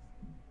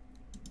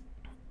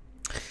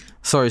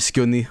 Sorry,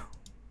 Skunny.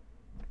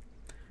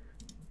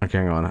 Okay,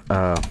 hang on.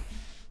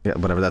 Yeah,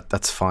 whatever.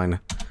 That's fine.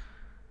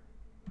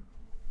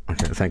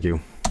 Okay, thank you.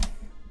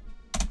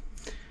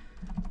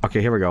 Okay,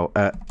 here we go.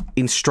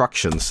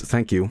 Instructions.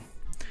 Thank you.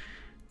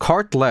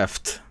 Cart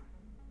left.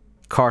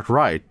 Cart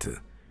right.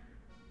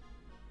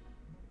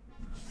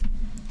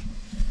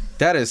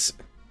 That is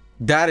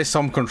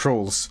some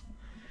controls.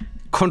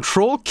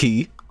 Control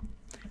key.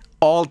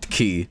 Alt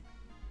key.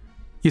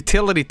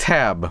 Utility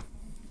tab.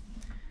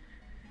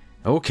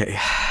 Okay.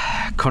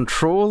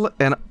 Control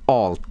and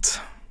Alt.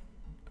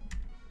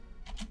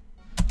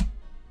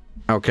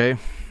 Okay.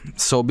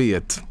 So be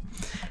it.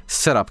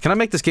 Setup. Can I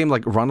make this game,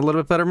 like, run a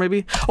little bit better,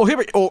 maybe? Oh, here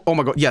we... Oh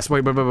my god. Yes,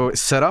 wait.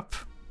 Setup.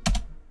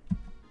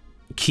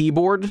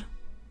 Keyboard.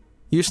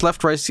 Use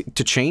left, right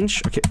to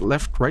change. Okay,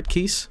 left, right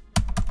keys.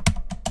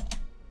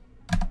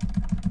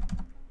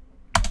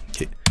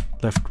 Okay,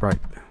 left, right.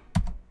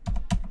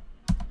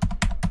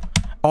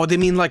 Oh, they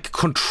mean, like,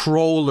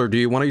 controller. Do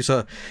you want to use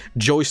a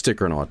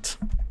joystick or not?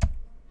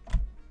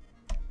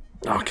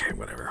 Okay,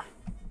 whatever.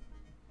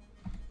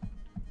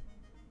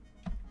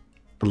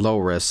 Low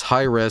res,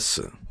 high res.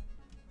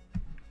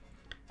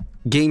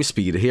 Game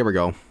speed, here we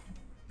go.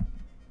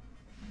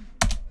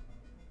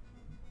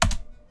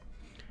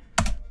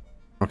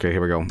 Okay, here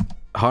we go.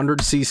 100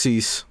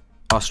 cc's.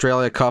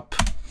 Australia Cup.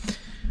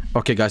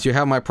 Okay, guys, you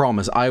have my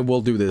promise. I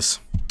will do this.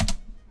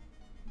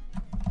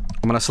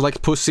 I'm gonna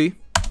select pussy.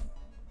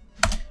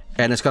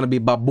 And it's gonna be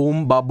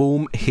ba-boom,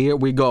 ba-boom. Here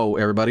we go,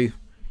 everybody.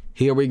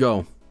 Here we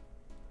go.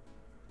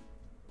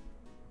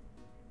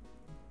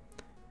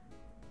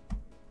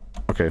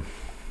 Okay.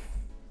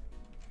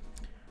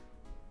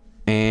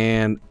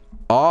 And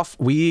off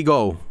we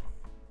go.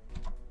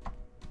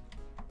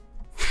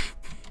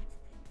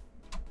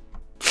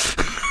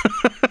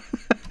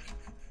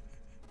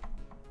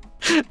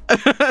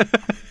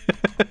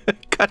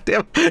 God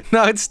damn.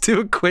 No, it's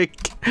too quick.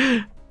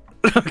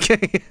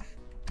 Okay.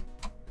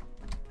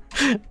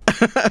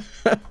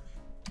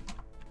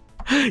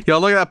 Yo,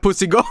 look at that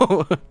pussy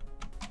go.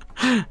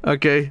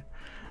 Okay.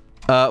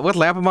 What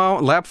lap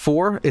amount? Lap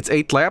 4? It's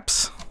 8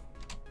 laps.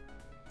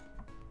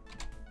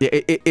 Yeah,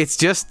 it's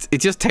just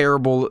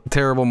terrible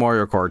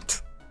Mario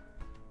Kart.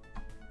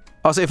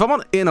 Also, if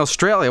I'm in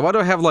Australia, why do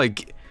I have,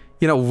 like,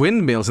 you know,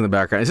 windmills in the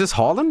background? Is this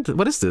Holland?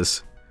 What is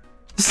this?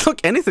 Doesn't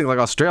look anything like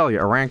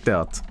Australia. Ranked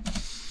out.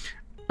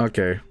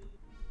 Okay.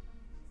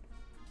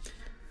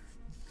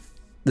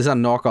 This is a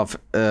knockoff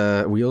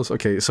wheels.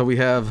 Okay, so we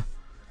have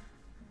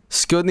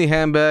Skunny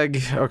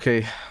handbag.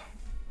 Okay.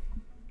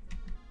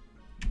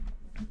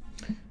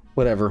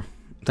 Whatever.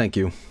 Thank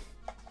you.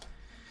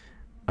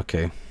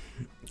 Okay.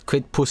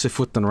 Quit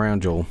pussyfooting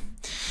around, Joel.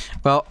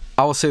 Well,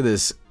 I will say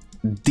this.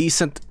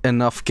 Decent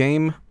enough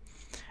game.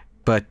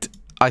 But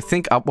I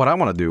think what I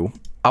want to do,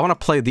 I want to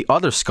play the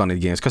other Skunny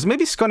games. Because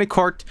maybe Skunny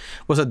Kart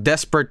was a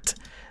desperate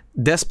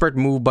desperate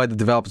move by the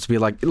developers to be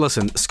like,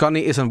 listen,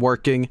 Skunny isn't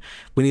working,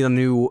 we need a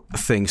new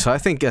thing. So I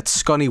think that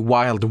Skunny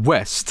Wild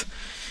West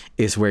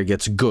is where it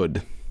gets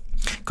good.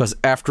 Because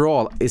after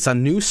all, it's a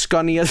new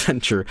Skunny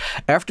adventure.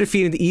 After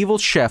defeating the evil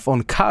chef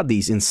on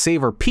Cadiz in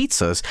Savor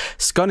Pizzas,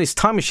 Skunny's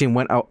time machine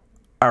went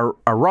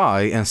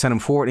awry and sent him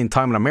forward in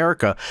time in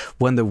America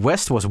when the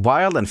West was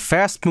wild and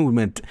fast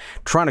movement,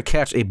 trying to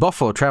catch a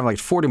buffalo traveling like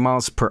 40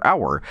 miles per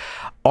hour.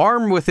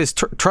 Armed with his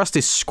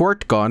trusty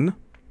squirt gun,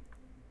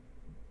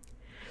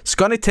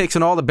 Skunny takes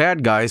on all the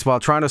bad guys while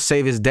trying to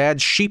save his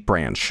dad's sheep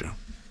ranch.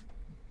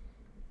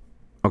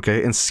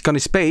 Okay, and Skunny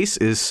Space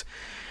is...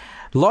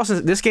 Lost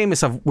in, this game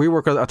is a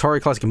rework of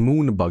Atari Classic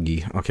Moon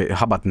Buggy. Okay,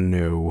 how about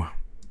no?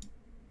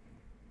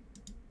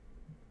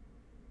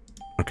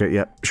 Okay,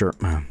 yeah, sure.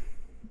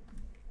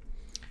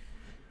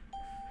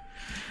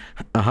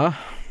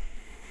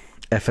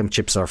 FM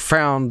chips are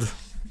found.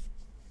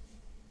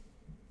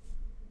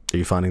 Are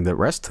you finding the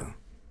rest?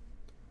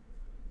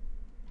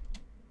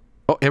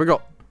 Oh, here we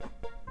go.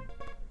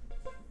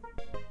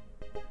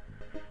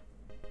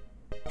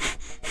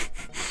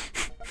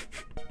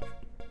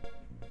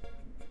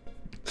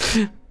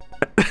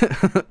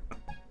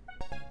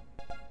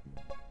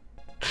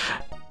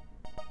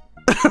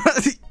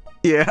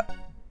 Yeah.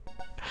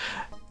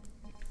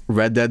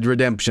 Red Dead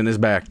Redemption is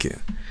back.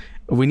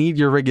 We need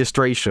your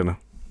registration.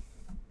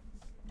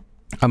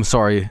 I'm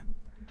sorry.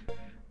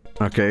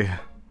 Okay.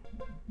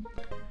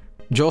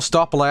 Joe,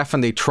 stop laughing.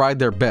 They tried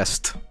their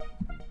best.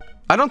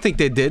 I don't think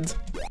they did.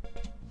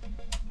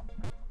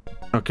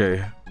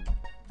 Okay.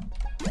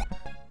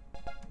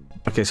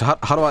 Okay, so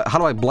how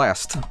do I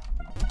blast?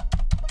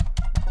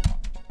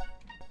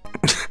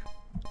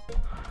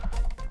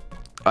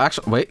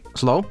 Actually, wait,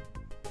 slow.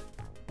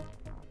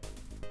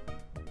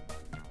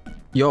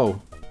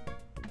 Yo.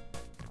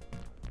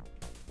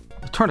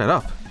 Turn it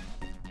up.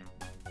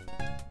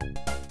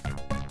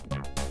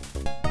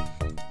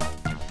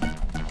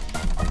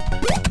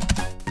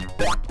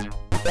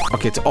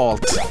 Okay, it's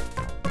alt.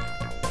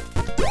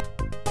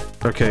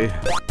 Okay.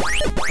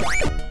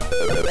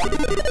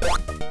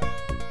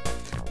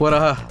 What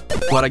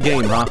a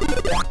game, huh?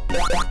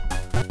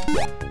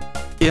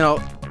 You know,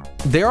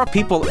 there are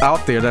people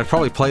out there that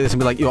probably play this and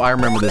be like, yo, I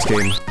remember this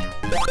game.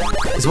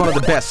 It's one of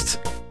the best.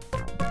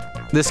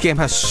 This game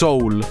has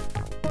soul.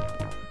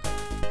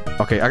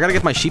 Okay, I gotta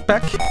get my sheep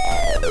back.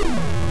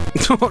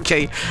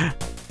 Okay.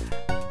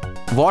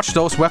 Watch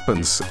those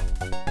weapons.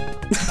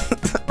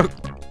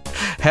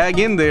 Hang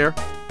in there.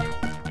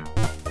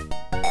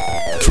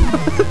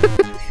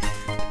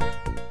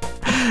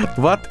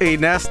 What a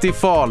nasty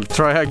fall.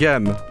 Try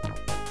again.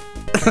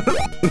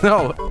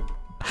 No.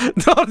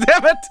 No,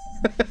 damn it!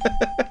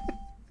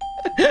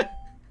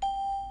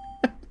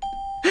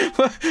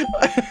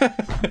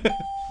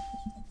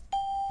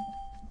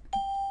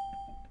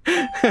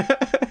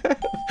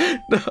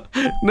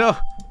 No.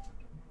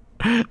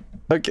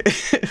 Okay.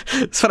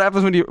 That's what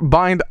happens when you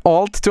bind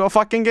alt to a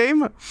fucking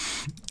game.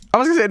 I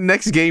was gonna say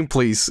next game,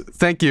 please.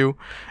 Thank you.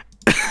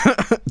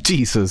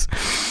 Jesus.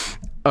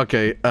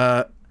 Okay,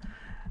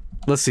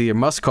 let's see here.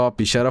 Must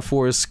copy, Shadow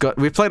Force,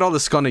 we played all the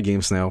Skunny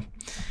games now.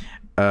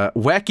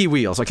 Wacky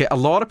Wheels. Okay, a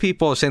lot of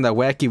people are saying that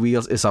Wacky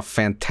Wheels is a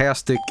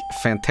fantastic,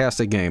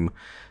 fantastic game.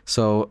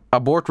 So,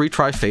 abort,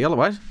 retry, fail,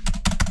 what?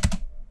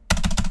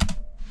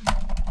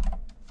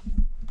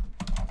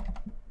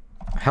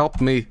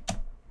 Help me.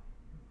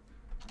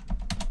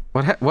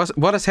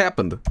 What has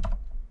happened?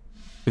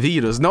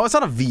 Virus. No, it's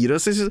not a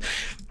virus. It's just,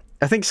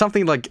 I think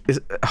something like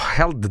is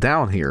held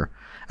down here.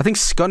 I think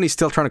Skunny's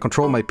still trying to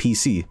control my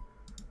PC.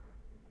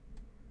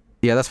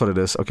 Yeah, that's what it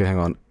is. Okay, hang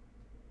on.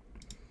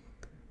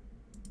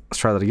 Let's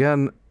try that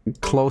again.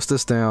 Close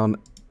this down.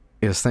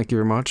 Yes, thank you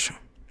very much.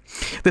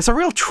 There's a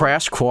real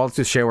trash quality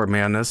to ShareWare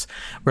Madness,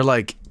 where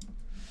like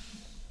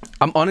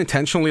I'm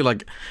unintentionally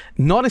like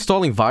not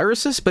installing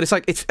viruses, but it's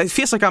like it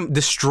feels like I'm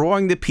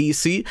destroying the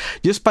PC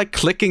just by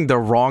clicking the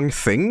wrong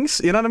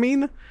things. You know what I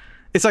mean?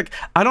 It's like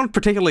I don't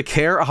particularly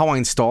care how I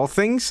install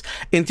things.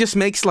 It just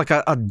makes like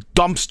a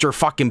dumpster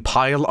fucking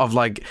pile of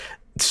like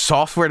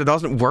software that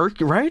doesn't work,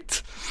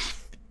 right?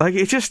 Like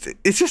it's just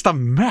a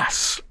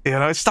mess. You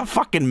know, it's a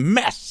fucking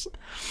mess.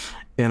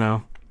 You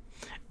know,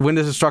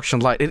 Windows Instruction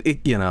Light.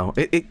 You know,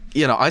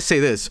 I say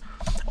this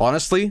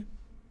honestly.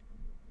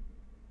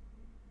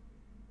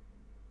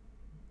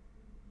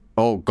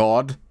 Oh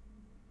God.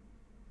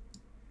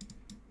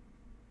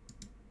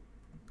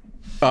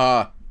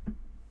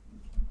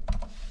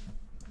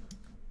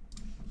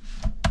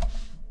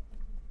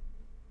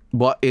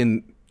 What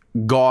in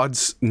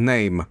God's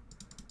name?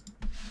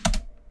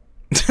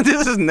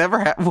 This has never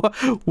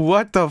happened.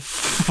 What the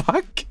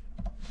fuck?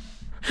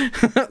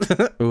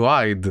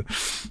 Wide.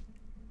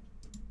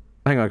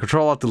 Hang on,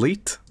 Control Alt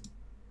Delete.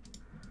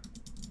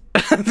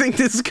 I think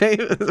this game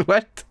is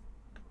what?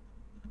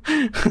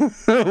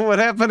 What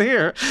happened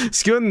here?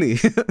 Skunny.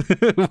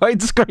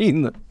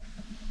 Widescreen.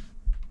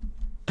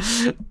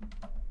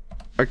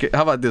 Okay,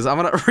 how about this? I'm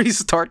gonna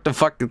restart the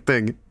fucking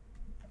thing.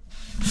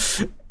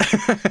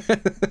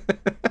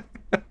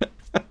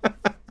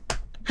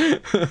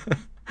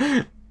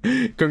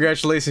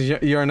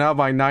 Congratulations, you are now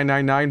by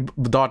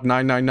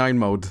 999.999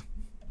 mode.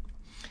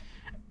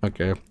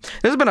 Okay. This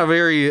has been a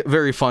very,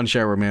 very fun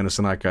ShareWare Madness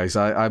tonight, guys.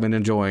 I've been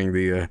enjoying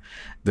the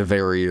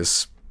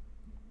various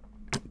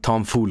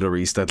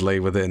tomfooleries that lay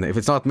within. If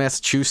it's not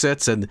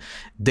Massachusetts and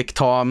Dick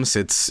Toms,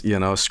 it's, you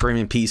know,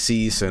 Screaming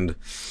PCs and,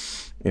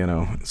 you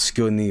know,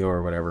 Skunny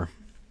or whatever.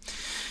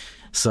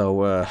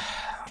 So,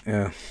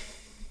 yeah.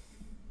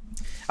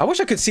 I wish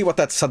I could see what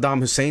that Saddam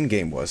Hussein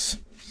game was.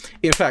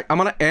 In fact, I'm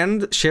gonna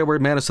end ShareWare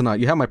Madness tonight.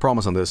 You have my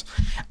promise on this.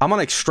 I'm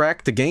gonna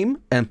extract the game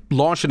and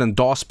launch it in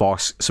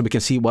DOSBox so we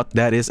can see what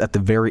that is at the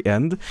very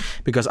end.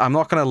 Because I'm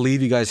not gonna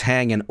leave you guys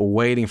hanging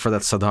waiting for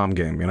that Saddam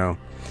game, you know?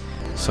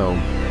 So...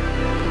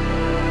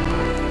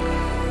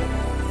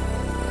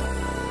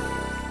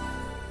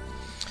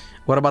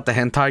 What about the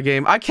hentai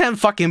game? I can't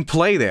fucking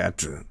play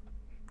that.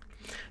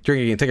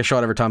 During a game, take a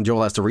shot every time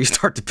Joel has to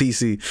restart the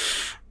PC.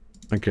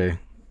 Okay.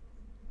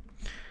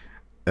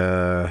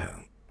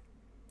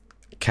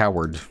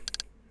 Coward.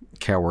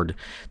 Coward.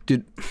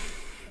 Dude.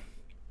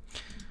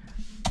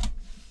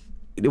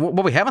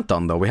 What we haven't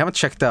done, though, we haven't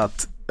checked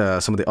out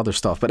some of the other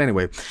stuff. But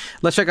anyway,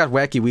 let's check out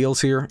Wacky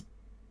Wheels here.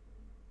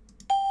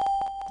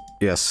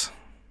 Yes.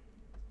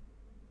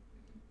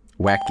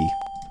 Wacky.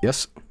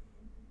 Yes.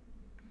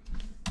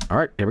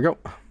 Alright, here we go.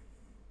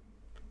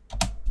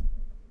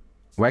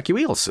 Wacky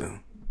Wheels.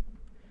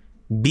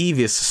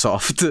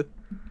 Vinesauce.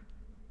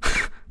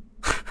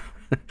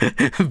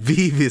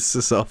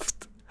 Vinesauce.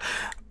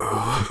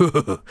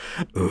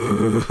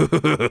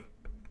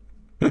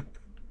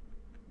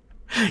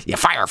 Yeah,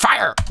 fire,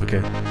 fire!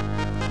 Okay.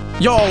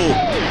 Yo!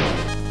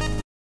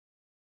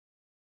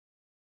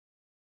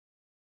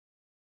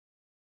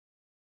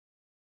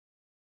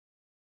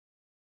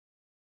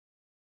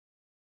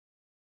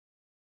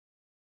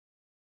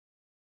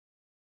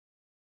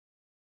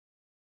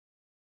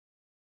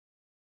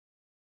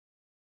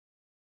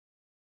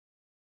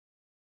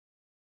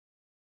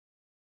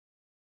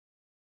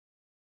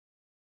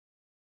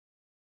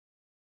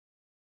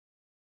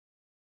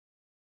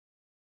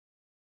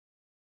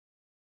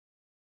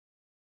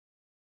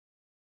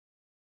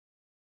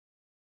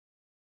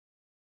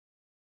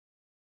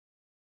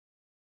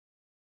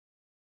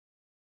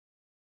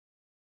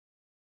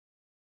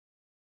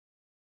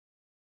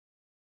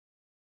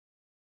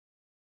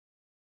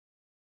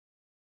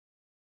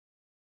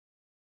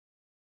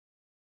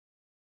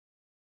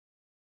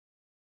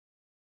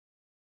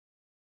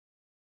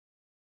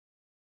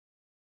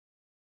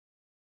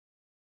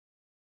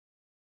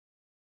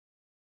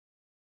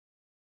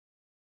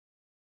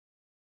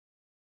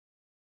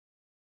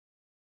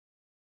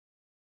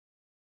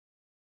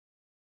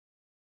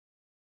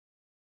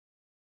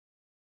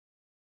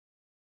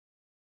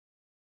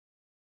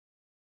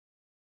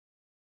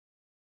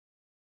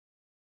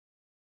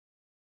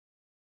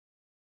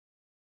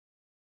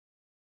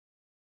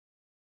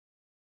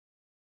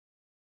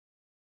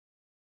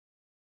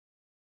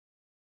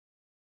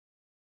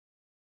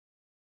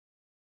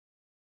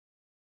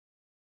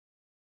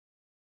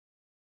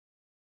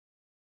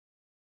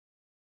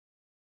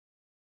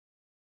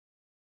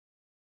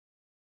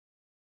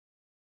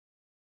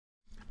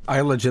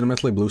 I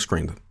legitimately blue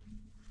screened.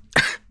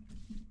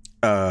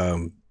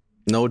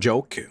 No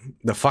joke.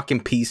 The fucking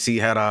PC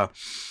had a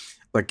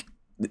like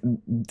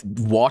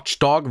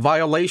watchdog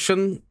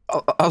violation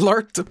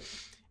alert.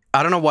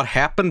 I don't know what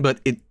happened,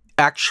 but it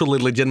actually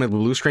legitimately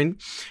blue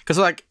screened. Because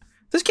like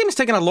this game is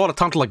taking a lot of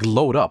time to like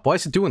load up. Why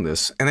is it doing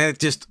this? And then it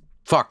just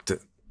fucked.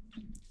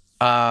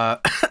 Saddam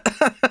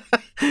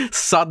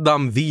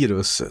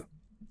virus.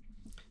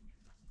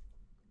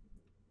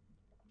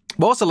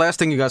 What was the last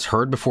thing you guys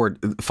heard before it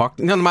fucked?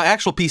 No, my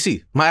actual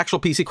PC. My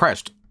actual PC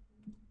crashed.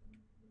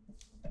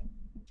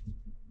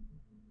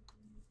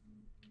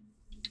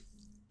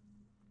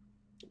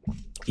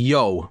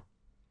 Yo.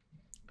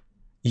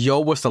 Yo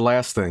was the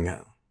last thing.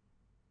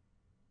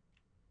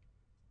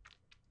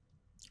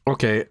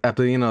 Okay, at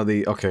the, you know,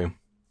 the, okay.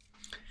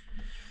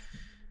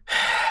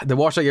 The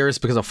watchdog error is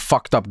because of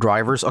fucked up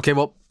drivers. Okay,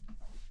 well,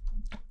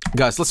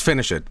 guys, let's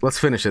finish it. Let's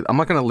finish it. I'm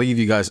not gonna leave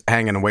you guys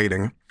hanging and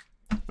waiting.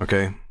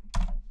 Okay.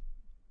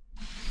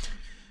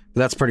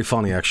 That's pretty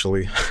funny,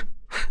 actually.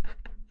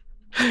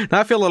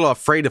 Now I feel a little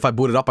afraid if I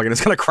boot it up again,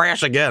 it's gonna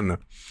crash again.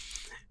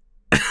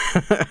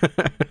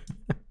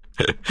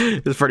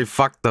 It's pretty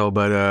fucked though,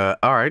 but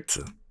alright.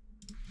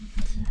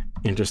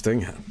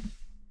 Interesting.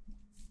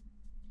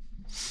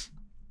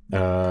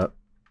 Watchdog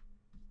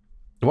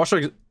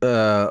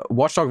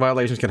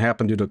violations can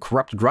happen due to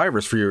corrupt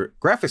drivers for your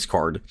graphics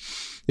card.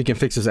 You can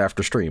fix this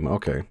after stream.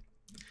 Okay.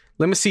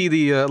 Let me see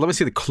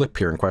the clip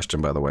here in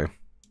question, by the way.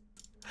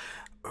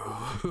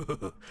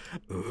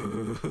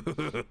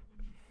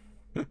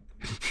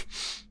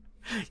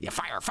 Yeah,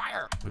 fire,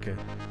 fire. Okay.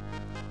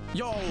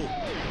 Yo.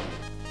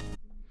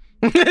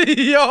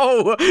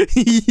 Yo.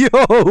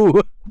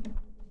 Yo.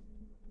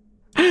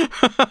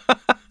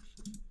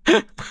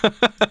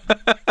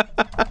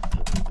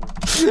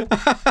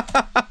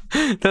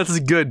 That's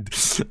good.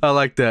 I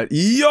like that.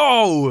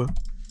 Yo.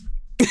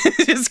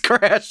 It just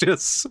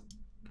crashes.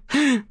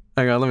 Hang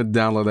on, let me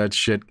download that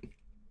shit.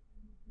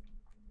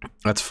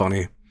 That's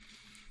funny.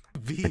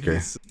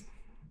 Beauties. Okay.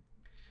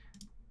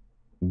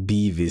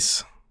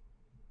 Beauties.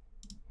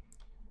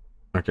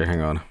 Okay,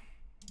 hang on.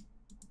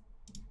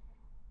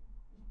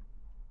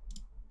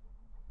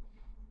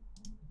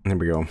 There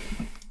we go.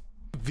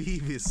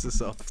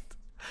 Vinesauce.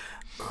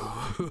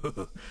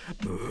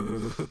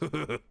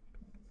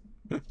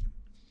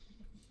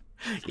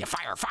 Yeah,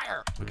 fire,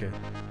 fire. Okay.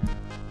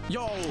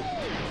 Yo.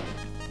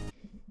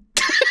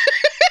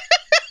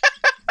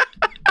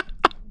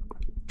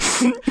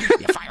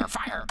 Yeah, fire,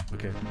 fire.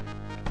 Okay.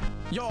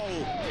 Yo.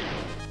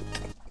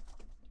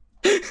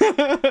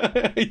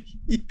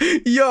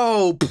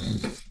 Yo.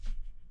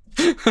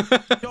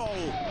 Yo.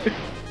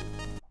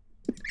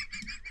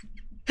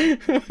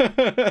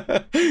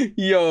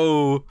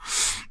 Yo.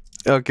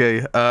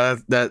 Okay,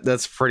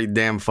 that's pretty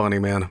damn funny,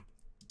 man.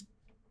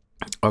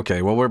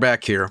 Okay, well, we're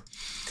back here.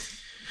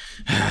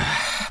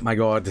 My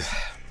god.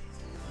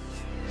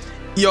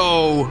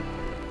 Yo.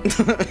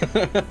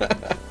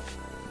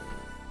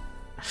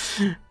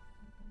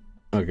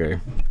 Okay.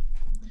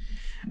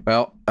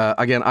 Well,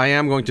 again, I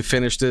am going to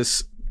finish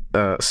this,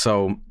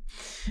 so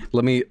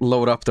let me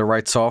load up the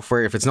right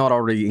software, if it's not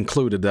already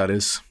included, that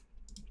is.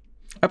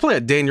 I play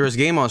a dangerous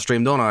game on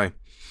stream, don't I?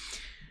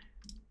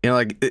 You know,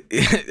 like,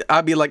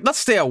 I'd be like, let's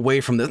stay away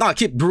from this. No,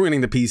 keep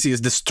ruining the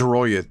PCs,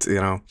 destroy it,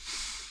 you know.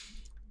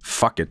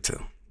 Fuck it.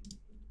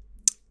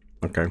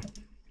 Okay.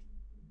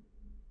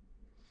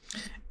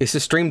 Is the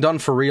stream done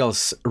for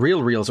reals,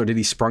 reels, or did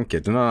he sprunk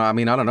it? No, I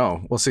mean, I don't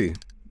know. We'll see.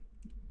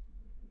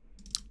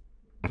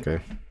 Okay.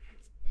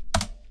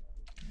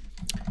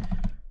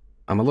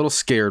 I'm a little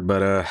scared,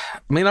 but, I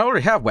mean, I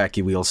already have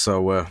Wacky Wheels,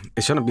 so,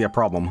 it shouldn't be a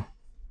problem.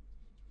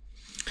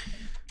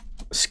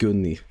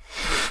 Skunny.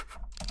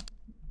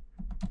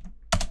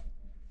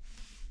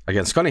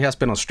 Again, Skunny has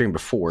been on stream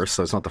before,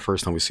 so it's not the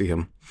first time we see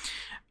him.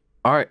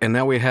 Alright, and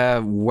now we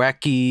have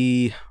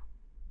Wacky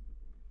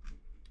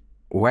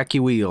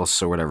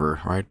Wheels, or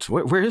whatever, right?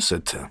 Where is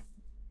it?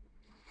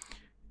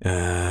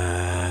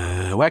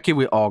 Wacky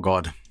Wheel... Oh,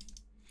 God.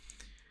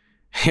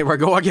 Here we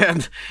go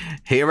again!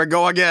 Here we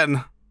go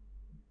again!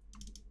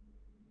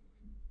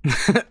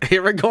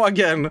 Here we go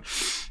again!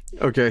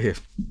 Okay.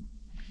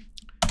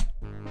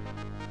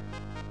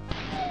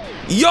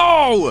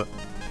 Yo!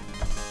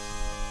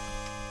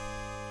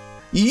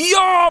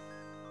 Yo!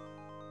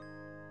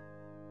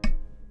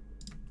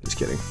 Just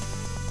kidding.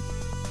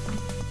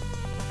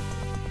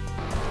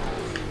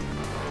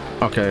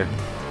 Okay.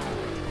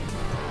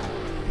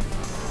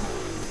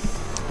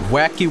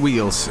 Wacky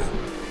Wheels.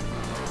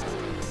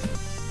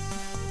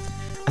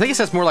 I think it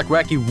says more like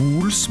Wacky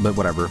Wheels, but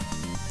whatever.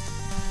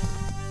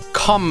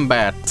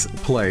 Combat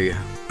play.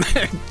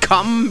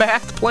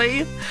 Combat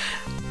play?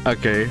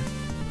 Okay.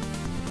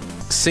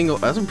 Single...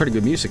 That's some pretty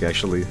good music,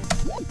 actually.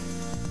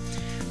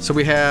 So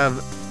we have...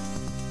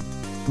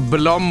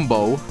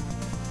 Blombo.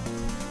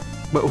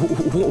 But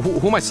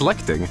who am I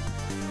selecting?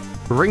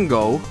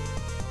 Ringo.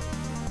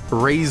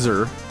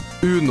 Razor.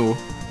 Uno.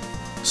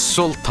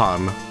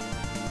 Sultan.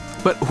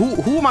 But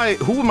who am I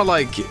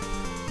like...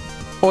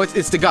 Oh,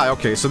 it's the guy,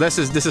 okay, so this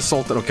is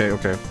Sultan,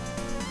 okay.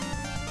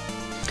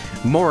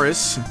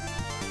 Morris.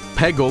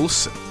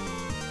 Peggles.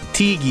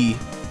 Tigi.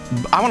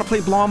 I want to play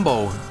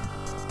Blombo.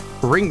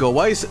 Ringo.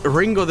 Why is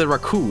Ringo the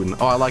raccoon?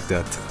 Oh, I like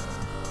that.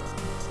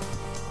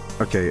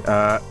 Okay,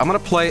 I'm gonna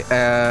play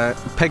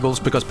Peggles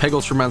because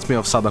Peggles reminds me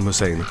of Saddam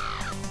Hussein.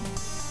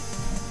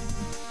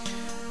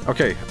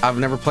 Okay, I've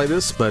never played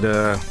this, but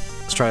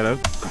let's try it out.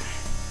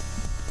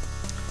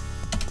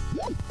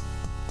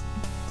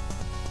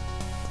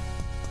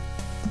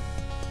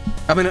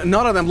 I mean,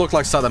 none of them look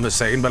like Saddam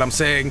Hussein, but I'm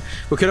saying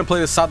we couldn't play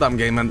the Saddam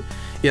game, and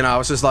you know, I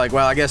was just like,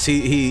 well, I guess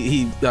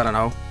he I don't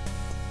know.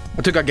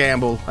 I took a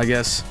gamble, I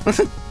guess.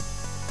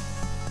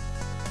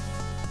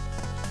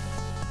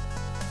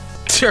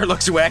 Sure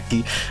looks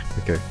wacky.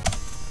 Okay.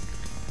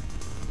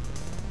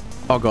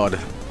 Oh god.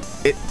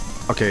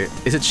 Okay,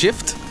 is it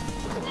shift?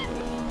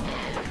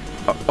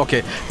 Oh,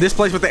 okay, this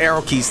plays with the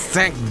arrow keys,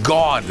 thank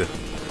god.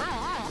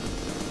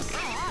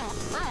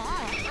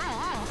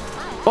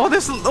 Oh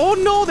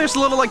no, there's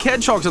little like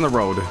hedgehogs on the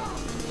road.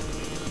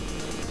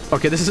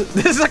 Okay, this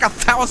is like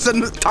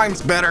 1,000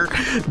 times better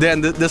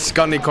than the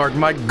Skunny Kart,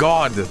 my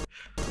god.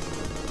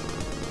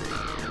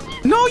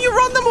 No, you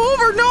run them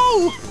over,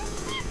 no!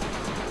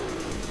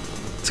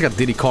 It's like a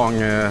Diddy Kong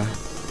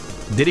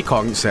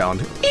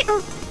sound.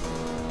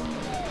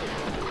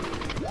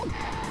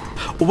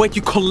 Oh, wait,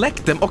 you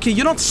collect them? Okay,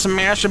 you don't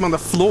smash them on the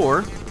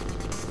floor.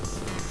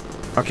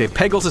 Okay,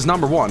 Peggles is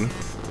number 1.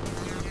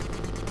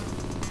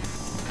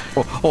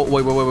 Oh,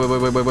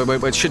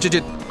 wait, shit.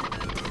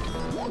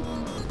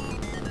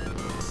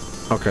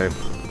 Okay.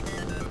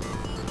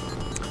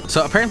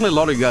 So apparently a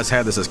lot of you guys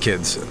had this as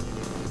kids.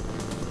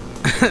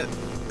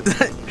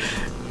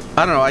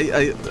 I don't know,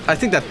 I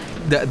think that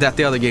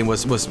the other game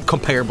was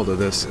comparable to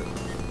this.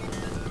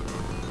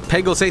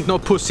 Peggles ain't no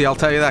pussy, I'll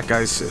tell you that,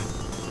 guys.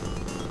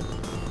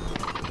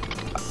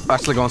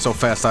 Actually gone so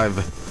fast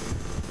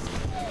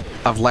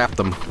I've lapped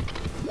them.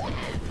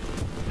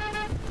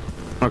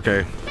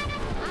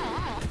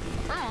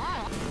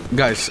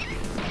 Guys,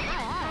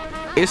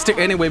 is there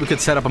any way we could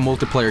set up a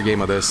multiplayer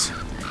game of this?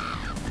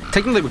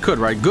 Technically we could,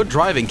 right? Good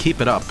driving, keep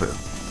it up.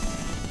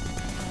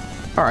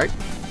 Alright.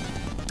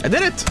 I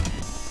did it!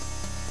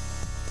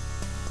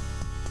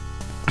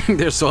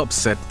 They're so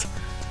upset.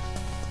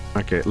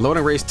 Okay,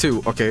 loading race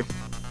 2, okay.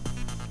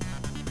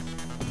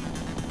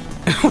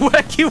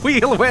 Wacky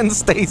Wheel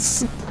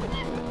Wednesdays!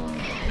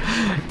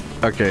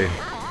 Okay.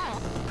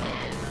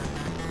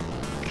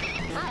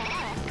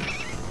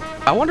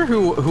 I wonder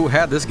who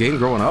had this game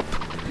growing up,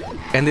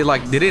 and they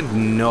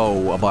didn't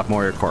know about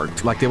Mario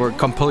Kart. Like they were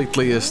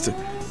completely just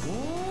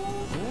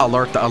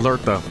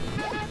alerta.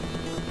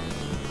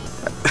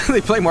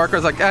 They play Mario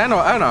Kart, like I know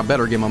a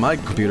better game on my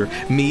computer.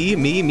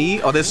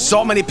 Me. Oh, there's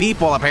so many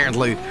people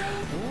apparently.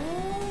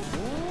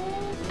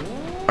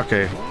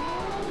 Okay.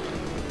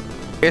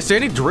 Is there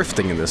any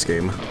drifting in this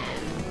game?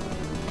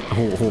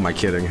 Who am I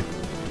kidding?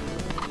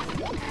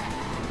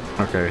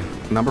 Okay,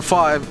 number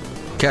 5,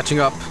 catching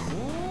up.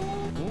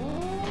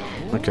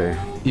 Okay,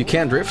 you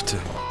can drift.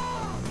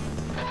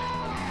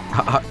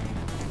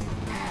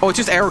 Oh, it's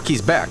just arrow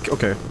keys back.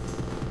 Okay.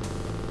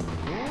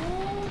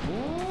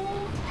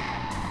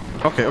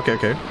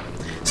 Okay.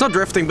 It's not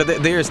drifting, but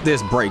there's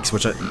brakes,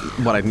 which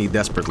what I need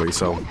desperately.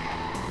 So.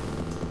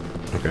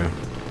 Okay.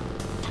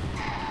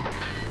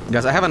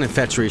 Guys, I have an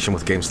infatuation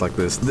with games like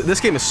this. This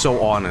game is so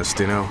honest,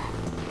 you know.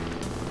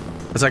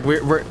 It's like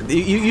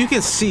you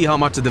can see how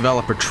much the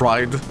developer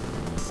tried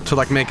to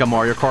like make a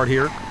Mario Kart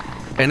here,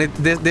 and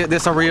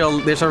there's a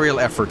real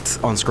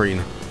effort on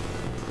screen.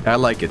 I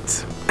like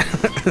it.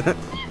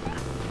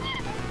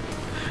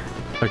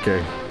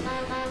 Okay.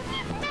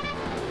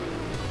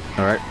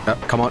 All right,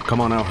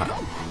 come on now.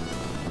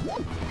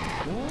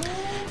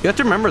 You have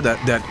to remember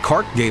that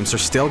kart games are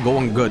still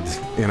going good,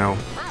 you know.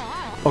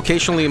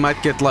 Occasionally you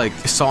might get like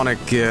Sonic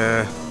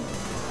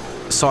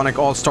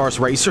All-Stars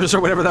Racers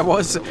or whatever that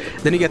was.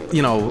 Then you get,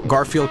 you know,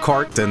 Garfield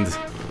Kart and,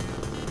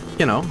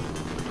 you know,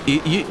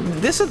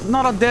 this is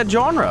not a dead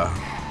genre.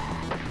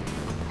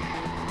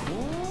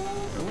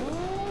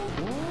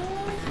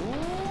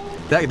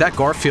 That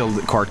Garfield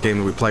Kart game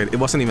that we played, it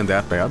wasn't even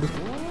that bad.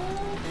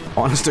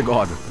 Honest to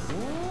God.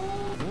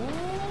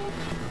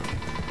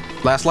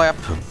 Last lap.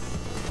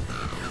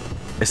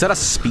 Is that a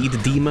speed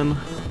demon?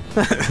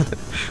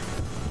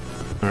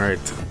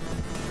 Alright.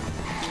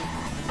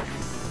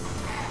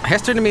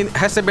 Has there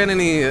been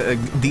any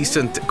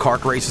decent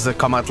kart races that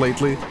come out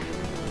lately?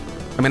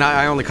 I mean,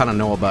 I only kind of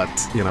know about,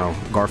 you know,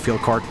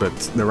 Garfield Kart, but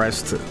the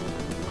rest,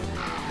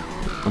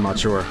 I'm not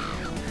sure.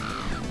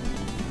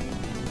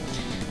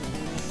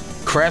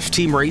 Crash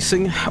Team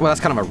Racing? Well,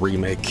 that's kind of a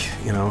remake,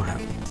 you know.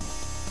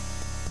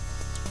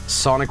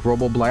 Sonic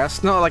Robo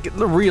Blast? No, like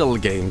the real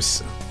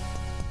games.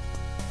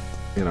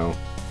 You know.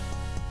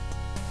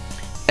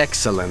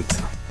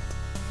 Excellent.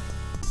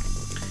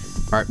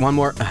 Alright, one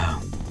more.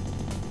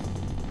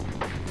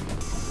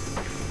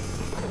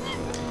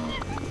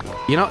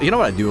 You know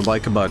what I do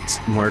like about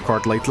Mario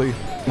Kart lately?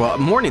 Well,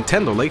 more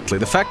Nintendo lately.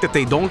 The fact that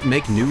they don't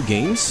make new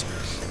games,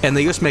 and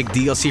they just make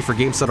DLC for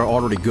games that are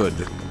already good.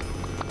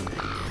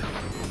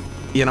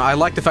 You know, I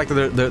like the fact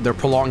that they're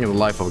prolonging the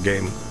life of a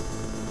game.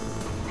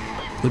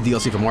 With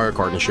DLC for Mario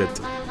Kart and shit.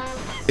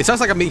 It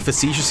sounds like I'm being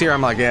facetious here.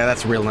 I'm like, yeah,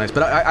 that's real nice.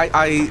 But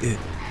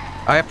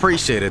I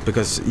appreciate it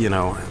because, you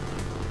know,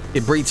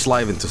 it breathes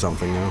life into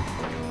something, you know.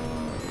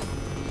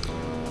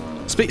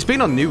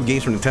 Speaking of new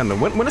games from Nintendo,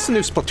 when is the new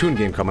Splatoon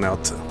game coming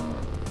out?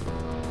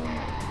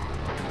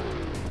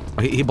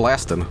 Oh, he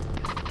blasted.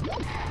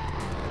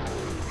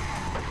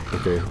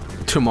 Okay,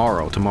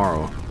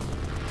 tomorrow.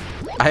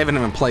 I haven't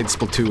even played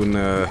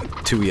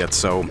Splatoon 2 yet,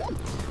 so,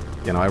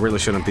 you know, I really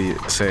shouldn't be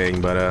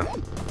saying, but,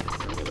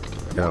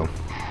 you know.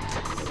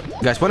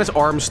 Guys, when is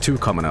ARMS 2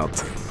 coming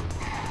out?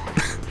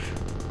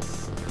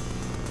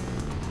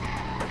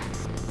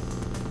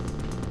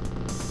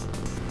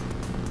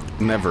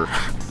 Never.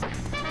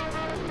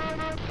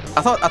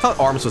 I thought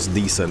ARMS was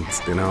decent,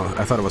 you know.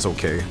 I thought it was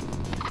okay.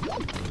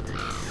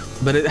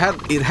 But it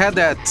had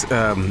that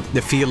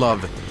the feel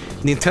of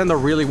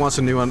Nintendo really wants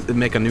to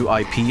make a new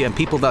IP, and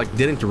people that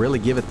didn't really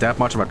give it that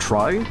much of a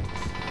try.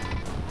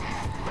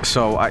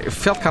 So I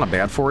felt kind of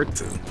bad for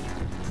it.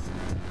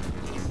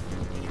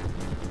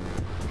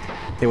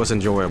 It was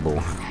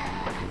enjoyable.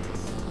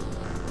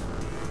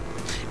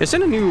 Is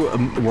there any new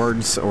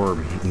words or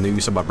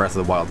news about Breath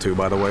of the Wild 2,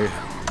 by the way?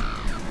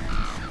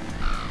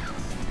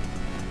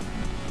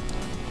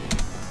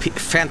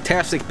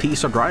 Fantastic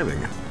piece of driving.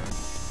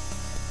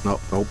 Nope,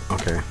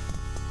 okay.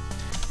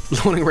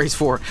 Loading race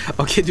 4.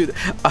 Okay, dude,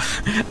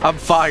 I'm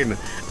fine.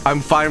 I'm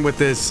fine with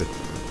this.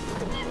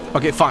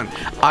 Okay, fine.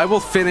 I will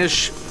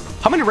finish.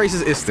 How many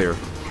races is there?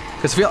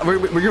 Because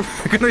we're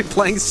gonna be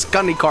playing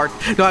Skunny Kart,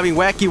 no, I mean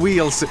Wacky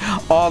Wheels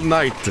all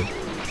night.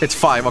 It's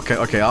 5.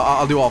 Okay.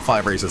 I'll do all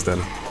 5 races then.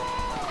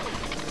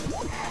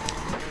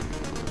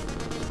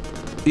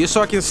 Just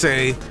so I can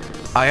say,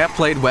 I have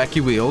played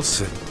Wacky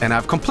Wheels and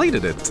I've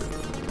completed it.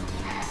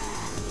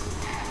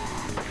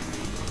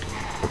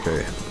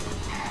 Okay.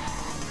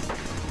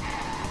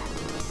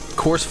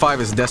 Course 5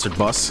 is Desert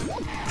Bus.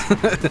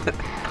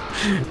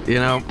 You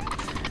know,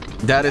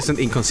 that isn't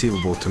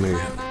inconceivable to me.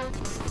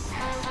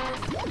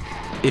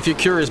 If you're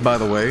curious, by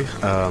the way,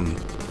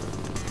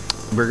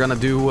 we're gonna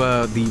do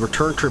the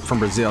return trip from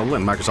Brazil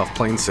and Microsoft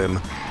Plane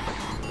Sim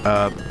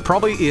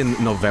probably in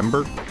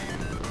November.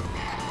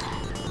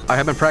 I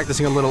have been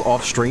practicing a little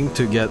off stream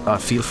to get a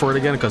feel for it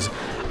again, because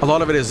a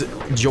lot of it is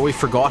Joey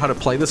forgot how to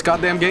play this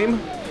goddamn game.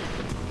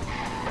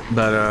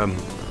 But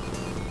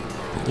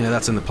yeah,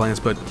 that's in the plans.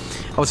 But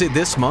I would say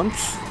this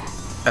month,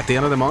 at the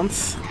end of the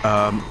month,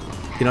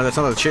 you know, that's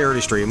another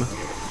charity stream.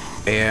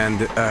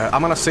 And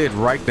I'm gonna say it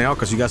right now,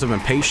 because you guys have been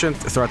patient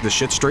throughout the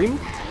shit stream.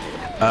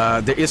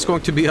 There is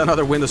going to be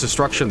another Windows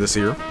Destruction this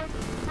year.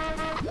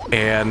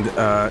 And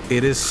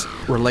it is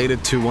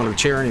related to one of the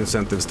charity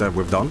incentives that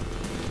we've done.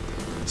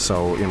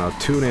 So, you know,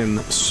 tune in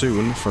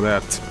soon for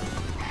that.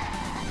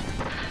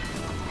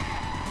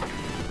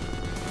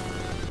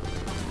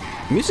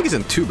 Music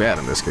isn't too bad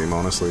in this game,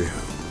 honestly.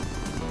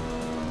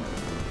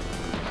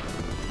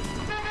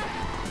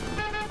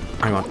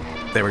 Hang on.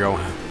 There we go.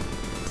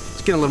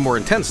 It's getting a little more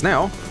intense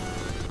now.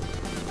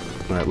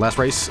 Alright, last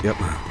race. Yep.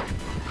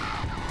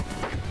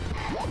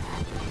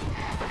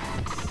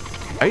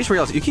 I just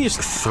realized you can just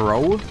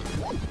throw,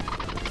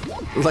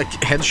 like,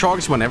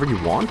 hedgehogs whenever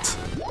you want.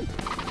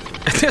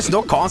 There's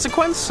no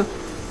consequence?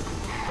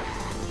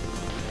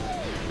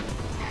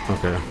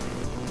 Okay.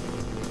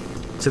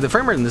 So the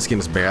frame rate in this game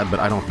is bad, but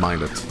I don't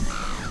mind it.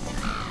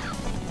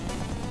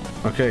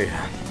 Okay.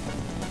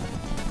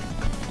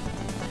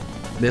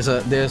 There's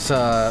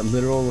a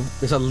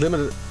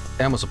limited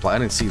ammo supply. I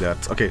didn't see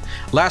that. Okay.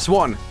 Last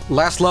one.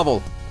 Last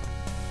level.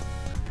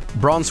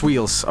 Bronze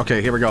wheels.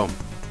 Okay, here we go.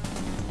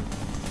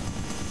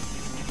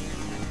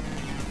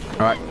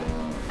 Alright.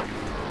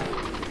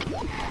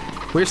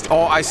 Where's...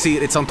 Oh, I see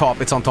it. It's on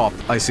top. It's on top.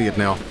 I see it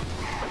now.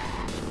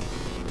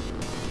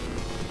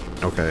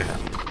 Okay.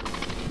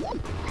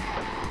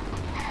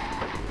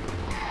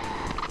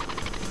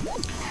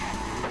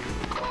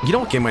 You know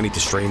what game I need to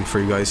stream for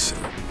you guys?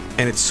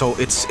 And it's so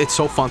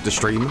fun to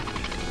stream.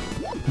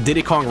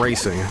 Diddy Kong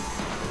Racing.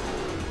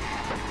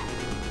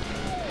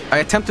 I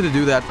attempted to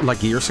do that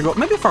like years ago.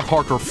 Maybe for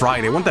Hardcore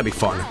Friday. Wouldn't that be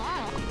fun?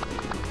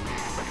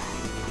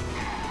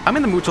 I'm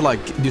in the mood to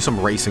like do some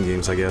racing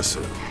games, I guess.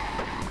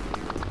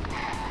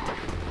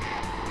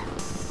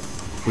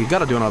 We've got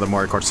to do another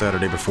Mario Kart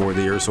Saturday before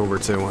the year's over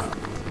too.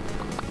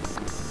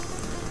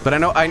 But I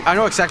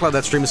know exactly how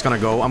that stream is gonna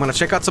go. I'm gonna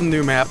check out some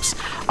new maps.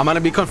 I'm gonna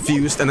be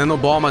confused, and then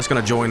Obama's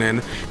gonna join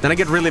in. Then I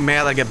get really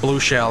mad, I get blue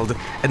shelled,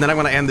 and then I'm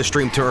gonna end the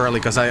stream too early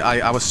because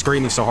I was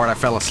screaming so hard I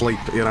fell asleep,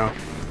 you know?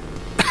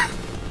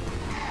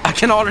 I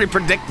can already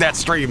predict that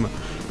stream.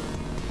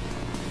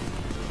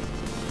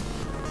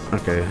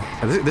 Okay.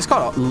 This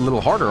got a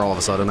little harder all of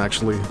a sudden,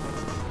 actually.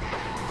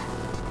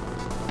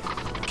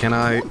 Can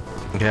I...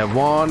 Okay, I have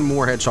one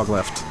more hedgehog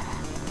left.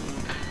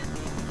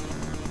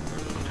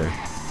 Okay.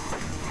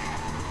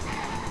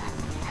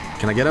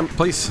 Can I get him,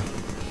 please?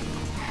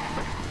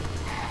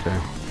 Okay.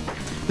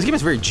 This game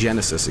is very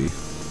Genesis-y.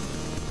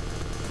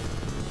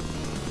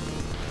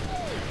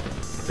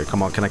 Okay,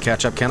 come on, can I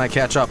catch up? Can I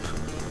catch up?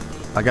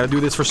 I gotta do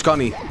this for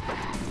Skunny.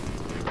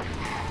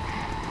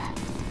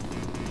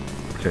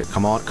 Okay,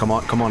 come on, come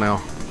on, come on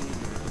now.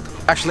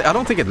 Actually, I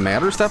don't think it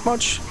matters that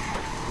much.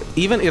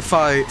 Even if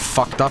I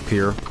fucked up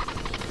here,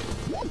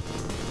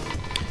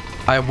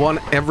 I won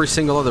every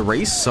single other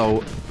race,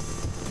 so...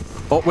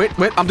 Oh, wait,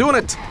 wait, I'm doing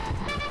it!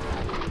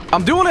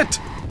 I'm doing it!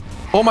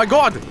 Oh my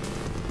god!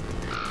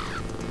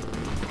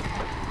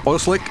 Oil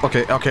slick?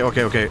 Okay, okay,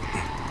 okay, okay.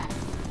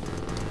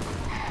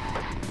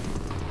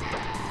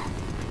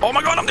 Oh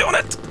my god, I'm doing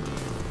it!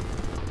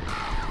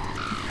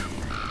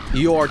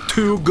 You are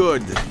too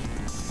good.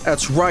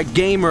 That's right,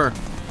 gamer.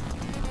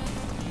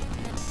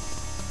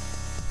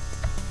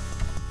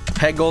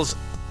 Peggles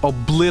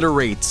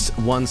obliterates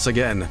once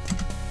again.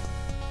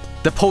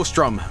 The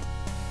post-drum.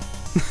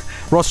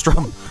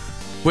 Rostrum.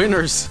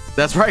 Winners.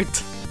 That's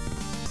right.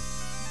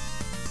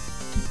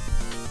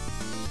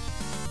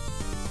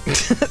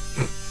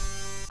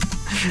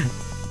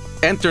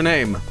 Enter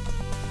name.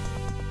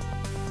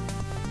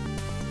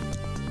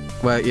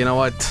 Well, you know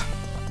what?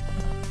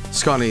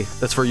 Skunny,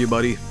 that's for you,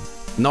 buddy.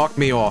 Knock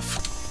me off.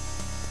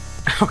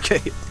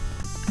 Okay.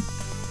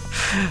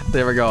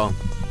 There we go.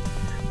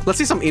 Let's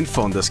see some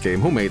info on this game.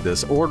 Who made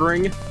this?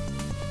 Ordering.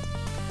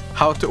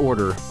 How to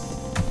order.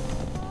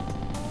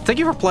 Thank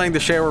you for playing the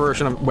ShareWare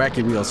version of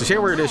Wacky Wheels. The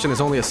ShareWare edition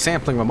is only a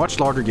sampling of a much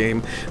larger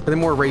game with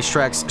more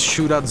racetracks,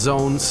 shootout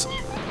zones.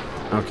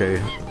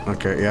 Okay.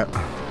 Okay, yeah.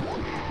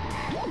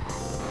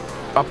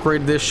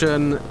 Upgrade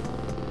edition.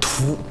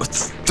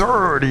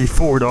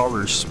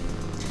 $34.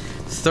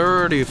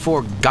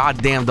 34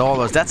 goddamn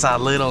dollars. That's a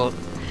little...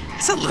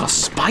 It's a little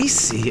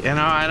spicy, you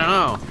know, I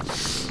don't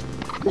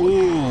know.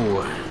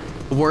 Ooh.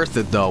 Worth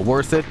it, though.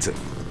 Worth it.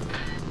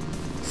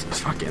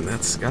 Fucking,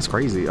 that's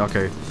crazy.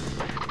 Okay.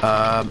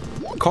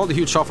 Call the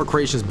Huge Software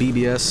Creations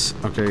BBS.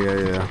 Okay, yeah,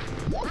 yeah.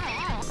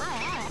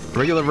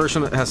 Regular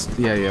version has...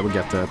 Yeah, yeah, we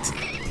got that.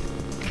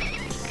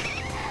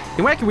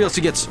 In Wacky Wheels,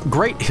 you get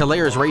great,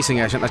 hilarious racing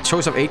action, a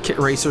choice of 8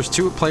 racers,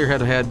 2-player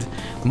head-to-head,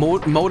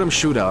 modem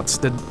shootouts,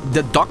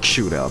 the duck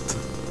shootout.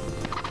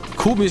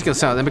 Cool music and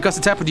sound, and because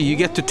it's Apogee, you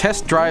get to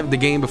test drive the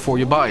game before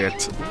you buy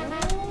it.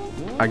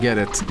 I get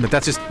it, but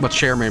that's just what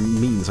ShareWare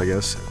means, I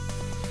guess.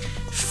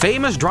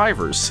 Famous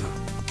drivers.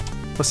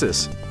 What's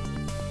this?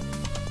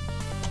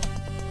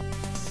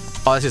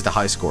 Oh, this is the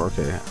high score,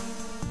 okay.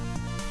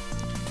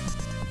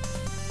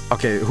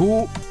 Okay,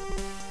 who...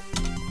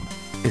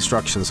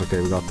 Instructions,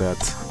 okay, we got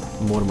that.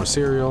 Mortimer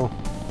cereal.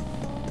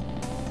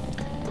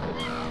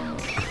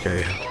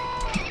 Okay.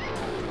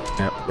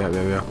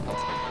 Yeah.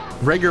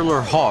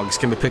 Regular hogs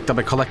can be picked up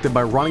and collected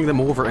by running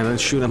them over and then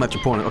shoot them at your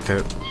opponent.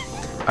 Okay.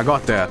 I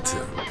got that.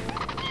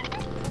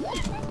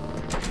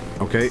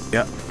 Okay,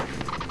 yeah.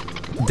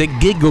 The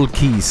giggle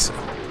keys.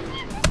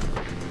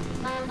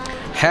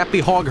 Happy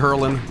hog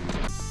hurling.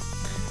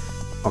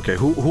 Okay,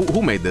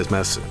 who made this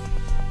mess?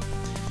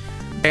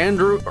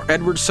 Andrew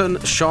Edwardson,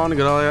 Sean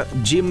Galaya,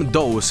 Jim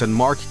Dose, and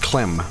Mark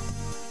Clem.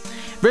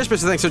 Very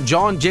special thanks to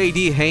John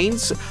J.D.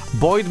 Haynes,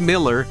 Boyd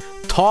Miller,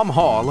 Tom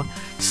Hall,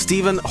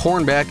 Stephen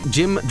Hornback,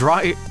 Jim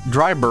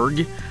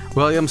Dryberg,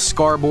 William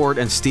Scarboard,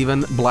 and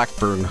Stephen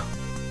Blackburn.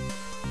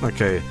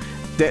 Okay.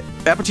 The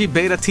Apogee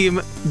Beta team,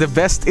 the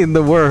best in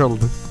the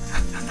world.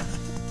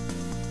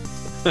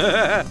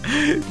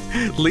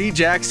 Lee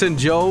Jackson,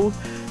 Joe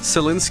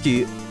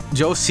Selinski,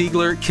 Joe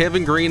Siegler,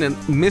 Kevin Green, and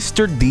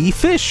Mr.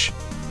 D-Fish.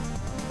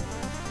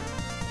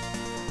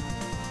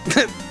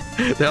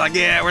 They're like,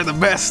 yeah, we're the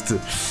best.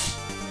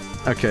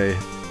 Okay.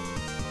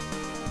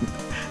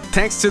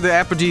 Thanks to the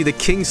Apogee, the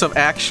kings of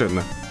action.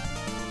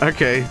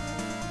 Okay.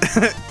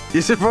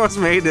 You supposed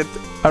made it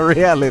a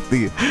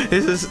reality.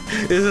 This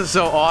is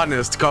so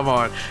honest. Come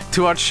on.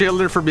 To our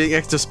children for being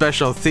extra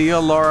special, Theo,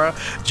 Laura,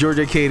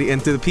 Georgia, Katie,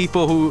 and to the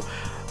people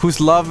whose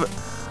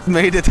love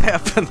made it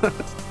happen.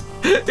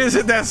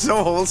 Isn't that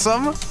so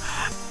wholesome?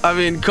 I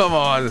mean, come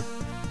on.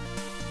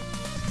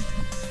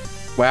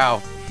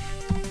 Wow.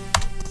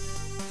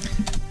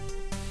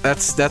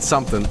 That's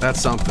something.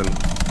 That's something.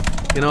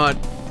 You know what?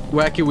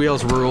 Wacky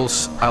Wheels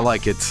rules. I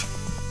like it.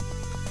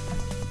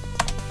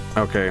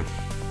 Okay.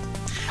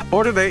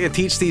 Order today and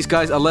teach these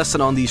guys a lesson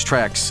on these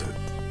tracks.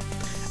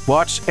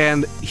 Watch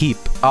and heap.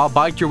 I'll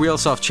bite your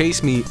wheels off.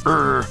 Chase me.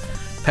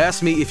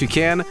 Pass me if you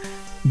can.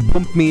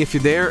 Bump me if you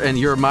dare. And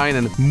you're mine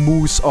and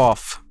moose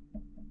off.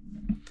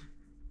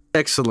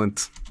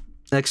 Excellent.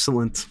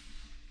 Excellent.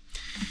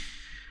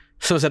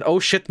 So I said, oh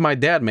shit, my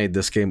dad made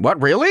this game.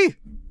 What, really?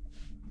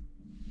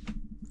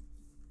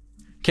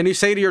 Can you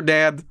say to your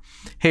dad,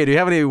 hey, do you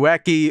have any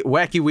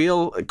wacky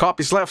wheel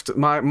copies left?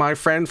 My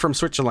friend from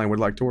Switzerland would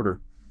like to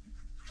order.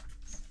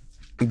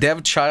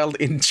 Dev child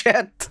in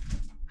chat.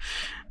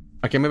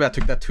 Okay, maybe I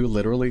took that too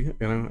literally,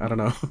 you know, I don't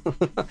know.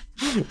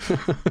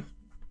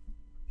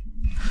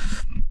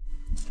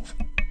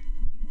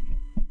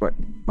 What?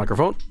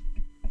 Microphone?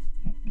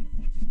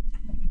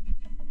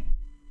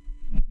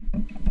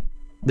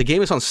 The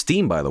game is on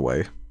Steam, by the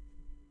way.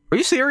 Are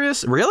you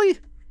serious? Really?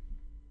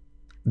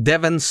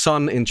 Devin's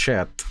son in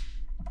chat.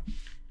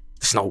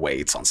 There's no way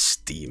it's on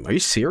Steam. Are you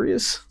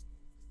serious?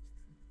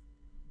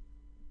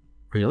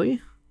 Really?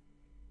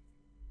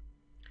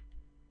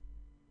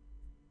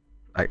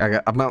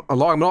 I'm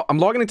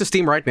logging into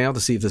Steam right now to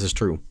see if this is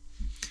true.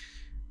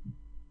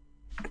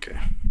 Okay.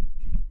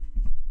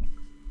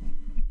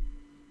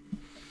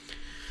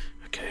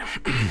 Okay.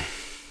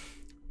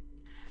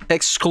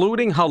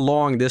 Excluding how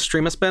long this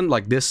stream has been,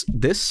 like this,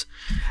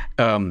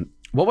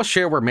 what was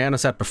ShareWare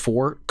Madness at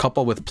before,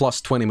 coupled with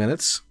plus 20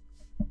 minutes?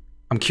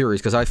 I'm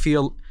curious, because I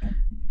feel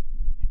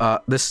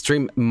this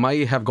stream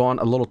might have gone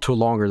a little too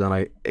longer than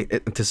I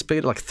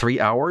anticipated, like 3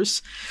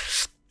 hours.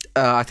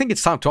 I think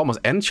it's time to almost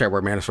end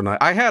ShareWare Madness for tonight.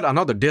 I had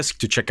another disc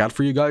to check out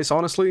for you guys,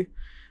 honestly.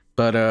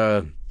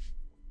 But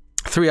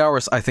 3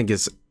 hours, I think,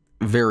 is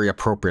very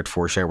appropriate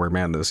for ShareWare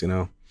Madness, you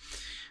know?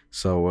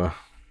 So,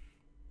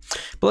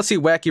 but let's see,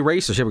 Wacky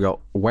Racers. Here we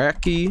go.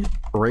 Wacky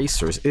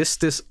Racers. Is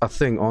this a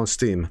thing on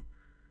Steam?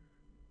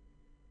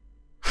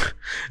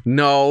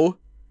 No.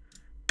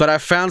 But I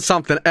found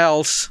something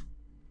else.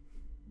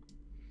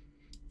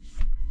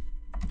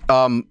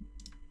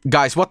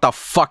 Guys, what the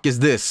fuck is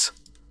this?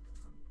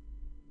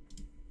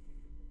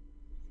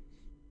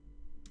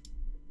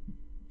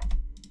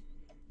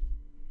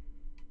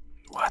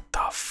 What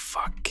the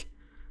fuck?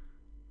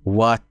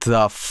 What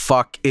the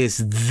fuck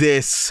is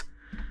this?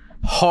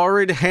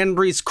 Horrid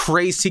Henry's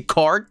Crazy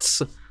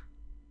Karts?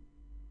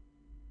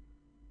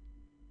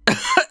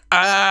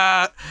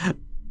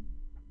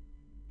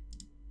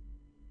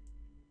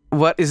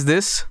 What is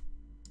this?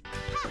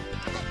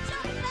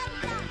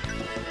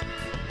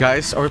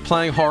 Guys, are we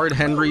playing Horrid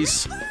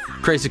Henry's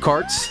Crazy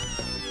Karts?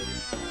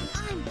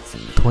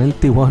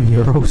 21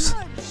 euros.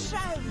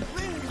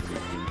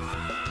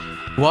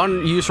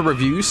 1 user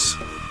reviews.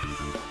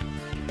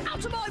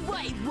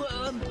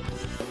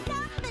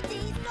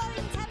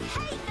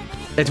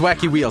 It's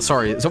Wacky Wheels,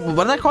 sorry. So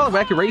what did I call it?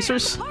 Wacky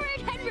Racers?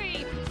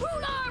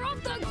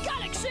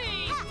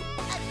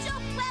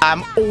 I'm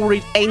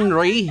Horrid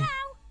Henry.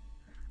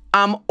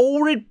 I'm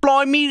already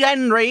blimey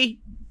Henry.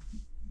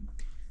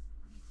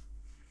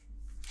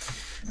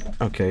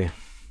 Okay.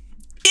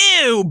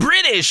 Ew,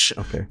 British.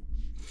 Okay.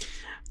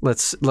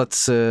 Let's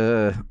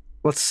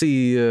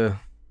see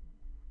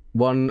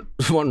one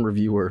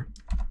reviewer.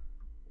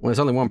 Well, there's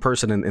only one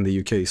person in the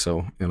UK,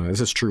 so you know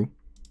this is true.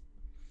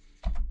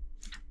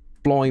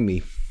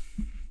 Blimey.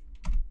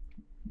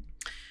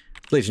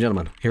 Ladies and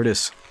gentlemen, here it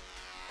is.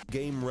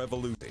 Game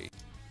Revolution.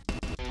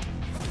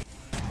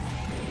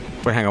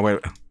 Wait, hang on, wait.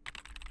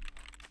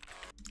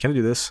 Can I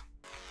do this?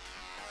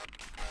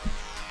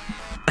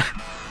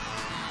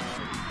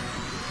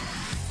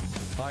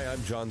 Hi,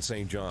 I'm John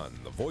St. John,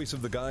 the voice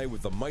of the guy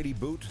with the mighty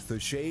boot, the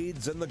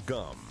shades, and the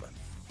gum.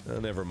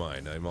 Never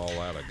mind, I'm all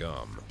out of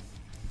gum.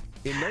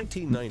 In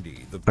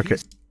 1990, the okay.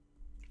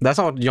 That's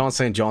not what John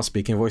St. John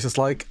speaking voice is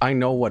like. I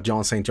know what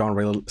John St. John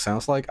really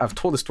sounds like. I've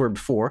told this story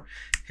before.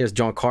 Here's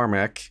John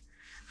Carmack.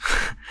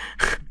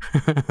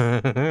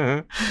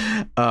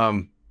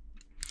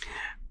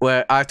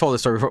 Well, I told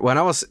this story before. When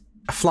I was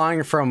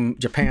flying from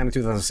Japan in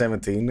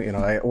 2017, you know,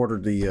 I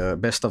ordered the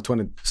best of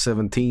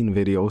 2017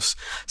 videos.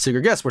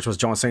 Secret guest, which was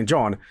John St.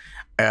 John.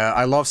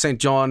 I love St.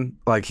 John.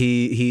 Like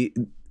he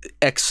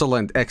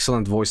excellent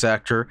voice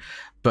actor,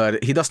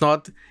 but he does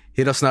not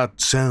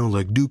sound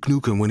like Duke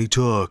Nukem when he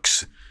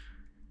talks.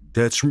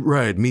 That's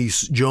right, me,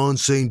 John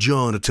St.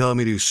 John, to tell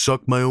me to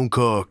suck my own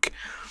cock.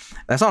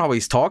 That's not how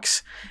he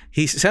talks.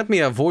 He sent me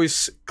a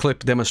voice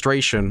clip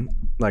demonstration,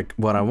 like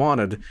what I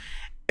wanted,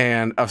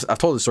 and I've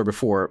told this story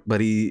before, but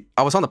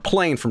I was on the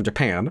plane from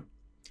Japan,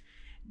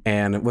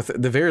 and with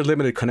the very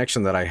limited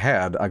connection that I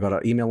had, I got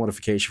an email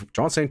notification from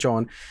John St.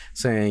 John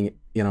saying,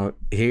 you know,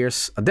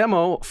 here's a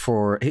demo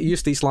for,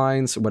 use these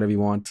lines, whatever you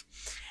want,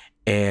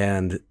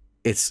 and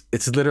it's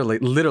literally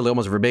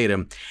almost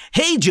verbatim.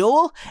 Hey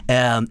Joel,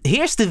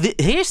 here's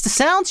the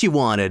sounds you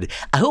wanted.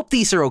 I hope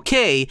these are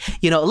okay.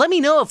 You know, let me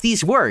know if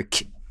these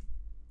work.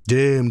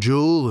 Damn,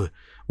 Joel,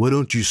 why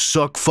don't you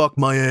fuck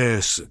my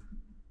ass?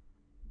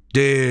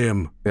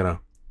 Damn, you know.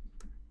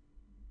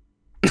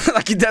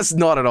 Like that's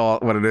not at all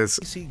what it is.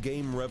 PC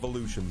Game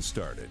Revolution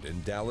started in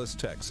Dallas,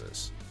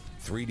 Texas.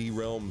 3D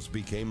Realms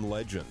became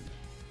legend,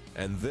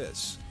 and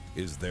this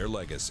is their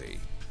legacy.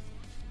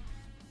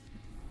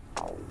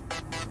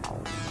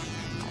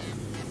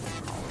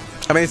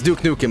 I mean, it's Duke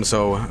Nukem,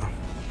 so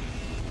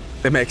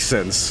it makes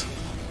sense.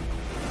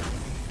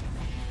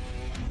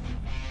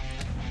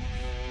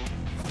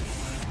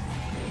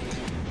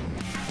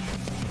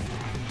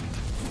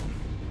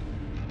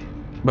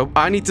 But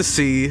I need to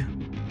see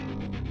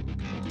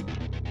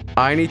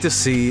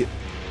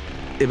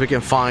if we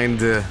can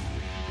find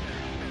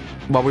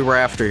what we were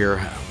after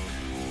here.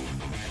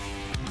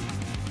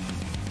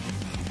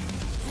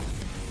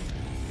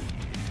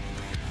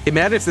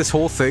 Imagine if this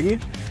whole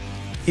thing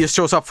just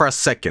shows up for a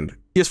second.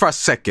 Just for a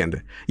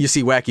second. You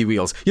see Wacky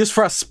Wheels. Just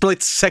for a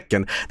split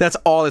second. That's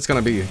all it's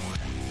gonna be.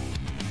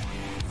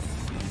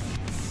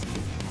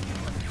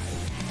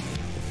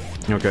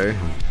 Okay.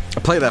 I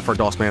played that for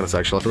DOS Manus,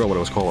 actually. I forgot what it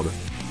was called.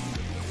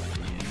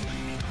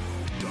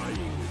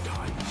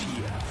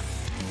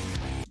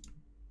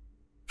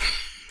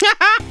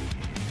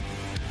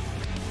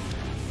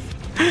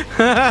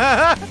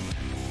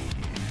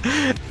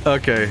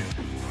 Okay.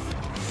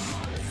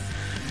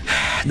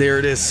 There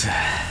it is.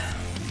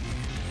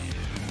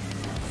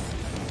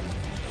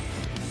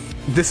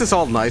 This is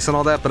all nice and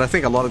all that, but I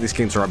think a lot of these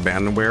games are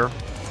abandonware.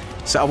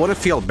 So I wouldn't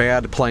feel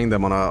bad playing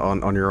them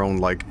on your own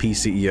like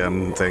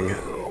PCEM thing.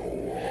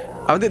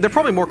 I mean, they're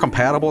probably more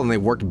compatible and they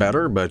work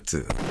better, but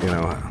you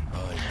know.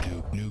 I'm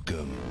Duke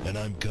Nukem, and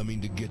I'm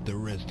coming to get the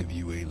rest of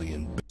you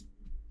alien.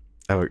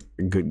 I have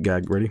a good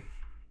gag ready.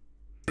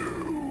 I'm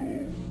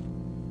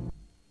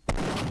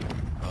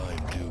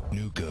Duke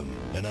Nukem,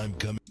 and I'm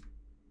coming.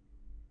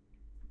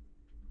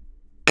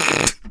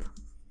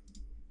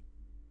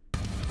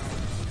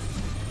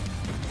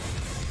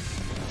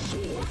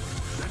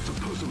 That's a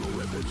personal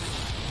weapon.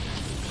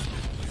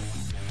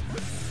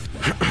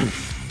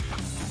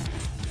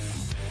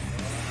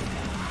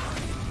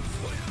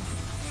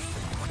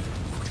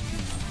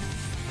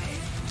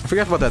 I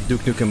forgot about that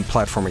Duke Nukem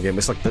platforming game.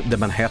 It's like the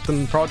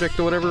Manhattan Project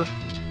or whatever.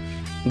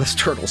 That's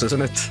Turtles,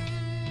 isn't it?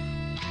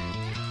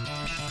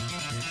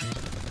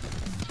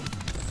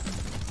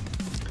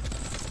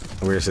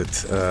 Where is it?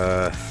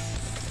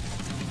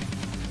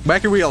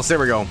 Wacky Wheels, there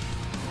we go.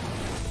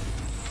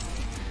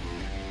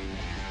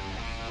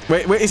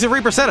 Wait, is it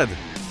represented?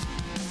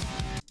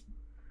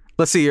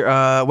 Let's see here.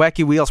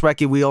 Wacky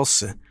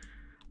Wheels.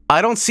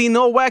 I don't see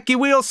no Wacky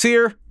Wheels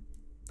here.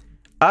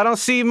 I don't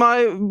see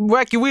my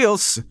Wacky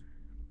Wheels.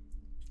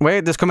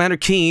 Wait, there's Commander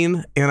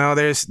Keen. You know,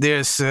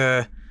 there's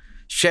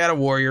Shadow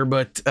Warrior,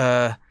 but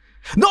no,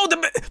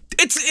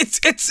 it's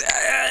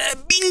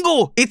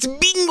Bingo. It's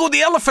Bingo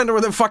the elephant, or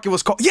whatever the fuck it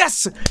was called.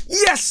 Yes.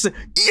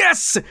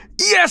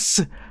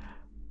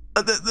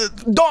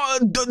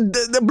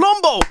 The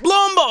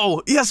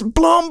Blombo! Yes,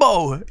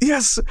 Blombo!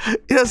 Yes!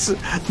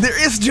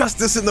 There is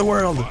justice in the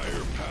world!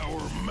 Firepower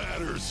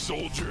matters,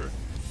 soldier.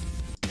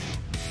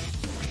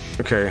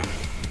 Okay.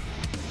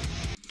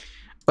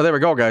 Well, there we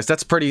go, guys.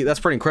 That's pretty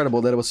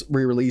incredible that it was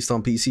re-released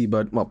on PC,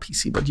 but well,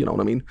 PC, but you know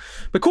what I mean.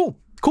 But cool.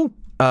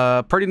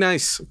 Pretty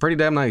nice, pretty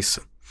damn nice.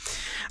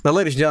 Now,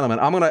 ladies and gentlemen,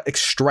 I'm gonna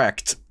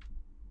extract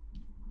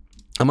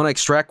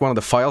one of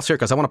the files here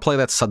because I want to play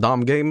that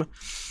Saddam game.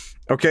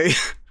 Okay,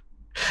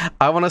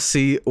 I want to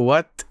see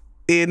what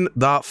in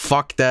the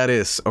fuck that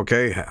is.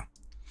 Okay,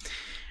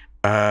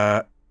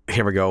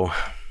 here we go.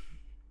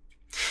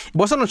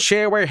 Was it on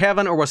Shareware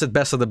Heaven or was it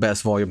Best of the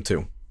Best Volume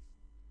 2?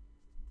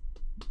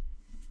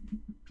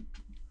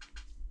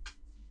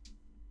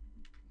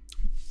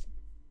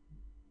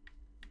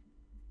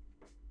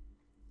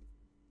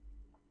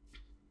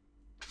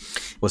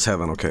 Was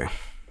Heaven, okay.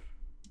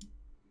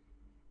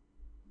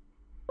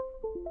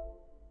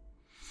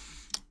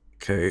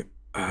 Okay,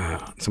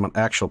 it's on an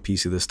actual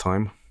PC this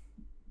time.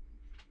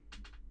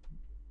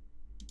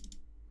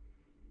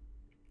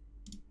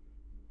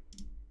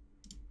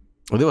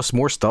 Well, there was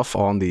more stuff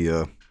on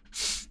the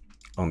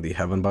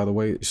Heaven, by the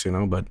way, so you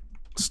know, but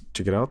let's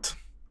check it out.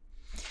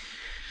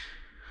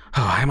 Oh,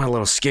 I'm a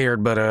little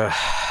scared, but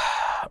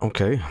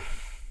okay.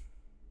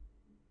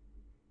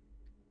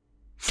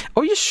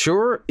 Are you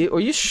sure? Are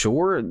you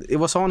sure it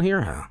was on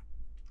here?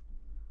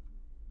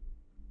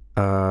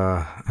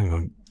 Hang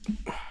on.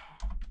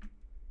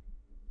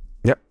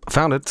 Yep,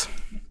 found it.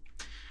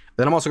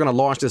 Then I'm also gonna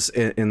launch this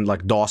in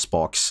like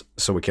DOSBox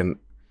so we can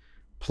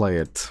play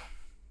it.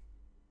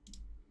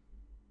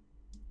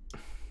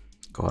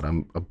 God,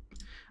 I'm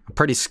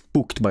pretty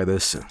spooked by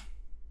this.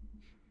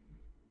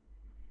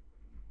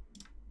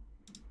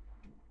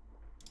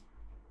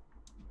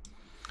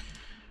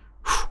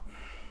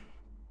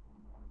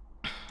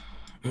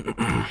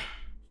 Well,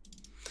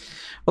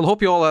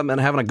 hope you all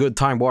are having a good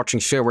time watching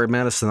Shareware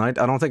Madness tonight.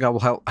 I don't think I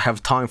will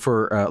have time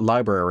for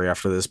library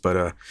after this,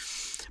 but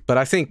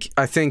I think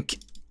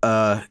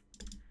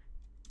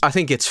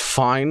it's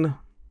fine.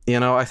 You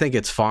know, I think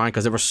it's fine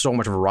because there was so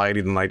much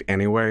variety tonight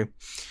anyway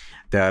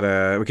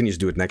that we can just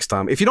do it next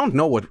time. If you don't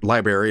know what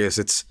library is,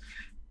 it's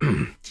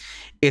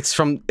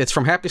from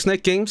Happy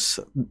Snake Games,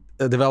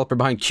 a developer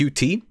behind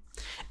QT.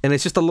 And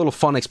it's just a little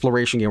fun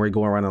exploration game where you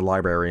go around in the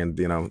library and,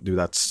 you know, do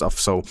that stuff.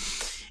 So,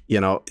 you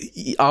know,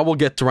 I will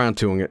get around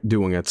to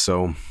doing it.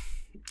 So,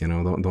 you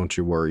know, don't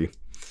you worry.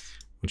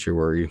 Don't you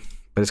worry.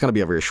 But it's going to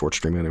be a very short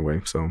stream anyway.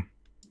 So,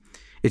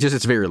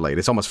 it's very late.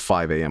 It's almost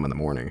 5 a.m. in the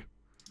morning.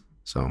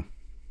 So,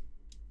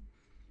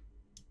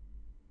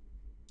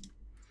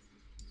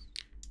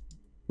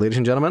 ladies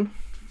and gentlemen.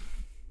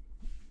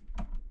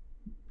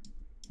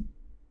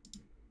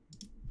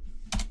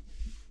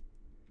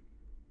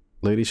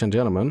 Ladies and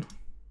gentlemen.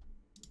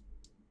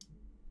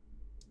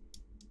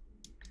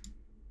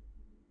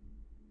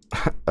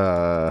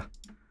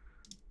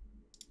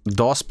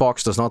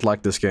 DOSBox does not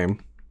like this game.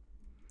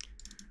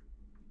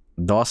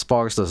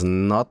 DOSBox does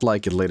not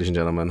like it, ladies and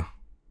gentlemen.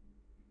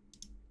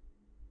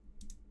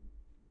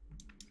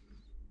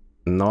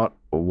 Not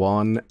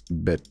one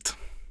bit.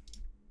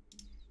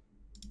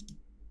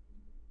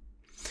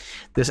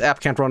 This app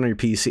can't run on your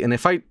PC, and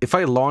if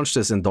I launch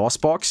this in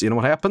DOSBox, you know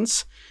what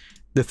happens?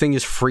 The thing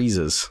just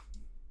freezes.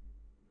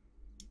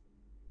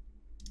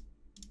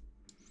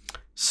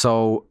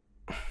 So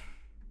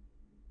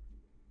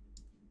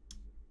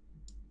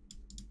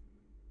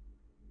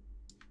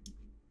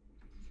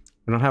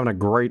we're not having a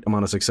great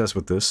amount of success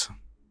with this.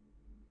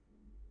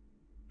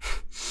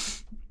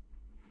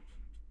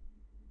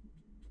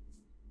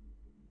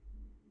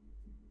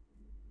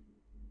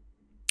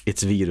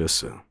 It's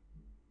virus.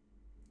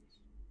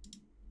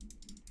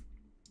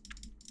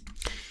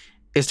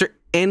 Is there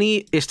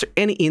any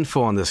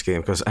info on this game?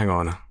 Because hang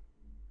on.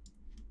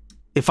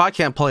 If I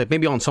can't play it,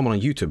 maybe someone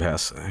on YouTube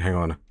has. Hang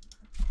on.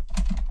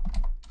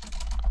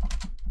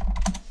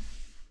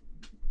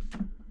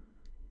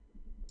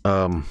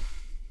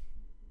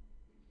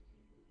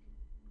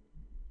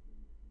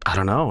 I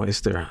don't know.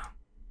 Is there?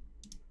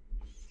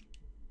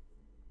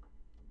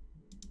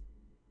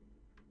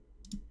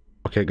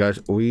 Okay, guys,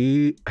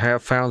 we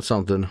have found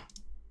something.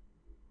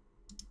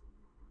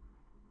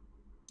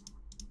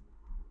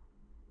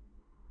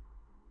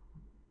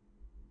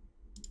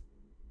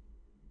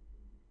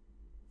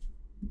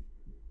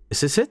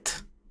 Is this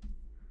it?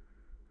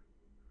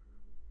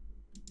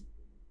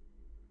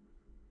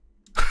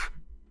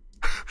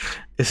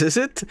 Is this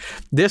it?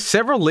 There's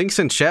several links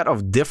in chat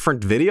of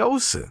different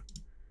videos.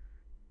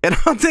 And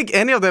I don't think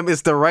any of them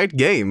is the right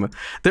game.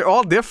 They're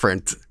all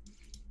different.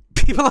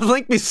 People have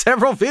linked me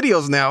several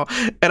videos now,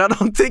 and I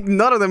don't think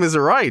none of them is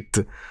right.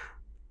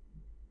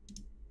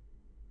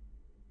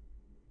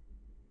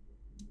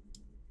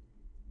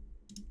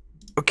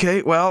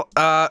 Okay, well,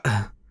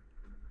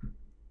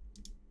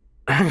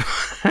 hang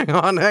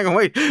on,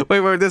 wait,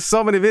 there's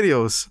so many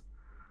videos.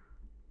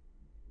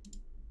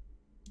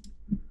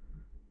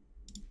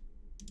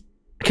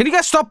 Can you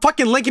guys stop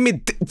fucking linking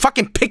me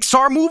fucking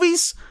Pixar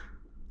movies?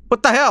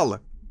 What the hell?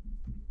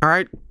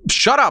 Alright,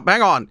 shut up,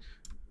 hang on.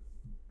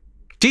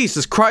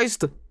 Jesus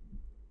Christ.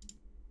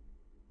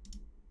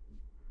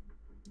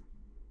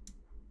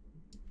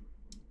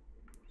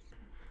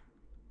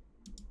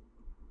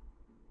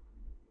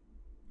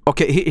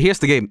 Okay, here's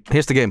the game.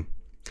 Here's the game.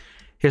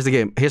 Here's the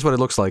game. Here's what it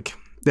looks like.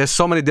 There's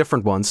so many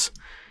different ones.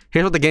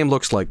 Here's what the game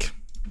looks like.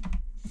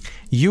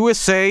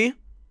 USA,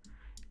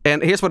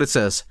 and here's what it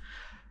says.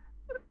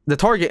 The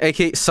target,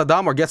 aka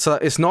Saddam or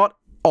GETSADAM, is not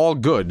all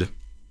good.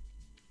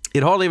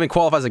 It hardly even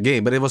qualifies as a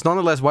game, but it was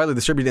nonetheless widely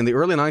distributed in the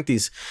early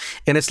 90s,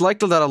 and it's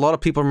likely that a lot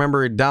of people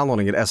remember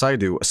downloading it, as I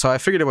do, so I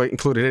figured I would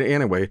include it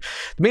anyway.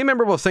 The main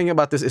memorable thing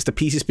about this is the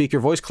PC speaker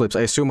voice clips,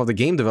 I assume, of the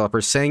game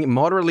developers saying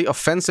moderately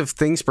offensive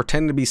things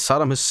pretending to be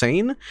Saddam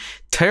Hussein.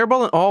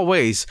 Terrible in all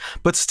ways,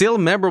 but still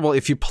memorable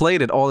if you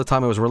played it all the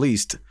time it was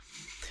released.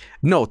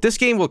 Note, this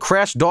game will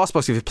crash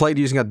DOSBox if you played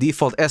using a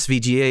default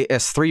SVGA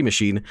S3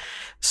 machine,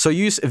 so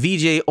use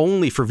VGA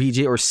only for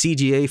VGA or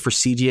CGA for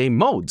CGA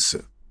modes.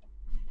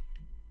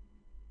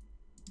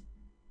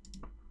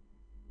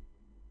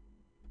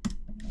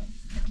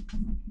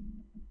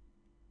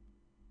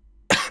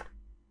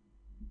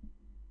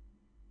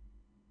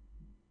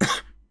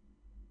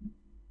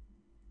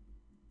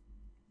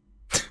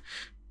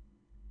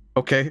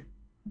 Okay.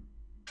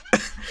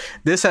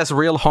 This has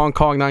real Hong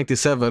Kong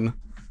 97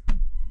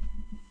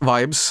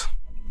 vibes.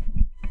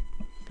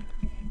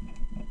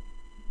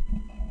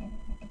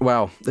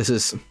 Wow, this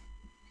is...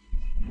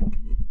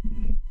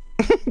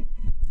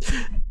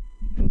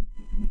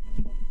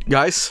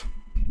 Guys,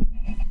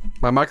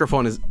 my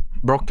microphone is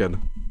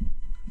broken.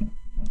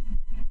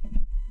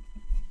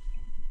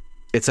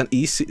 It's an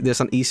easy...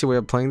 There's an easy way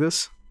of playing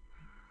this.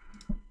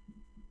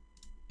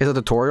 Is it a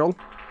tutorial?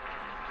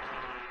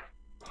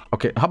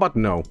 Okay, how about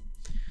no?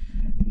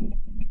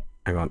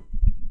 Hang on.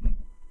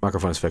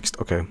 Microphone is fixed.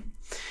 Okay.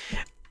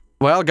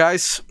 Well,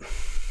 guys.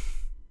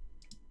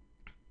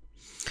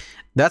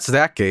 That's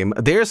that game.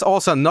 There's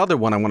also another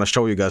one I want to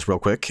show you guys real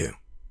quick.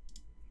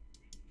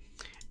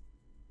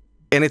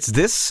 And it's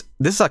this.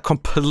 This is a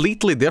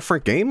completely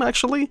different game,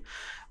 actually.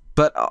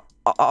 But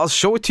I'll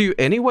show it to you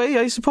anyway,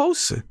 I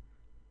suppose.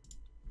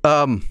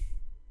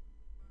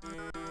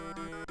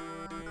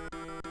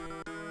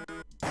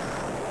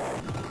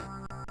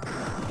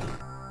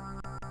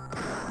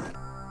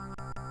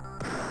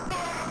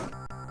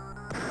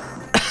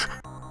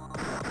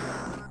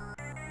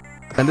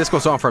 And this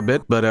goes on for a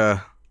bit, but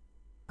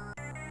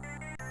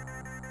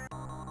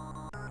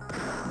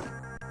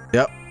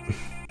yep.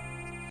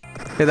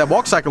 Yeah, that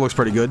walk cycle looks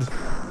pretty good.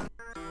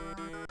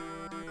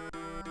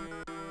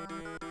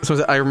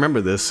 So I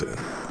remember this.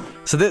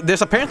 So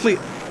there's apparently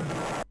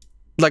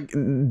like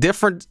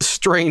different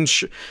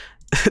strange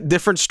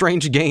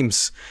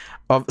games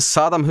of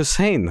Saddam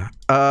Hussein.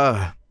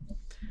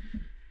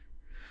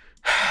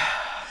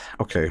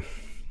 Okay.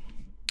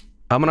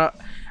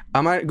 I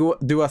might go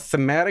do a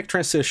thematic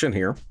transition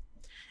here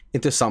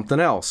into something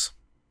else.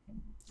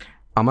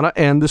 I'm gonna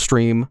end the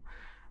stream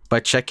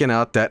by checking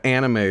out that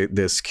anime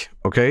disc,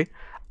 okay?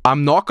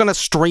 I'm not gonna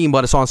stream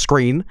what is on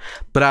screen,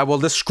 but I will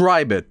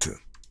describe it.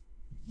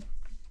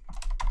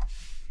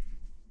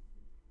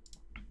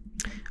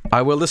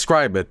 I will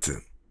describe it.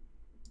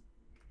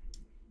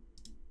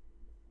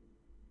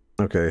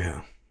 Okay.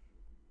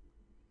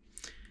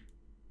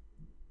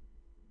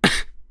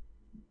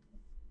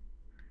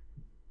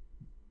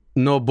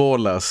 No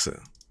bolas.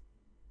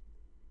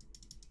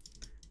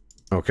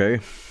 Okay.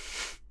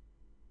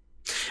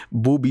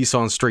 Boobies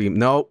on stream.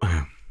 No.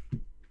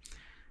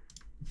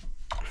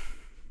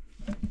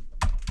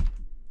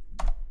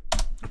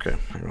 Okay,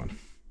 hang on.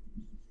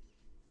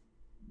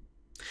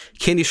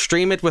 Can you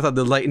stream it with a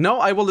delay? No,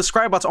 I will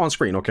describe what's on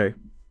screen, okay?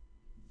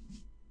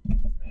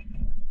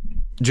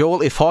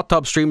 Joel, if hot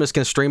tub streamers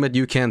can stream it,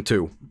 you can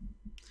too.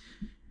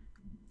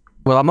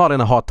 Well, I'm not in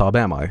a hot tub,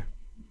 am I?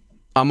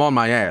 I'm on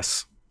my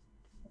ass.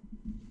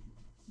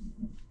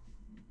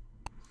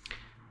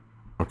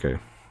 Okay.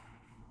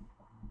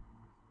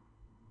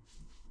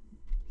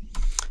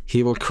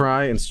 He will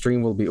cry and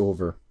stream will be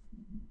over.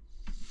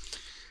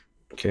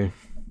 Okay.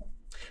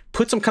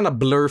 Put some kind of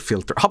blur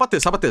filter. How about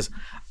this? How about this?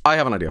 I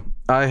have an idea.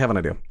 I have an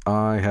idea.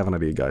 I have an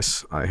idea,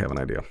 guys. I have an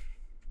idea.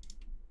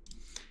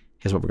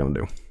 Here's what we're gonna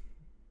do.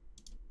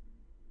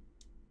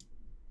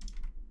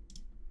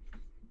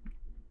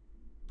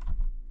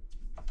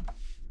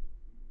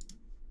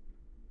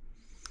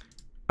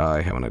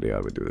 I have an idea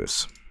how we do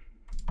this.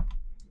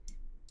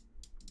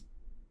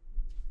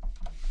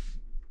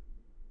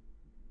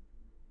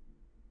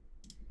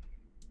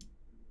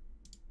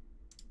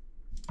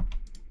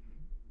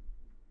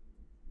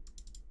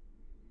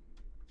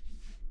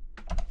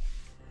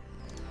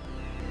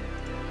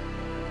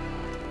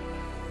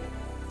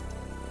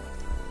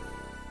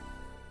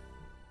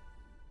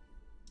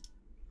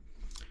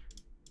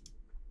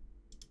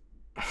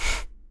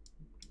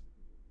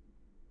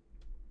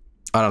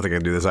 I don't think I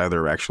can do this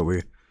either,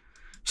 actually. For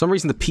some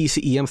reason, the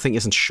PCEM thing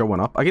isn't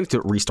showing up. I need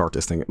to restart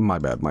this thing. My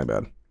bad, my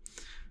bad.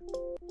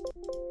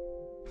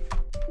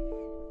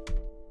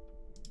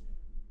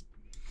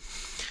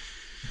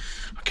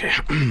 Okay.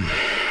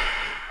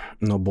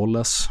 No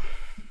bolas.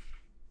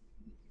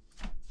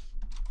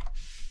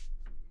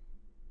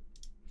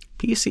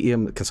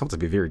 PCEM can sometimes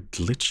be very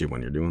glitchy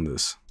when you're doing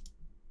this.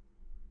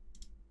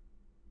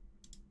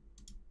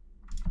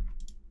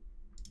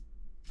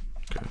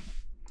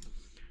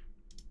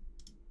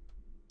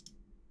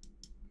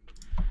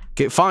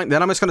 Okay, fine.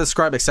 Then I'm just gonna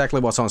describe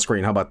exactly what's on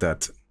screen. How about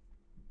that?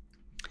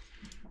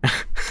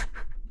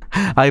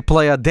 I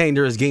play a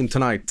dangerous game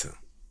tonight.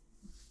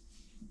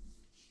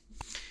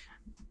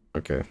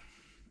 Okay.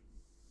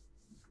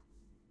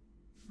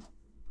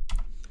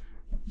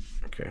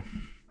 Okay.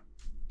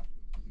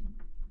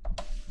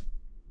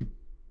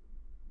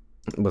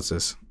 What's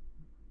this?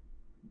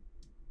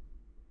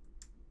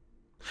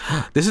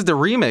 This is the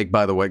remake,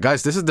 by the way.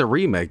 Guys, this is the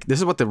remake. This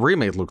is what the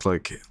remake looks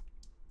like.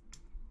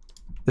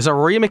 There's a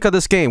remake of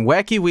this game.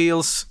 Wacky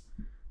Wheels.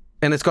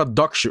 And it's got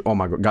duck shoot. Oh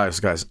my god, guys.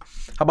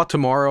 How about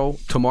tomorrow?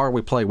 Tomorrow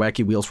we play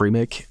Wacky Wheels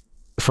remake.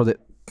 For the...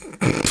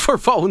 for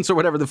phones or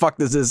whatever the fuck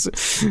this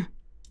is.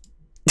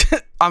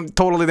 I'm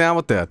totally down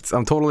with that.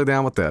 I'm totally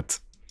down with that.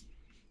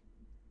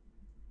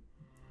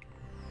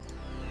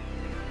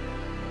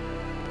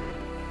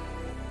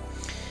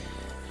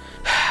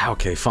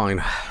 Okay, fine.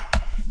 I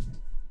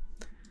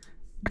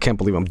can't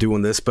believe I'm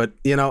doing this, but,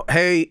 you know,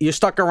 hey, you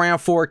stuck around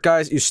for it,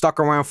 guys. You stuck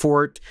around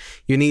for it.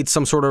 You need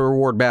some sort of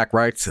reward back,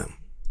 right?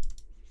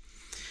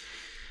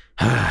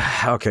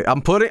 Okay,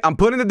 I'm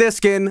putting the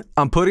disc in.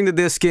 I'm putting the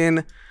disc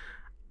in.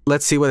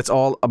 Let's see what it's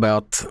all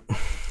about.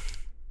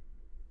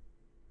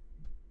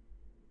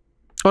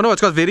 Oh no,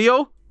 it's got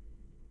video?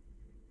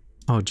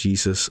 Oh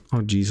Jesus.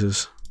 Oh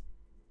Jesus.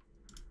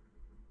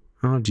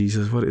 Oh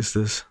Jesus, what is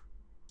this?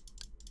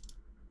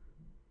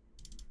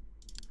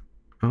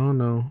 Oh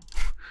no.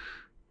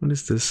 What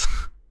is this?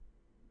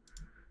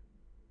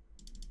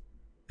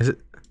 Is it?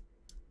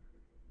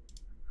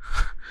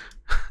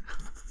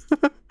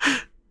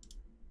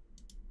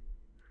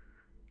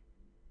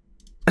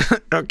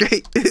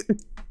 Okay.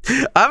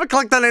 I haven't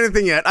clicked on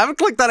anything yet. I haven't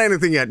clicked on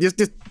anything yet.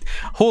 Just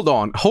hold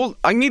on.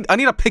 I need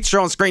a picture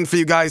on screen for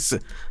you guys.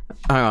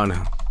 Hang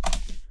on.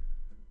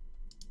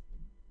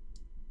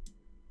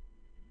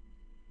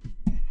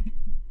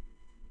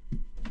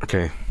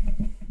 Okay.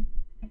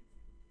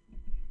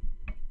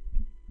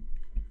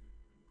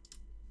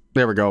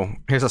 There we go.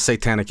 Here's a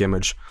satanic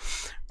image.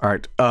 All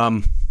right.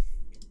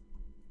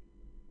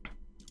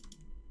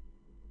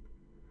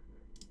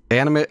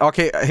 Anime.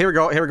 Okay, here we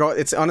go. Here we go.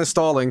 It's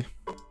uninstalling.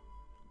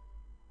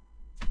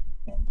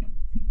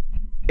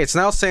 It's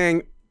now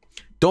saying,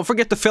 don't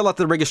forget to fill out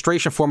the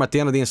registration form at the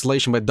end of the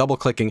installation by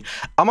double-clicking.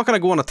 I'm not gonna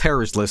go on a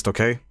terrorist list,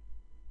 okay?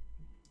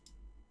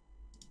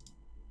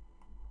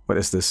 What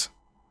is this?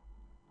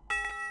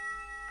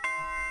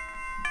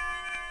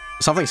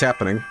 Something's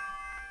happening.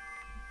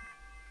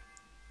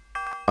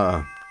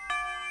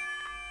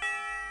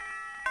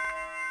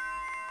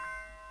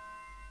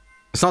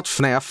 It's not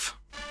FNAF.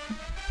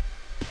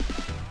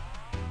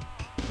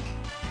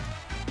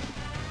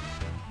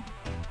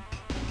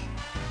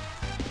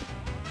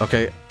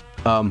 Okay,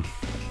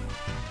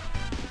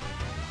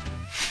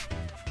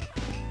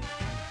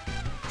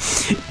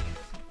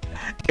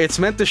 it's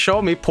meant to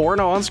show me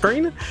porno on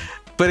screen,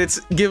 but it's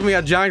giving me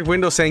a giant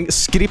window saying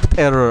script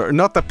error,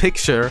 not a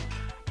picture.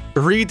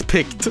 Read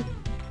picked.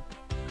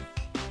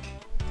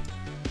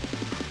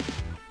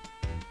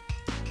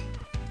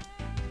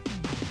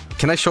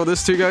 Can I show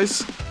this to you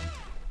guys?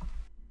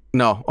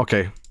 No,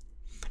 okay.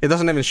 It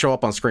doesn't even show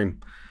up on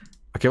screen.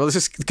 Okay, well, let's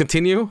just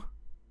continue.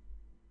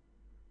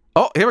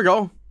 Oh, here we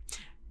go.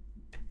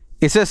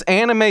 It says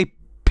anime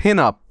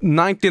pinup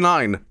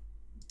 99.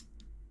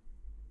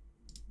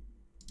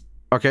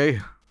 Okay.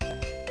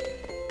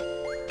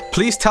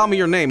 Please tell me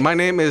your name. My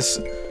name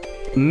is...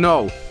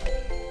 No.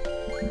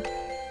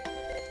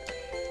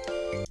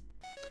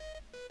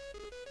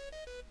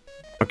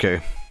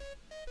 Okay.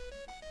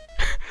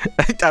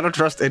 I don't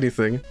trust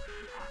anything.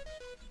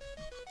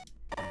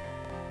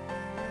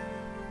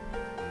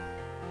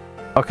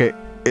 Okay,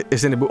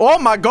 it's in the... Oh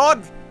my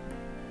god!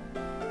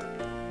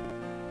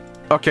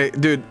 Okay,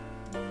 dude.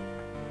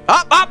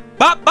 Up!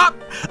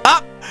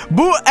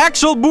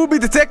 Actual booby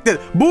detected!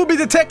 Booby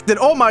detected!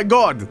 Oh my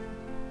god!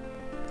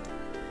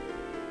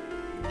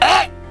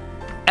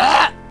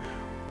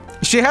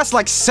 She has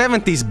like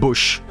 70s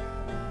bush.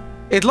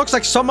 It looks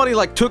like somebody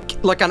like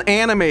took like an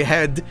anime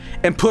head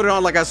and put it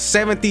on like a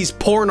 70s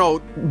porno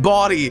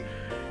body.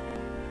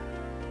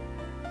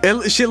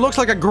 She looks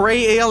like a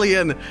gray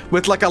alien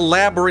with like a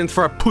labyrinth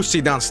for a pussy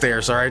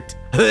downstairs, alright?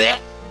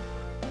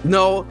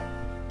 No.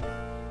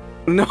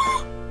 No.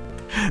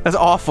 That's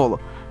awful.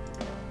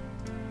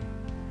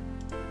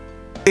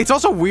 It's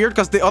also weird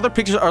because the other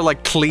pictures are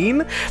like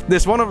clean.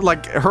 There's one of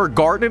like her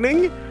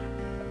gardening.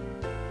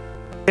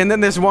 And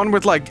then there's one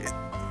with like...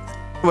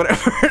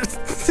 whatever.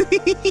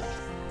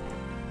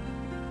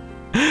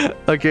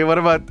 Okay, what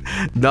about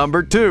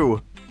number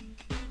 2?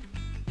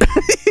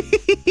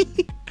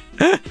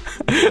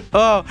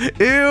 Oh,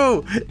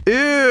 ew!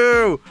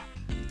 Ew!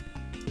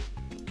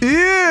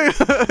 Ew!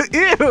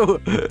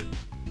 Ew!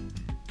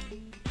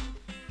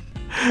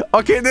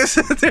 Okay, there's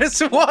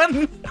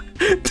one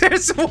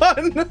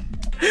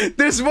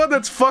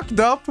that's fucked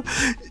up.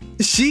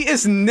 She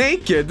is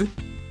naked,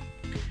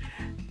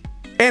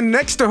 and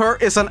next to her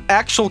is an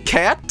actual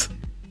cat.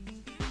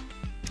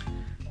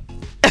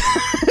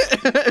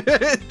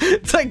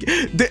 It's like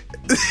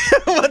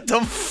What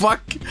the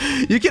fuck?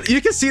 You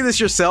can see this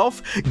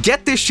yourself.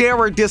 Get this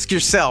shareware disk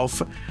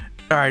yourself.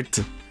 All right.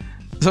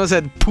 Someone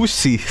said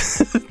pussy.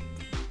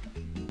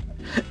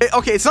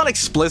 Okay, it's not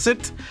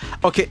explicit.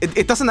 Okay,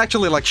 it doesn't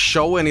actually like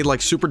show any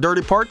like super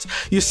dirty parts.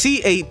 You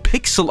see a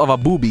pixel of a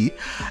boobie,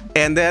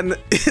 and then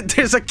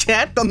there's a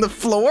cat on the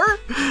floor.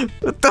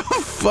 What the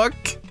fuck?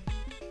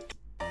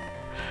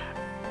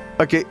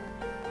 Okay,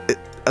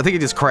 I think it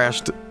just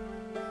crashed.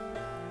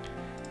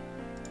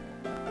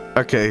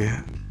 Okay.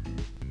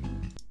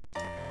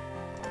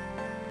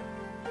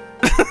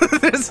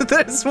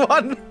 There's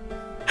one.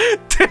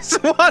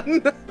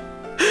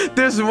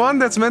 There's one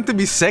that's meant to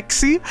be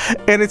sexy,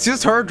 and it's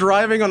just her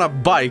driving on a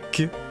bike.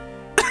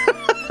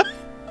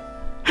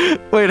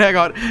 Wait, hang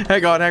on.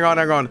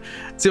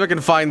 See if I can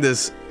find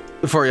this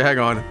for you. Hang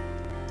on.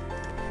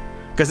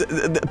 Because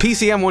the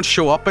PCM won't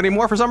show up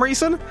anymore for some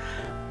reason.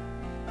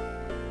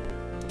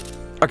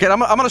 Okay, I'm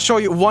gonna show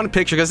you one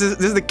picture, because this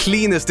is the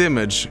cleanest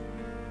image.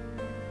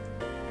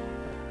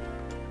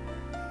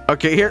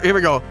 Okay, here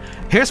we go.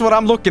 Here's what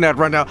I'm looking at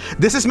right now.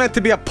 This is meant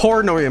to be a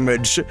porno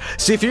image.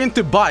 So if you're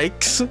into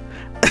bikes...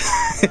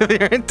 if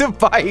you're into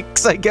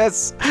bikes, I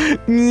guess...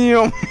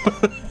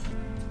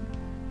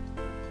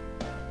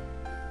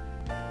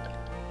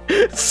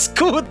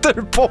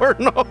 Scooter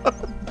porno.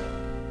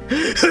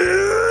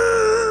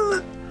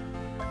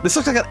 This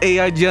looks like an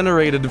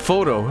AI-generated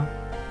photo.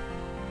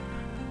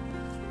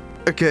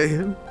 Okay.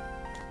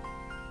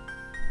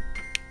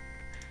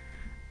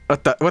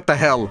 What the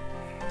hell?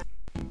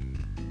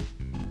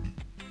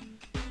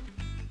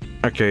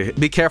 Okay,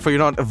 be careful you're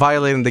not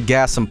violating the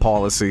GASM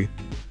policy.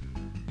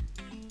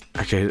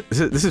 Okay,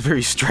 this is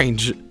very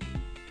strange.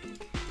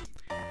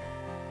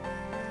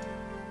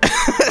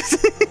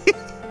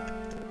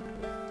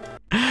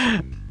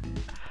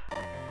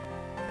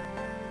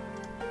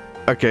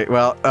 Okay,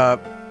 well,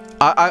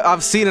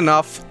 I've seen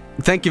enough.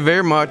 Thank you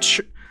very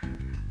much.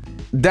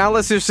 Download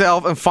this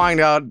yourself and find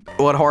out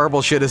what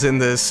horrible shit is in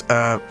this.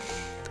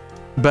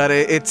 But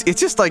it's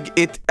just like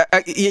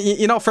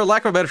you know, for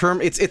lack of a better term,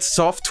 it's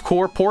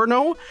softcore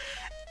porno.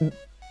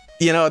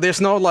 You know,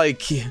 there's no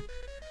like,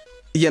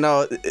 you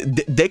know,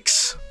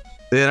 dicks,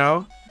 you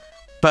know,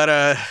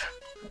 but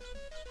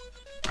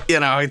you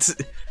know, it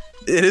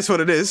is what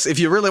it is. If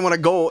you really want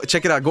to go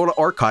check it out, go to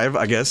archive,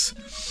 I guess.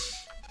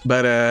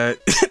 But there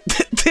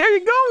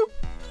you go.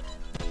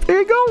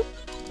 There you go.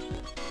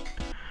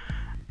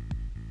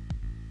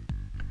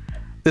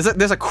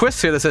 There's a quiz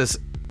here that says,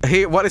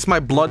 "Hey, what is my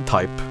blood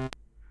type?"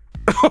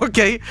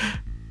 Okay.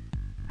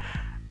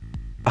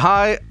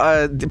 Hi,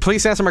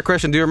 please answer my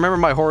question. Do you remember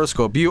my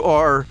horoscope? You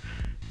are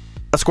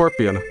a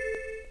Scorpion.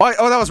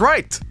 Oh, that was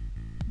right!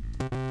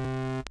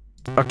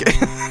 Okay.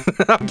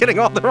 I'm getting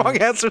all the wrong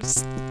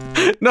answers.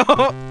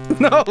 No!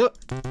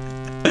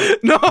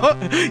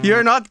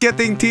 You're not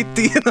getting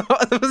TT.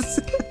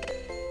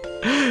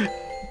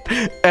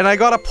 And I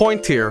got a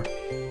point here.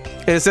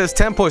 It says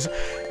 10 points.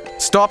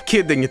 Stop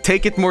kidding.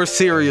 Take it more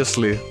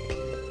seriously.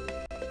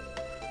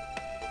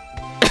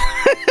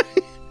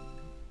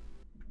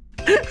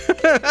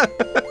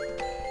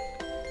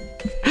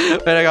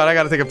 Wait, I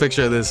gotta take a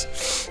picture of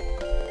this.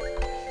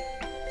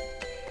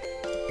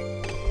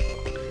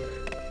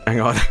 Hang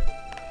on.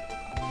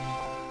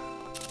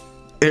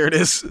 Here it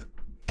is.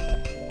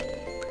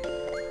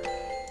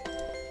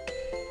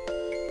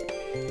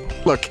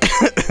 Look.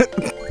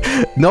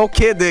 No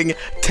kidding.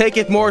 Take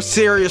it more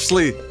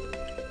seriously.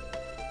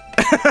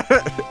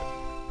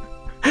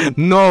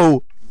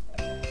 No.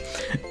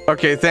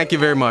 Okay, thank you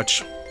very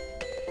much.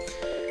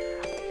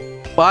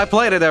 Well, I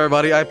played it,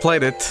 everybody. I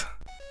played it.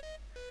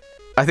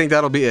 I think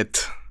that'll be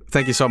it.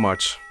 Thank you so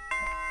much.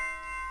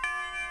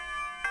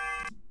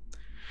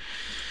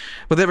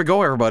 But there we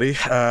go, everybody.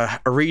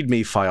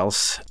 README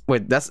files.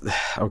 Wait, that's...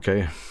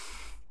 Okay.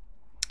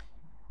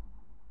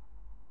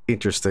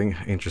 Interesting.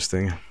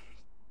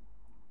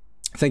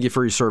 Thank you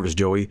for your service,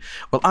 Joey.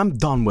 Well, I'm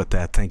done with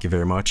that. Thank you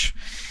very much.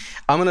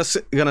 I'm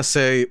gonna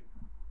say...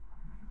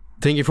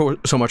 Thank you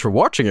so much for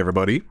watching,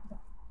 everybody.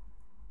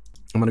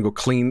 I'm gonna go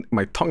clean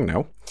my tongue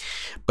now.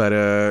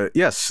 But,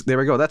 yes, there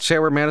we go. That's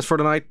ShareWare Madness for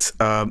tonight.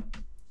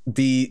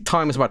 The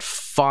time is about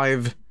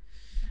 5...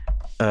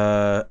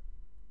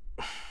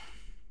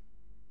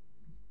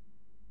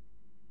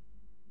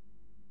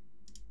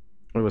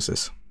 What was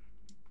this?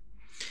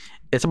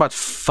 It's about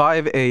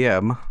 5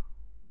 a.m.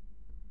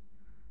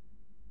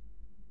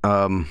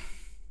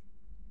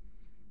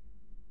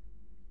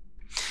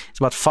 It's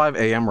about 5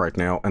 a.m. right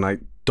now, and I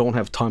don't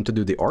have time to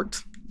do the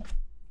art.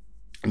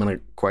 I'm gonna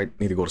quite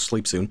need to go to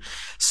sleep soon.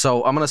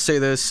 So I'm gonna say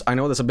this. I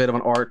know there's a bit of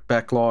an art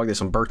backlog. There's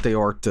some birthday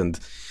art, and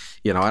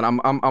you know, and I'm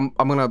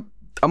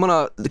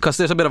gonna because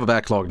there's a bit of a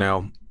backlog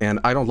now, and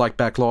I don't like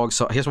backlogs.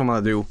 So here's what I'm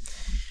gonna do.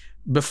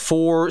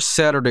 Before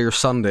Saturday or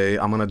Sunday,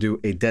 I'm gonna do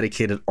a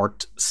dedicated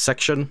art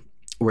section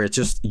where it's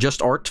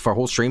just art for a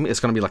whole stream. It's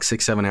gonna be like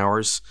 6-7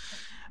 hours.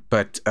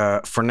 But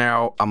for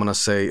now, I'm gonna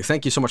say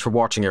thank you so much for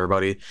watching,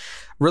 everybody.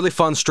 Really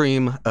fun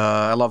stream.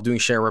 I love doing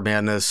ShareWare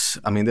Madness.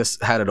 I mean, this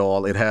had it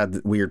all. It had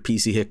weird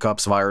PC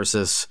hiccups,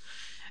 viruses,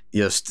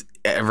 just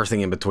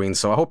everything in between.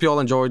 So I hope you all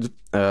enjoyed.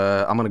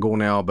 I'm gonna go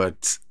now,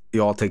 but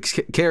you all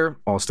take care,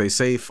 all stay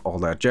safe, all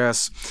that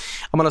jazz.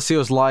 I'm gonna see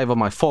us live on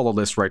my follow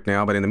list right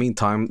now, but in the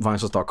meantime,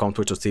 Vinesauce.com,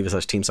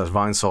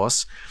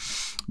 twitch.tv/team/Vinesauce.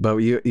 But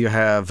you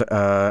have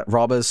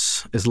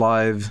Robus is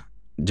live,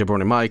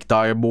 Jabroni Mike,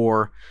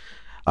 Direbor,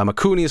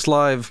 Makuni is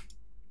live.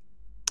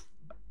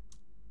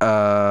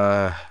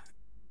 I'm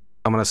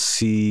gonna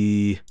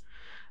see.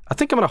 I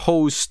think I'm gonna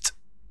host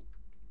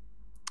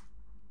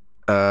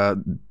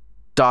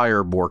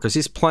Direbor because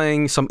he's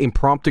playing some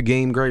impromptu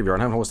game graveyard.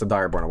 I haven't hosted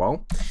Direbor in a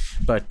while,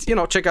 but you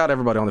know, check out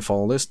everybody on the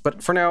follow list.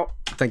 But for now,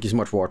 thank you so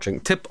much for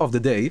watching. Tip of the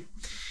day.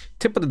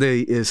 Tip of the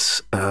day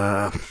is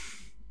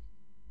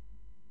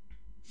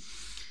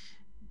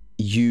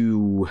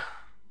you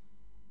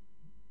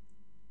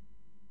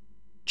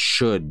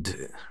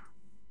should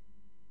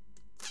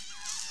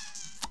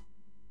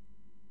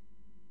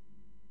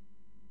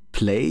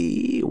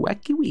play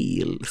Wacky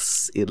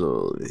Wheels.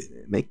 It'll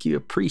make you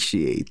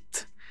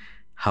appreciate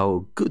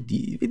how good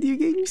video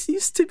games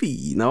used to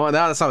be. No,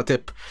 that's not a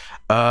tip.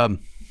 How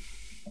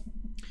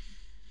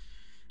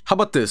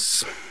about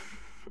this?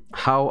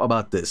 How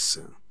about this?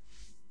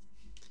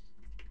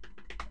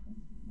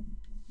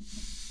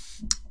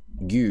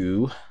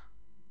 You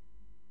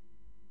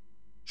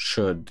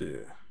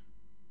should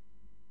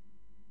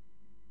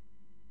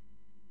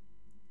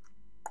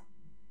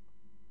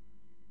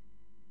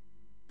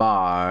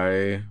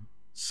buy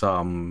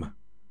some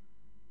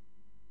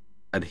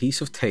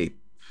adhesive tape,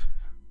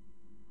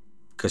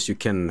 because you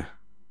can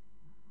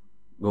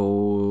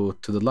go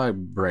to the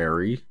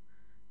library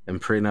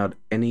and print out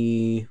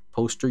any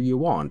poster you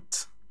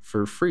want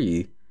for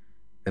free,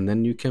 and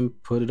then you can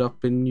put it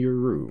up in your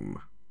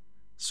room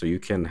so you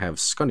can have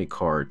Skunny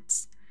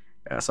Kart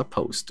as a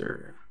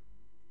poster.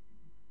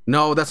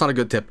 No, that's not a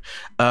good tip.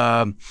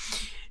 How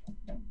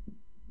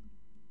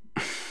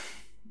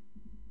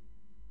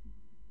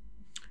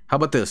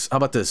about this? How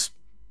about this?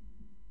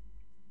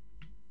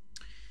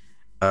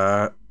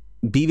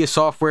 BV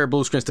software,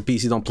 blue screens to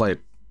PC, don't play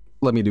it.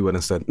 Let me do it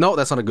instead. No,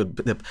 that's not a good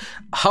tip.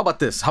 How about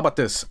this? How about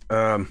this?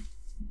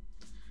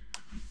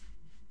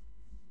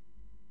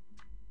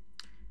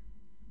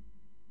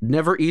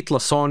 Never eat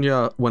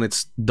lasagna when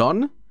it's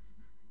done.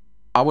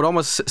 I would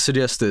almost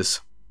suggest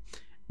this.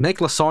 Make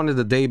lasagna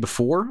the day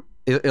before.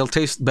 It'll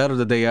taste better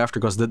the day after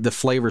because the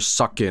flavors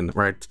suck in,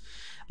 right?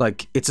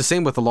 Like, it's the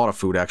same with a lot of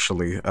food,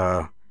 actually.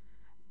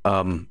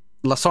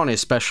 Lasagna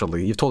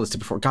especially. You've told us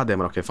before. God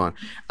damn it. Okay, fine.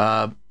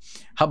 How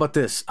about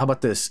this? How about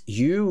this?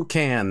 You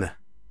can...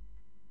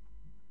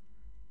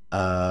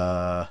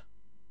 God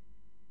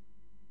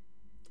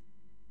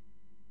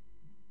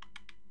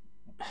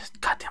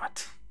damn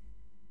it.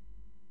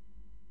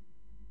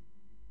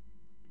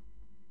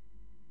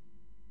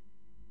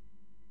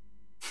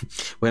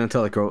 Wait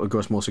until it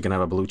grows mostly can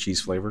have a blue cheese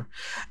flavor.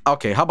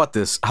 Okay, how about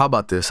this? How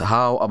about this?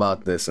 How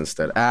about this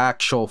instead?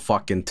 Actual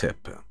fucking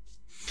tip.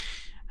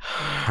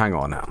 Hang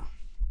on now.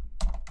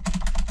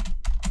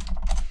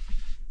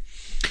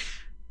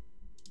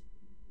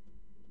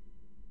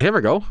 Here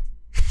we go.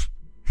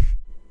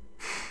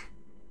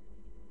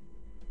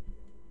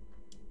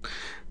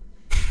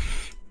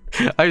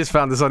 I just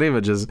found this on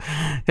images.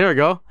 Here we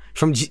go.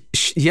 From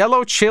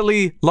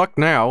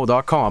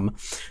yellowchililucknow.com.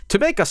 To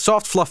make a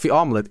soft fluffy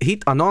omelet,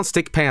 heat a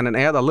non-stick pan and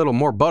add a little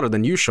more butter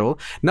than usual.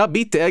 Now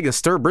beat the egg and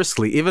stir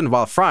briskly, even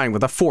while frying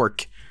with a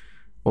fork.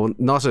 Well,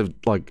 not so,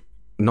 like,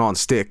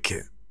 non-stick.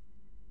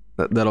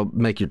 That'll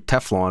make your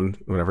Teflon,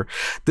 whatever.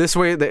 This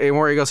way, the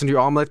more it goes into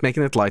your omelet,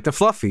 making it light and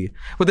fluffy.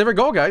 Well, there we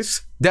go,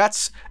 guys.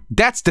 That's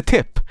the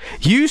tip.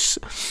 Use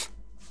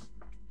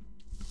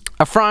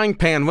a frying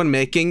pan when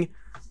making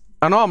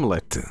an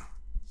omelet.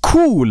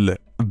 Cool.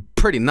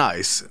 Pretty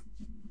nice.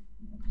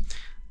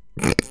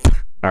 Alright,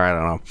 I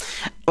don't know.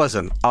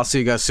 Listen, I'll see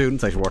you guys soon.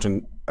 Thanks for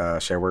watching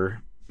ShareWare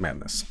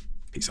Madness.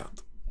 Peace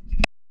out.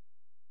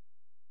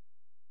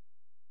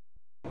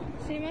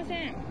 すいま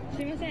せ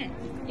ん。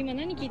今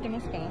何聞いて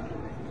ますか？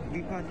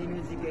リファーディ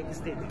ミュージックエク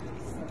ステージで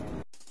す。